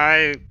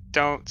 I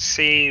don't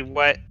see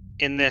what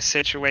in this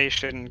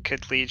situation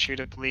could lead you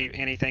to believe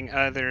anything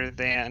other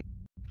than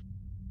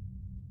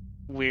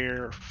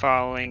we're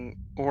following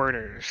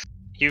orders.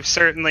 You've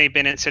certainly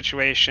been in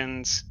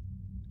situations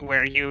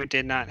where you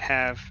did not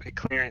have a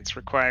clearance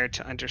required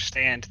to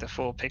understand the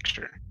full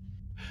picture.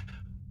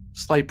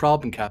 Slight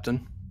problem,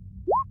 Captain.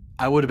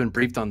 I would have been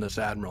briefed on this,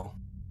 Admiral.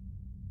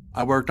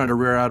 I worked under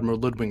Rear Admiral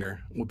Ludwinger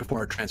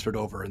before I transferred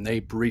over, and they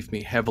briefed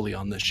me heavily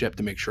on this ship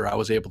to make sure I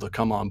was able to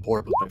come on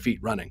board with my feet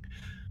running.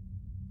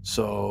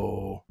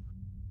 So,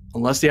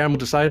 unless the Admiral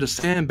decided to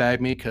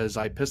sandbag me because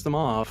I pissed them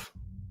off,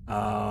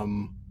 I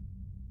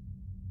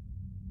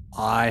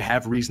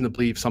have reason to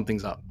believe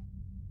something's up.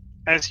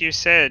 As you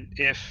said,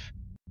 if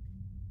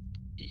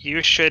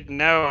you should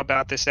know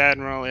about this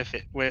Admiral if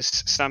it was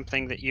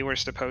something that you were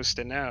supposed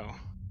to know.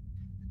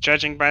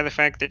 Judging by the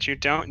fact that you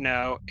don't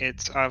know,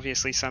 it's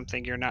obviously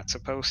something you're not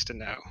supposed to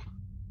know.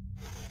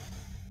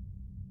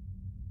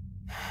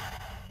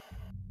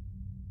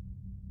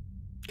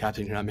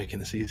 Captain, you're not making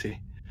this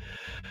easy.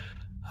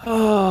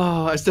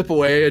 Oh, I step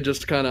away and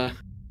just kind of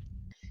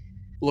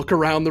look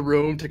around the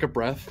room, take a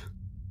breath.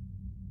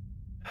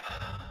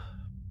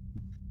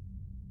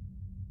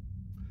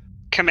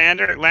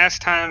 Commander,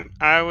 last time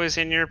I was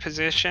in your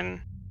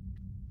position,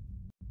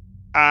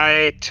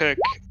 I took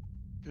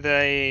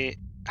the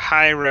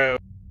high road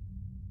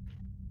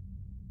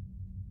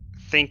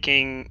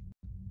thinking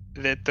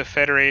that the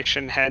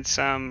Federation had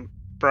some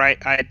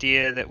bright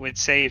idea that would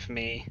save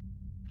me,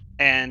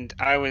 and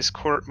I was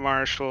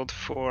court-martialed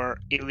for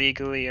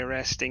illegally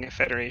arresting a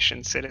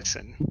Federation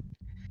citizen.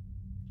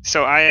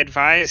 So I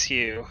advise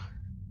you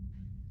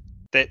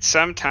that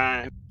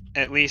sometime,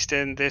 at least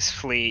in this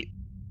fleet,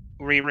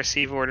 we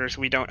receive orders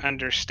we don't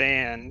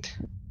understand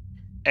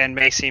and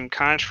may seem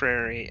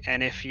contrary,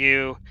 and if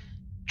you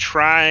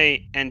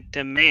try and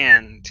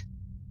demand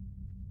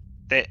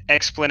that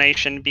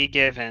explanation be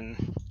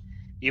given,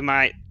 you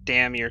might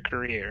damn your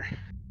career.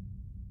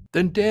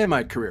 Then damn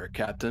my career,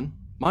 Captain.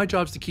 My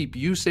job's to keep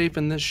you safe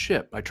in this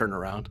ship. I turn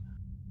around.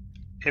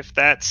 if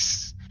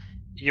that's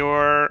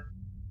your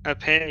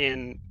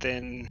opinion,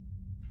 then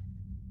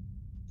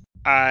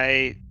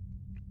I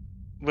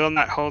will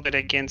not hold it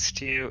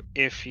against you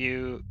if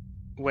you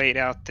wait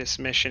out this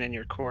mission in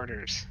your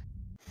quarters.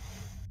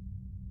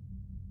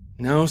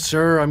 No,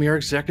 sir, I'm your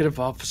executive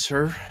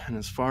officer, and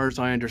as far as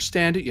I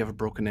understand it, you haven't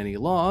broken any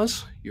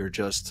laws. You're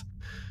just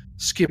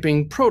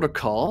skipping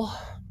protocol.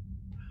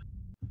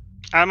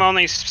 I'm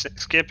only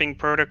skipping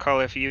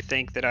protocol if you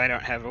think that I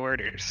don't have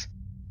orders.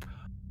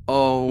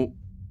 Oh,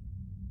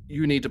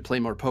 you need to play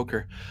more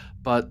poker,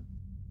 but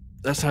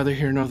that's neither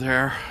here nor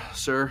there,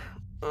 sir.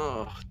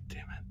 Oh, damn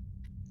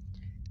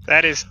it.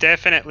 That is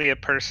definitely a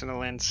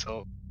personal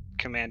insult,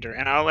 Commander,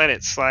 and I'll let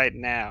it slide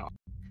now.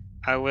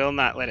 I will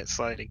not let it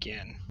slide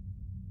again.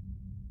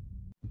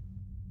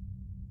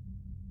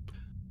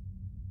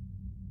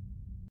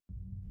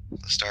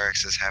 The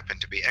Starexes happen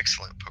to be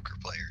excellent poker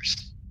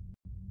players.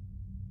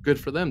 Good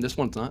for them. This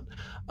one's not.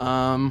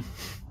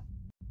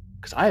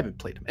 Because I haven't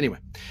played him. Anyway.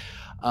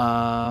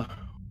 Well,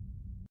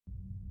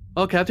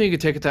 Captain, you can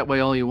take it that way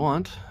all you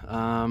want.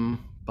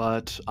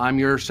 But I'm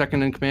your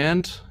second in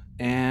command,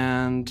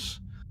 and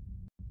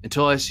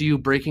until I see you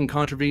breaking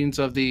contravenes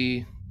of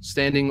the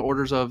standing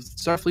orders of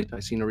Starfleet, I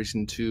see no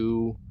reason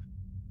to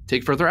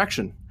take further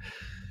action.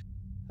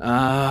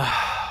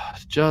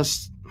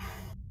 Just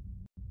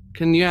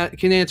can you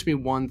answer me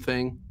one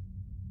thing?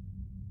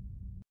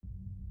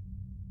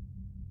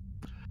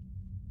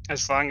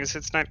 As long as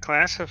it's not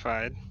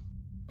classified.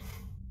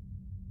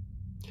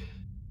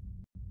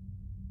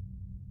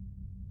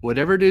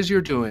 Whatever it is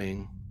you're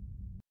doing,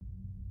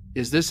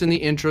 is this in the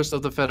interest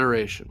of the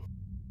Federation?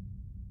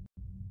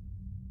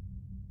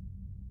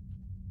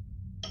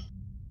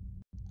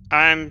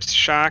 I'm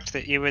shocked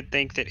that you would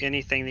think that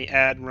anything the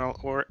Admiral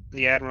or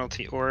the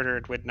Admiralty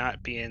ordered would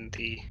not be in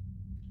the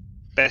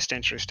best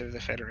interest of the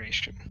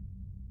Federation.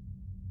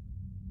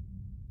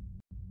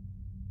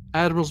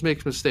 Admirals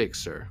make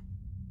mistakes, sir.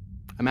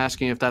 I'm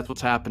asking if that's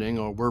what's happening,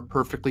 or we're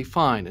perfectly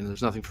fine and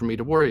there's nothing for me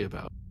to worry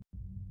about.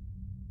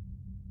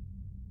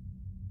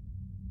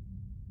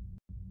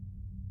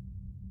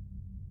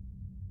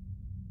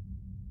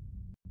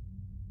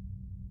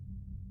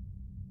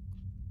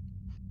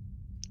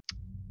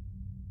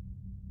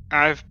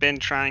 I've been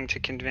trying to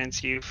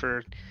convince you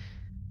for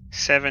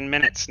 7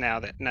 minutes now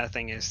that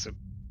nothing is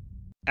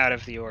out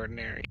of the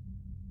ordinary.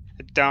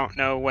 I don't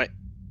know what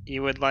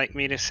you would like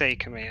me to say,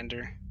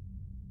 Commander.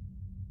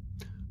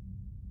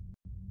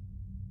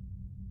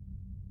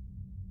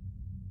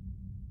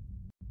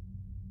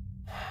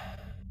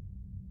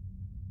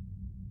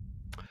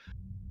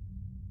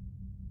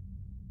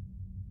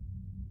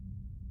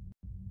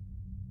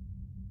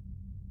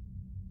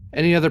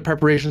 Any other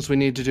preparations we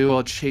need to do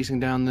while chasing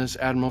down this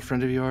Admiral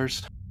friend of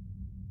yours?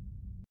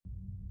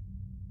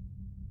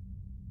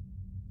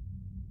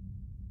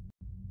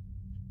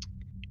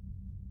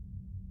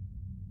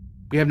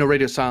 We have no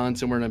radio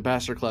silence, and we're in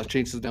ambassador class,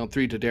 chases down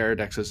 3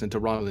 Daredexes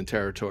into Romulan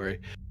territory.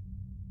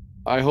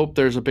 I hope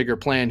there's a bigger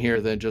plan here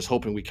than just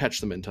hoping we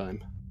catch them in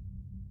time.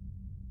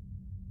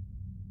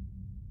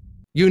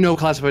 You know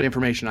classified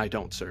information, I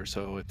don't, sir,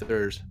 so if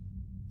there's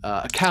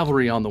a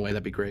cavalry on the way,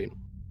 that'd be great.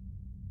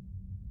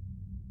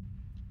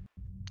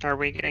 Are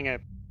we getting a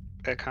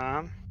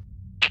comm?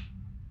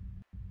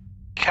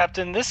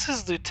 Captain, this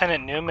is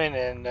Lieutenant Newman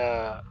in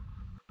the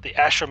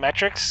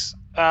Astrometrics.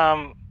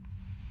 I've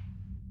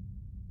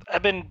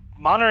been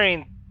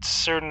monitoring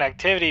certain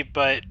activity,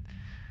 but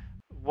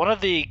one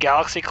of the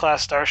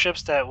Galaxy-class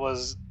starships that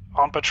was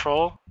on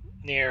patrol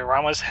near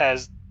Ramos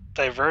has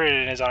diverted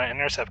and is on an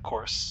intercept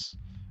course,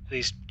 at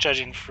least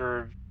judging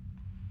from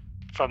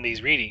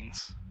these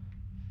readings.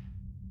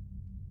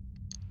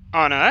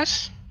 On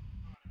us?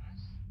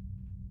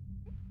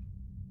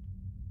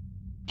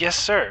 Yes,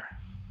 sir.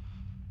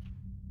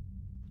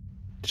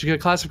 Did you get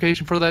a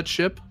classification for that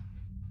ship?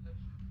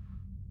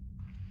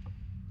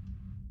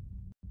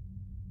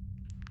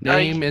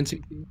 Name,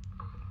 NCT?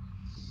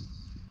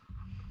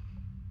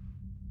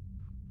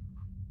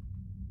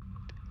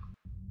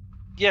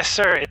 Yes,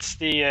 sir. It's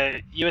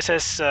the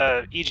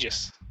USS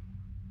Aegis.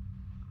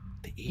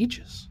 The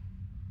Aegis?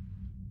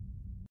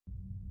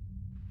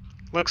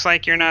 Looks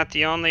like you're not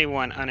the only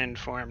one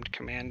uninformed,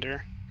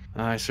 Commander.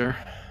 Aye, sir.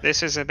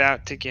 This is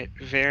about to get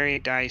very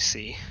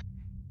dicey.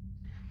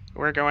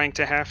 We're going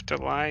to have to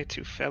lie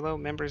to fellow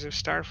members of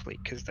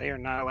Starfleet because they are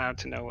not allowed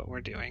to know what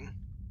we're doing.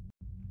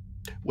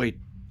 Wait,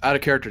 out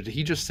of character, did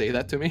he just say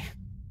that to me?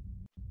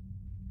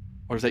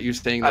 Or is that you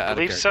saying that I out of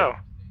believe character? so.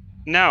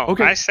 No,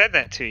 Okay. I said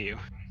that to you.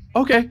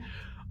 Okay.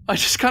 I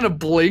just kind of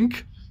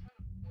blink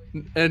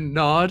and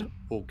nod.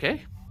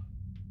 Okay.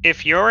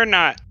 If you're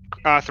not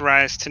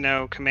authorized to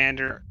know,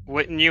 Commander,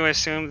 wouldn't you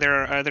assume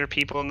there are other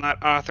people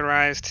not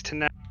authorized to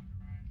know?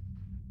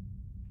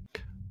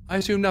 I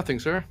assume nothing,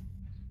 sir.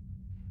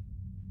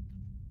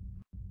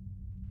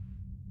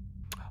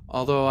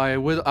 Although I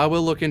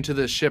will look into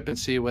this ship and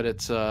see what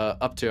it's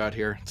up to out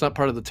here. It's not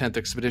part of the 10th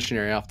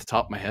Expeditionary off the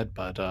top of my head,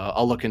 but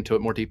I'll look into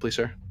it more deeply,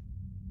 sir.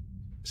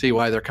 See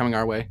why they're coming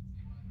our way.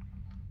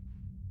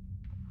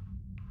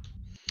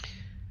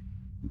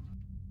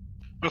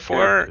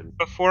 Before Captain.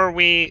 before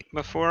we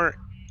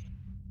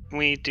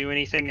do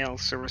anything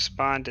else or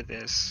respond to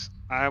this,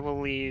 I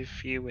will leave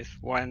you with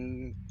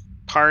one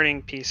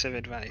parting piece of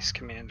advice,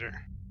 Commander.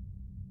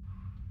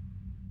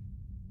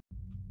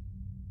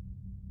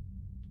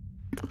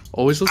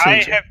 Always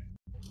listening.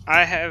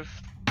 I have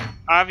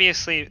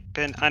obviously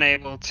been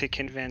unable to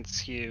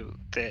convince you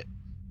that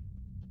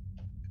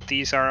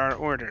these are our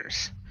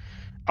orders,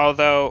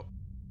 although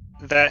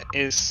that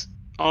is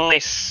only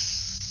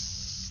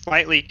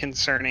slightly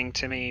concerning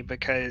to me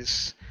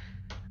because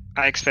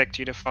I expect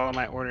you to follow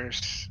my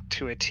orders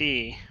to a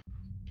T.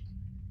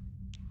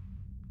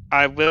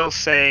 I will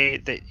say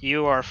that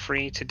you are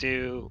free to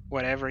do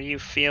whatever you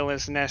feel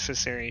is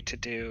necessary to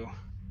do,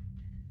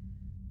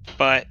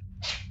 but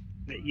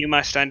that you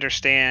must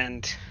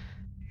understand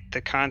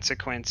the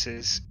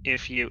consequences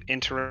if you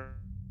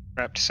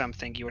interrupt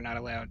something you are not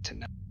allowed to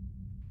know.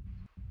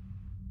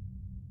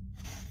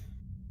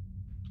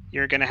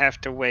 You're going to have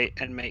to wait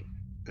and make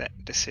that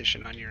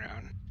decision on your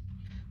own.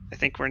 I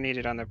think we're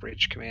needed on the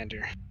bridge,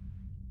 Commander.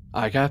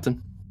 Aye,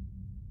 Captain.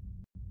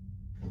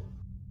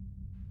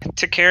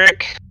 To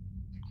Carrick.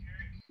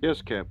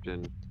 Yes,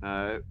 Captain.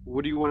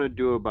 What do you want to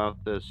do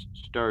about this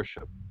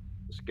starship?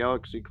 This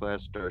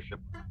Galaxy-class starship.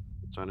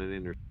 It's on an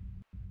inter.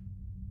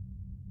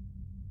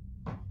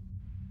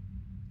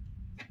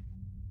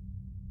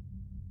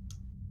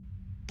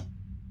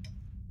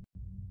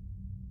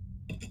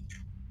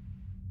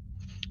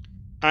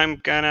 I'm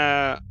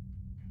gonna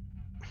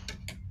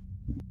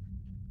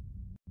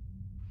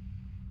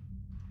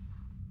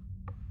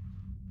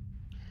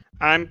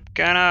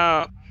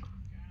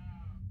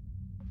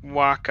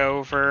walk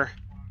over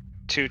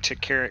to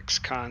Carrick's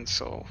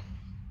console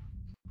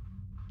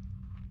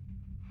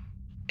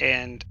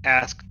and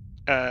ask,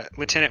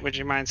 Lieutenant, would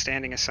you mind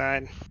standing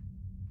aside?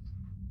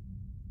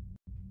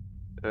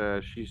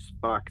 She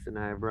sparks an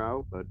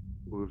eyebrow, but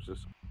moves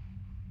us.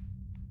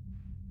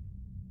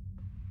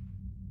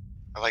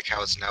 I like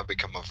how it's now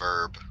become a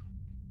verb.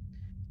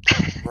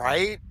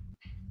 Right?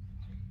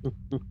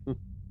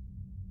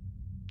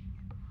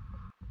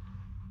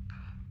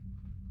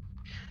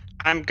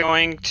 I'm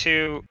going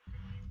to,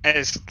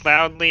 as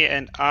loudly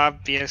and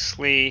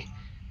obviously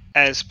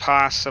as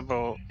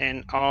possible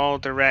in all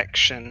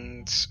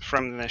directions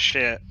from the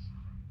ship,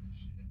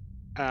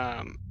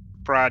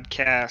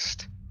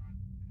 broadcast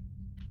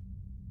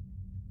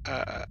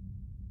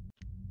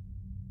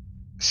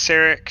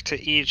Sarek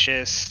to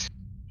Aegis.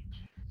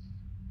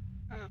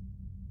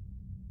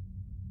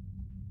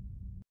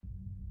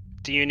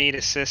 Do you need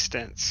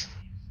assistance?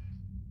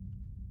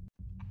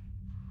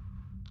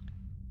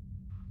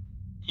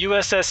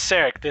 USS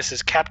Sarek, this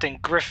is Captain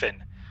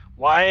Griffin.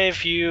 Why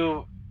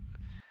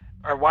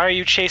are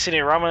you chasing a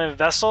Romulan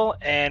vessel,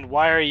 and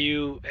why are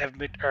you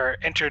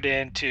entered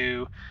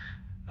into,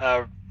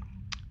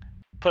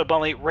 put it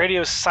bluntly,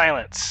 radio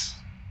silence?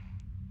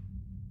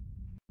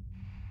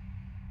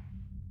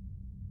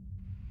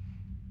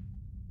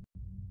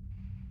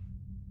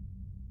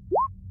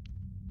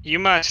 You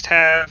must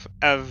have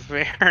a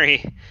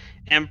very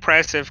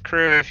impressive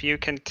crew if you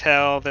can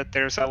tell that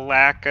there's a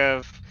lack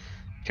of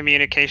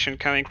communication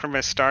coming from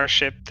a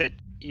starship that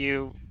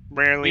you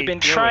rarely We've been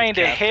deal trying with,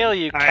 to Captain. hail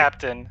you,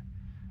 Captain.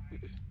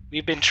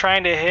 We've been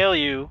trying to hail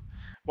you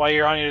while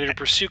you're on your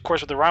pursuit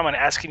course with the Romulan,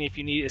 asking if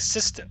you need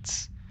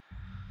assistance.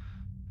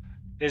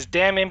 It's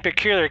damn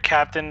impeculiar,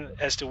 Captain,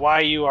 as to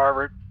why you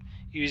are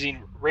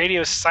using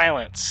radio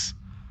silence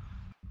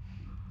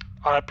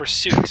on a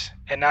pursuit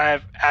and not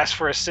have asked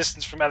for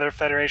assistance from other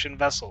Federation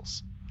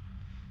vessels.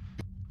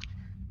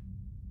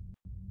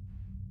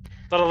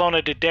 Let alone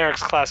a Starex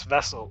class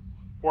vessel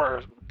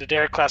or the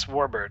Starex class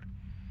warbird.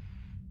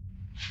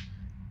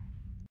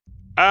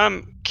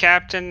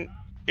 Captain,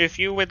 if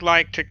you would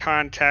like to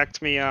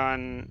contact me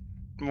on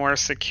more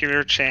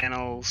secure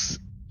channels,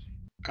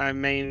 I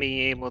may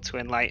be able to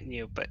enlighten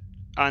you, but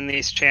on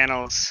these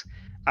channels,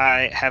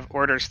 I have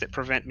orders that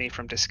prevent me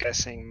from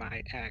discussing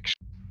my action.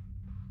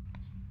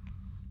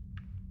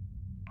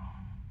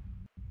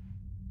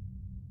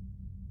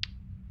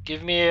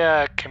 Give me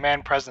a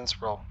command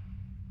presence roll.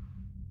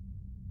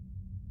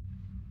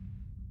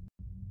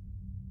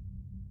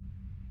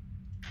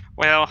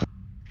 Well,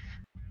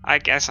 I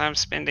guess I'm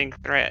spending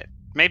threat.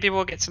 Maybe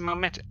we'll get some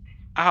momentum.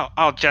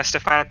 I'll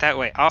justify it that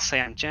way. I'll say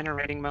I'm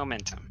generating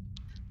momentum.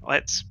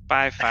 Let's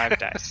buy 5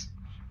 dice.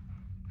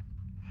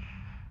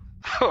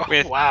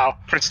 With Wow.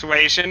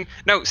 persuasion.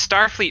 No,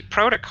 Starfleet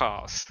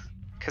protocols,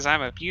 because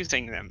I'm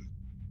abusing them.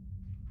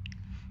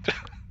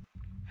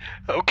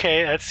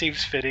 Okay, that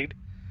seems fitting.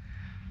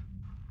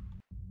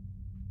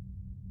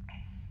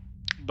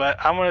 But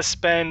I'm going to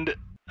spend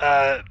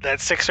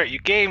that 6 start you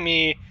gave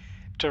me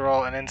to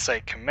roll an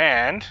insight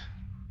command.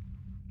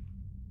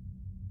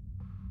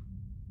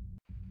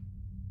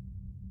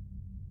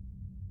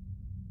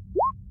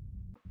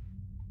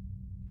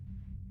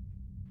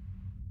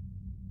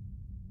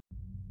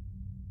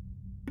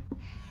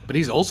 But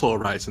he's also a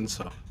Ryzen,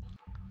 so.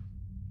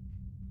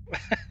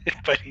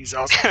 But he's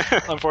also,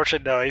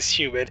 unfortunately, no, he's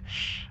human.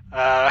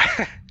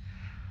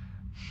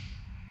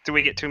 Do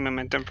we get 2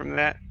 momentum from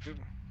that?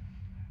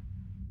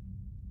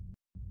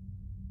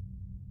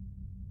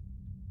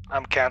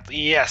 I'm counting.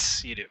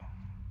 Yes, you do.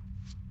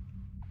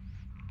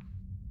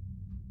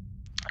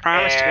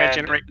 Promise to And-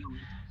 generate.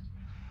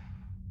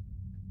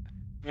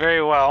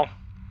 Very well.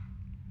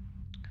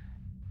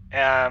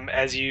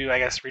 As you, I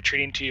guess,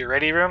 retreating to your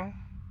ready room.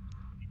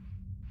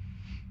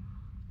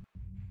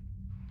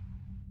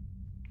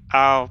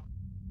 I'll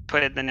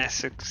put in the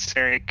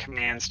necessary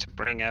commands to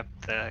bring up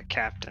the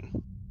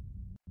captain.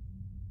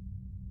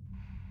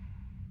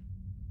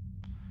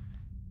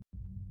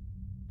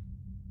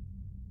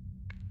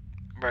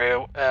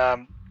 Right.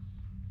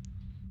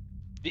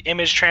 The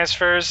image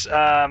transfers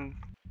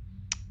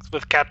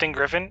with Captain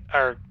Griffin,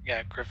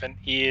 Griffin.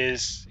 He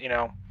is,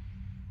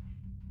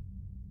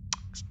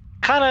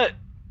 kind of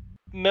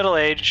middle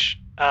age,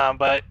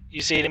 but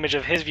you see an image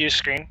of his view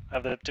screen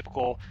of the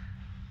typical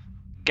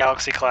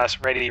Galaxy class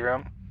ready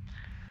room.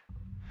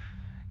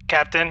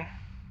 Captain,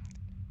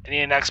 I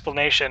need an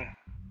explanation.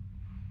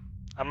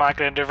 I'm not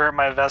going to divert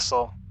my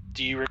vessel.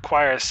 Do you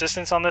require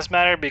assistance on this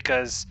matter?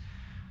 Because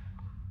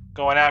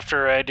going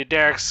after a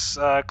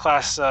Starex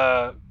class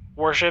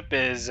warship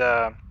is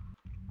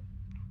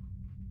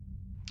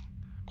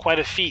quite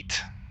a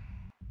feat.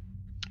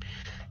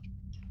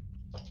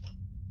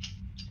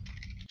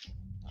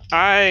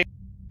 I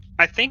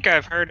think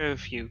I've heard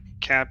of you,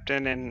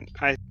 Captain, and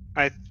I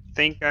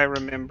think I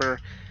remember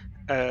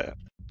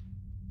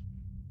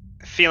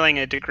feeling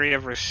a degree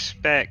of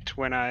respect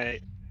when I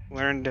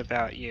learned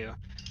about you.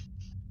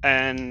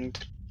 And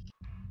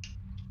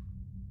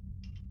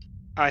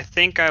I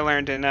think I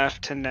learned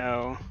enough to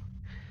know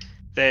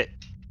that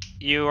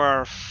you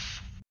are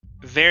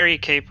very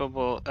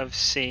capable of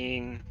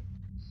seeing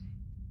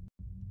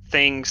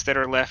things that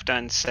are left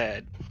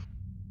unsaid.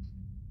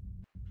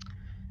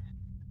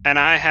 And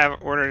I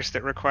have orders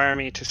that require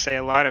me to say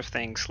a lot of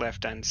things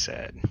left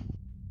unsaid.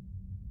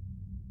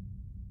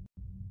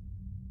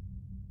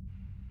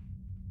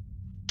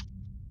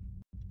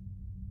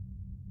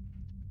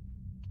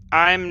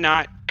 I'm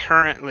not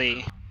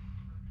currently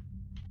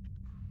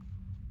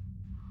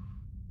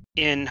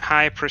in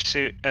high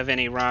pursuit of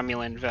any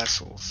Romulan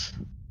vessels.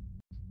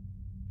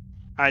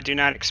 I do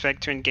not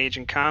expect to engage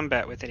in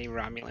combat with any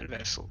Romulan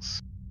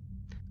vessels.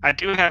 I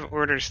do have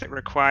orders that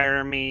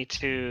require me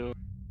to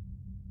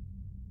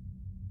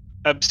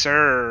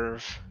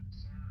observe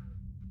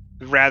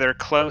rather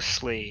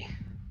closely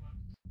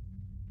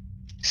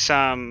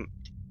some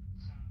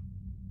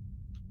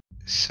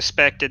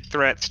suspected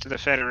threats to the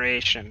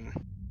Federation,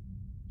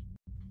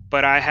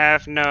 but I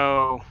have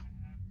no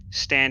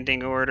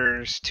standing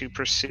orders to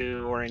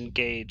pursue or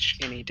engage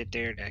any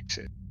Starex.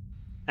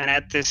 And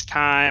at this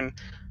time,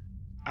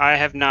 I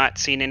have not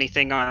seen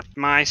anything on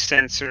my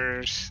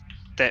sensors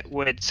that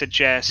would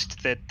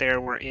suggest that there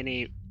were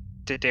any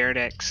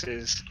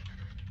Starexes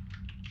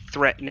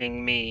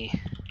threatening me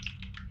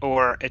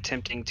or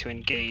attempting to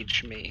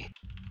engage me.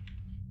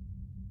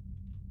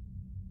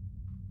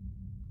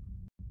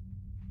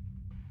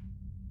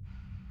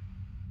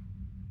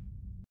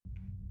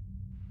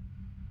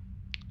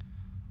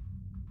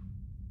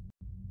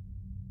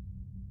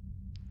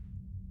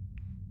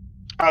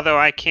 Although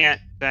I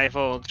can't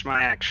divulge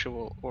my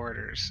actual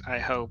orders, I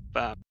hope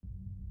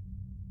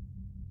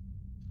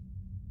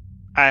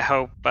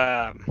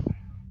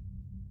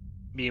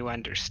you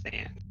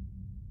understand.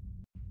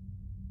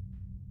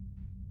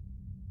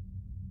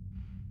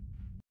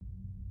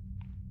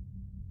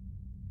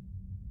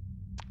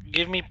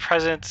 Give me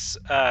presence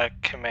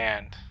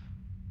command.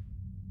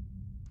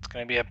 It's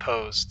going to be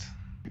opposed.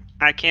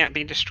 I can't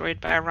be destroyed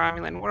by a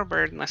Romulan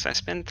warbird unless I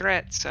spend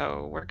threat,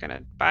 so we're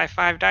gonna buy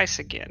 5 dice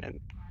again and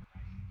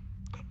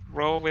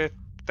roll with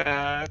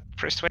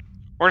persuade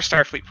or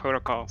Starfleet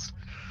protocols,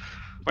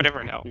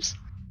 whatever helps.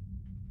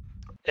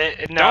 This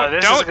is Don't-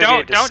 going to be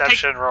a don't take-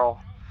 deception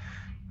roll.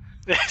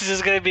 This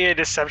is going to be a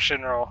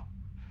deception roll.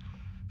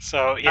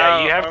 So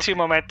yeah, you have 2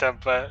 momentum,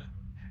 but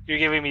you're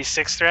giving me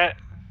 6 threat.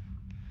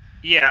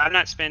 Yeah, I'm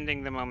not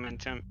spending the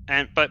momentum,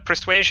 but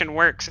persuasion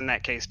works in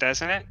that case,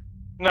 doesn't it?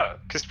 No,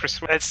 Because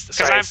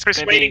I'm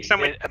persuading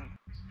someone.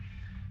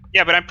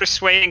 Yeah, but I'm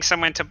persuading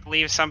someone to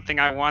believe something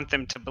I want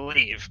them to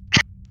believe.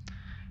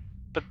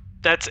 But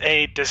that's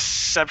a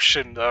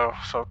deception, though.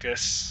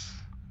 Focus.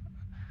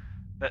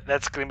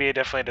 That's going to be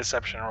definitely a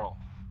deception roll.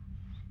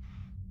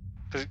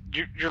 Because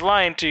you're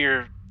lying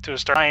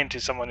lying to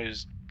someone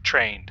who's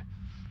trained.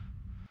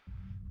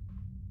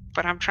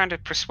 But I'm trying to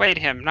persuade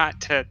him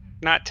not to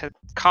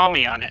call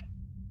me on it.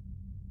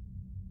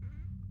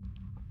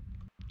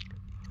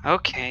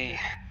 Okay.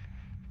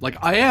 Like,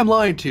 I am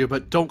lying to you,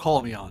 but don't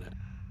call me on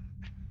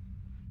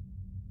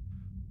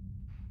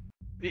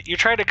it. You're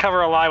trying to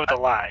cover a lie with a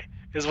lie,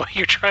 is what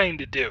you're trying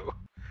to do.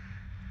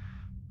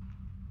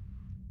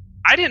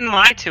 I didn't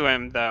lie to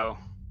him, though.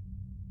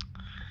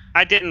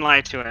 I didn't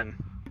lie to him.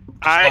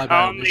 Just lie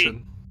by only.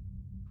 omission.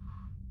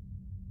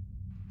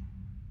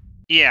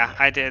 Yeah,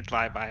 I did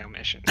lie by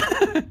omission.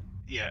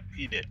 Yeah,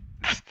 you did.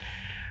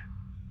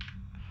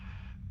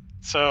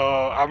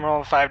 So I'm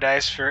rolling 5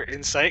 dice for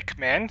insight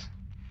command.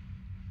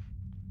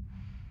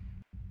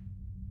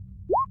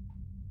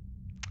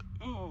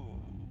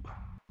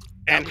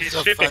 and was his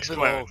a ship fun explodes.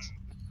 little,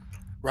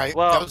 right?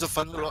 Well- That was a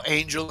fun little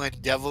angel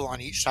and devil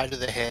on each side of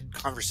the head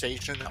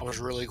conversation. That was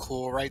really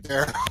cool right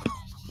there.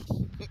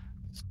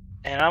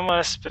 And I'm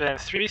going to spend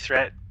 3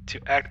 threat to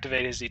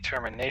activate his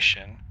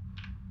determination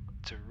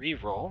to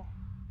re-roll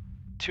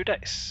 2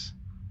 dice.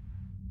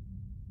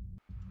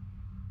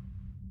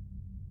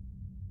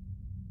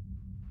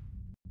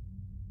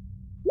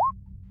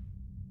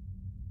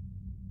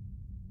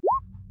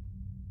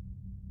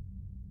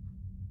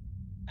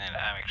 And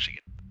I'm actually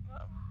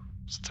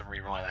since I'm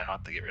re-rolling that, I don't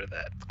have to get rid of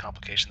that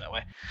complication that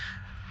way.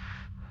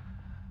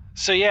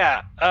 So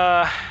yeah,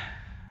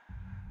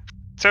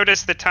 So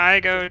does the tie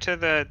go to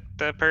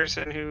the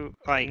person who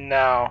like?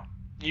 no,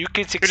 you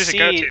can Who does it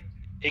go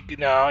succeed.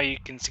 No, you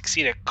can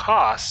succeed at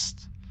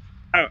cost.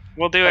 Oh,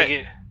 we'll do Like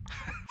it.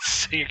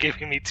 so you're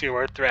giving me 2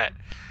 more threat,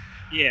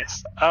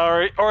 Yes.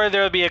 or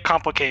there will be a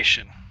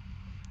complication.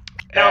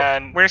 No,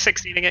 And we're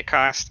succeeding at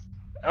cost.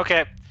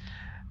 okay,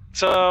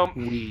 so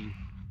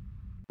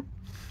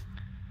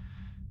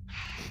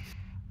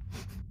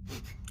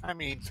I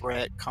mean,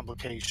 threat,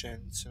 complication,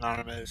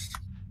 synonymous.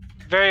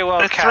 very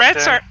well, The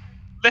Captain.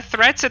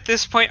 threats at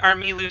this point are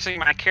me losing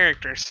my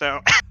character.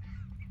 So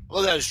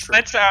Well, that is true.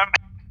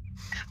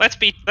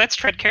 let's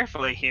tread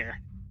carefully here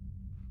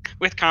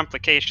with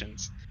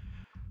complications.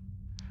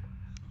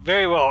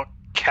 Very well,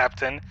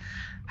 Captain.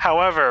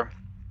 However,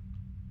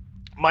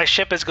 my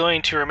ship is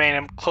going to remain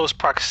in close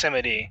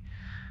proximity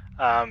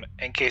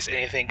in case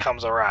anything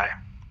comes awry.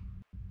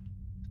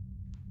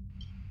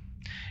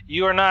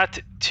 You are not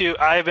to.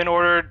 I have been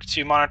ordered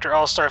to monitor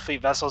all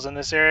Starfleet vessels in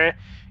this area.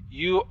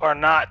 You are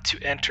not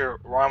to enter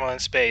Romulan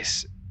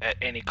space at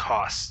any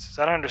cost. Is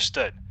that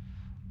understood?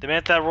 The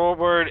minute that roll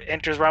word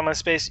enters Romulan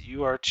space,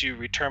 you are to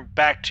return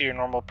back to your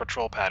normal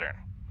patrol pattern.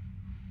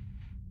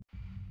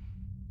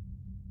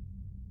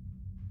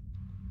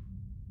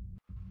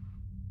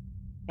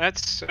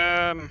 That's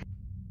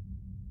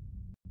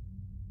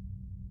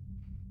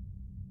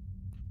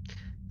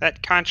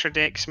that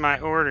contradicts my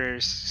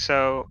orders,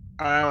 so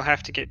I'll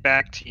have to get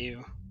back to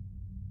you.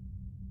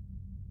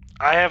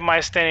 I have my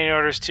standing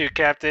orders too,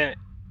 Captain,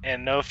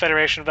 and no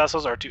Federation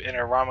vessels are to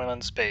enter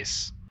Romulan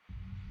space.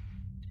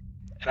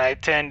 And I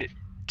intend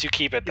to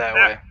keep it that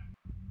way.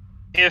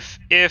 If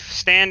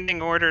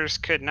standing orders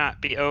could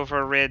not be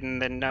overridden,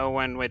 then no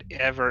one would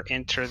ever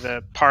enter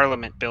the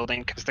Parliament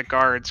building because the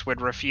guards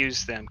would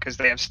refuse them because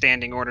they have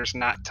standing orders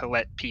not to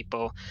let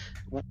people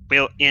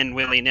in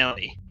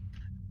willy-nilly.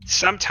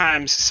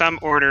 Sometimes some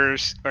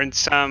orders or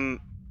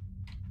some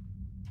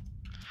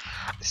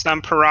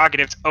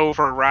prerogatives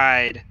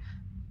override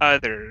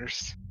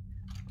others.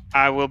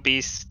 I will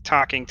be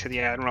talking to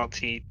the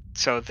Admiralty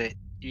so that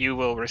you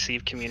will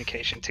receive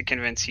communication to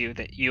convince you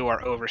that you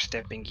are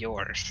overstepping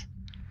yours.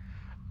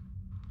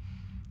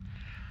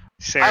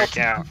 Sarek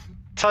out.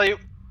 Tell you,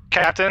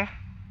 Captain.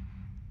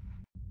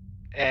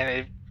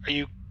 And are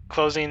you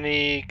closing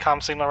the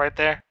comm signal right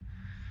there?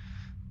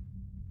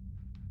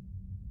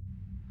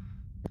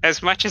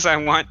 As much as I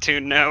want to,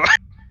 no.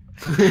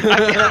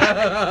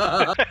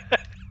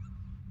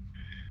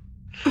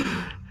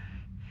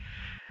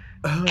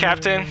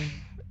 Captain,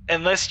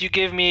 unless you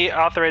give me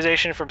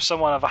authorization from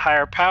someone of a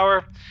higher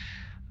power,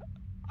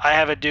 I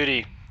have a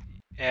duty,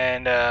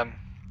 and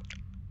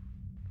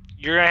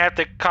you're gonna have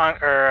to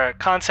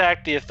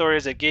contact the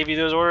authorities that gave you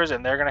those orders,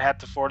 and they're gonna have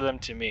to forward them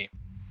to me.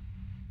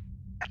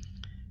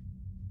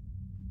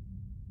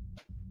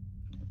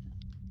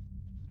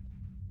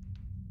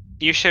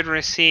 You should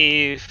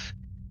receive.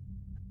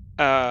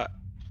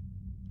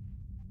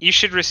 You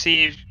should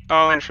receive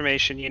all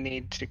information you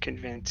need to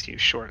convince you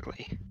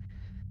shortly.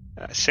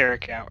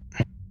 Sarek out.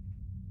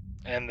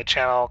 And the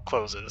channel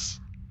closes.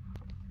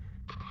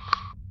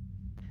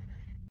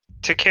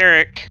 To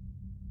Carrick.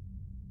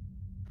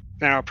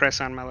 Then I'll press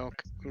on my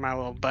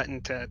little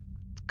button to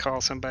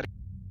call somebody.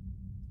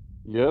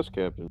 Yes,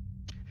 Captain.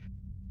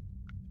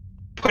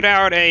 Put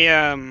out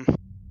a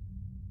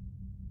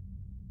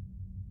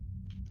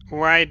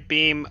wide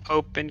beam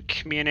open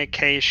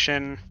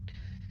communication.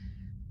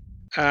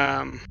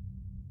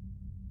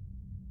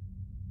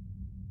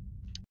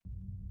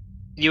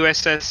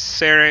 USS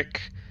Sarek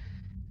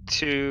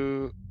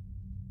to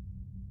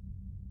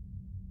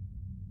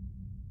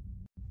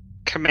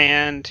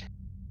command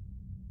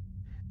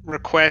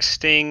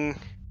requesting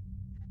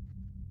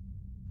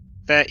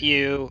that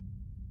you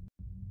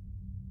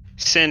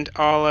send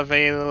all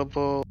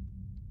available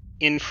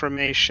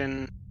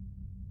information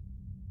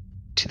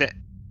to the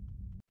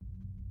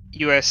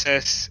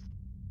USS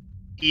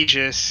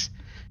Aegis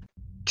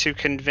to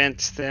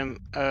convince them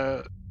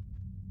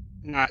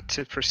not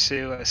to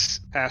pursue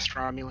us past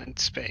Romulan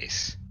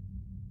space.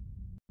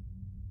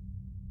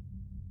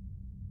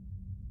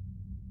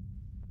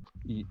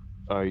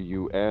 Are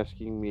you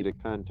asking me to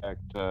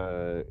contact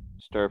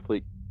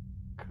Starfleet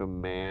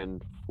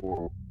Command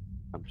for?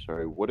 I'm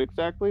sorry. What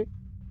exactly?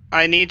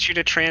 I need you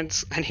to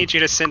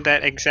send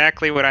that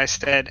exactly what I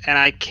said, and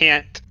I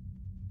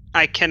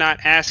cannot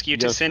ask you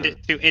to Yes, send sir.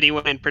 it to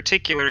anyone in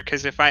particular,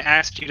 because if I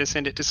asked you to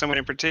send it to someone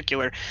in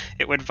particular,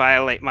 it would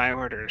violate my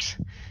orders.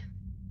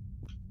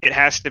 It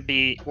has to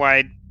be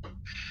wide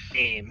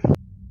beam.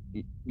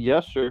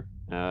 Yes, sir.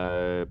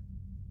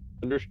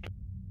 Understood.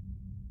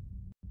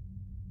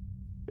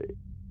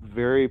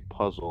 Very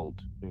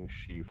puzzled. And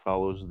she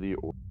follows the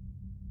order.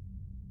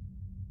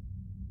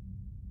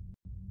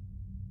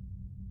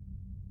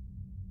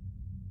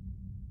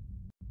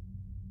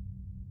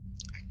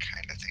 I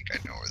kind of think I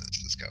know where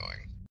this is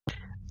going.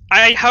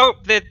 I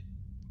hope that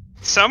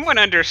someone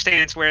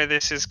understands where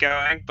this is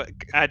going, but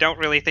I don't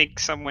really think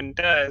someone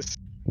does.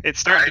 It's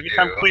starting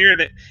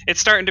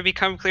to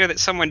become clear that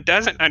someone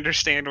doesn't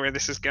understand where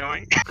this is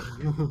going.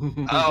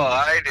 Oh,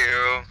 I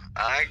do.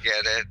 I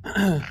get it.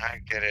 I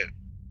get it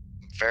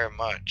very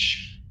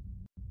much.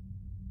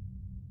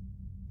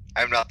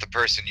 I'm not the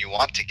person you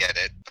want to get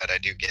it, but I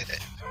do get it.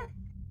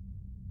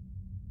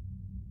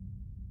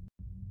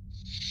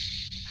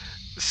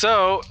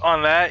 So,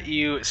 on that,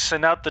 you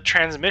send out the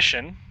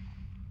transmission.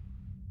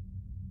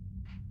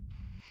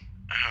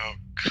 Oh,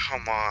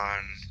 come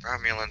on.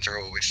 Romulans are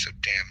always so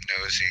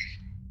damn nosy.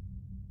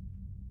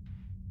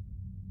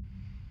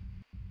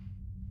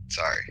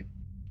 Sorry.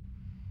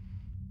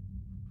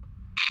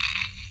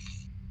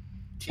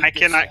 I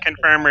cannot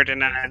confirm or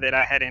deny that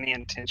I had any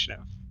intention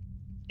of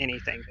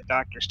anything the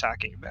doctor's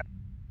talking about.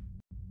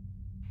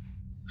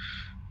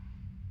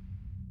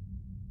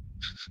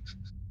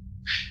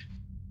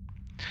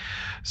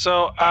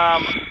 So,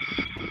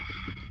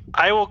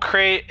 I will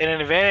create an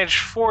advantage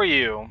for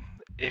you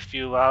if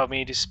you allow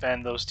me to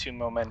spend those 2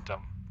 momentum.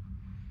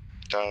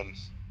 Done.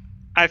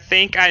 I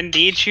think I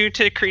need you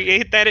to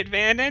create that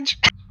advantage.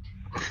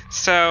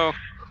 So,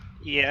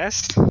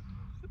 yes.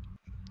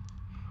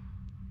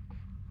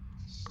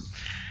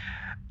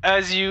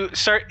 As you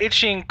start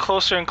itching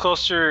closer and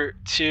closer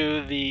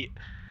to the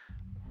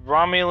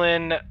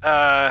Romulan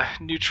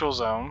neutral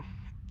zone,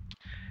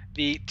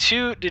 the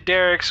 2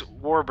 Starex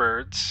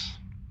warbirds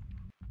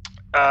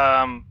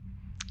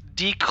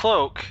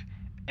decloak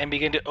and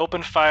begin to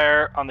open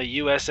fire on the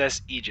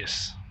USS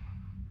Aegis.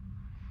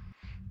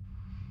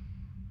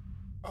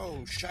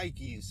 Oh,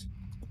 shikeys.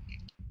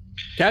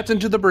 Captain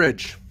to the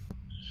bridge.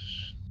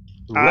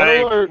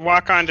 I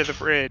walk onto the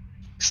bridge.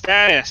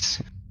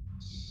 Status.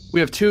 We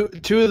have two of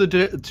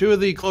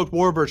the cloaked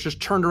warbirds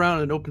just turned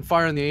around and opened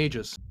fire on the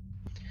Aegis.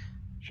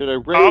 Should I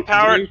All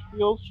power- raise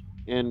shields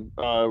and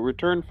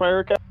return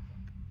fire?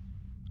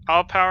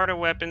 All power to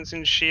weapons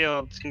and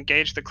shields.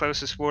 Engage the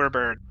closest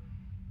warbird.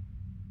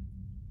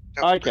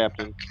 Aye,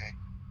 Captain. Okay.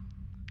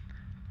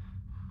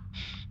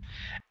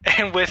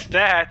 And with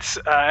that,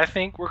 I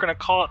think we're going to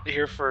call it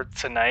here for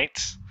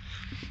tonight.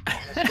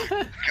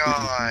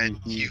 God,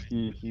 you.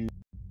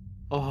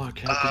 Oh,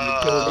 Captain, you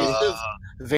killed me. Uh,